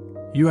saying,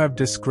 you have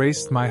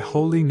disgraced my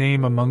holy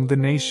name among the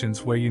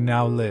nations where you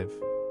now live.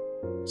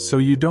 So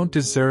you don't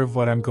deserve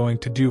what I'm going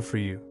to do for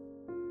you.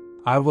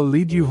 I will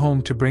lead you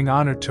home to bring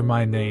honor to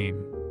my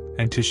name,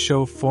 and to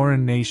show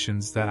foreign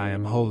nations that I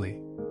am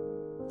holy.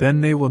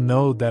 Then they will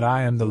know that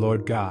I am the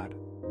Lord God.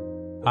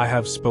 I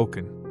have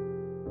spoken.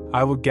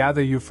 I will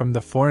gather you from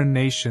the foreign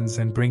nations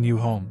and bring you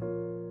home.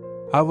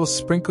 I will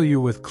sprinkle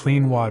you with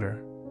clean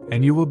water,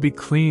 and you will be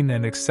clean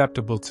and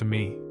acceptable to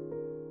me.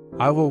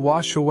 I will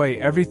wash away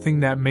everything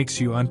that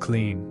makes you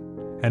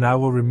unclean, and I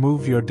will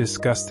remove your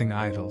disgusting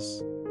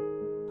idols.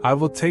 I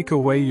will take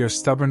away your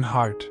stubborn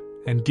heart,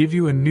 and give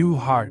you a new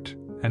heart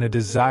and a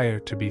desire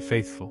to be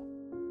faithful.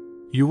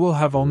 You will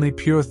have only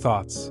pure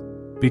thoughts,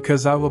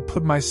 because I will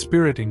put my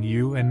spirit in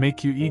you and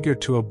make you eager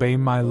to obey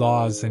my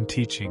laws and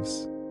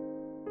teachings.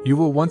 You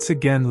will once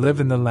again live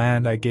in the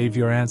land I gave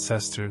your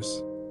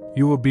ancestors.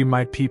 You will be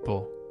my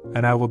people,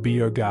 and I will be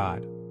your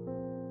God.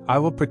 I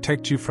will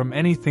protect you from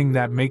anything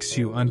that makes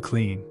you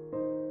unclean.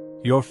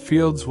 Your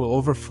fields will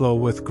overflow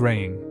with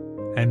grain,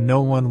 and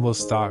no one will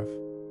starve.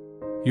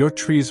 Your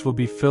trees will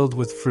be filled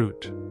with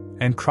fruit,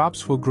 and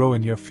crops will grow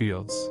in your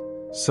fields,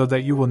 so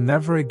that you will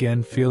never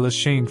again feel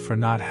ashamed for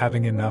not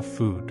having enough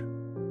food.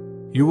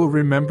 You will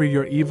remember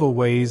your evil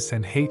ways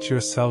and hate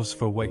yourselves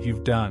for what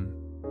you've done.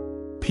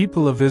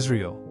 People of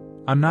Israel,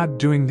 I'm not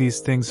doing these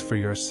things for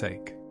your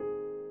sake.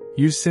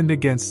 You sinned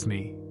against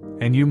me,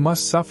 and you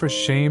must suffer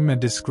shame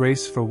and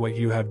disgrace for what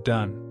you have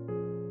done.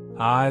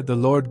 I, the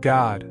Lord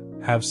God,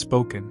 have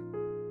spoken.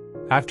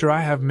 After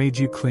I have made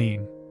you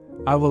clean,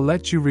 I will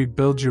let you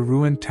rebuild your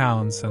ruined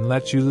towns and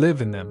let you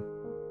live in them.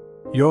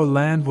 Your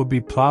land will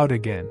be plowed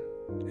again,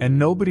 and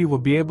nobody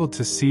will be able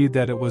to see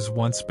that it was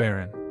once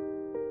barren.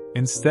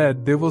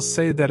 Instead, they will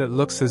say that it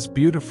looks as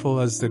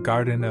beautiful as the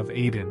Garden of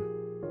Eden.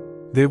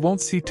 They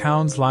won't see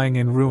towns lying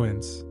in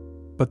ruins,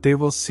 but they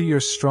will see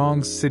your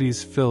strong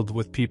cities filled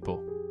with people.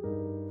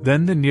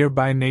 Then the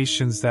nearby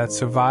nations that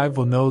survive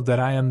will know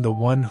that I am the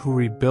one who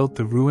rebuilt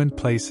the ruined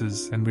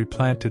places and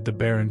replanted the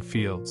barren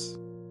fields.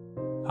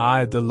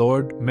 I, the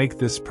Lord, make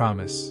this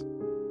promise.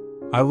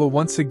 I will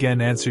once again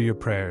answer your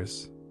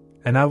prayers,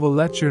 and I will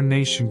let your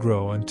nation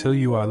grow until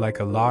you are like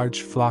a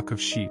large flock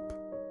of sheep.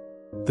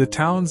 The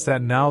towns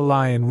that now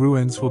lie in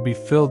ruins will be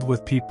filled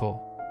with people,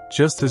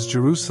 just as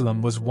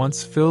Jerusalem was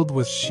once filled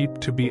with sheep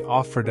to be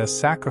offered as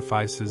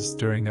sacrifices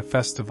during a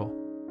festival.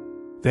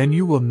 Then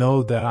you will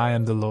know that I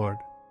am the Lord.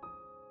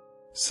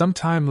 Some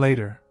time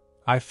later,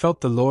 I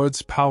felt the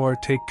Lord's power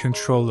take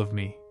control of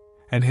me,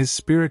 and His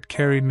Spirit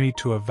carried me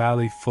to a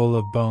valley full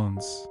of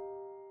bones.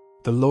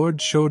 The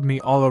Lord showed me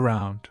all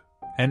around,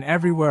 and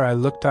everywhere I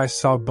looked I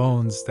saw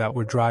bones that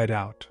were dried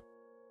out.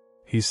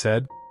 He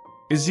said,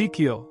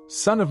 "Ezekiel,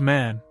 son of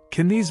man,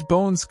 can these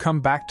bones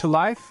come back to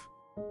life?"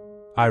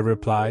 I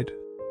replied,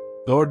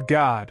 "Lord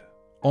God,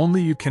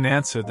 only you can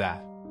answer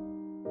that."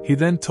 He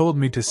then told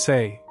me to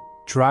say,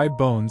 "Dry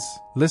bones,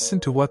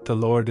 listen to what the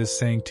Lord is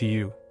saying to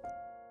you.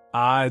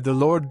 I, the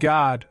Lord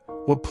God,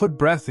 will put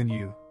breath in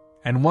you,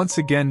 and once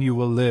again you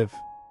will live.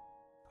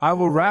 I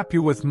will wrap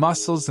you with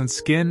muscles and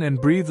skin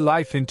and breathe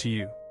life into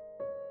you.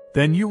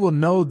 Then you will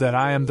know that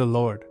I am the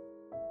Lord."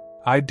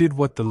 I did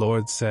what the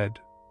Lord said,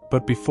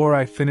 but before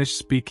I finished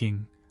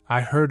speaking, I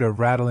heard a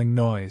rattling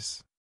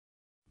noise.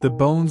 The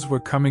bones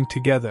were coming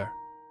together.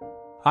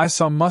 I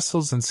saw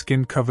muscles and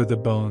skin cover the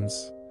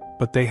bones,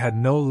 but they had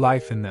no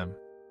life in them.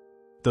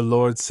 The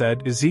Lord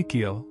said,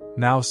 "Ezekiel,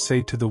 now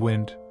say to the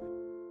wind,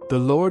 the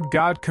Lord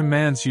God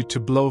commands you to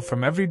blow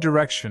from every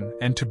direction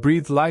and to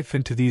breathe life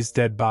into these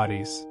dead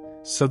bodies,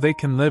 so they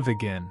can live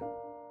again."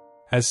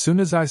 As soon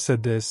as I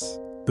said this,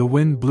 the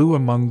wind blew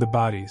among the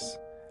bodies,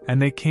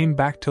 and they came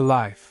back to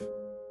life.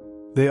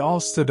 They all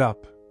stood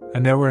up,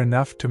 and there were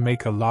enough to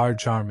make a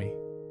large army.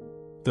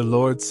 The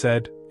Lord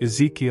said,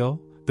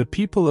 "Ezekiel, the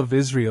people of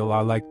Israel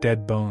are like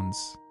dead bones.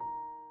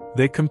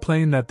 They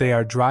complain that they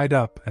are dried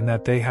up and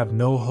that they have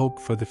no hope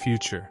for the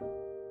future.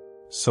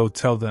 So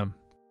tell them,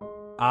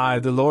 I,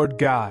 the Lord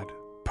God,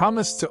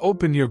 promise to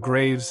open your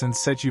graves and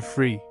set you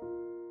free.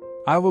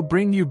 I will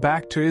bring you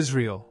back to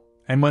Israel,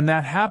 and when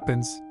that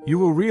happens, you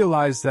will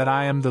realize that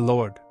I am the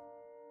Lord.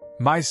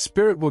 My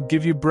Spirit will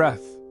give you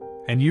breath,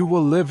 and you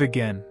will live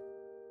again.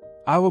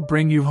 I will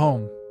bring you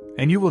home,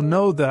 and you will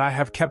know that I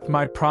have kept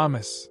my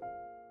promise.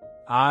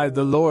 I,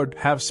 the Lord,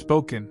 have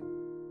spoken."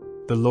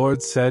 The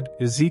Lord said,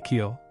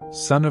 "Ezekiel,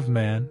 son of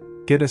man,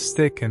 get a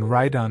stick and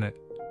write on it,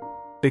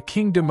 'The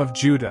kingdom of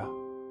Judah.'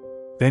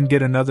 Then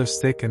get another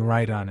stick and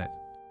write on it,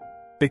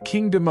 'The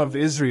kingdom of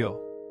Israel.'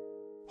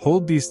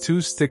 Hold these two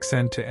sticks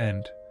end to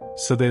end,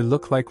 so they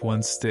look like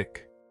one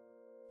stick.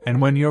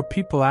 And when your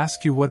people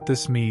ask you what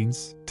this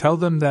means, tell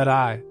them that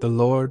I, the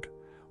Lord,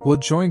 will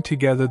join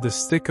together the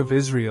stick of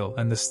Israel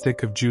and the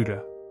stick of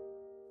Judah.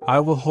 I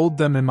will hold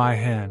them in my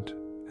hand,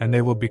 and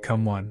they will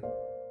become one.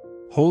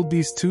 Hold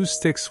these two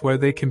sticks where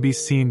they can be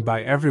seen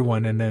by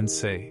everyone and then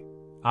say,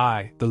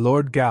 I, the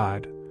Lord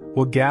God,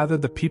 will gather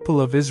the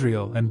people of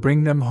Israel and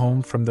bring them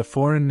home from the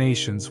foreign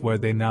nations where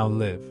they now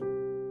live.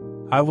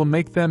 I will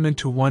make them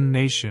into one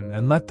nation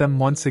and let them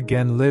once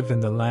again live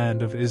in the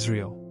land of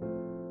Israel.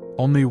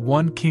 Only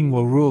one king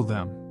will rule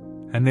them,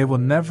 and they will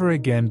never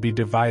again be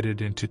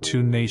divided into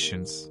two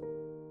nations.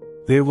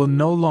 They will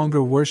no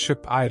longer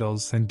worship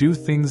idols and do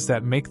things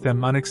that make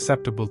them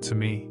unacceptable to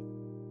me.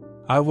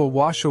 I will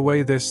wash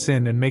away their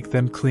sin and make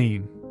them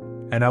clean,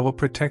 and I will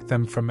protect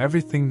them from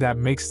everything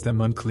that makes them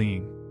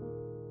unclean.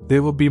 They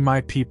will be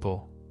my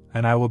people,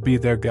 and I will be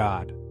their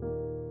God.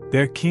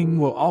 Their king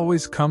will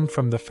always come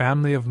from the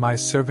family of my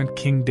servant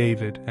King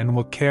David and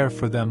will care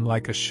for them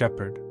like a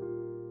shepherd.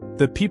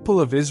 The people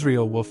of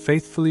Israel will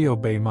faithfully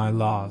obey my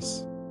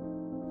laws.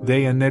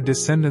 They and their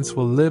descendants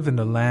will live in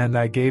the land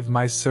I gave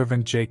my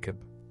servant Jacob,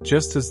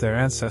 just as their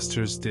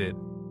ancestors did.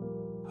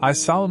 I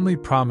solemnly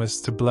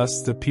promise to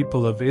bless the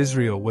people of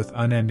Israel with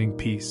unending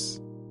peace.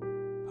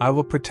 I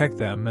will protect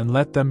them and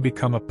let them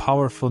become a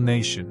powerful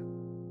nation.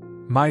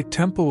 My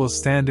temple will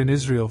stand in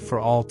Israel for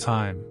all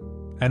time,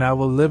 and I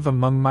will live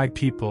among my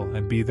people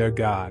and be their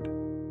God.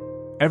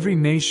 Every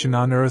nation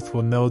on earth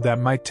will know that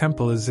my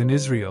temple is in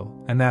Israel,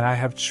 and that I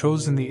have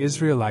chosen the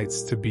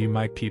Israelites to be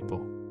my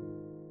people.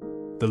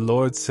 The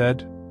Lord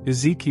said,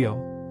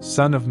 Ezekiel,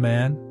 son of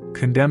man,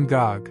 condemn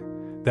Gog,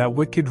 that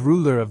wicked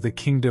ruler of the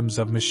kingdoms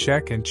of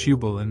Meshech and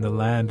Tubal in the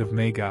land of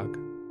Magog.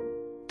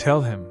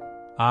 Tell him,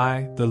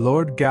 I, the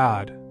Lord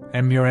God,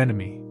 am your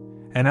enemy,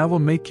 and I will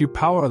make you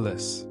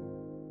powerless.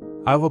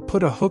 I will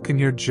put a hook in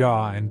your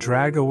jaw and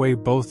drag away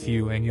both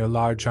you and your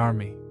large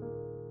army.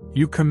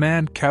 You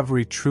command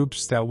cavalry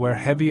troops that wear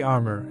heavy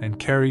armor and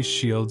carry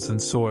shields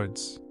and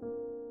swords.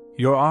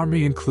 Your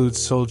army includes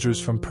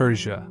soldiers from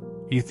Persia,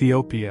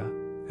 Ethiopia,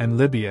 and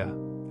Libya,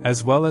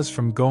 as well as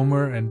from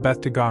Gomer and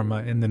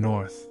Beth-Togarmah in the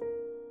north.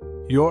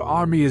 Your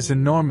army is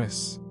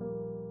enormous.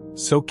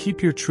 So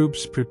keep your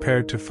troops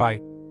prepared to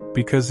fight,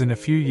 because in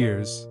a few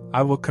years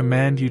I will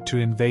command you to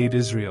invade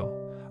Israel,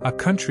 a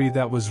country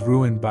that was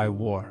ruined by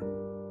war.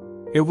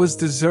 It was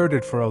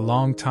deserted for a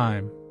long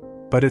time,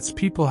 but its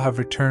people have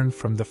returned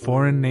from the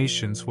foreign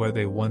nations where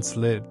they once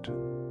lived.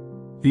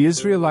 The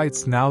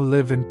Israelites now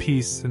live in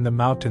peace in the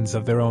mountains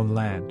of their own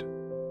land.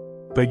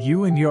 But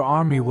you and your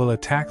army will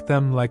attack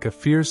them like a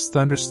fierce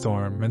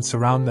thunderstorm and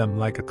surround them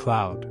like a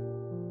cloud.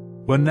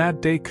 When that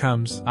day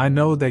comes, I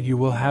know that you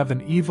will have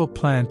an evil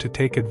plan to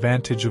take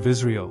advantage of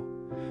Israel,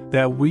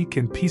 that weak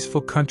and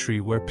peaceful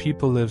country where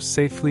people live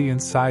safely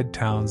inside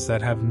towns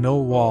that have no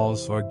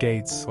walls or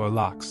gates or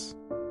locks.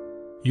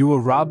 You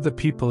will rob the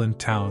people in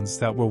towns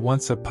that were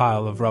once a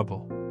pile of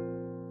rubble.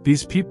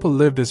 These people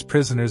lived as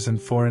prisoners in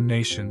foreign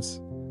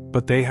nations,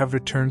 but they have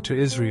returned to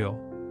Israel,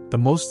 the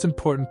most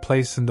important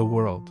place in the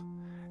world,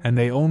 and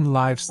they own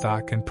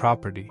livestock and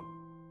property.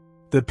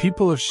 The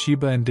people of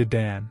Sheba and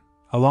Dedan,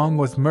 along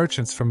with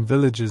merchants from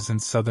villages in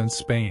southern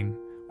Spain,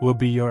 will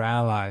be your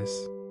allies.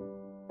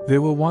 They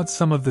will want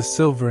some of the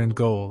silver and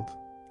gold,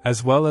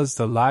 as well as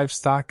the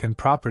livestock and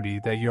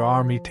property that your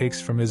army takes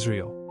from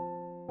Israel.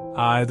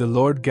 I, the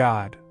Lord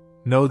God,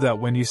 know that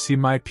when you see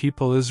my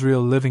people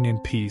Israel living in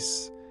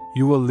peace,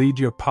 you will lead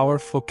your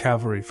powerful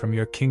cavalry from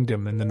your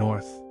kingdom in the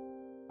north.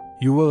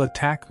 You will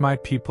attack my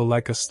people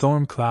like a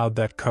storm cloud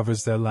that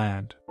covers their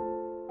land.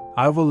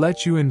 I will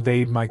let you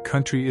invade my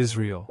country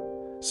Israel,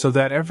 so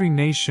that every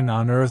nation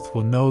on earth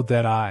will know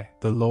that I,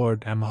 the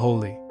Lord, am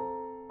holy.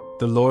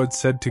 The Lord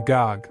said to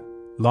Gog,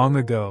 long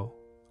ago,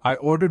 I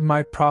ordered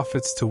my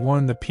prophets to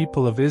warn the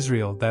people of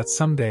Israel that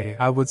someday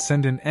I would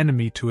send an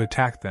enemy to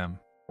attack them.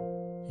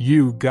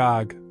 You,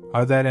 Gog,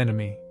 are that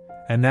enemy,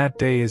 and that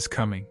day is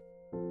coming.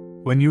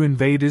 When you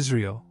invade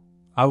Israel,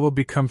 I will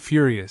become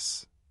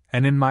furious,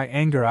 and in my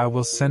anger I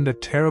will send a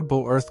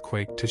terrible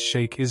earthquake to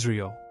shake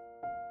Israel.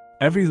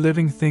 Every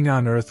living thing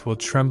on earth will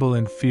tremble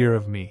in fear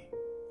of me,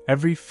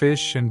 every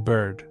fish and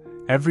bird,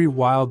 every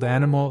wild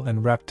animal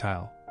and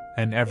reptile,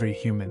 and every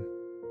human.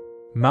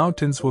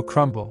 Mountains will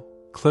crumble,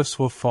 cliffs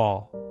will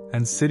fall,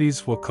 and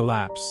cities will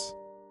collapse.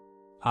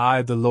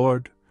 I, the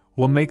Lord,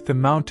 will make the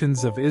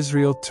mountains of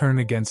Israel turn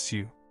against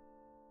you.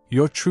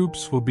 Your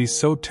troops will be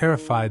so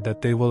terrified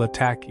that they will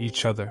attack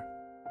each other.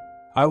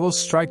 I will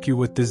strike you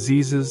with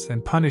diseases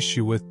and punish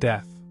you with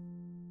death.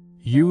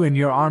 You and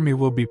your army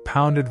will be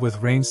pounded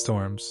with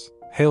rainstorms,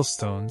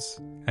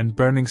 hailstones, and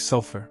burning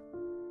sulfur.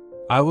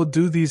 I will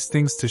do these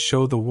things to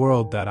show the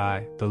world that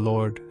I, the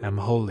Lord, am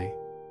holy.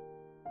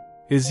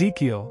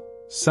 Ezekiel,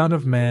 son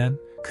of man,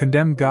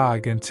 condemn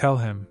Gog and tell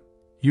him,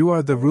 you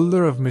are the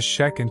ruler of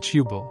Meshech and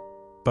Tubal,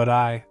 but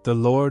I, the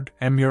Lord,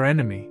 am your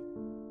enemy.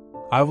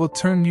 I will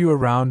turn you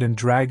around and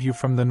drag you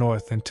from the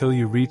north until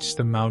you reach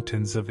the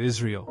mountains of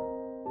Israel.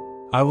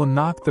 I will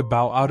knock the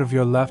bow out of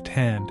your left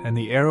hand and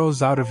the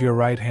arrows out of your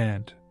right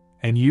hand,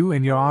 and you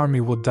and your army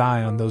will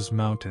die on those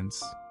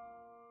mountains.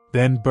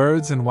 Then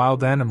birds and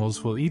wild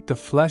animals will eat the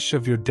flesh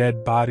of your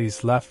dead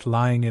bodies left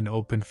lying in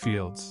open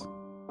fields.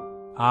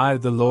 I,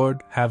 the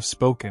Lord, have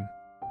spoken.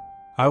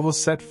 I will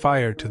set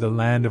fire to the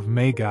land of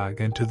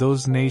Magog and to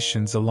those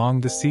nations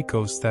along the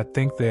seacoast that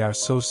think they are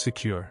so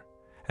secure,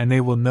 and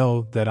they will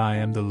know that I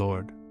am the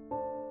Lord.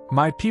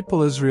 My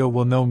people Israel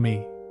will know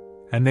me,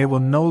 and they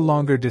will no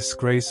longer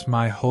disgrace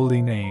my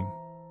holy name.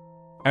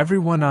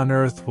 Everyone on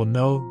earth will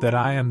know that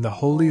I am the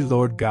holy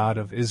Lord God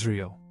of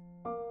Israel.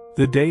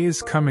 The day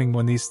is coming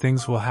when these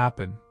things will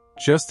happen,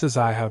 just as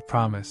I have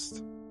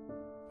promised.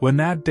 When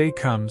that day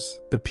comes,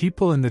 the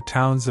people in the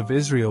towns of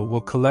Israel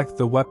will collect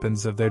the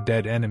weapons of their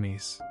dead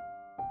enemies.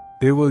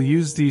 They will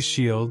use these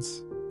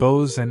shields,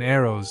 bows and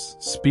arrows,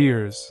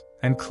 spears,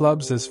 and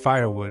clubs as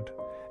firewood,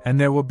 and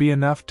there will be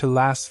enough to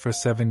last for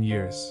 7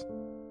 years.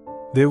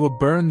 They will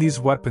burn these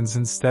weapons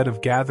instead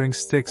of gathering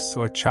sticks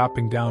or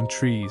chopping down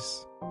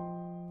trees.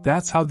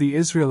 That's how the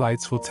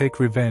Israelites will take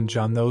revenge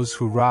on those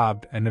who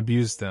robbed and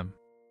abused them.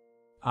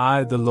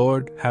 I, the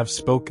Lord, have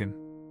spoken.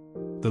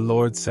 The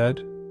Lord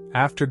said,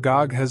 after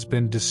Gog has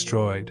been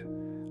destroyed,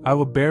 I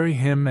will bury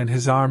him and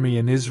his army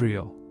in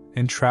Israel,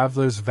 in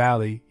Travelers'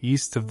 Valley,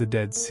 east of the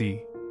Dead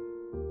Sea.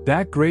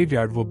 That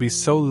graveyard will be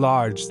so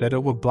large that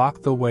it will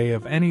block the way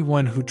of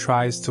anyone who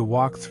tries to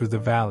walk through the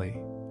valley,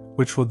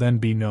 which will then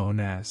be known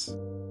as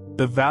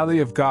the Valley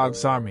of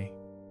Gog's Army.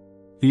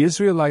 The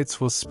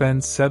Israelites will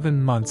spend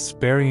 7 months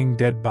burying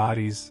dead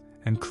bodies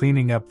and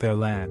cleaning up their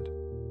land.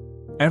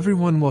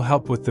 Everyone will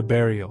help with the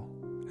burial,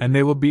 and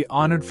they will be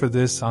honored for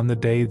this on the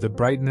day the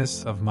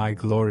brightness of my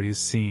glory is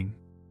seen.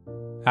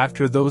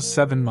 After those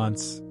 7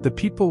 months, the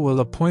people will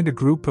appoint a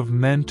group of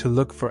men to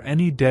look for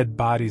any dead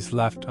bodies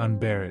left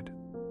unburied.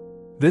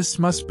 This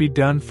must be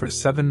done for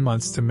 7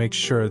 months to make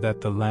sure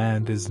that the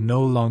land is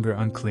no longer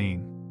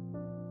unclean.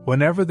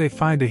 Whenever they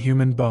find a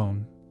human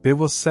bone, they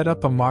will set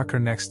up a marker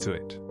next to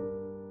it.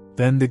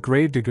 Then the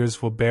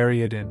gravediggers will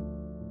bury it in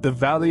the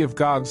valley of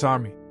Gog's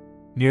army,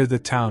 near the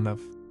town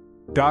of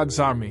Gog's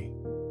army.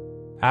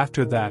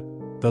 After that,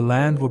 the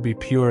land will be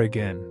pure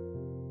again.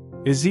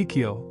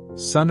 Ezekiel,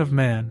 son of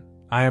man,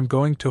 I am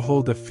going to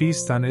hold a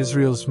feast on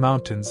Israel's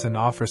mountains and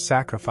offer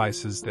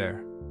sacrifices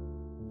there.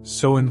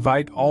 So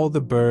invite all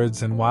the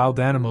birds and wild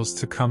animals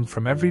to come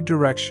from every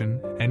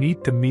direction and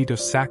eat the meat of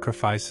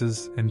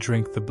sacrifices and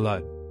drink the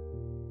blood.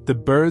 The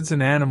birds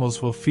and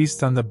animals will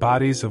feast on the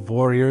bodies of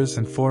warriors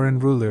and foreign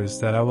rulers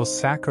that I will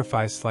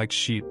sacrifice like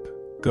sheep,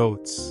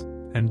 goats,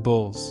 and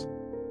bulls.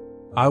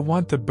 I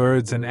want the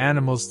birds and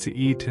animals to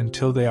eat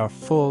until they are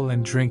full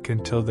and drink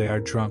until they are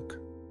drunk.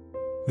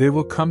 They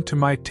will come to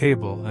my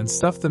table and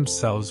stuff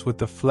themselves with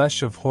the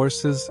flesh of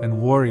horses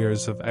and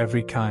warriors of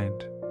every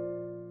kind.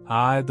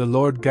 I, the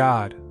Lord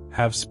God,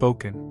 have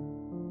spoken.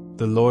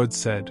 The Lord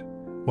said,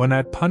 when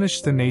I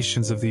punish the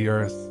nations of the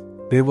earth,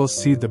 they will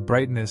see the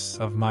brightness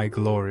of my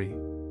glory.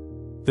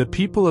 The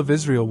people of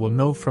Israel will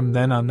know from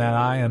then on that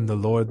I am the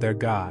Lord their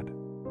God.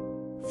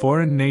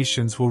 Foreign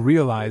nations will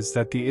realize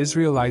that the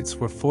Israelites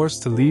were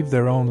forced to leave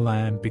their own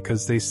land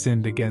because they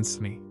sinned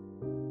against me.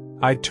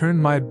 I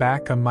turned my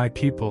back on my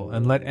people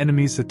and let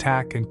enemies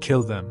attack and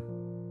kill them.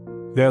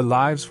 Their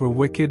lives were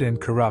wicked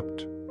and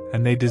corrupt,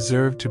 and they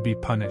deserved to be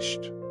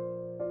punished.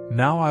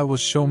 Now I will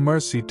show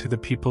mercy to the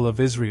people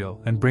of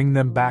Israel and bring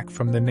them back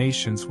from the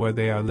nations where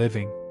they are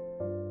living.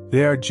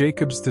 They are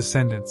Jacob's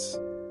descendants,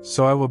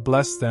 so I will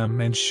bless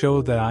them and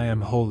show that I am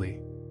holy.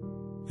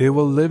 They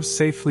will live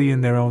safely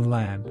in their own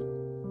land,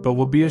 but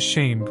will be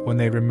ashamed when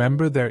they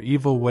remember their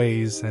evil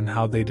ways and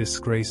how they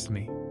disgraced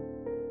me.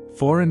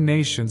 Foreign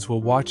nations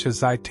will watch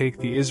as I take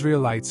the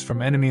Israelites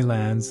from enemy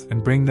lands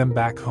and bring them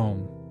back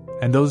home,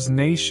 and those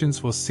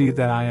nations will see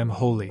that I am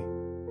holy.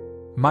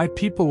 My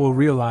people will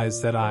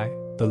realize that I,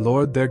 the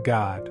Lord their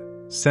God,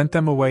 sent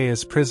them away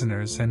as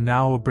prisoners and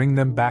now will bring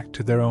them back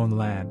to their own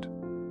land.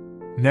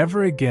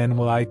 Never again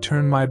will I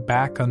turn my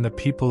back on the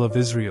people of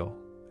Israel,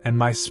 and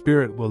my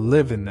spirit will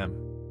live in them.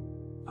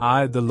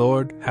 I, the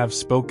Lord, have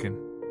spoken.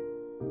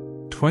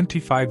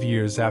 25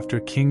 years after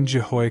King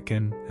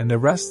Jehoiakim and the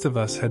rest of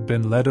us had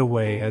been led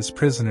away as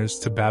prisoners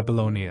to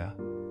Babylonia,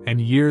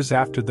 and years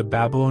after the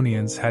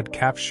Babylonians had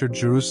captured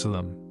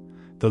Jerusalem,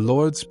 the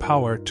Lord's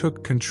power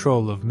took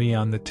control of me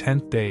on the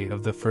 10th day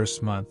of the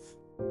first month.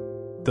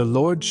 The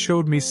Lord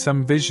showed me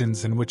some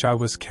visions in which I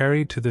was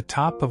carried to the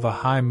top of a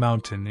high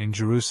mountain in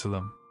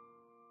Jerusalem.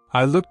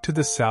 I looked to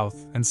the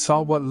south and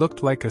saw what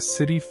looked like a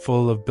city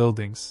full of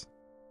buildings.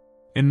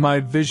 In my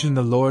vision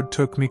the Lord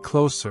took me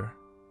closer,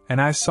 and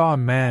I saw a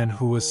man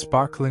who was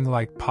sparkling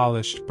like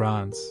polished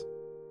bronze.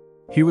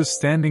 He was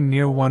standing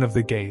near one of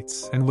the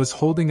gates and was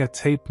holding a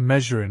tape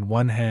measure in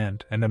one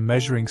hand and a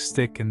measuring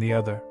stick in the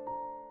other.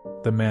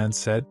 The man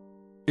said,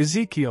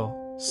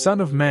 Ezekiel, son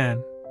of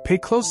man, pay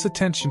close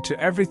attention to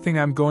everything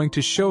I'm going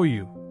to show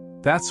you.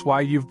 That's why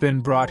you've been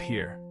brought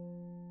here.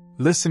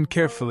 Listen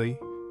carefully,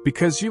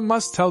 because you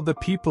must tell the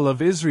people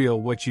of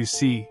Israel what you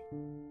see.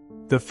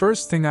 The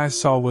first thing I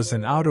saw was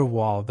an outer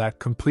wall that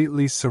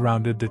completely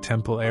surrounded the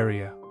temple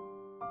area.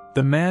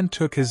 The man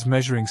took his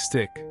measuring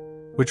stick,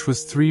 which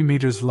was 3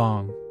 meters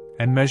long,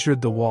 and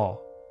measured the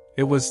wall.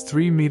 It was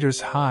 3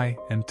 meters high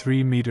and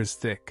 3 meters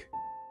thick.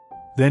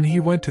 Then he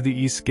went to the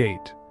east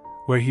gate,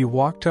 where he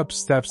walked up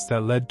steps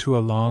that led to a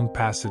long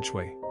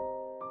passageway.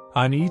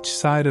 On each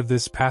side of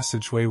this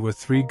passageway were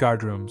 3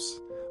 guardrooms,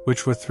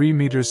 which were 3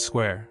 meters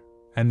square,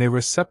 and they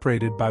were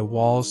separated by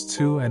walls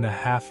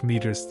 2.5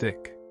 meters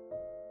thick.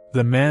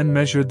 The man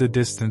measured the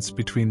distance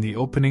between the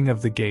opening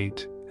of the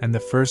gate and the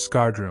first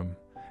guardroom,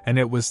 and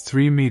it was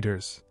 3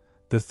 meters,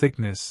 the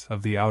thickness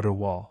of the outer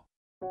wall.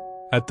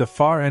 At the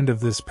far end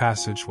of this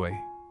passageway,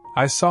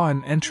 I saw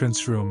an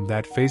entrance room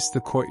that faced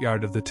the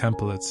courtyard of the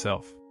temple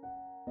itself.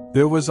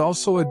 There was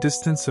also a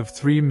distance of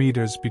 3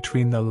 meters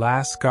between the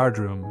last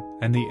guardroom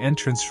and the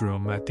entrance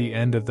room at the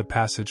end of the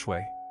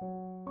passageway.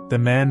 The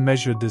man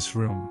measured this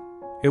room.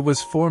 It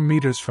was 4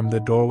 meters from the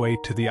doorway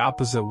to the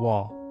opposite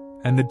wall,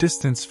 and the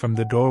distance from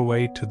the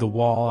doorway to the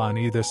wall on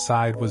either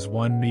side was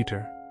 1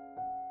 meter.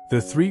 The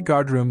 3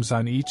 guardrooms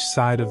on each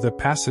side of the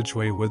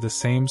passageway were the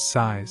same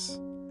size,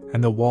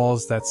 and the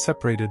walls that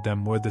separated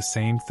them were the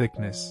same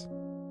thickness.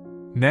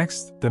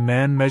 Next, the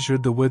man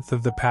measured the width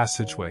of the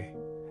passageway,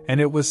 and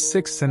it was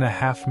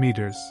 6.5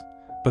 meters,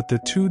 but the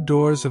 2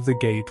 doors of the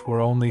gate were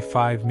only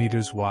 5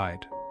 meters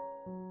wide.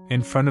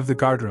 In front of the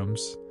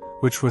guardrooms,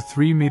 which were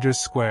 3 meters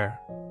square,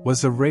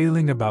 was a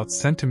railing about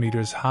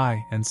centimeters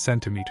high and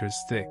centimeters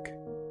thick.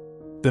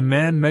 The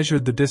man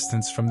measured the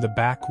distance from the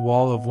back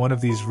wall of one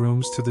of these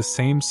rooms to the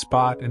same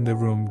spot in the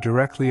room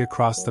directly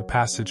across the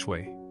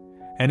passageway,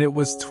 and it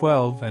was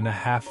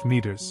 12.5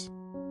 meters.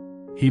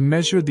 He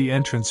measured the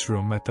entrance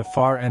room at the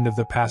far end of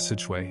the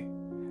passageway,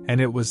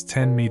 and it was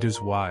 10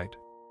 meters wide.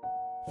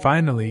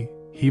 Finally,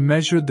 he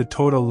measured the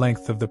total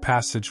length of the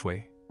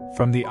passageway,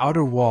 from the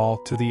outer wall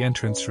to the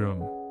entrance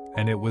room,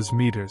 and it was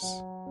meters.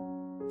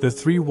 The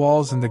 3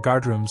 walls in the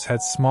guardrooms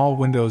had small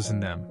windows in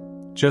them,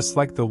 just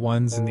like the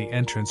ones in the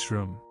entrance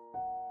room.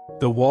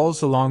 The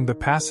walls along the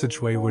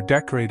passageway were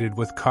decorated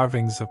with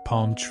carvings of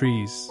palm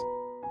trees.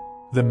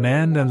 The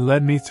man then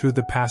led me through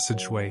the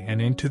passageway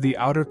and into the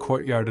outer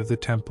courtyard of the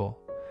temple,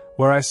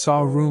 where I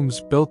saw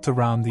rooms built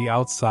around the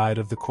outside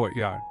of the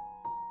courtyard.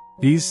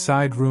 These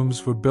side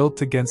rooms were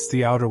built against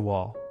the outer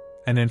wall,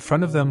 and in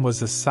front of them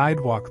was a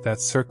sidewalk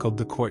that circled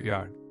the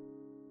courtyard.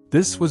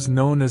 This was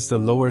known as the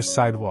lower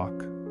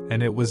sidewalk,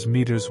 and it was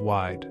meters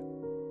wide.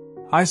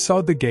 I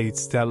saw the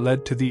gates that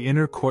led to the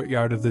inner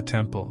courtyard of the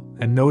temple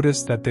and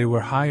noticed that they were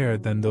higher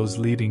than those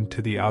leading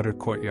to the outer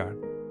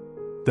courtyard.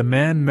 The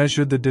man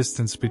measured the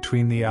distance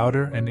between the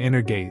outer and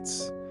inner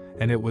gates,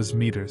 and it was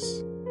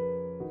meters.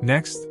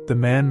 Next, the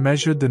man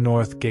measured the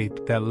north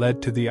gate that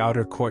led to the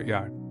outer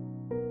courtyard.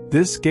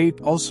 This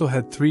gate also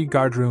had 3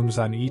 guard rooms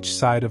on each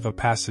side of a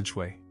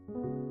passageway.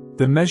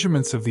 The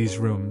measurements of these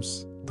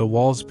rooms, the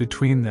walls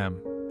between them,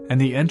 and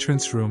the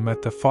entrance room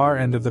at the far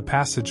end of the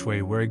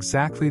passageway were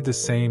exactly the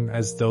same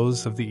as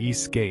those of the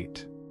east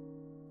gate.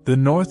 The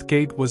north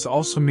gate was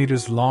also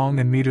meters long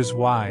and meters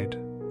wide,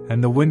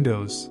 and the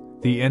windows,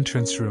 the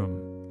entrance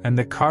room, and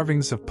the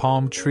carvings of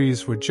palm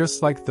trees were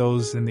just like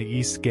those in the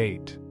east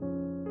gate.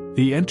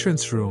 The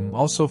entrance room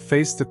also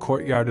faced the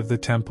courtyard of the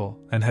temple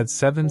and had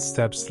 7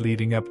 steps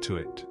leading up to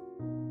it.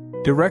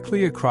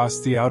 Directly across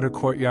the outer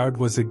courtyard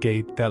was a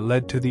gate that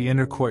led to the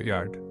inner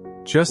courtyard,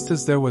 just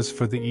as there was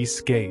for the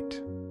east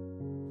gate.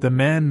 The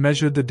man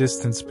measured the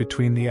distance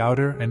between the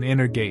outer and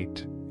inner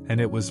gate, and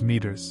it was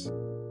meters.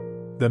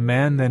 The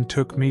man then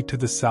took me to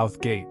the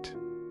south gate.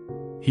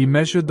 He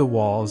measured the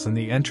walls and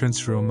the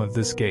entrance room of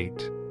this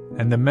gate,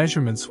 and the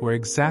measurements were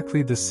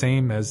exactly the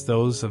same as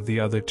those of the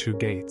other 2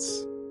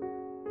 gates.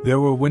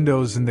 There were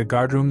windows in the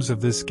guardrooms of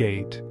this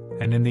gate,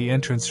 and in the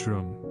entrance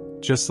room,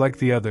 just like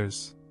the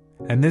others,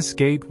 and this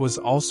gate was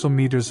also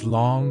meters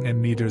long and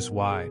meters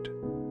wide.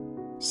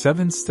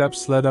 7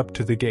 steps led up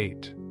to the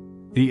gate.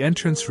 The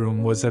entrance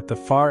room was at the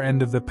far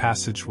end of the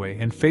passageway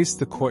and faced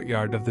the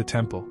courtyard of the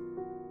temple.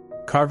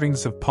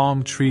 Carvings of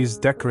palm trees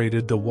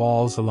decorated the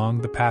walls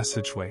along the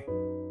passageway.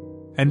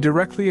 And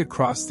directly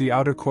across the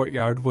outer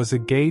courtyard was a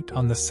gate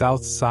on the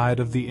south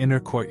side of the inner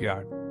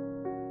courtyard.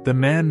 The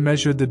man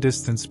measured the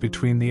distance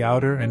between the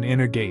outer and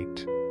inner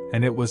gate,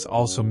 and it was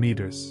also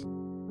meters.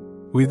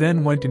 We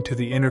then went into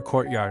the inner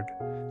courtyard,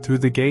 through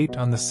the gate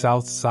on the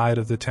south side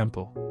of the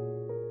temple.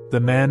 The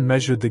man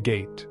measured the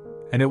gate,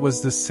 and it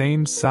was the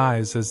same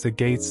size as the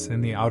gates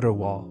in the outer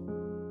wall.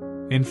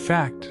 In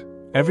fact,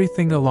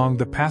 everything along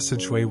the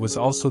passageway was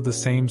also the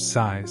same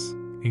size,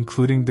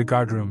 including the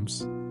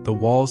guardrooms, the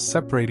walls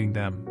separating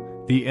them,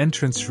 the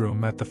entrance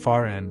room at the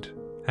far end,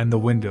 and the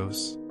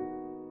windows.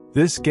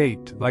 This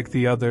gate, like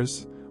the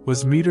others,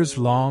 was meters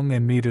long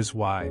and meters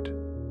wide.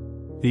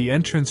 The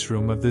entrance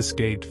room of this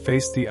gate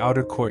faced the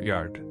outer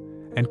courtyard,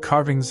 and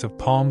carvings of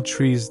palm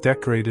trees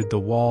decorated the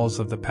walls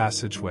of the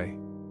passageway.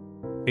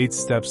 8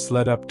 steps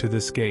led up to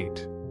this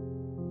gate.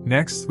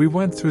 Next, we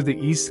went through the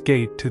east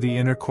gate to the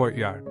inner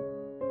courtyard.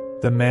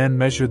 The man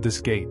measured this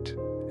gate,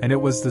 and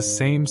it was the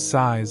same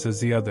size as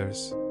the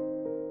others.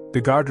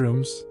 The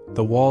guardrooms,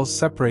 the walls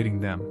separating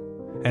them,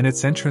 and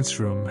its entrance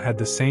room had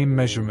the same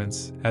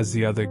measurements as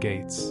the other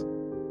gates.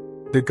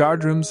 The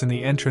guardrooms in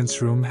the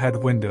entrance room had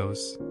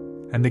windows,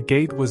 and the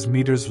gate was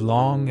meters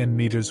long and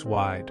meters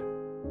wide.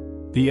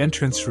 The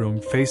entrance room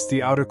faced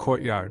the outer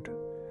courtyard,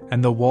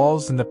 and the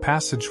walls in the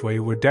passageway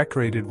were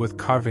decorated with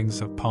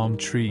carvings of palm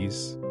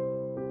trees.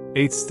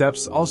 8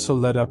 steps also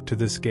led up to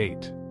this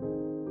gate.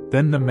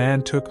 Then the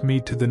man took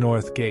me to the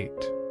north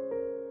gate.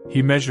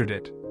 He measured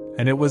it,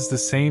 and it was the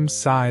same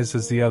size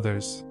as the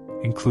others,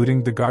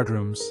 including the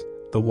guardrooms,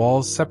 the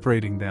walls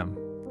separating them,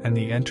 and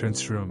the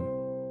entrance room.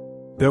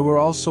 There were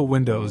also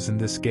windows in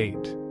this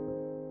gate.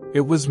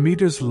 It was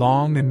meters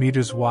long and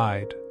meters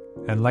wide,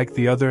 and like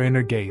the other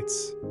inner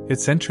gates,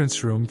 its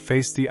entrance room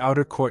faced the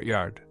outer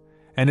courtyard,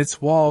 and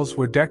its walls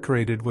were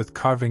decorated with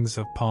carvings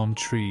of palm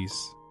trees.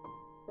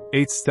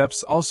 8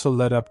 steps also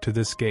led up to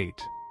this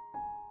gate.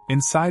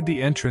 Inside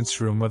the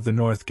entrance room of the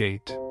north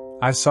gate,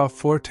 I saw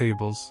 4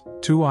 tables,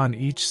 2 on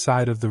each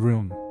side of the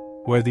room,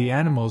 where the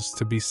animals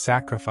to be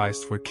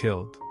sacrificed were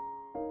killed.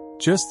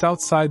 Just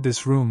outside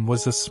this room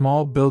was a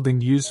small building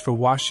used for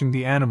washing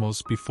the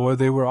animals before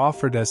they were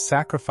offered as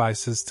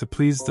sacrifices to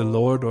please the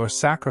Lord, or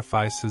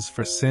sacrifices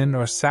for sin,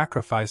 or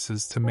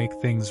sacrifices to make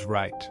things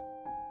right.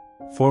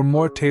 4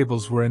 more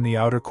tables were in the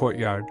outer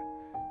courtyard,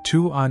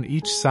 2 on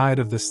each side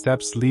of the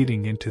steps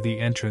leading into the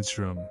entrance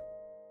room.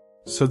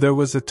 So there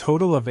was a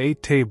total of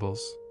 8 tables,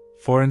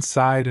 4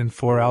 inside and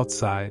 4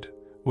 outside,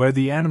 where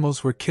the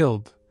animals were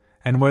killed,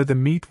 and where the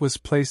meat was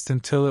placed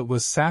until it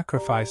was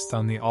sacrificed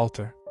on the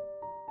altar.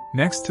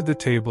 Next to the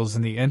tables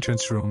in the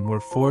entrance room were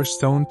 4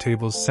 stone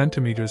tables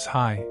centimeters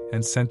high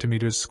and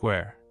centimeters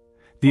square.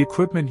 The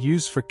equipment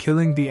used for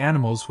killing the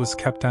animals was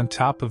kept on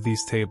top of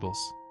these tables.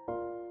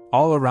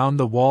 All around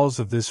the walls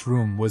of this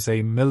room was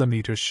a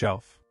millimeter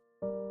shelf.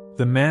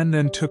 The man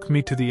then took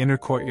me to the inner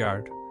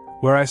courtyard,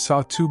 where I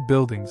saw 2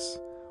 buildings,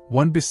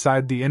 one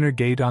beside the inner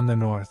gate on the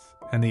north,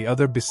 and the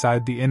other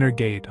beside the inner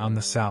gate on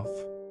the south.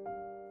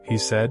 He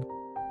said,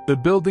 "The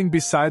building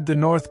beside the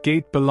north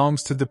gate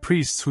belongs to the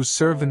priests who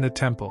serve in the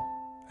temple,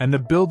 and the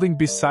building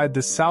beside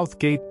the south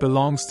gate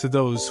belongs to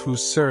those who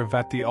serve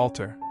at the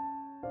altar.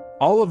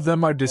 All of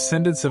them are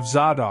descendants of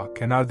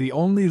Zadok and are the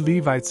only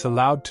Levites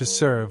allowed to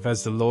serve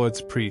as the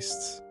Lord's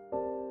priests."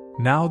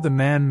 Now the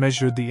man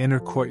measured the inner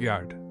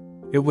courtyard.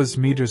 It was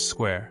meters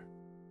square.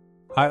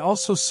 I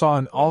also saw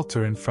an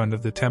altar in front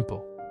of the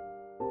temple.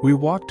 We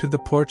walked to the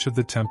porch of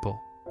the temple,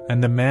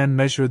 and the man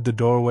measured the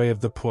doorway of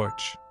the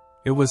porch.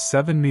 It was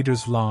 7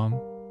 meters long,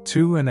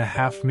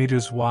 2.5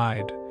 meters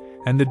wide,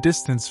 and the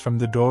distance from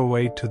the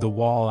doorway to the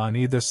wall on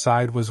either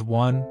side was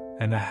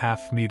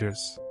 1.5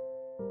 meters.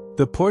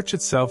 The porch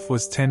itself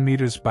was 10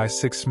 meters by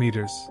 6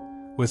 meters,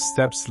 with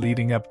steps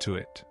leading up to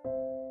it.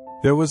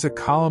 There was a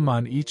column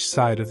on each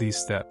side of these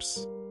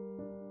steps.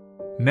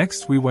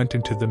 Next we went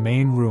into the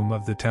main room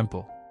of the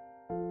temple.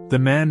 The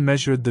man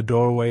measured the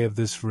doorway of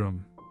this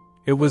room.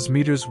 It was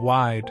meters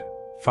wide,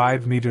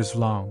 5 meters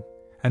long,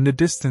 and the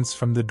distance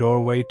from the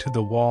doorway to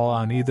the wall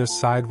on either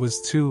side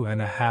was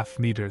 2.5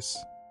 meters.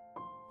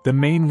 The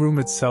main room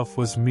itself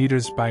was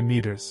meters by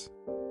meters.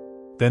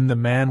 Then the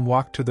man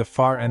walked to the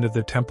far end of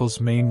the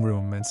temple's main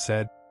room and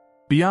said,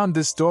 "Beyond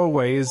this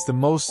doorway is the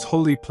most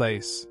holy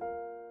place."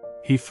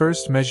 He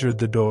first measured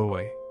the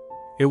doorway.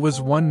 It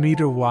was 1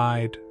 meter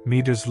wide,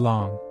 meters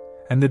long,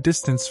 and the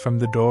distance from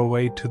the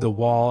doorway to the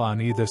wall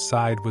on either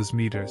side was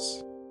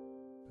meters.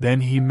 Then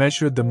he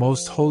measured the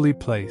most holy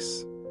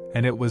place,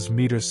 and it was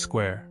meters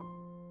square.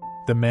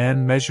 The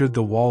man measured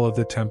the wall of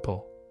the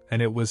temple,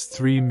 and it was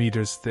 3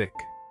 meters thick.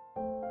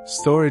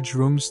 Storage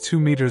rooms 2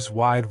 meters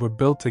wide were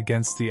built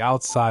against the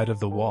outside of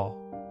the wall.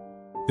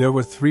 There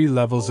were 3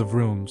 levels of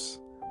rooms,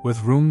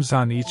 with rooms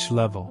on each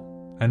level,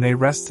 and they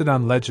rested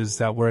on ledges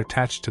that were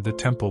attached to the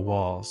temple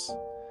walls,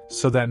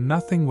 so that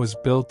nothing was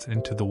built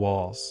into the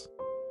walls.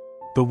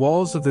 The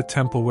walls of the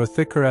temple were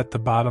thicker at the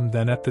bottom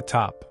than at the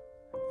top,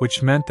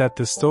 which meant that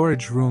the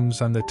storage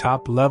rooms on the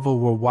top level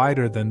were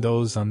wider than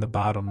those on the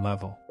bottom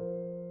level.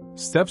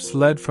 Steps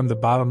led from the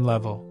bottom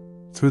level,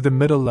 through the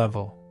middle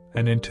level,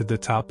 and into the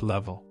top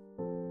level.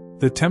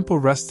 The temple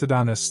rested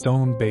on a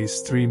stone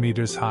base 3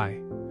 meters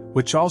high,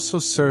 which also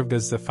served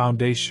as the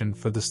foundation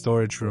for the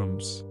storage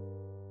rooms.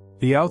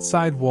 The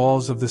outside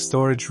walls of the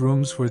storage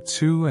rooms were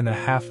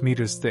 2.5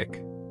 meters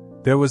thick.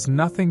 There was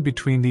nothing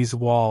between these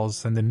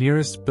walls and the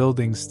nearest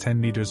buildings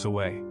 10 meters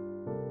away.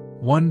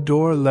 One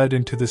door led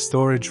into the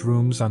storage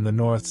rooms on the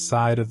north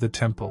side of the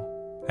temple,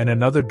 and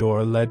another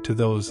door led to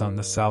those on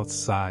the south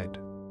side.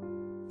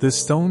 The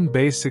stone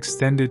base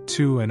extended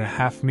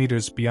 2.5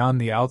 meters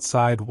beyond the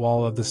outside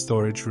wall of the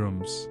storage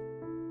rooms.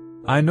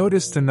 I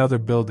noticed another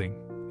building.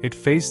 It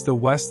faced the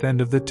west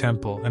end of the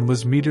temple and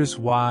was meters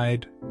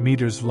wide,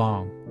 meters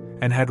long,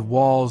 and had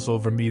walls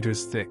over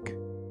meters thick.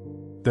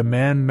 The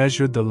man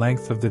measured the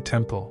length of the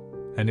temple,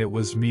 and it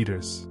was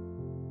meters.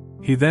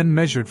 He then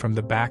measured from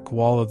the back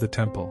wall of the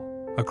temple,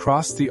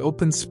 across the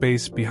open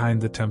space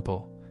behind the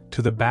temple,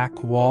 to the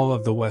back wall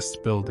of the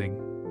west building.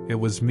 It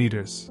was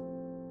meters.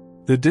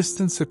 The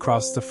distance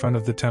across the front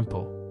of the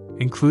temple,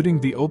 including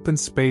the open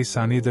space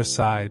on either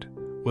side,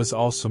 was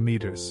also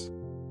meters.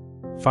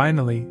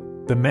 Finally,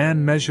 the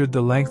man measured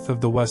the length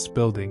of the west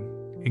building,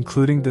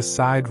 including the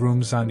side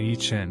rooms on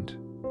each end,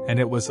 and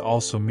it was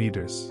also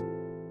meters.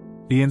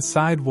 The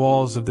inside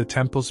walls of the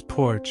temple's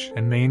porch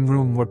and main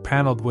room were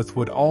paneled with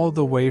wood all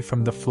the way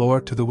from the floor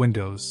to the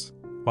windows,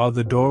 while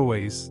the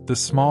doorways, the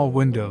small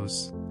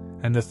windows,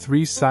 and the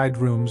 3 side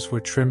rooms were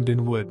trimmed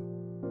in wood.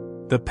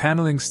 The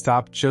paneling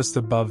stopped just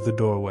above the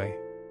doorway.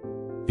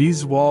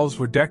 These walls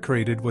were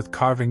decorated with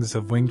carvings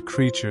of winged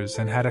creatures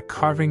and had a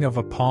carving of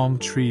a palm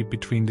tree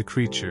between the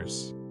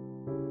creatures.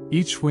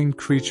 Each winged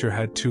creature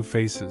had 2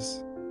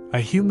 faces, a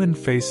human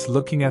face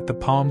looking at the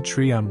palm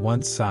tree on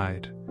one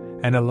side,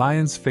 and a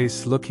lion's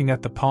face looking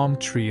at the palm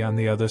tree on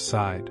the other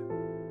side.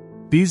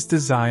 These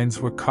designs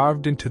were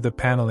carved into the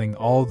paneling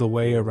all the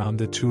way around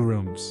the 2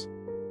 rooms.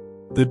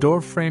 The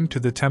door frame to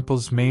the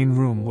temple's main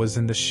room was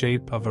in the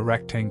shape of a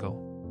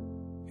rectangle.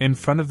 In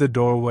front of the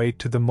doorway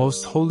to the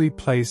most holy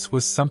place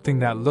was something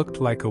that looked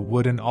like a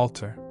wooden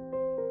altar.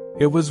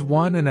 It was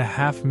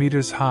 1.5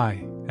 meters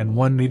high and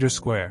 1 meter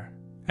square,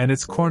 and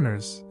its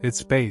corners,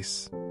 its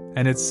base,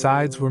 and its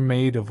sides were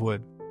made of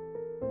wood.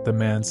 The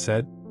man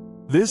said,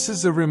 "This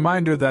is a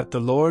reminder that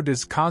the Lord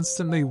is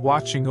constantly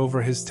watching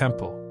over his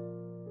temple."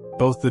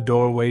 Both the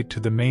doorway to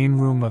the main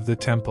room of the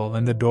temple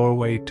and the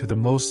doorway to the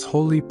most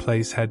holy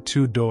place had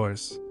 2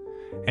 doors,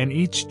 and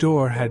each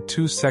door had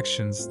 2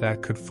 sections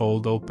that could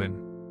fold open.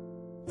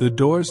 The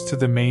doors to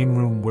the main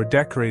room were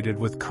decorated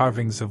with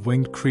carvings of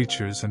winged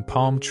creatures and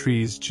palm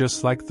trees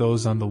just like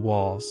those on the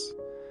walls,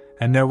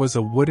 and there was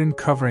a wooden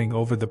covering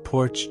over the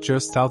porch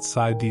just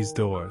outside these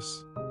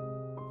doors.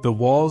 The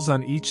walls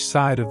on each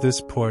side of this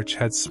porch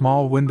had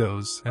small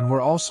windows and were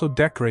also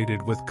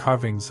decorated with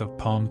carvings of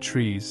palm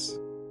trees.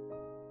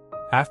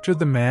 After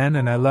the man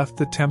and I left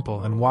the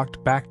temple and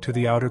walked back to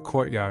the outer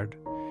courtyard,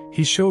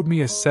 he showed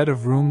me a set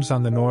of rooms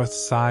on the north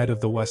side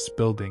of the west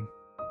building.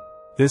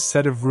 This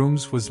set of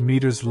rooms was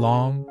meters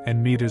long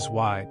and meters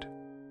wide.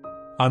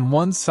 On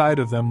one side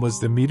of them was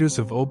the meters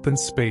of open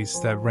space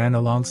that ran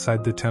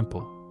alongside the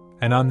temple,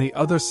 and on the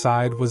other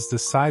side was the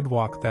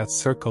sidewalk that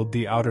circled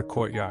the outer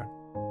courtyard.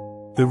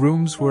 The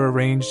rooms were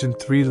arranged in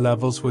 3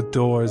 levels with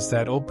doors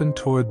that opened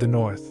toward the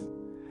north,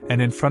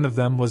 and in front of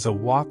them was a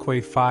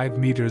walkway 5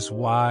 meters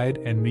wide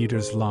and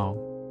meters long.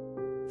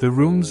 The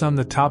rooms on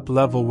the top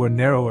level were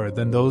narrower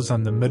than those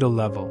on the middle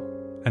level,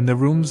 and the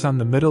rooms on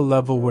the middle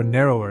level were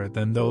narrower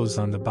than those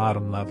on the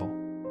bottom level.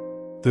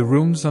 The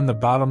rooms on the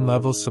bottom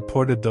level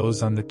supported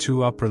those on the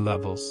 2 upper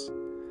levels,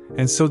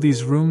 and so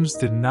these rooms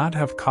did not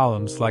have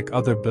columns like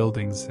other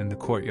buildings in the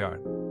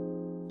courtyard.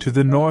 To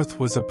the north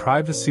was a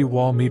privacy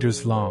wall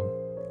meters long,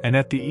 and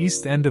at the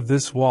east end of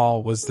this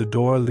wall was the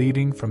door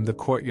leading from the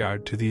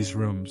courtyard to these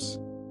rooms.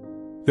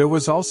 There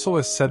was also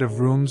a set of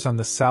rooms on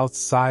the south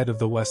side of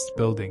the west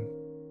building.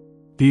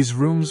 These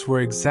rooms were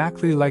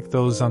exactly like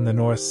those on the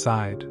north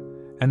side,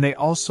 and they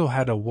also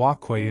had a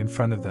walkway in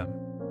front of them.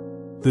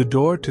 The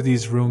door to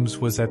these rooms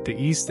was at the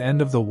east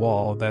end of the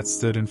wall that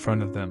stood in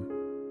front of them.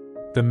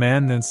 The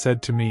man then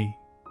said to me,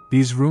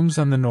 "These rooms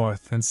on the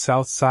north and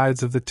south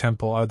sides of the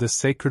temple are the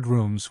sacred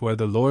rooms where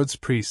the Lord's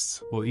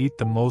priests will eat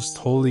the most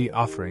holy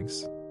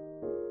offerings.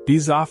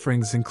 These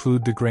offerings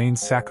include the grain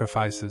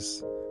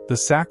sacrifices, the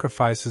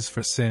sacrifices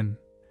for sin,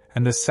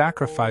 and the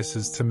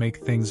sacrifices to make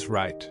things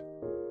right.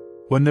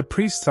 When the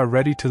priests are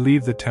ready to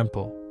leave the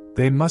temple,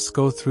 they must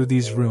go through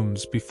these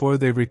rooms before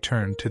they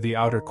return to the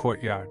outer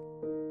courtyard.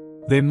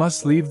 They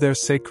must leave their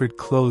sacred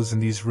clothes in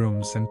these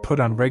rooms and put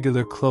on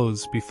regular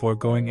clothes before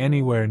going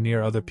anywhere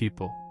near other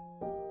people."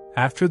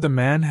 After the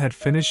man had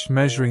finished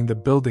measuring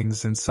the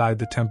buildings inside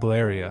the temple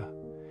area,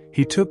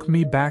 he took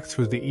me back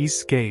through the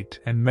east gate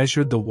and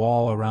measured the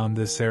wall around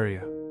this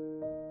area.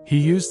 He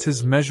used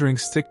his measuring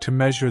stick to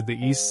measure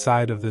the east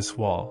side of this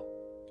wall.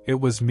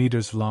 It was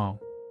meters long.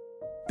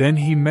 Then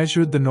he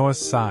measured the north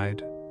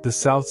side, the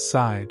south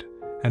side,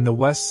 and the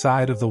west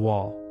side of the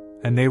wall,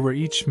 and they were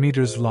each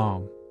meters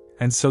long,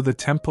 and so the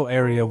temple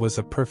area was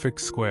a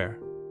perfect square.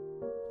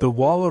 The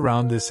wall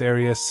around this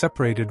area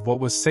separated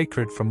what was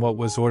sacred from what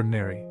was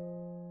ordinary.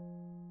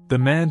 The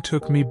man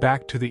took me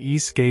back to the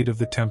east gate of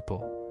the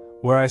temple,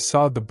 where I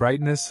saw the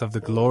brightness of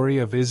the glory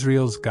of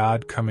Israel's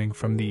God coming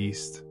from the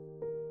east.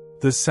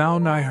 The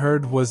sound I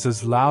heard was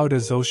as loud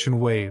as ocean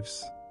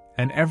waves,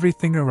 and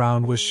everything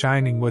around was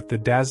shining with the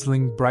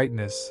dazzling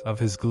brightness of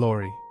His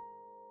glory.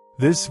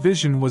 This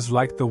vision was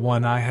like the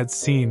one I had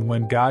seen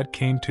when God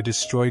came to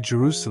destroy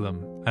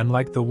Jerusalem, and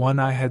like the one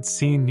I had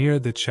seen near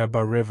the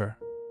Chebar River.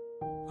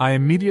 I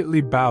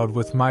immediately bowed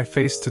with my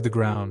face to the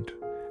ground,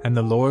 and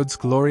the Lord's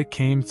glory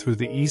came through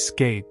the east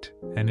gate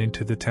and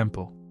into the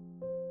temple.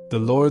 The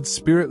Lord's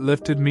Spirit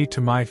lifted me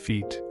to my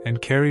feet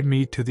and carried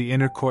me to the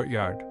inner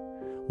courtyard,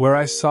 where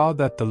I saw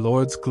that the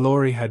Lord's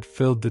glory had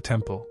filled the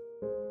temple.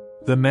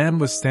 The man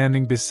was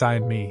standing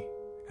beside me,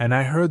 and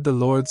I heard the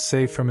Lord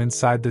say from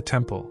inside the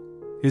temple,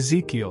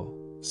 "Ezekiel,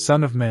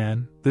 son of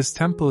man, this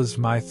temple is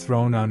my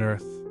throne on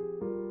earth.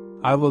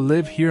 I will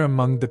live here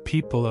among the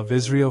people of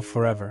Israel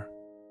forever.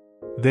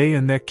 They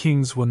and their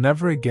kings will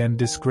never again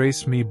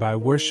disgrace me by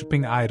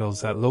worshipping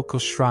idols at local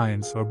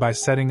shrines or by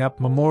setting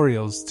up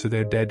memorials to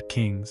their dead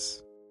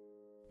kings.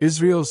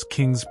 Israel's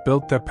kings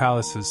built their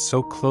palaces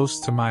so close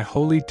to my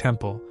holy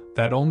temple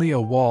that only a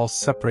wall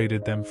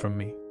separated them from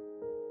me.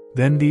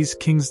 Then these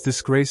kings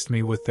disgraced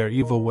me with their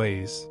evil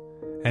ways,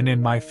 and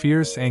in my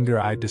fierce anger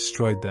I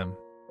destroyed them.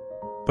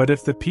 But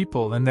if the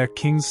people and their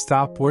kings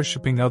stop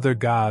worshipping other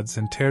gods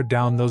and tear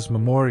down those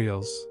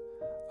memorials,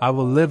 I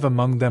will live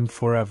among them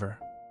forever.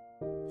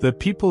 The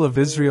people of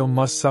Israel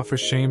must suffer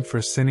shame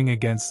for sinning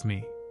against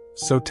me,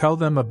 so tell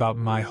them about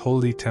my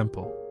holy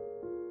temple.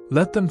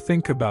 Let them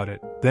think about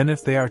it, then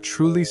if they are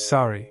truly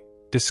sorry,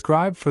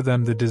 describe for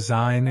them the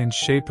design and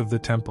shape of the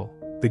temple,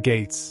 the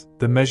gates,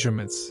 the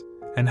measurements,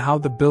 and how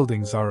the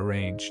buildings are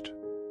arranged.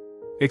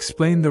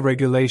 Explain the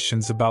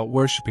regulations about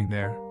worshipping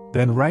there,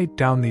 then write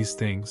down these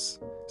things,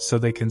 so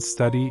they can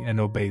study and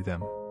obey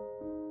them.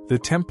 The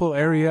temple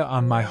area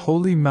on my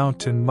holy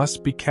mountain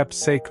must be kept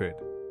sacred.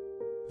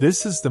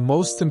 This is the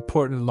most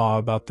important law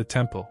about the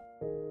temple.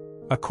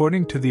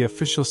 According to the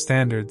official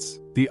standards,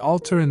 the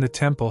altar in the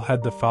temple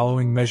had the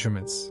following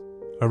measurements.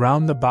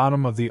 Around the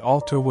bottom of the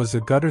altar was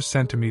a gutter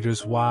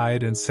centimeters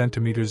wide and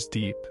centimeters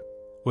deep,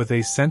 with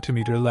a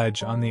centimeter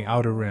ledge on the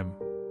outer rim.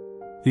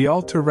 The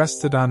altar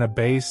rested on a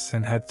base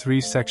and had 3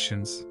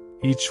 sections,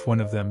 each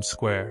one of them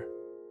square.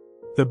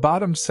 The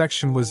bottom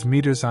section was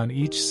meters on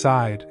each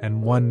side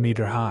and 1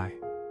 meter high.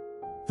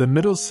 The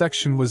middle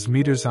section was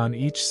meters on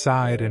each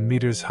side and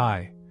meters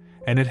high,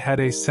 and it had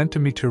a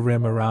centimeter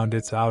rim around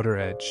its outer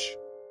edge.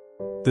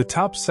 The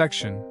top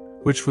section,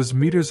 which was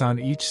meters on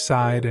each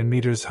side and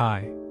meters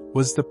high,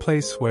 was the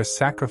place where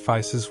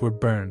sacrifices were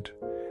burned,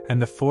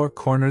 and the four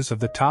corners of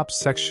the top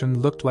section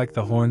looked like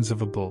the horns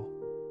of a bull.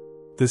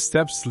 The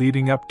steps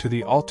leading up to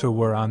the altar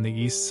were on the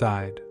east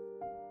side.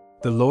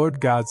 The Lord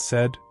God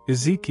said,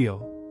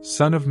 "Ezekiel,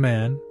 son of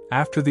man,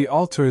 after the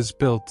altar is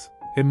built,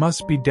 it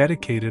must be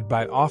dedicated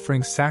by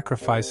offering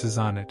sacrifices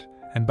on it,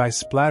 and by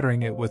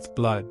splattering it with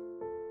blood.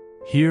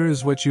 Here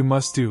is what you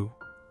must do.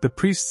 The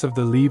priests of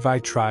the Levi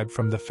tribe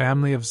from the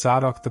family of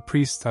Zadok the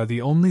priest are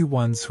the only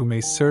ones who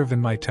may serve in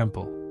my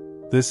temple.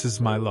 This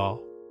is my law.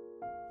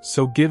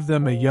 So give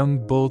them a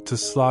young bull to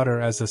slaughter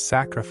as a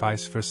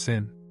sacrifice for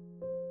sin.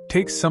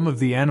 Take some of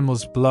the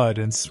animal's blood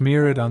and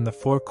smear it on the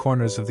four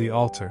corners of the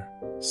altar,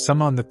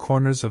 some on the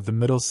corners of the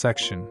middle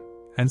section,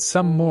 and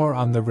some more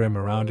on the rim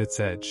around its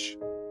edge.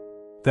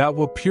 That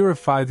will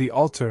purify the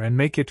altar and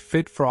make it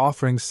fit for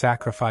offering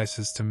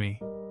sacrifices to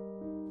me.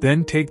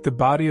 Then take the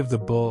body of the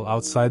bull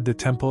outside the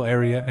temple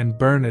area and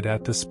burn it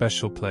at the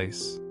special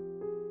place.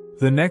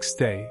 The next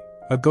day,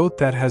 a goat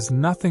that has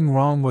nothing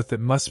wrong with it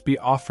must be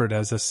offered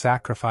as a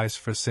sacrifice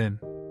for sin.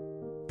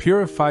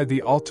 Purify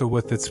the altar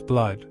with its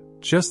blood,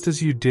 just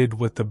as you did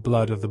with the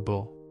blood of the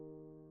bull.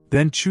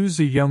 Then choose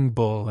a young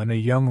bull and a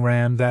young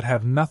ram that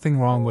have nothing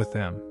wrong with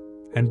them,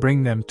 and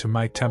bring them to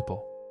my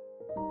temple.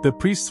 The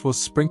priests will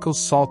sprinkle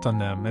salt on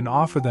them and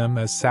offer them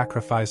as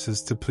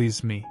sacrifices to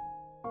please me.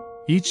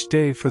 Each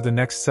day for the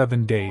next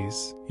 7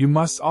 days, you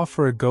must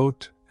offer a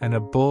goat and a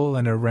bull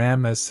and a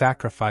ram as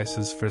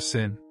sacrifices for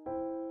sin.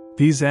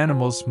 These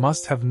animals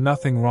must have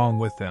nothing wrong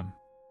with them.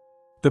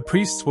 The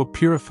priests will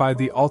purify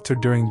the altar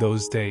during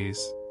those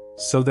days,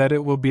 so that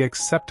it will be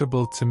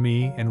acceptable to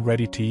me and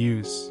ready to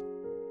use.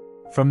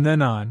 From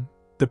then on,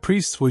 the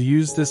priests will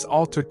use this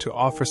altar to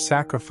offer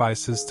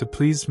sacrifices to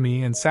please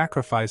me and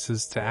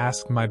sacrifices to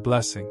ask my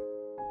blessing.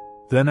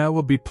 Then I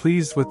will be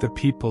pleased with the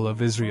people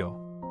of Israel.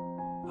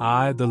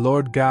 I, the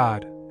Lord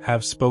God,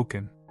 have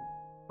spoken."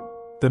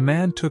 The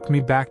man took me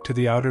back to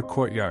the outer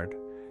courtyard,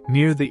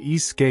 near the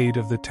east gate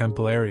of the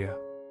temple area.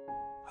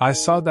 I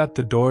saw that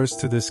the doors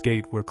to this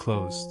gate were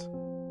closed.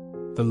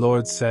 The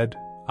Lord said,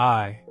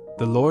 "I,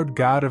 the Lord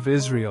God of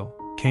Israel,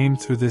 came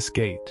through this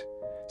gate,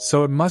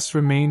 so it must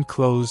remain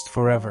closed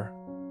forever.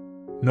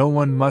 No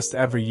one must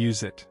ever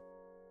use it.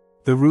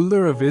 The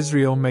ruler of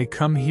Israel may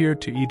come here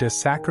to eat a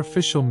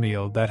sacrificial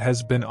meal that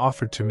has been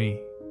offered to me,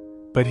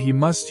 but he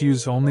must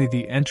use only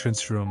the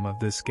entrance room of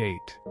this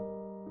gate."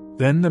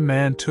 Then the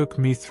man took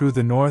me through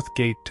the north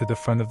gate to the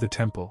front of the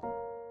temple.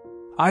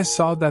 I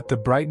saw that the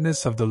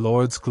brightness of the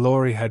Lord's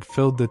glory had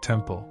filled the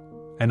temple,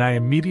 and I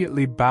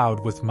immediately bowed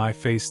with my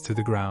face to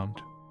the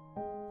ground.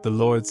 The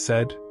Lord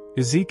said,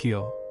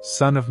 "Ezekiel,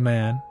 son of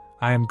man,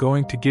 I am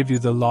going to give you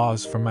the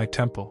laws for my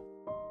temple.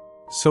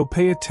 So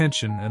pay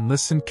attention and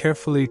listen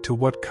carefully to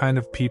what kind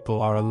of people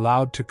are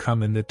allowed to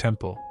come in the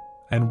temple,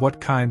 and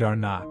what kind are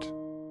not.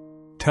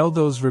 Tell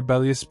those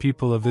rebellious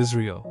people of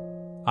Israel,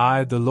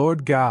 I, the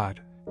Lord God,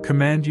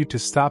 command you to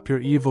stop your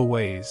evil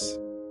ways.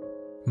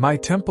 My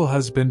temple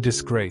has been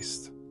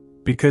disgraced,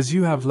 because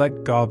you have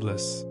let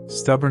godless,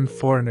 stubborn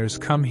foreigners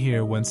come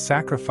here when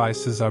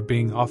sacrifices are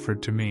being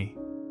offered to me.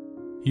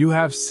 You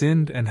have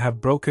sinned and have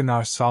broken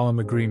our solemn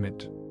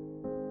agreement.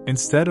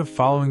 Instead of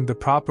following the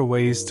proper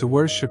ways to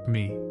worship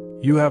me,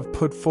 you have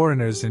put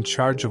foreigners in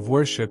charge of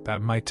worship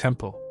at my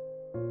temple.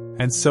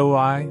 And so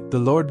I, the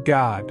Lord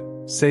God,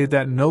 say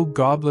that no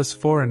godless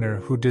foreigner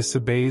who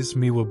disobeys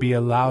me will be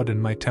allowed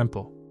in my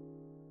temple.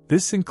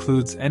 This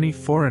includes any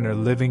foreigner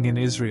living in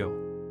Israel."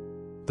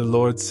 The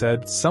Lord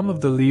said, "Some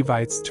of the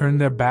Levites turned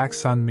their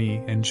backs on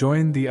me and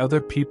joined the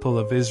other people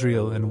of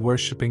Israel in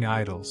worshipping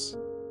idols.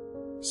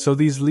 So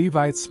these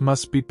Levites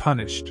must be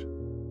punished.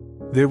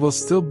 They will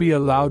still be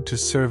allowed to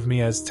serve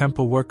me as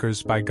temple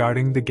workers by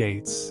guarding the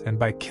gates and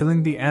by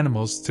killing the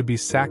animals to be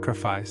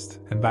sacrificed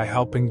and by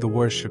helping the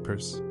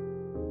worshippers.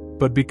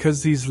 But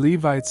because these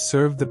Levites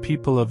served the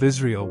people of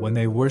Israel when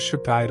they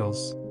worshipped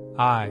idols,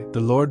 I, the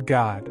Lord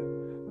God,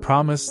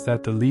 promise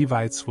that the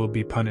Levites will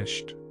be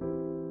punished.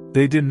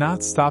 They did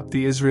not stop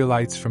the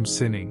Israelites from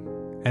sinning,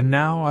 and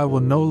now I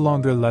will no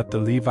longer let the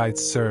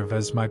Levites serve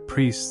as my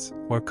priests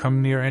or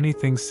come near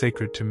anything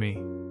sacred to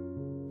me.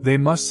 They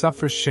must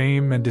suffer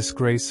shame and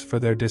disgrace for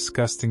their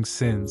disgusting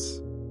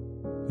sins.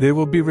 They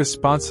will be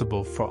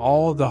responsible for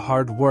all the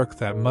hard work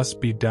that must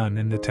be done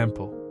in the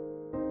temple."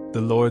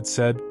 The Lord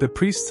said, "The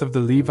priests of the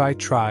Levi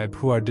tribe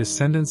who are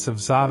descendants of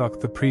Zadok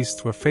the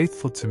priest were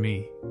faithful to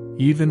me,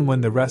 even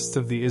when the rest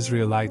of the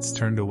Israelites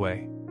turned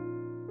away.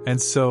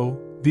 And so,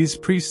 these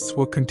priests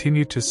will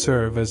continue to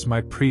serve as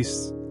my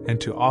priests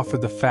and to offer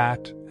the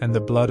fat and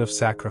the blood of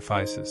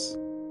sacrifices.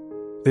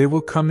 They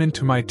will come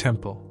into my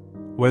temple,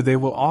 where they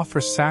will offer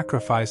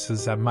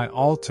sacrifices at my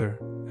altar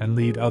and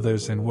lead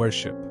others in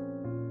worship.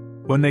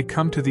 When they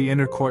come to the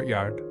inner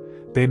courtyard,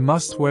 they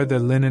must wear their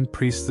linen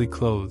priestly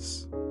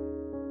clothes.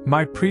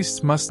 My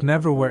priests must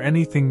never wear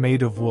anything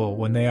made of wool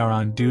when they are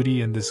on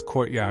duty in this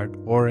courtyard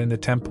or in the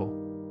temple.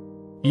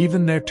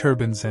 Even their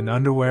turbans and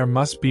underwear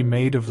must be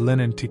made of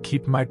linen to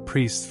keep my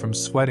priests from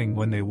sweating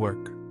when they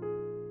work.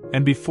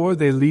 And before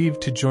they leave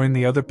to join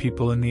the other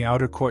people in the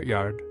outer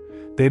courtyard,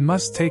 they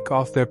must take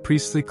off their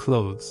priestly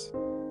clothes,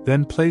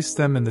 then place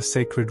them in the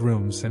sacred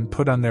rooms and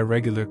put on their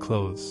regular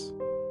clothes.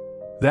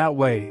 That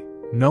way,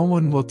 no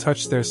one will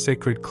touch their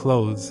sacred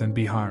clothes and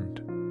be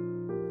harmed.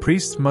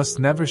 Priests must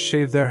never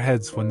shave their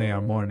heads when they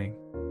are mourning.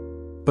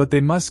 But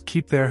they must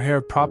keep their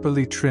hair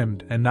properly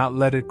trimmed and not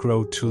let it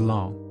grow too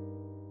long.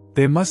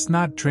 They must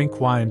not drink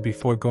wine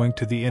before going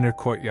to the inner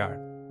courtyard.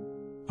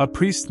 A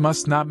priest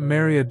must not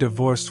marry a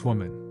divorced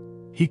woman.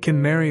 He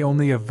can marry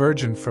only a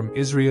virgin from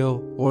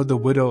Israel or the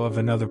widow of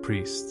another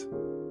priest.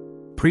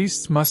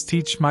 Priests must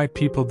teach my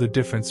people the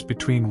difference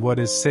between what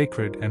is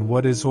sacred and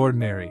what is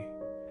ordinary,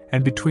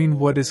 and between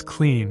what is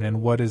clean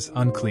and what is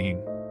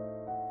unclean.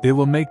 They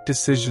will make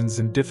decisions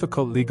in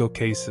difficult legal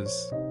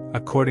cases,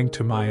 according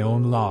to my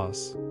own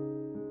laws.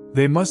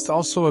 They must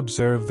also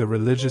observe the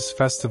religious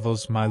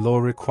festivals my law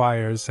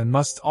requires and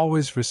must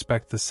always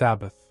respect the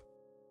Sabbath.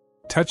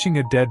 Touching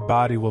a dead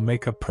body will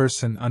make a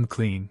person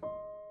unclean.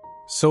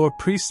 So a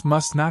priest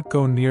must not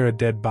go near a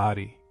dead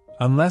body,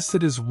 unless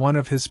it is one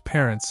of his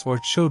parents or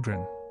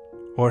children,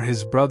 or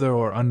his brother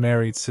or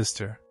unmarried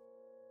sister.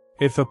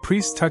 If a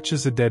priest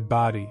touches a dead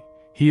body,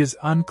 he is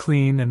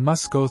unclean and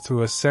must go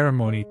through a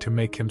ceremony to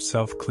make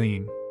himself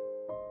clean.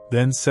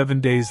 Then 7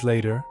 days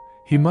later,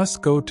 he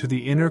must go to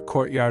the inner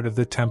courtyard of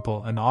the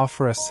temple and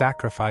offer a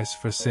sacrifice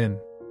for sin.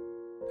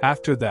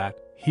 After that,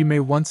 he may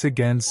once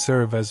again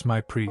serve as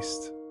my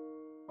priest.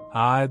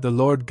 I, the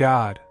Lord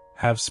God,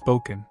 have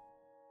spoken.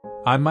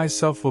 I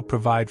myself will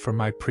provide for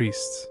my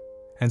priests,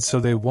 and so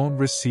they won't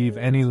receive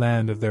any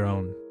land of their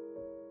own.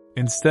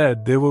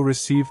 Instead, they will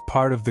receive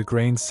part of the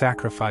grain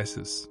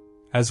sacrifices,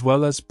 as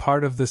well as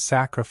part of the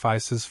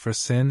sacrifices for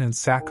sin and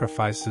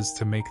sacrifices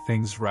to make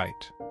things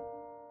right.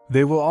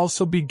 They will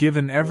also be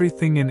given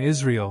everything in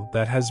Israel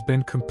that has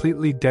been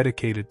completely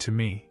dedicated to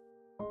me.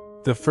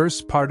 The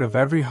first part of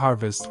every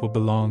harvest will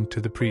belong to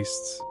the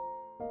priests.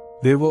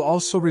 They will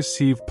also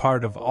receive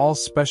part of all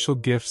special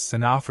gifts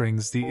and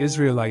offerings the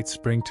Israelites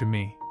bring to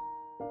me.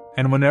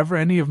 And whenever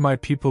any of my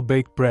people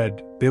bake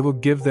bread, they will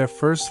give their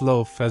first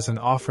loaf as an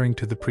offering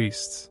to the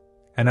priests,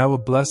 and I will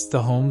bless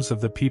the homes of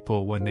the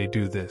people when they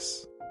do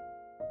this.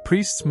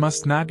 Priests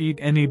must not eat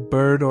any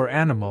bird or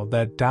animal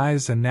that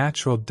dies a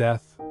natural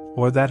death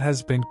or that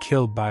has been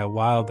killed by a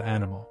wild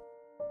animal.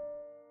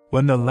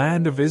 When the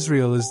land of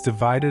Israel is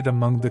divided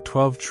among the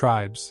 12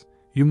 tribes,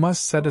 you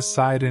must set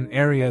aside an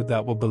area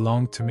that will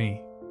belong to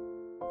me.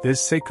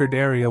 This sacred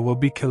area will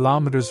be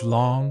kilometers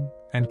long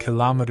and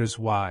kilometers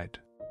wide.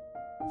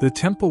 The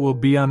temple will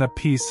be on a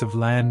piece of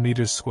land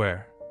meters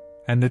square,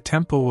 and the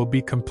temple will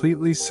be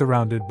completely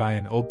surrounded by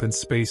an open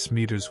space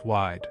meters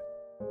wide.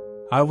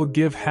 I will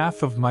give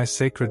half of my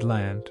sacred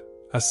land,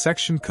 a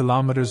section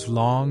kilometers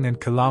long and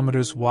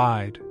kilometers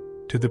wide,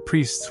 to the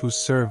priests who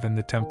serve in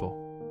the temple.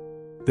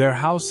 Their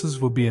houses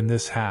will be in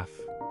this half,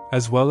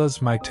 as well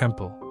as my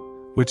temple,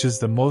 which is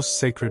the most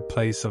sacred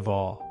place of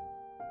all.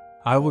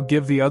 I will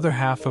give the other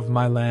half of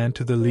my land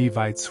to the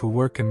Levites who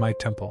work in my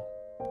temple,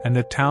 and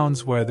the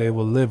towns where they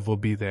will live will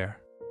be there.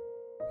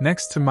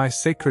 Next to my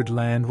sacred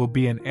land will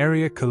be an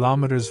area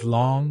kilometers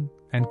long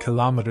and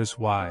kilometers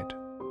wide.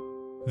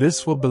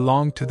 This will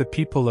belong to the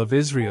people of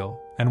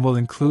Israel and will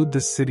include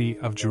the city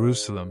of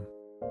Jerusalem.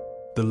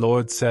 The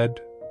Lord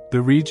said,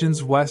 "The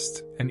regions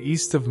west and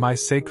east of my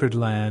sacred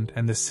land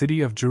and the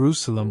city of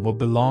Jerusalem will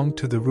belong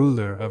to the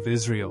ruler of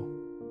Israel.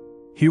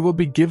 He will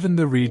be given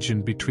the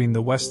region between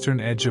the western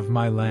edge of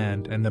my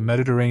land and the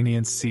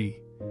Mediterranean Sea,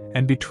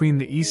 and between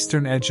the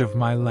eastern edge of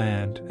my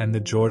land and the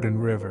Jordan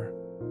River.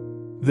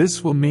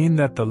 This will mean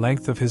that the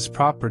length of his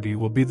property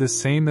will be the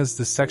same as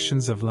the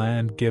sections of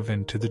land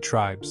given to the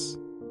tribes.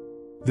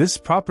 This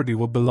property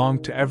will belong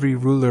to every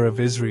ruler of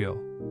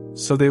Israel,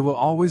 so they will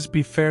always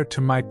be fair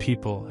to my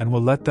people and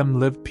will let them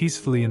live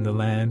peacefully in the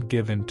land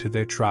given to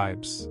their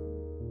tribes."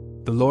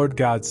 The Lord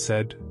God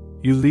said,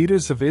 "You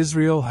leaders of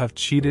Israel have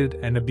cheated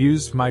and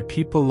abused my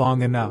people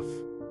long enough.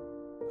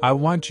 I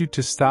want you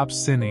to stop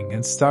sinning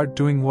and start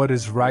doing what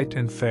is right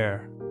and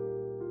fair.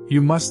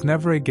 You must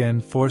never again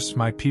force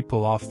my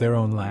people off their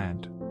own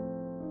land.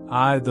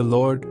 I, the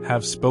Lord,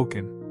 have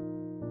spoken.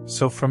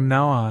 So from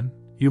now on,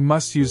 you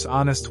must use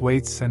honest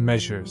weights and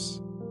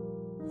measures.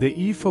 The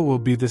ephah will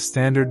be the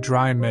standard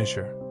dry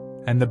measure,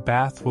 and the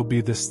bath will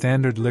be the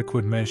standard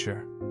liquid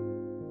measure.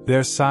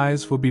 Their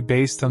size will be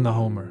based on the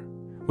homer,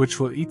 which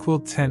will equal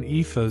 10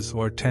 ephahs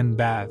or 10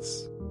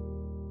 baths.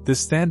 The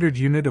standard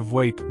unit of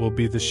weight will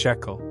be the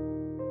shekel.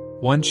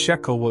 1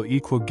 shekel will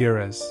equal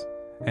gerahs,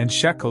 and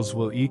shekels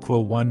will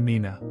equal 1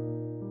 mina.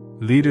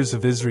 Leaders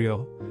of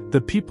Israel, the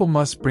people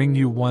must bring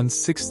you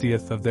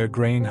 1/60th of their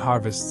grain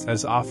harvests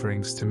as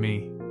offerings to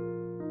me.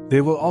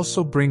 They will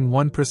also bring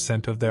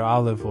 1% of their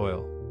olive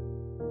oil.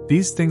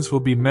 These things will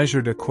be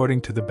measured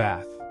according to the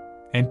bath,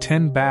 and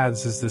 10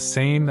 baths is the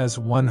same as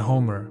 1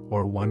 homer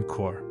or 1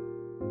 kor.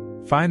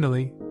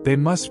 Finally, they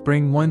must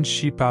bring 1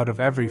 sheep out of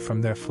every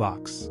from their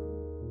flocks.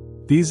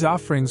 These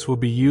offerings will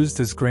be used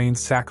as grain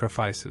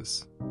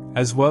sacrifices,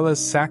 as well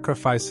as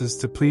sacrifices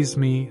to please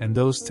me and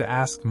those to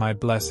ask my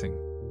blessing.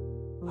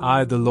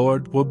 I, the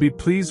Lord, will be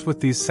pleased with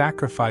these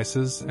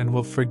sacrifices and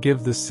will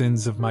forgive the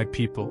sins of my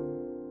people.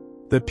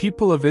 The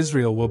people of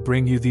Israel will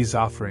bring you these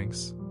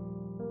offerings.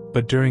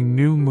 But during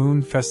new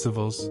moon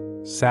festivals,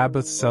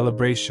 Sabbath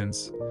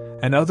celebrations,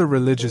 and other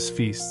religious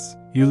feasts,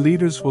 you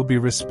leaders will be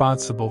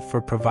responsible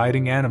for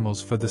providing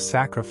animals for the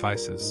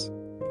sacrifices,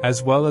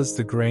 as well as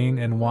the grain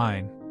and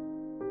wine.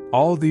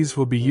 All these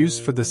will be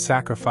used for the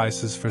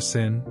sacrifices for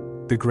sin,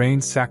 the grain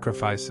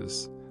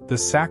sacrifices, the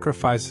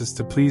sacrifices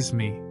to please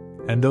me,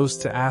 and those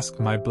to ask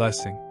my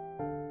blessing.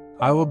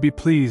 I will be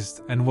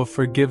pleased and will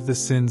forgive the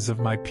sins of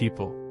my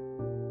people.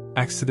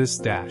 Exodus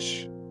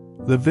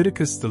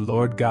Leviticus. The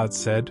Lord God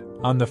said,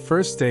 on the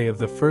first day of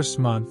the first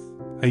month,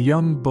 a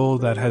young bull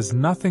that has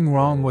nothing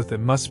wrong with it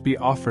must be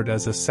offered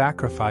as a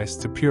sacrifice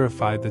to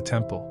purify the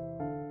temple.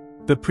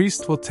 The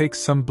priest will take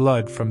some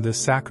blood from this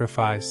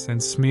sacrifice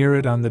and smear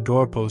it on the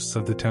doorposts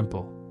of the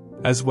temple,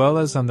 as well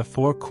as on the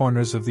four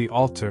corners of the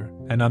altar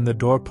and on the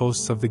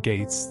doorposts of the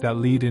gates that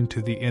lead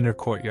into the inner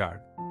courtyard.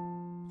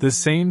 The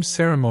same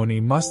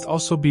ceremony must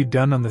also be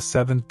done on the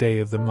seventh day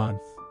of the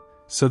month,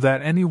 so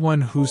that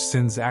anyone who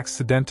sins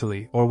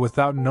accidentally or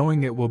without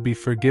knowing it will be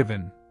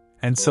forgiven,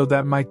 and so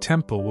that my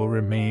temple will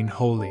remain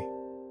holy.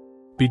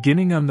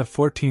 Beginning on the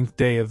 14th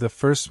day of the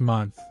first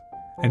month,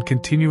 and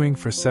continuing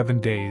for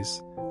 7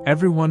 days,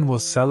 everyone will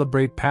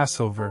celebrate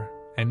Passover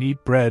and eat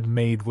bread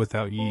made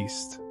without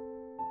yeast.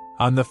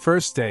 On the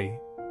first day,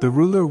 the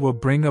ruler will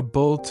bring a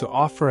bull to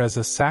offer as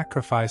a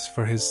sacrifice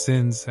for his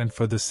sins and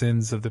for the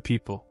sins of the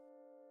people.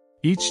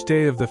 Each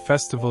day of the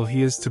festival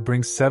he is to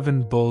bring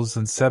 7 bulls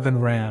and 7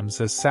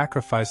 rams as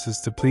sacrifices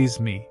to please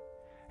me,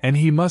 and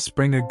he must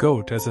bring a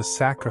goat as a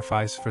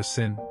sacrifice for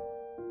sin.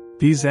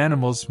 These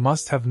animals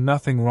must have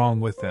nothing wrong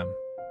with them.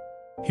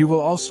 He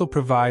will also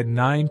provide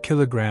 9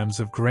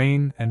 kilograms of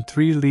grain and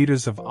 3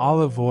 liters of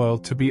olive oil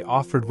to be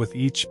offered with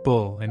each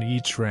bull and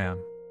each ram.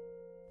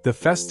 The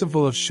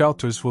Festival of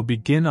Shelters will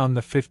begin on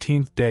the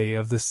 15th day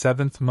of the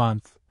 7th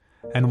month,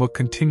 and will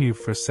continue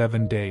for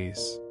 7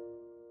 days.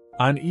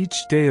 On each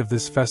day of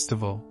this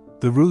festival,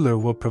 the ruler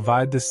will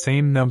provide the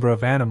same number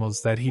of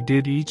animals that he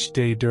did each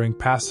day during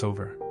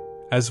Passover,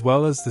 as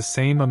well as the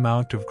same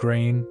amount of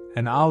grain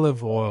and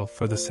olive oil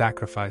for the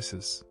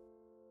sacrifices.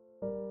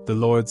 The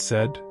Lord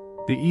said,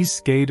 the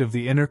east gate of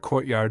the inner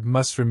courtyard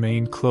must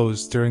remain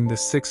closed during the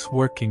 6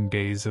 working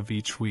days of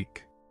each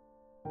week.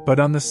 But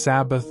on the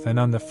Sabbath and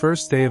on the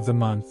first day of the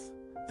month,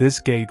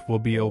 this gate will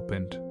be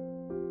opened.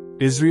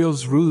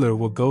 Israel's ruler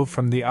will go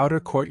from the outer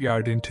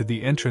courtyard into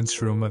the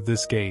entrance room of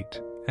this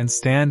gate, and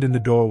stand in the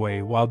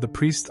doorway while the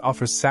priest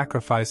offers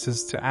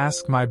sacrifices to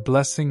ask my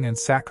blessing and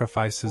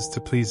sacrifices to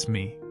please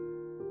me.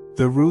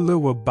 The ruler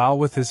will bow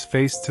with his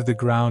face to the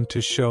ground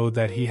to show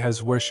that he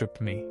has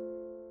worshipped me.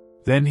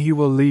 Then he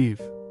will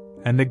leave,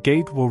 and the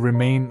gate will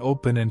remain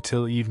open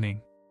until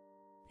evening.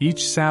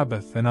 Each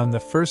Sabbath and on the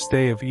first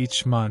day of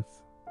each month,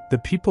 the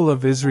people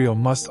of Israel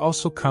must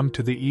also come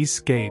to the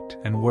east gate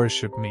and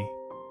worship me.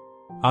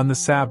 On the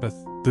Sabbath,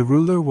 the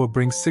ruler will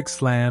bring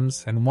 6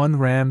 lambs and 1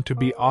 ram to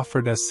be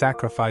offered as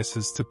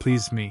sacrifices to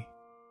please me.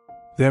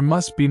 There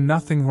must be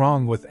nothing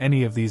wrong with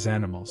any of these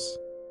animals.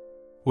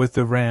 With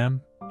the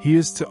ram, he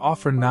is to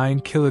offer 9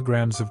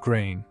 kilograms of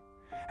grain,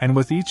 and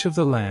with each of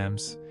the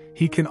lambs,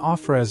 he can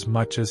offer as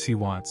much as he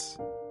wants.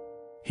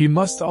 He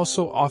must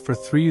also offer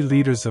 3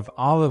 liters of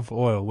olive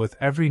oil with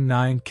every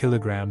 9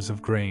 kilograms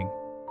of grain.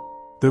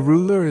 The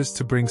ruler is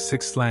to bring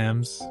 6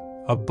 lambs,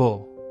 a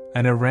bull,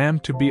 and a ram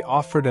to be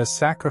offered as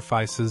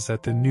sacrifices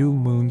at the new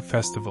moon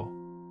festival.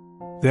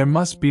 There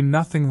must be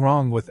nothing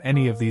wrong with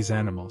any of these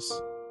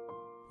animals.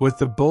 With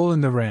the bull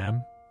and the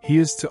ram, he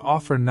is to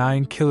offer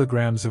 9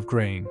 kilograms of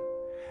grain,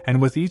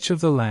 and with each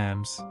of the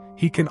lambs,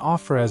 he can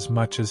offer as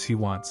much as he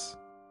wants.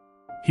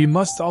 He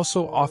must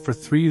also offer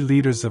 3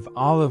 liters of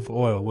olive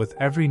oil with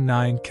every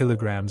 9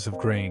 kilograms of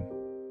grain.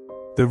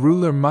 The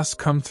ruler must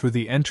come through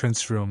the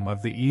entrance room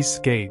of the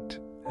east gate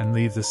and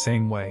leave the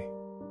same way.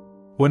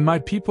 When my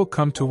people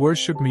come to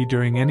worship me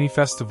during any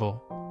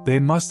festival, they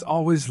must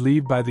always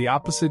leave by the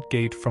opposite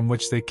gate from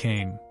which they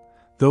came.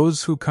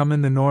 Those who come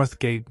in the north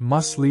gate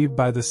must leave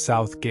by the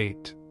south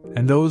gate,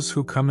 and those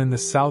who come in the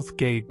south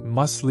gate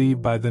must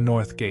leave by the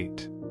north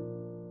gate.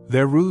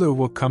 Their ruler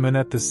will come in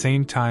at the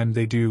same time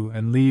they do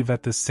and leave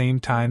at the same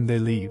time they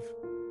leave.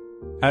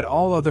 At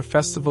all other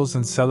festivals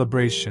and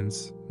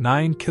celebrations,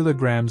 9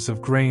 kilograms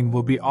of grain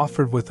will be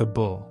offered with a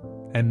bull,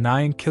 and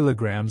 9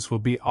 kilograms will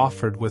be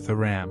offered with a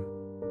ram.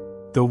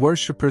 The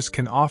worshippers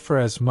can offer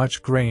as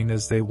much grain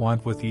as they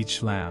want with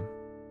each lamb.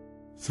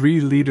 3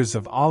 liters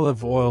of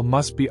olive oil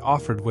must be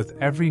offered with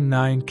every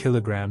 9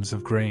 kilograms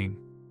of grain.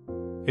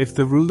 If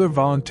the ruler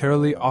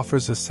voluntarily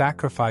offers a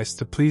sacrifice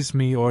to please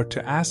me or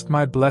to ask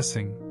my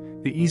blessing,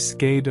 the east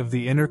gate of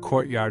the inner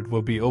courtyard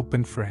will be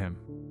opened for him.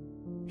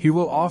 He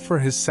will offer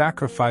his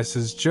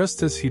sacrifices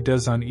just as he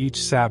does on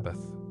each Sabbath.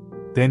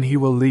 Then he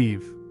will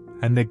leave,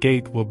 and the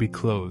gate will be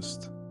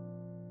closed.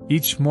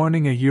 Each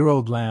morning a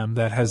year-old lamb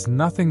that has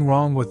nothing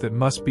wrong with it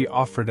must be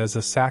offered as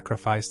a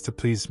sacrifice to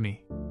please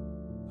me.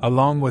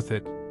 Along with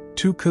it,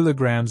 2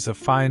 kilograms of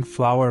fine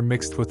flour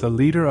mixed with a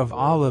liter of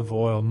olive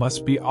oil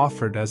must be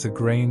offered as a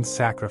grain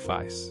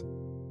sacrifice.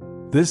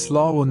 This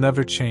law will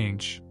never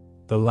change.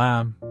 The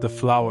lamb, the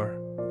flour,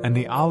 and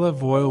the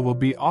olive oil will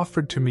be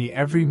offered to me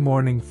every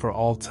morning for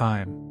all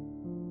time.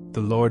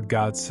 The Lord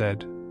God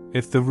said,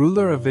 "If the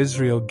ruler of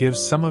Israel gives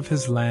some of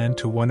his land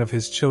to one of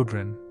his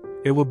children,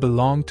 it will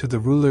belong to the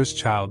ruler's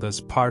child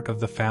as part of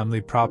the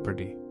family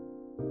property.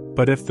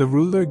 But if the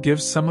ruler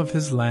gives some of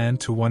his land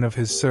to one of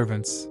his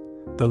servants,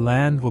 the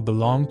land will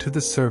belong to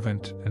the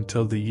servant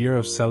until the year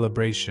of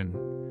celebration,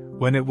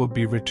 when it will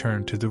be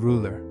returned to the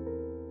ruler.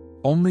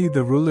 Only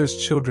the ruler's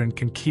children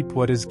can keep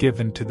what is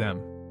given to them.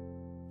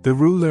 The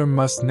ruler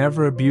must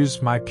never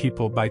abuse my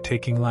people by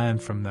taking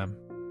land from them.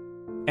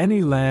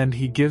 Any land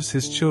he gives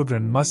his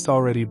children must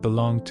already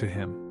belong to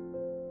him."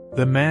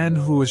 The man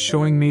who was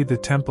showing me the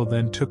temple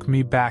then took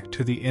me back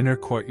to the inner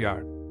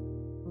courtyard.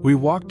 We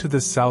walked to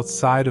the south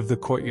side of the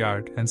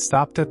courtyard and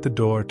stopped at the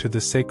door to the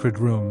sacred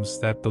rooms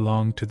that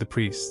belonged to the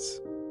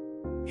priests.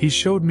 He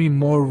showed me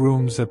more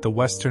rooms at the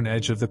western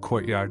edge of the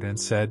courtyard and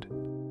said,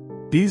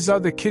 "These are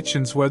the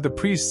kitchens where the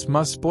priests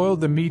must boil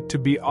the meat to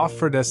be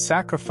offered as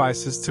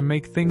sacrifices to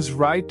make things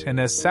right and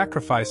as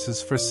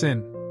sacrifices for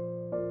sin.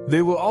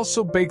 They will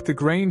also bake the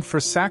grain for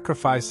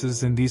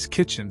sacrifices in these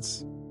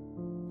kitchens.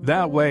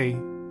 That way,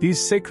 these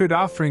sacred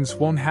offerings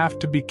won't have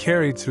to be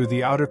carried through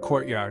the outer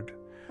courtyard,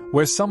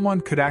 where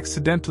someone could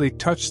accidentally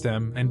touch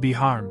them and be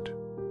harmed."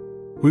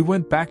 We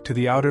went back to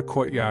the outer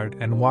courtyard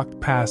and walked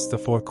past the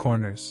 4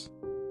 corners.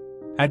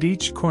 At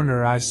each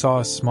corner I saw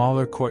a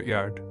smaller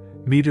courtyard,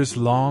 meters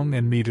long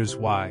and meters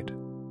wide.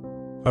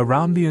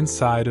 Around the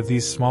inside of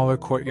these smaller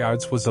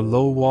courtyards was a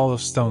low wall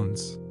of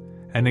stones,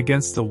 and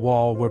against the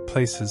wall were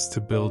places to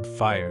build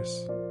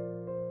fires.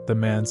 The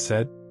man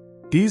said,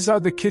 "These are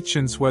the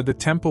kitchens where the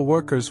temple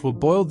workers will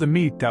boil the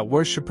meat that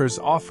worshippers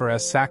offer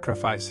as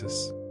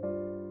sacrifices."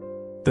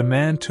 The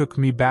man took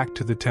me back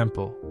to the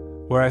temple,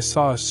 where I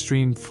saw a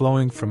stream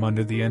flowing from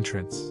under the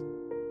entrance.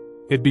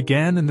 It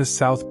began in the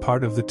south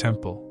part of the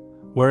temple,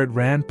 where it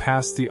ran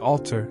past the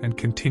altar and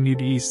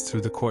continued east through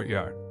the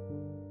courtyard.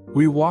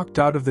 We walked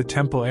out of the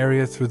temple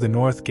area through the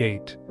north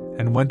gate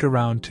and went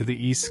around to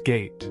the east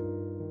gate.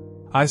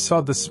 I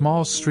saw the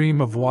small stream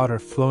of water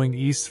flowing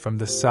east from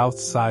the south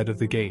side of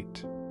the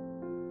gate.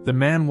 The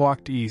man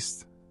walked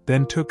east,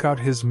 then took out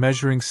his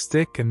measuring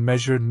stick and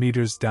measured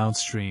meters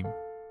downstream.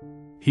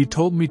 He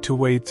told me to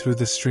wade through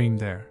the stream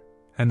there,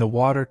 and the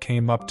water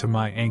came up to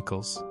my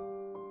ankles.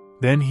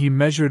 Then he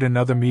measured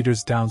another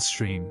meters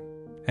downstream,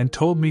 and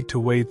told me to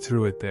wade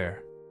through it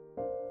there.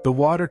 The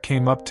water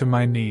came up to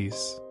my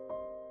knees.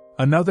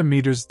 Another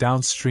meters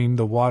downstream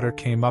the water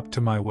came up to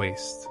my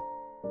waist.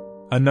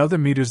 Another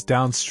meters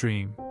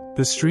downstream,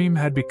 the stream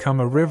had become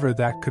a river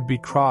that could be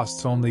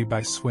crossed only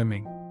by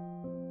swimming.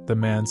 The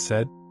man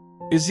said,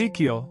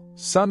 "Ezekiel,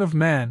 son of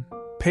man,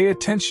 pay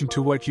attention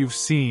to what you've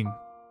seen."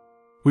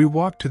 We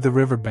walked to the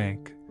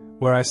riverbank,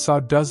 where I saw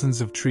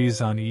dozens of trees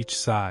on each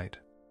side.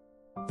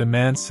 The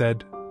man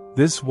said,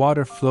 "This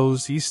water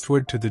flows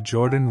eastward to the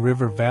Jordan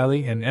River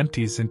Valley and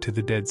empties into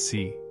the Dead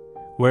Sea,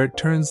 where it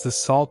turns the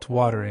salt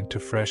water into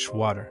fresh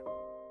water.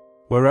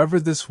 Wherever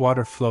this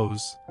water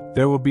flows,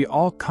 there will be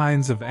all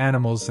kinds of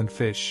animals and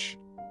fish,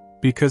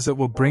 because it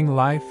will bring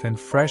life and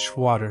fresh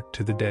water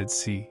to the Dead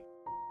Sea.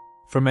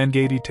 From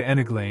En-Gedi to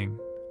Eneglaim,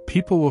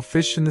 people will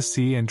fish in the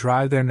sea and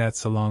dry their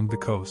nets along the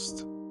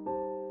coast.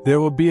 There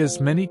will be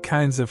as many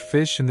kinds of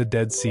fish in the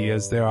Dead Sea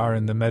as there are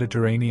in the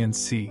Mediterranean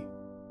Sea.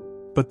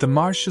 But the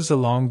marshes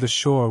along the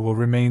shore will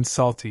remain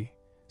salty,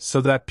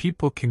 so that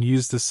people can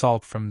use the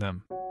salt from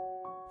them.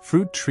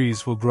 Fruit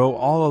trees will grow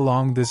all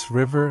along this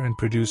river and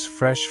produce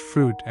fresh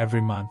fruit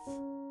every month.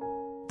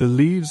 The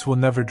leaves will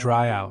never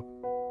dry out,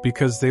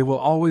 because they will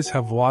always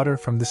have water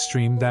from the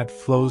stream that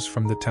flows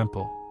from the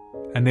temple,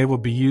 and they will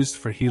be used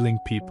for healing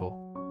people."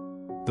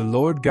 The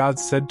Lord God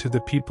said to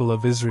the people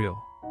of Israel,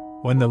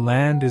 "When the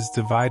land is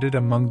divided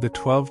among the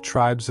 12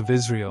 tribes of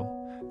Israel,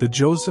 the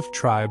Joseph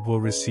tribe will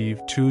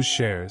receive 2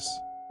 shares.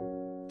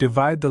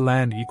 Divide the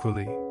land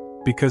equally,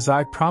 because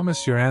I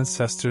promised your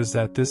ancestors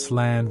that this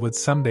land would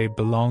someday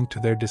belong to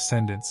their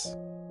descendants.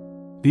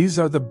 These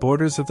are the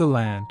borders of the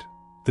land.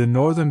 The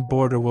northern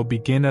border will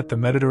begin at the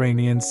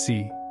Mediterranean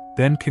Sea,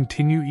 then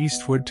continue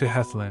eastward to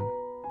Hethlon,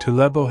 to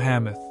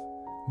Lebo-Hamath,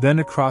 then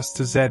across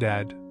to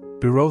Zedad,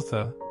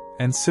 Berotha,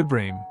 and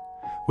Sibraim,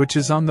 which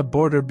is on the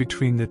border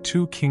between the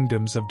 2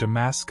 kingdoms of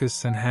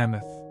Damascus and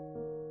Hamath.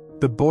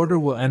 The border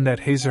will end at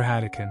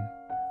Hazar-Hatticon,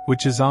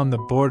 which is on the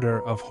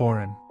border of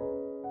Horon.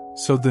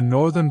 So the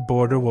northern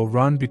border will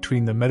run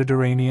between the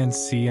Mediterranean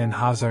Sea and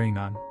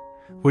Hazar-Enan,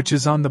 which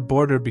is on the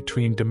border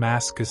between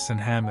Damascus and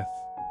Hamath.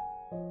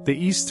 The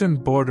eastern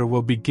border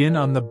will begin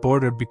on the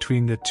border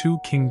between the 2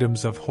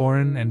 kingdoms of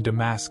Horon and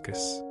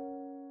Damascus.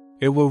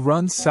 It will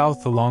run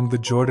south along the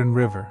Jordan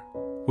River,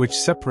 which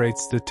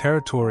separates the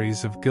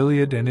territories of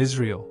Gilead and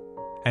Israel,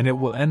 and it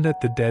will end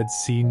at the Dead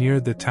Sea near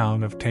the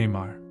town of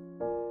Tamar.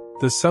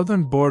 The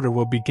southern border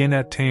will begin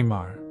at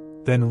Tamar,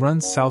 then run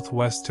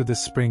southwest to the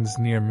springs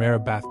near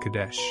Meribah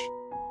Kadesh.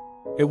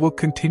 It will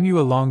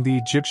continue along the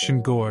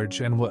Egyptian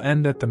Gorge and will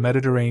end at the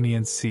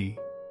Mediterranean Sea.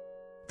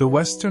 The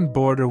western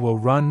border will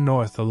run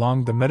north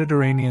along the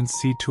Mediterranean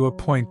Sea to a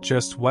point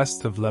just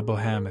west of Lebo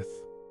Hamath.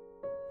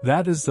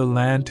 That is the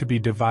land to be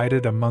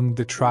divided among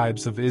the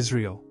tribes of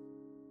Israel.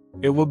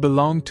 It will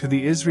belong to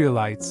the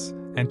Israelites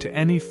and to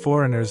any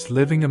foreigners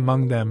living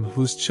among them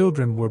whose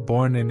children were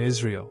born in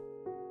Israel.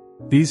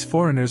 These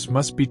foreigners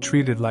must be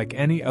treated like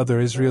any other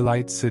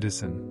Israelite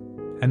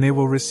citizen, and they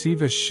will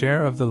receive a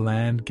share of the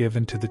land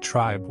given to the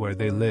tribe where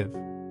they live.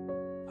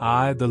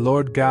 I, the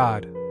Lord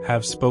God,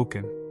 have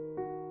spoken.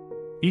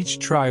 Each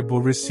tribe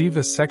will receive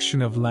a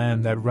section of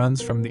land that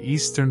runs from the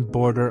eastern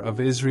border of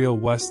Israel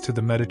west to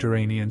the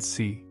Mediterranean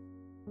Sea.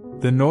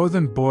 The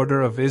northern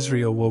border of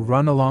Israel will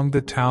run along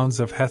the towns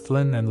of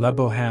Hethlon and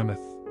Lebo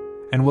Hamath,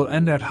 and will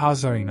end at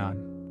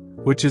Hazarinon,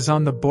 which is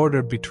on the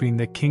border between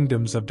the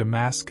kingdoms of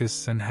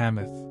Damascus and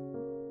Hamath.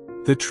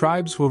 The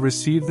tribes will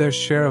receive their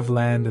share of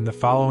land in the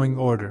following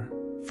order,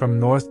 from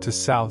north to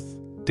south: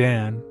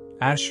 Dan,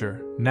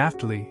 Asher,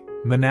 Naphtali,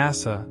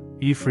 Manasseh,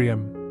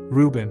 Ephraim,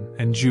 Reuben,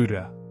 and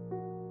Judah.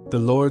 The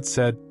Lord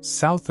said,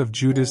 south of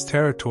Judah's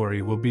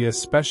territory will be a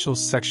special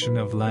section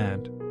of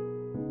land.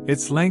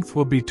 Its length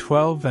will be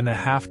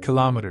 12.5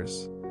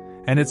 kilometers,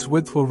 and its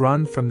width will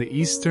run from the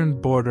eastern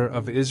border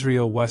of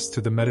Israel west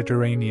to the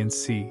Mediterranean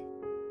Sea.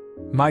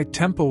 My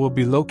temple will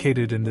be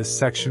located in this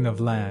section of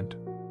land.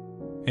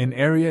 An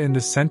area in the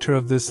center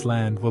of this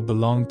land will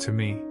belong to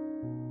me.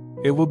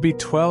 It will be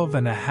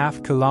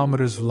 12.5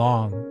 kilometers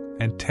long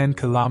and 10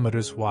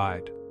 kilometers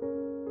wide.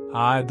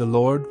 I, the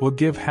Lord, will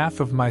give half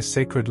of my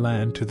sacred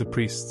land to the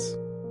priests.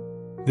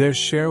 Their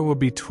share will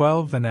be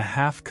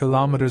 12.5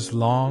 kilometers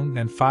long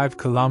and 5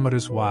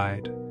 kilometers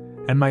wide,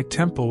 and my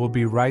temple will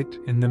be right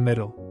in the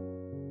middle.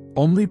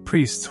 Only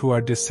priests who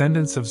are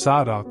descendants of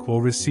Zadok will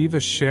receive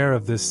a share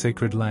of this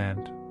sacred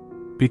land,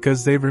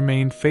 because they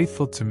remained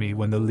faithful to me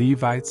when the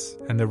Levites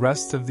and the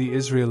rest of the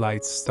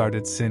Israelites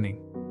started sinning.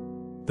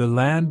 The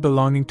land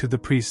belonging to the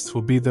priests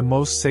will be the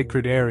most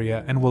sacred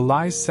area and will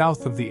lie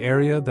south of the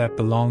area that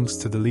belongs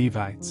to the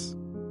Levites.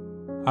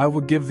 I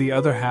will give the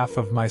other half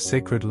of my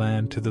sacred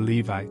land to the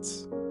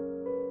Levites.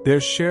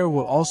 Their share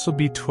will also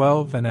be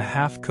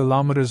 12.5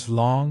 kilometers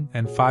long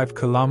and 5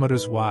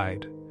 kilometers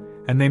wide,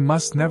 and they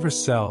must never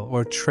sell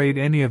or trade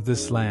any of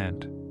this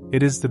land.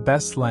 It is the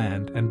best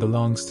land and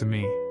belongs to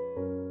me.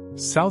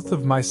 South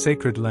of my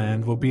sacred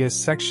land will be a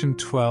section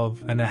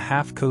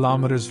 12.5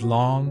 kilometers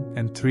long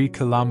and 3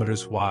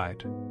 kilometers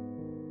wide.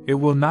 It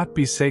will not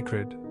be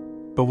sacred,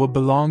 but will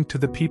belong to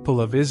the people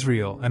of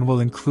Israel and will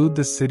include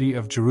the city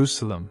of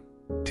Jerusalem,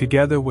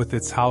 together with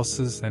its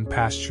houses and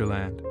pasture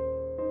land.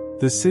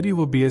 The city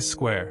will be a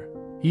square.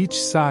 Each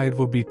side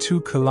will be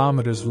 2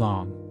 kilometers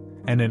long,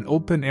 and an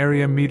open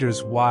area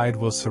meters wide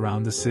will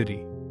surround the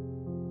city.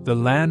 The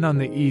land on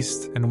the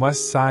east and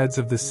west sides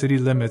of the city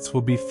limits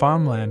will be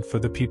farmland for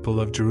the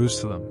people of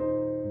Jerusalem.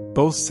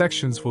 Both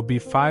sections will be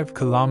 5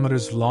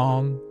 kilometers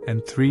long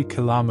and 3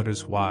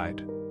 kilometers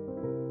wide.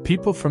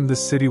 People from the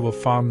city will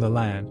farm the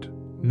land,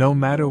 no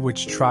matter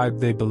which tribe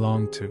they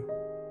belong to.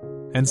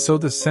 And so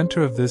the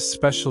center of this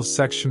special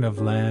section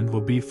of land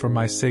will be for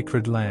my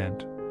sacred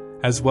land,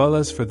 as well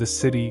as for the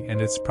city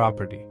and its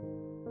property.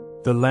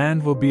 The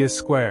land will be a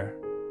square,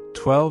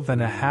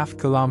 12.5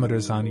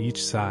 kilometers on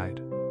each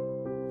side.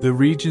 The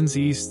regions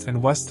east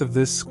and west of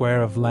this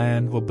square of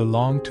land will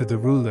belong to the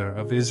ruler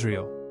of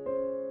Israel.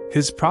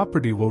 His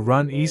property will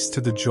run east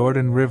to the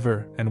Jordan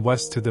River and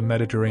west to the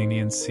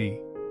Mediterranean Sea.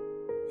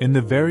 In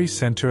the very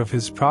center of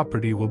his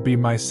property will be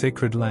my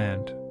sacred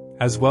land,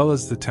 as well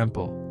as the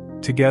temple,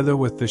 together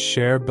with the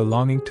share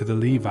belonging to the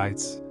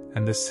Levites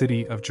and the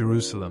city of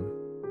Jerusalem.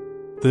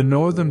 The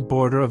northern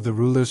border of the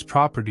ruler's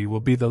property will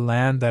be the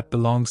land that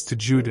belongs to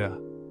Judah,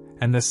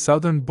 and the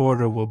southern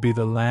border will be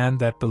the land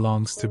that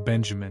belongs to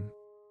Benjamin.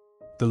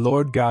 The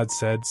Lord God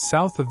said,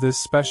 south of this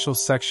special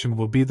section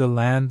will be the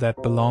land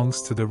that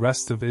belongs to the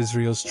rest of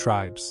Israel's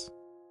tribes.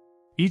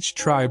 Each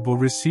tribe will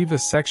receive a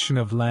section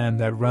of land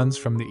that runs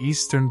from the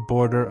eastern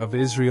border of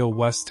Israel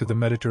west to the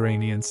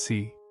Mediterranean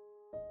Sea.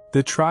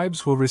 The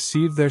tribes will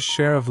receive their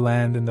share of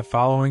land in the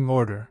following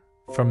order,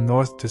 from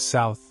north to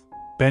south: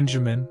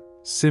 Benjamin,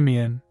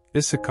 Simeon,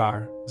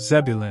 Issachar,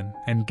 Zebulun,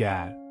 and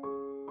Gad.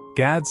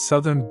 Gad's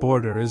southern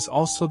border is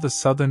also the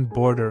southern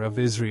border of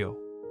Israel.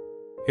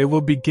 It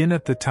will begin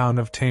at the town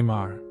of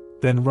Tamar,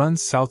 then run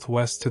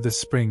southwest to the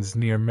springs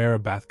near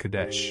Meribah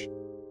Kadesh.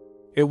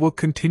 It will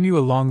continue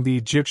along the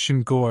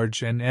Egyptian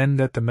Gorge and end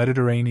at the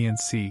Mediterranean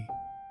Sea.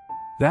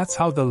 That's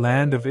how the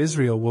land of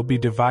Israel will be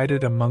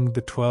divided among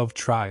the 12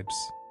 tribes.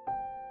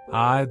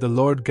 I, the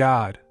Lord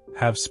God,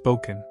 have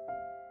spoken.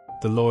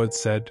 The Lord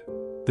said,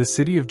 the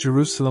city of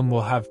Jerusalem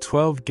will have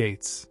 12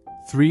 gates,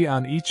 3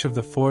 on each of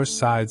the 4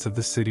 sides of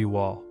the city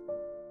wall.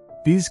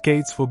 These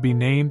gates will be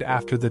named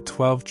after the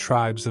 12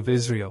 tribes of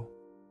Israel.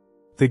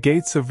 The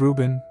gates of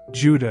Reuben,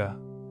 Judah,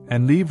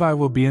 and Levi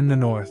will be in the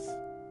north.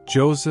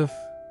 Joseph,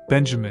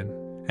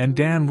 Benjamin, and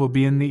Dan will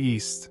be in the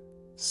east.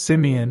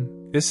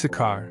 Simeon,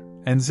 Issachar,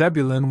 and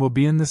Zebulun will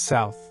be in the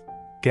south.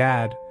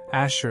 Gad,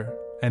 Asher,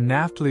 and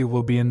Naphtali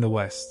will be in the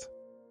west.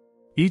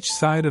 Each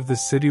side of the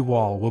city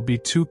wall will be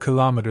 2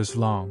 kilometers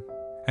long,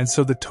 and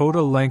so the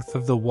total length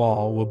of the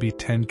wall will be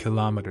 10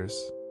 kilometers.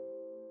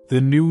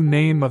 The new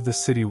name of the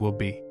city will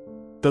be,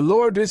 "The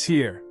Lord is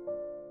here."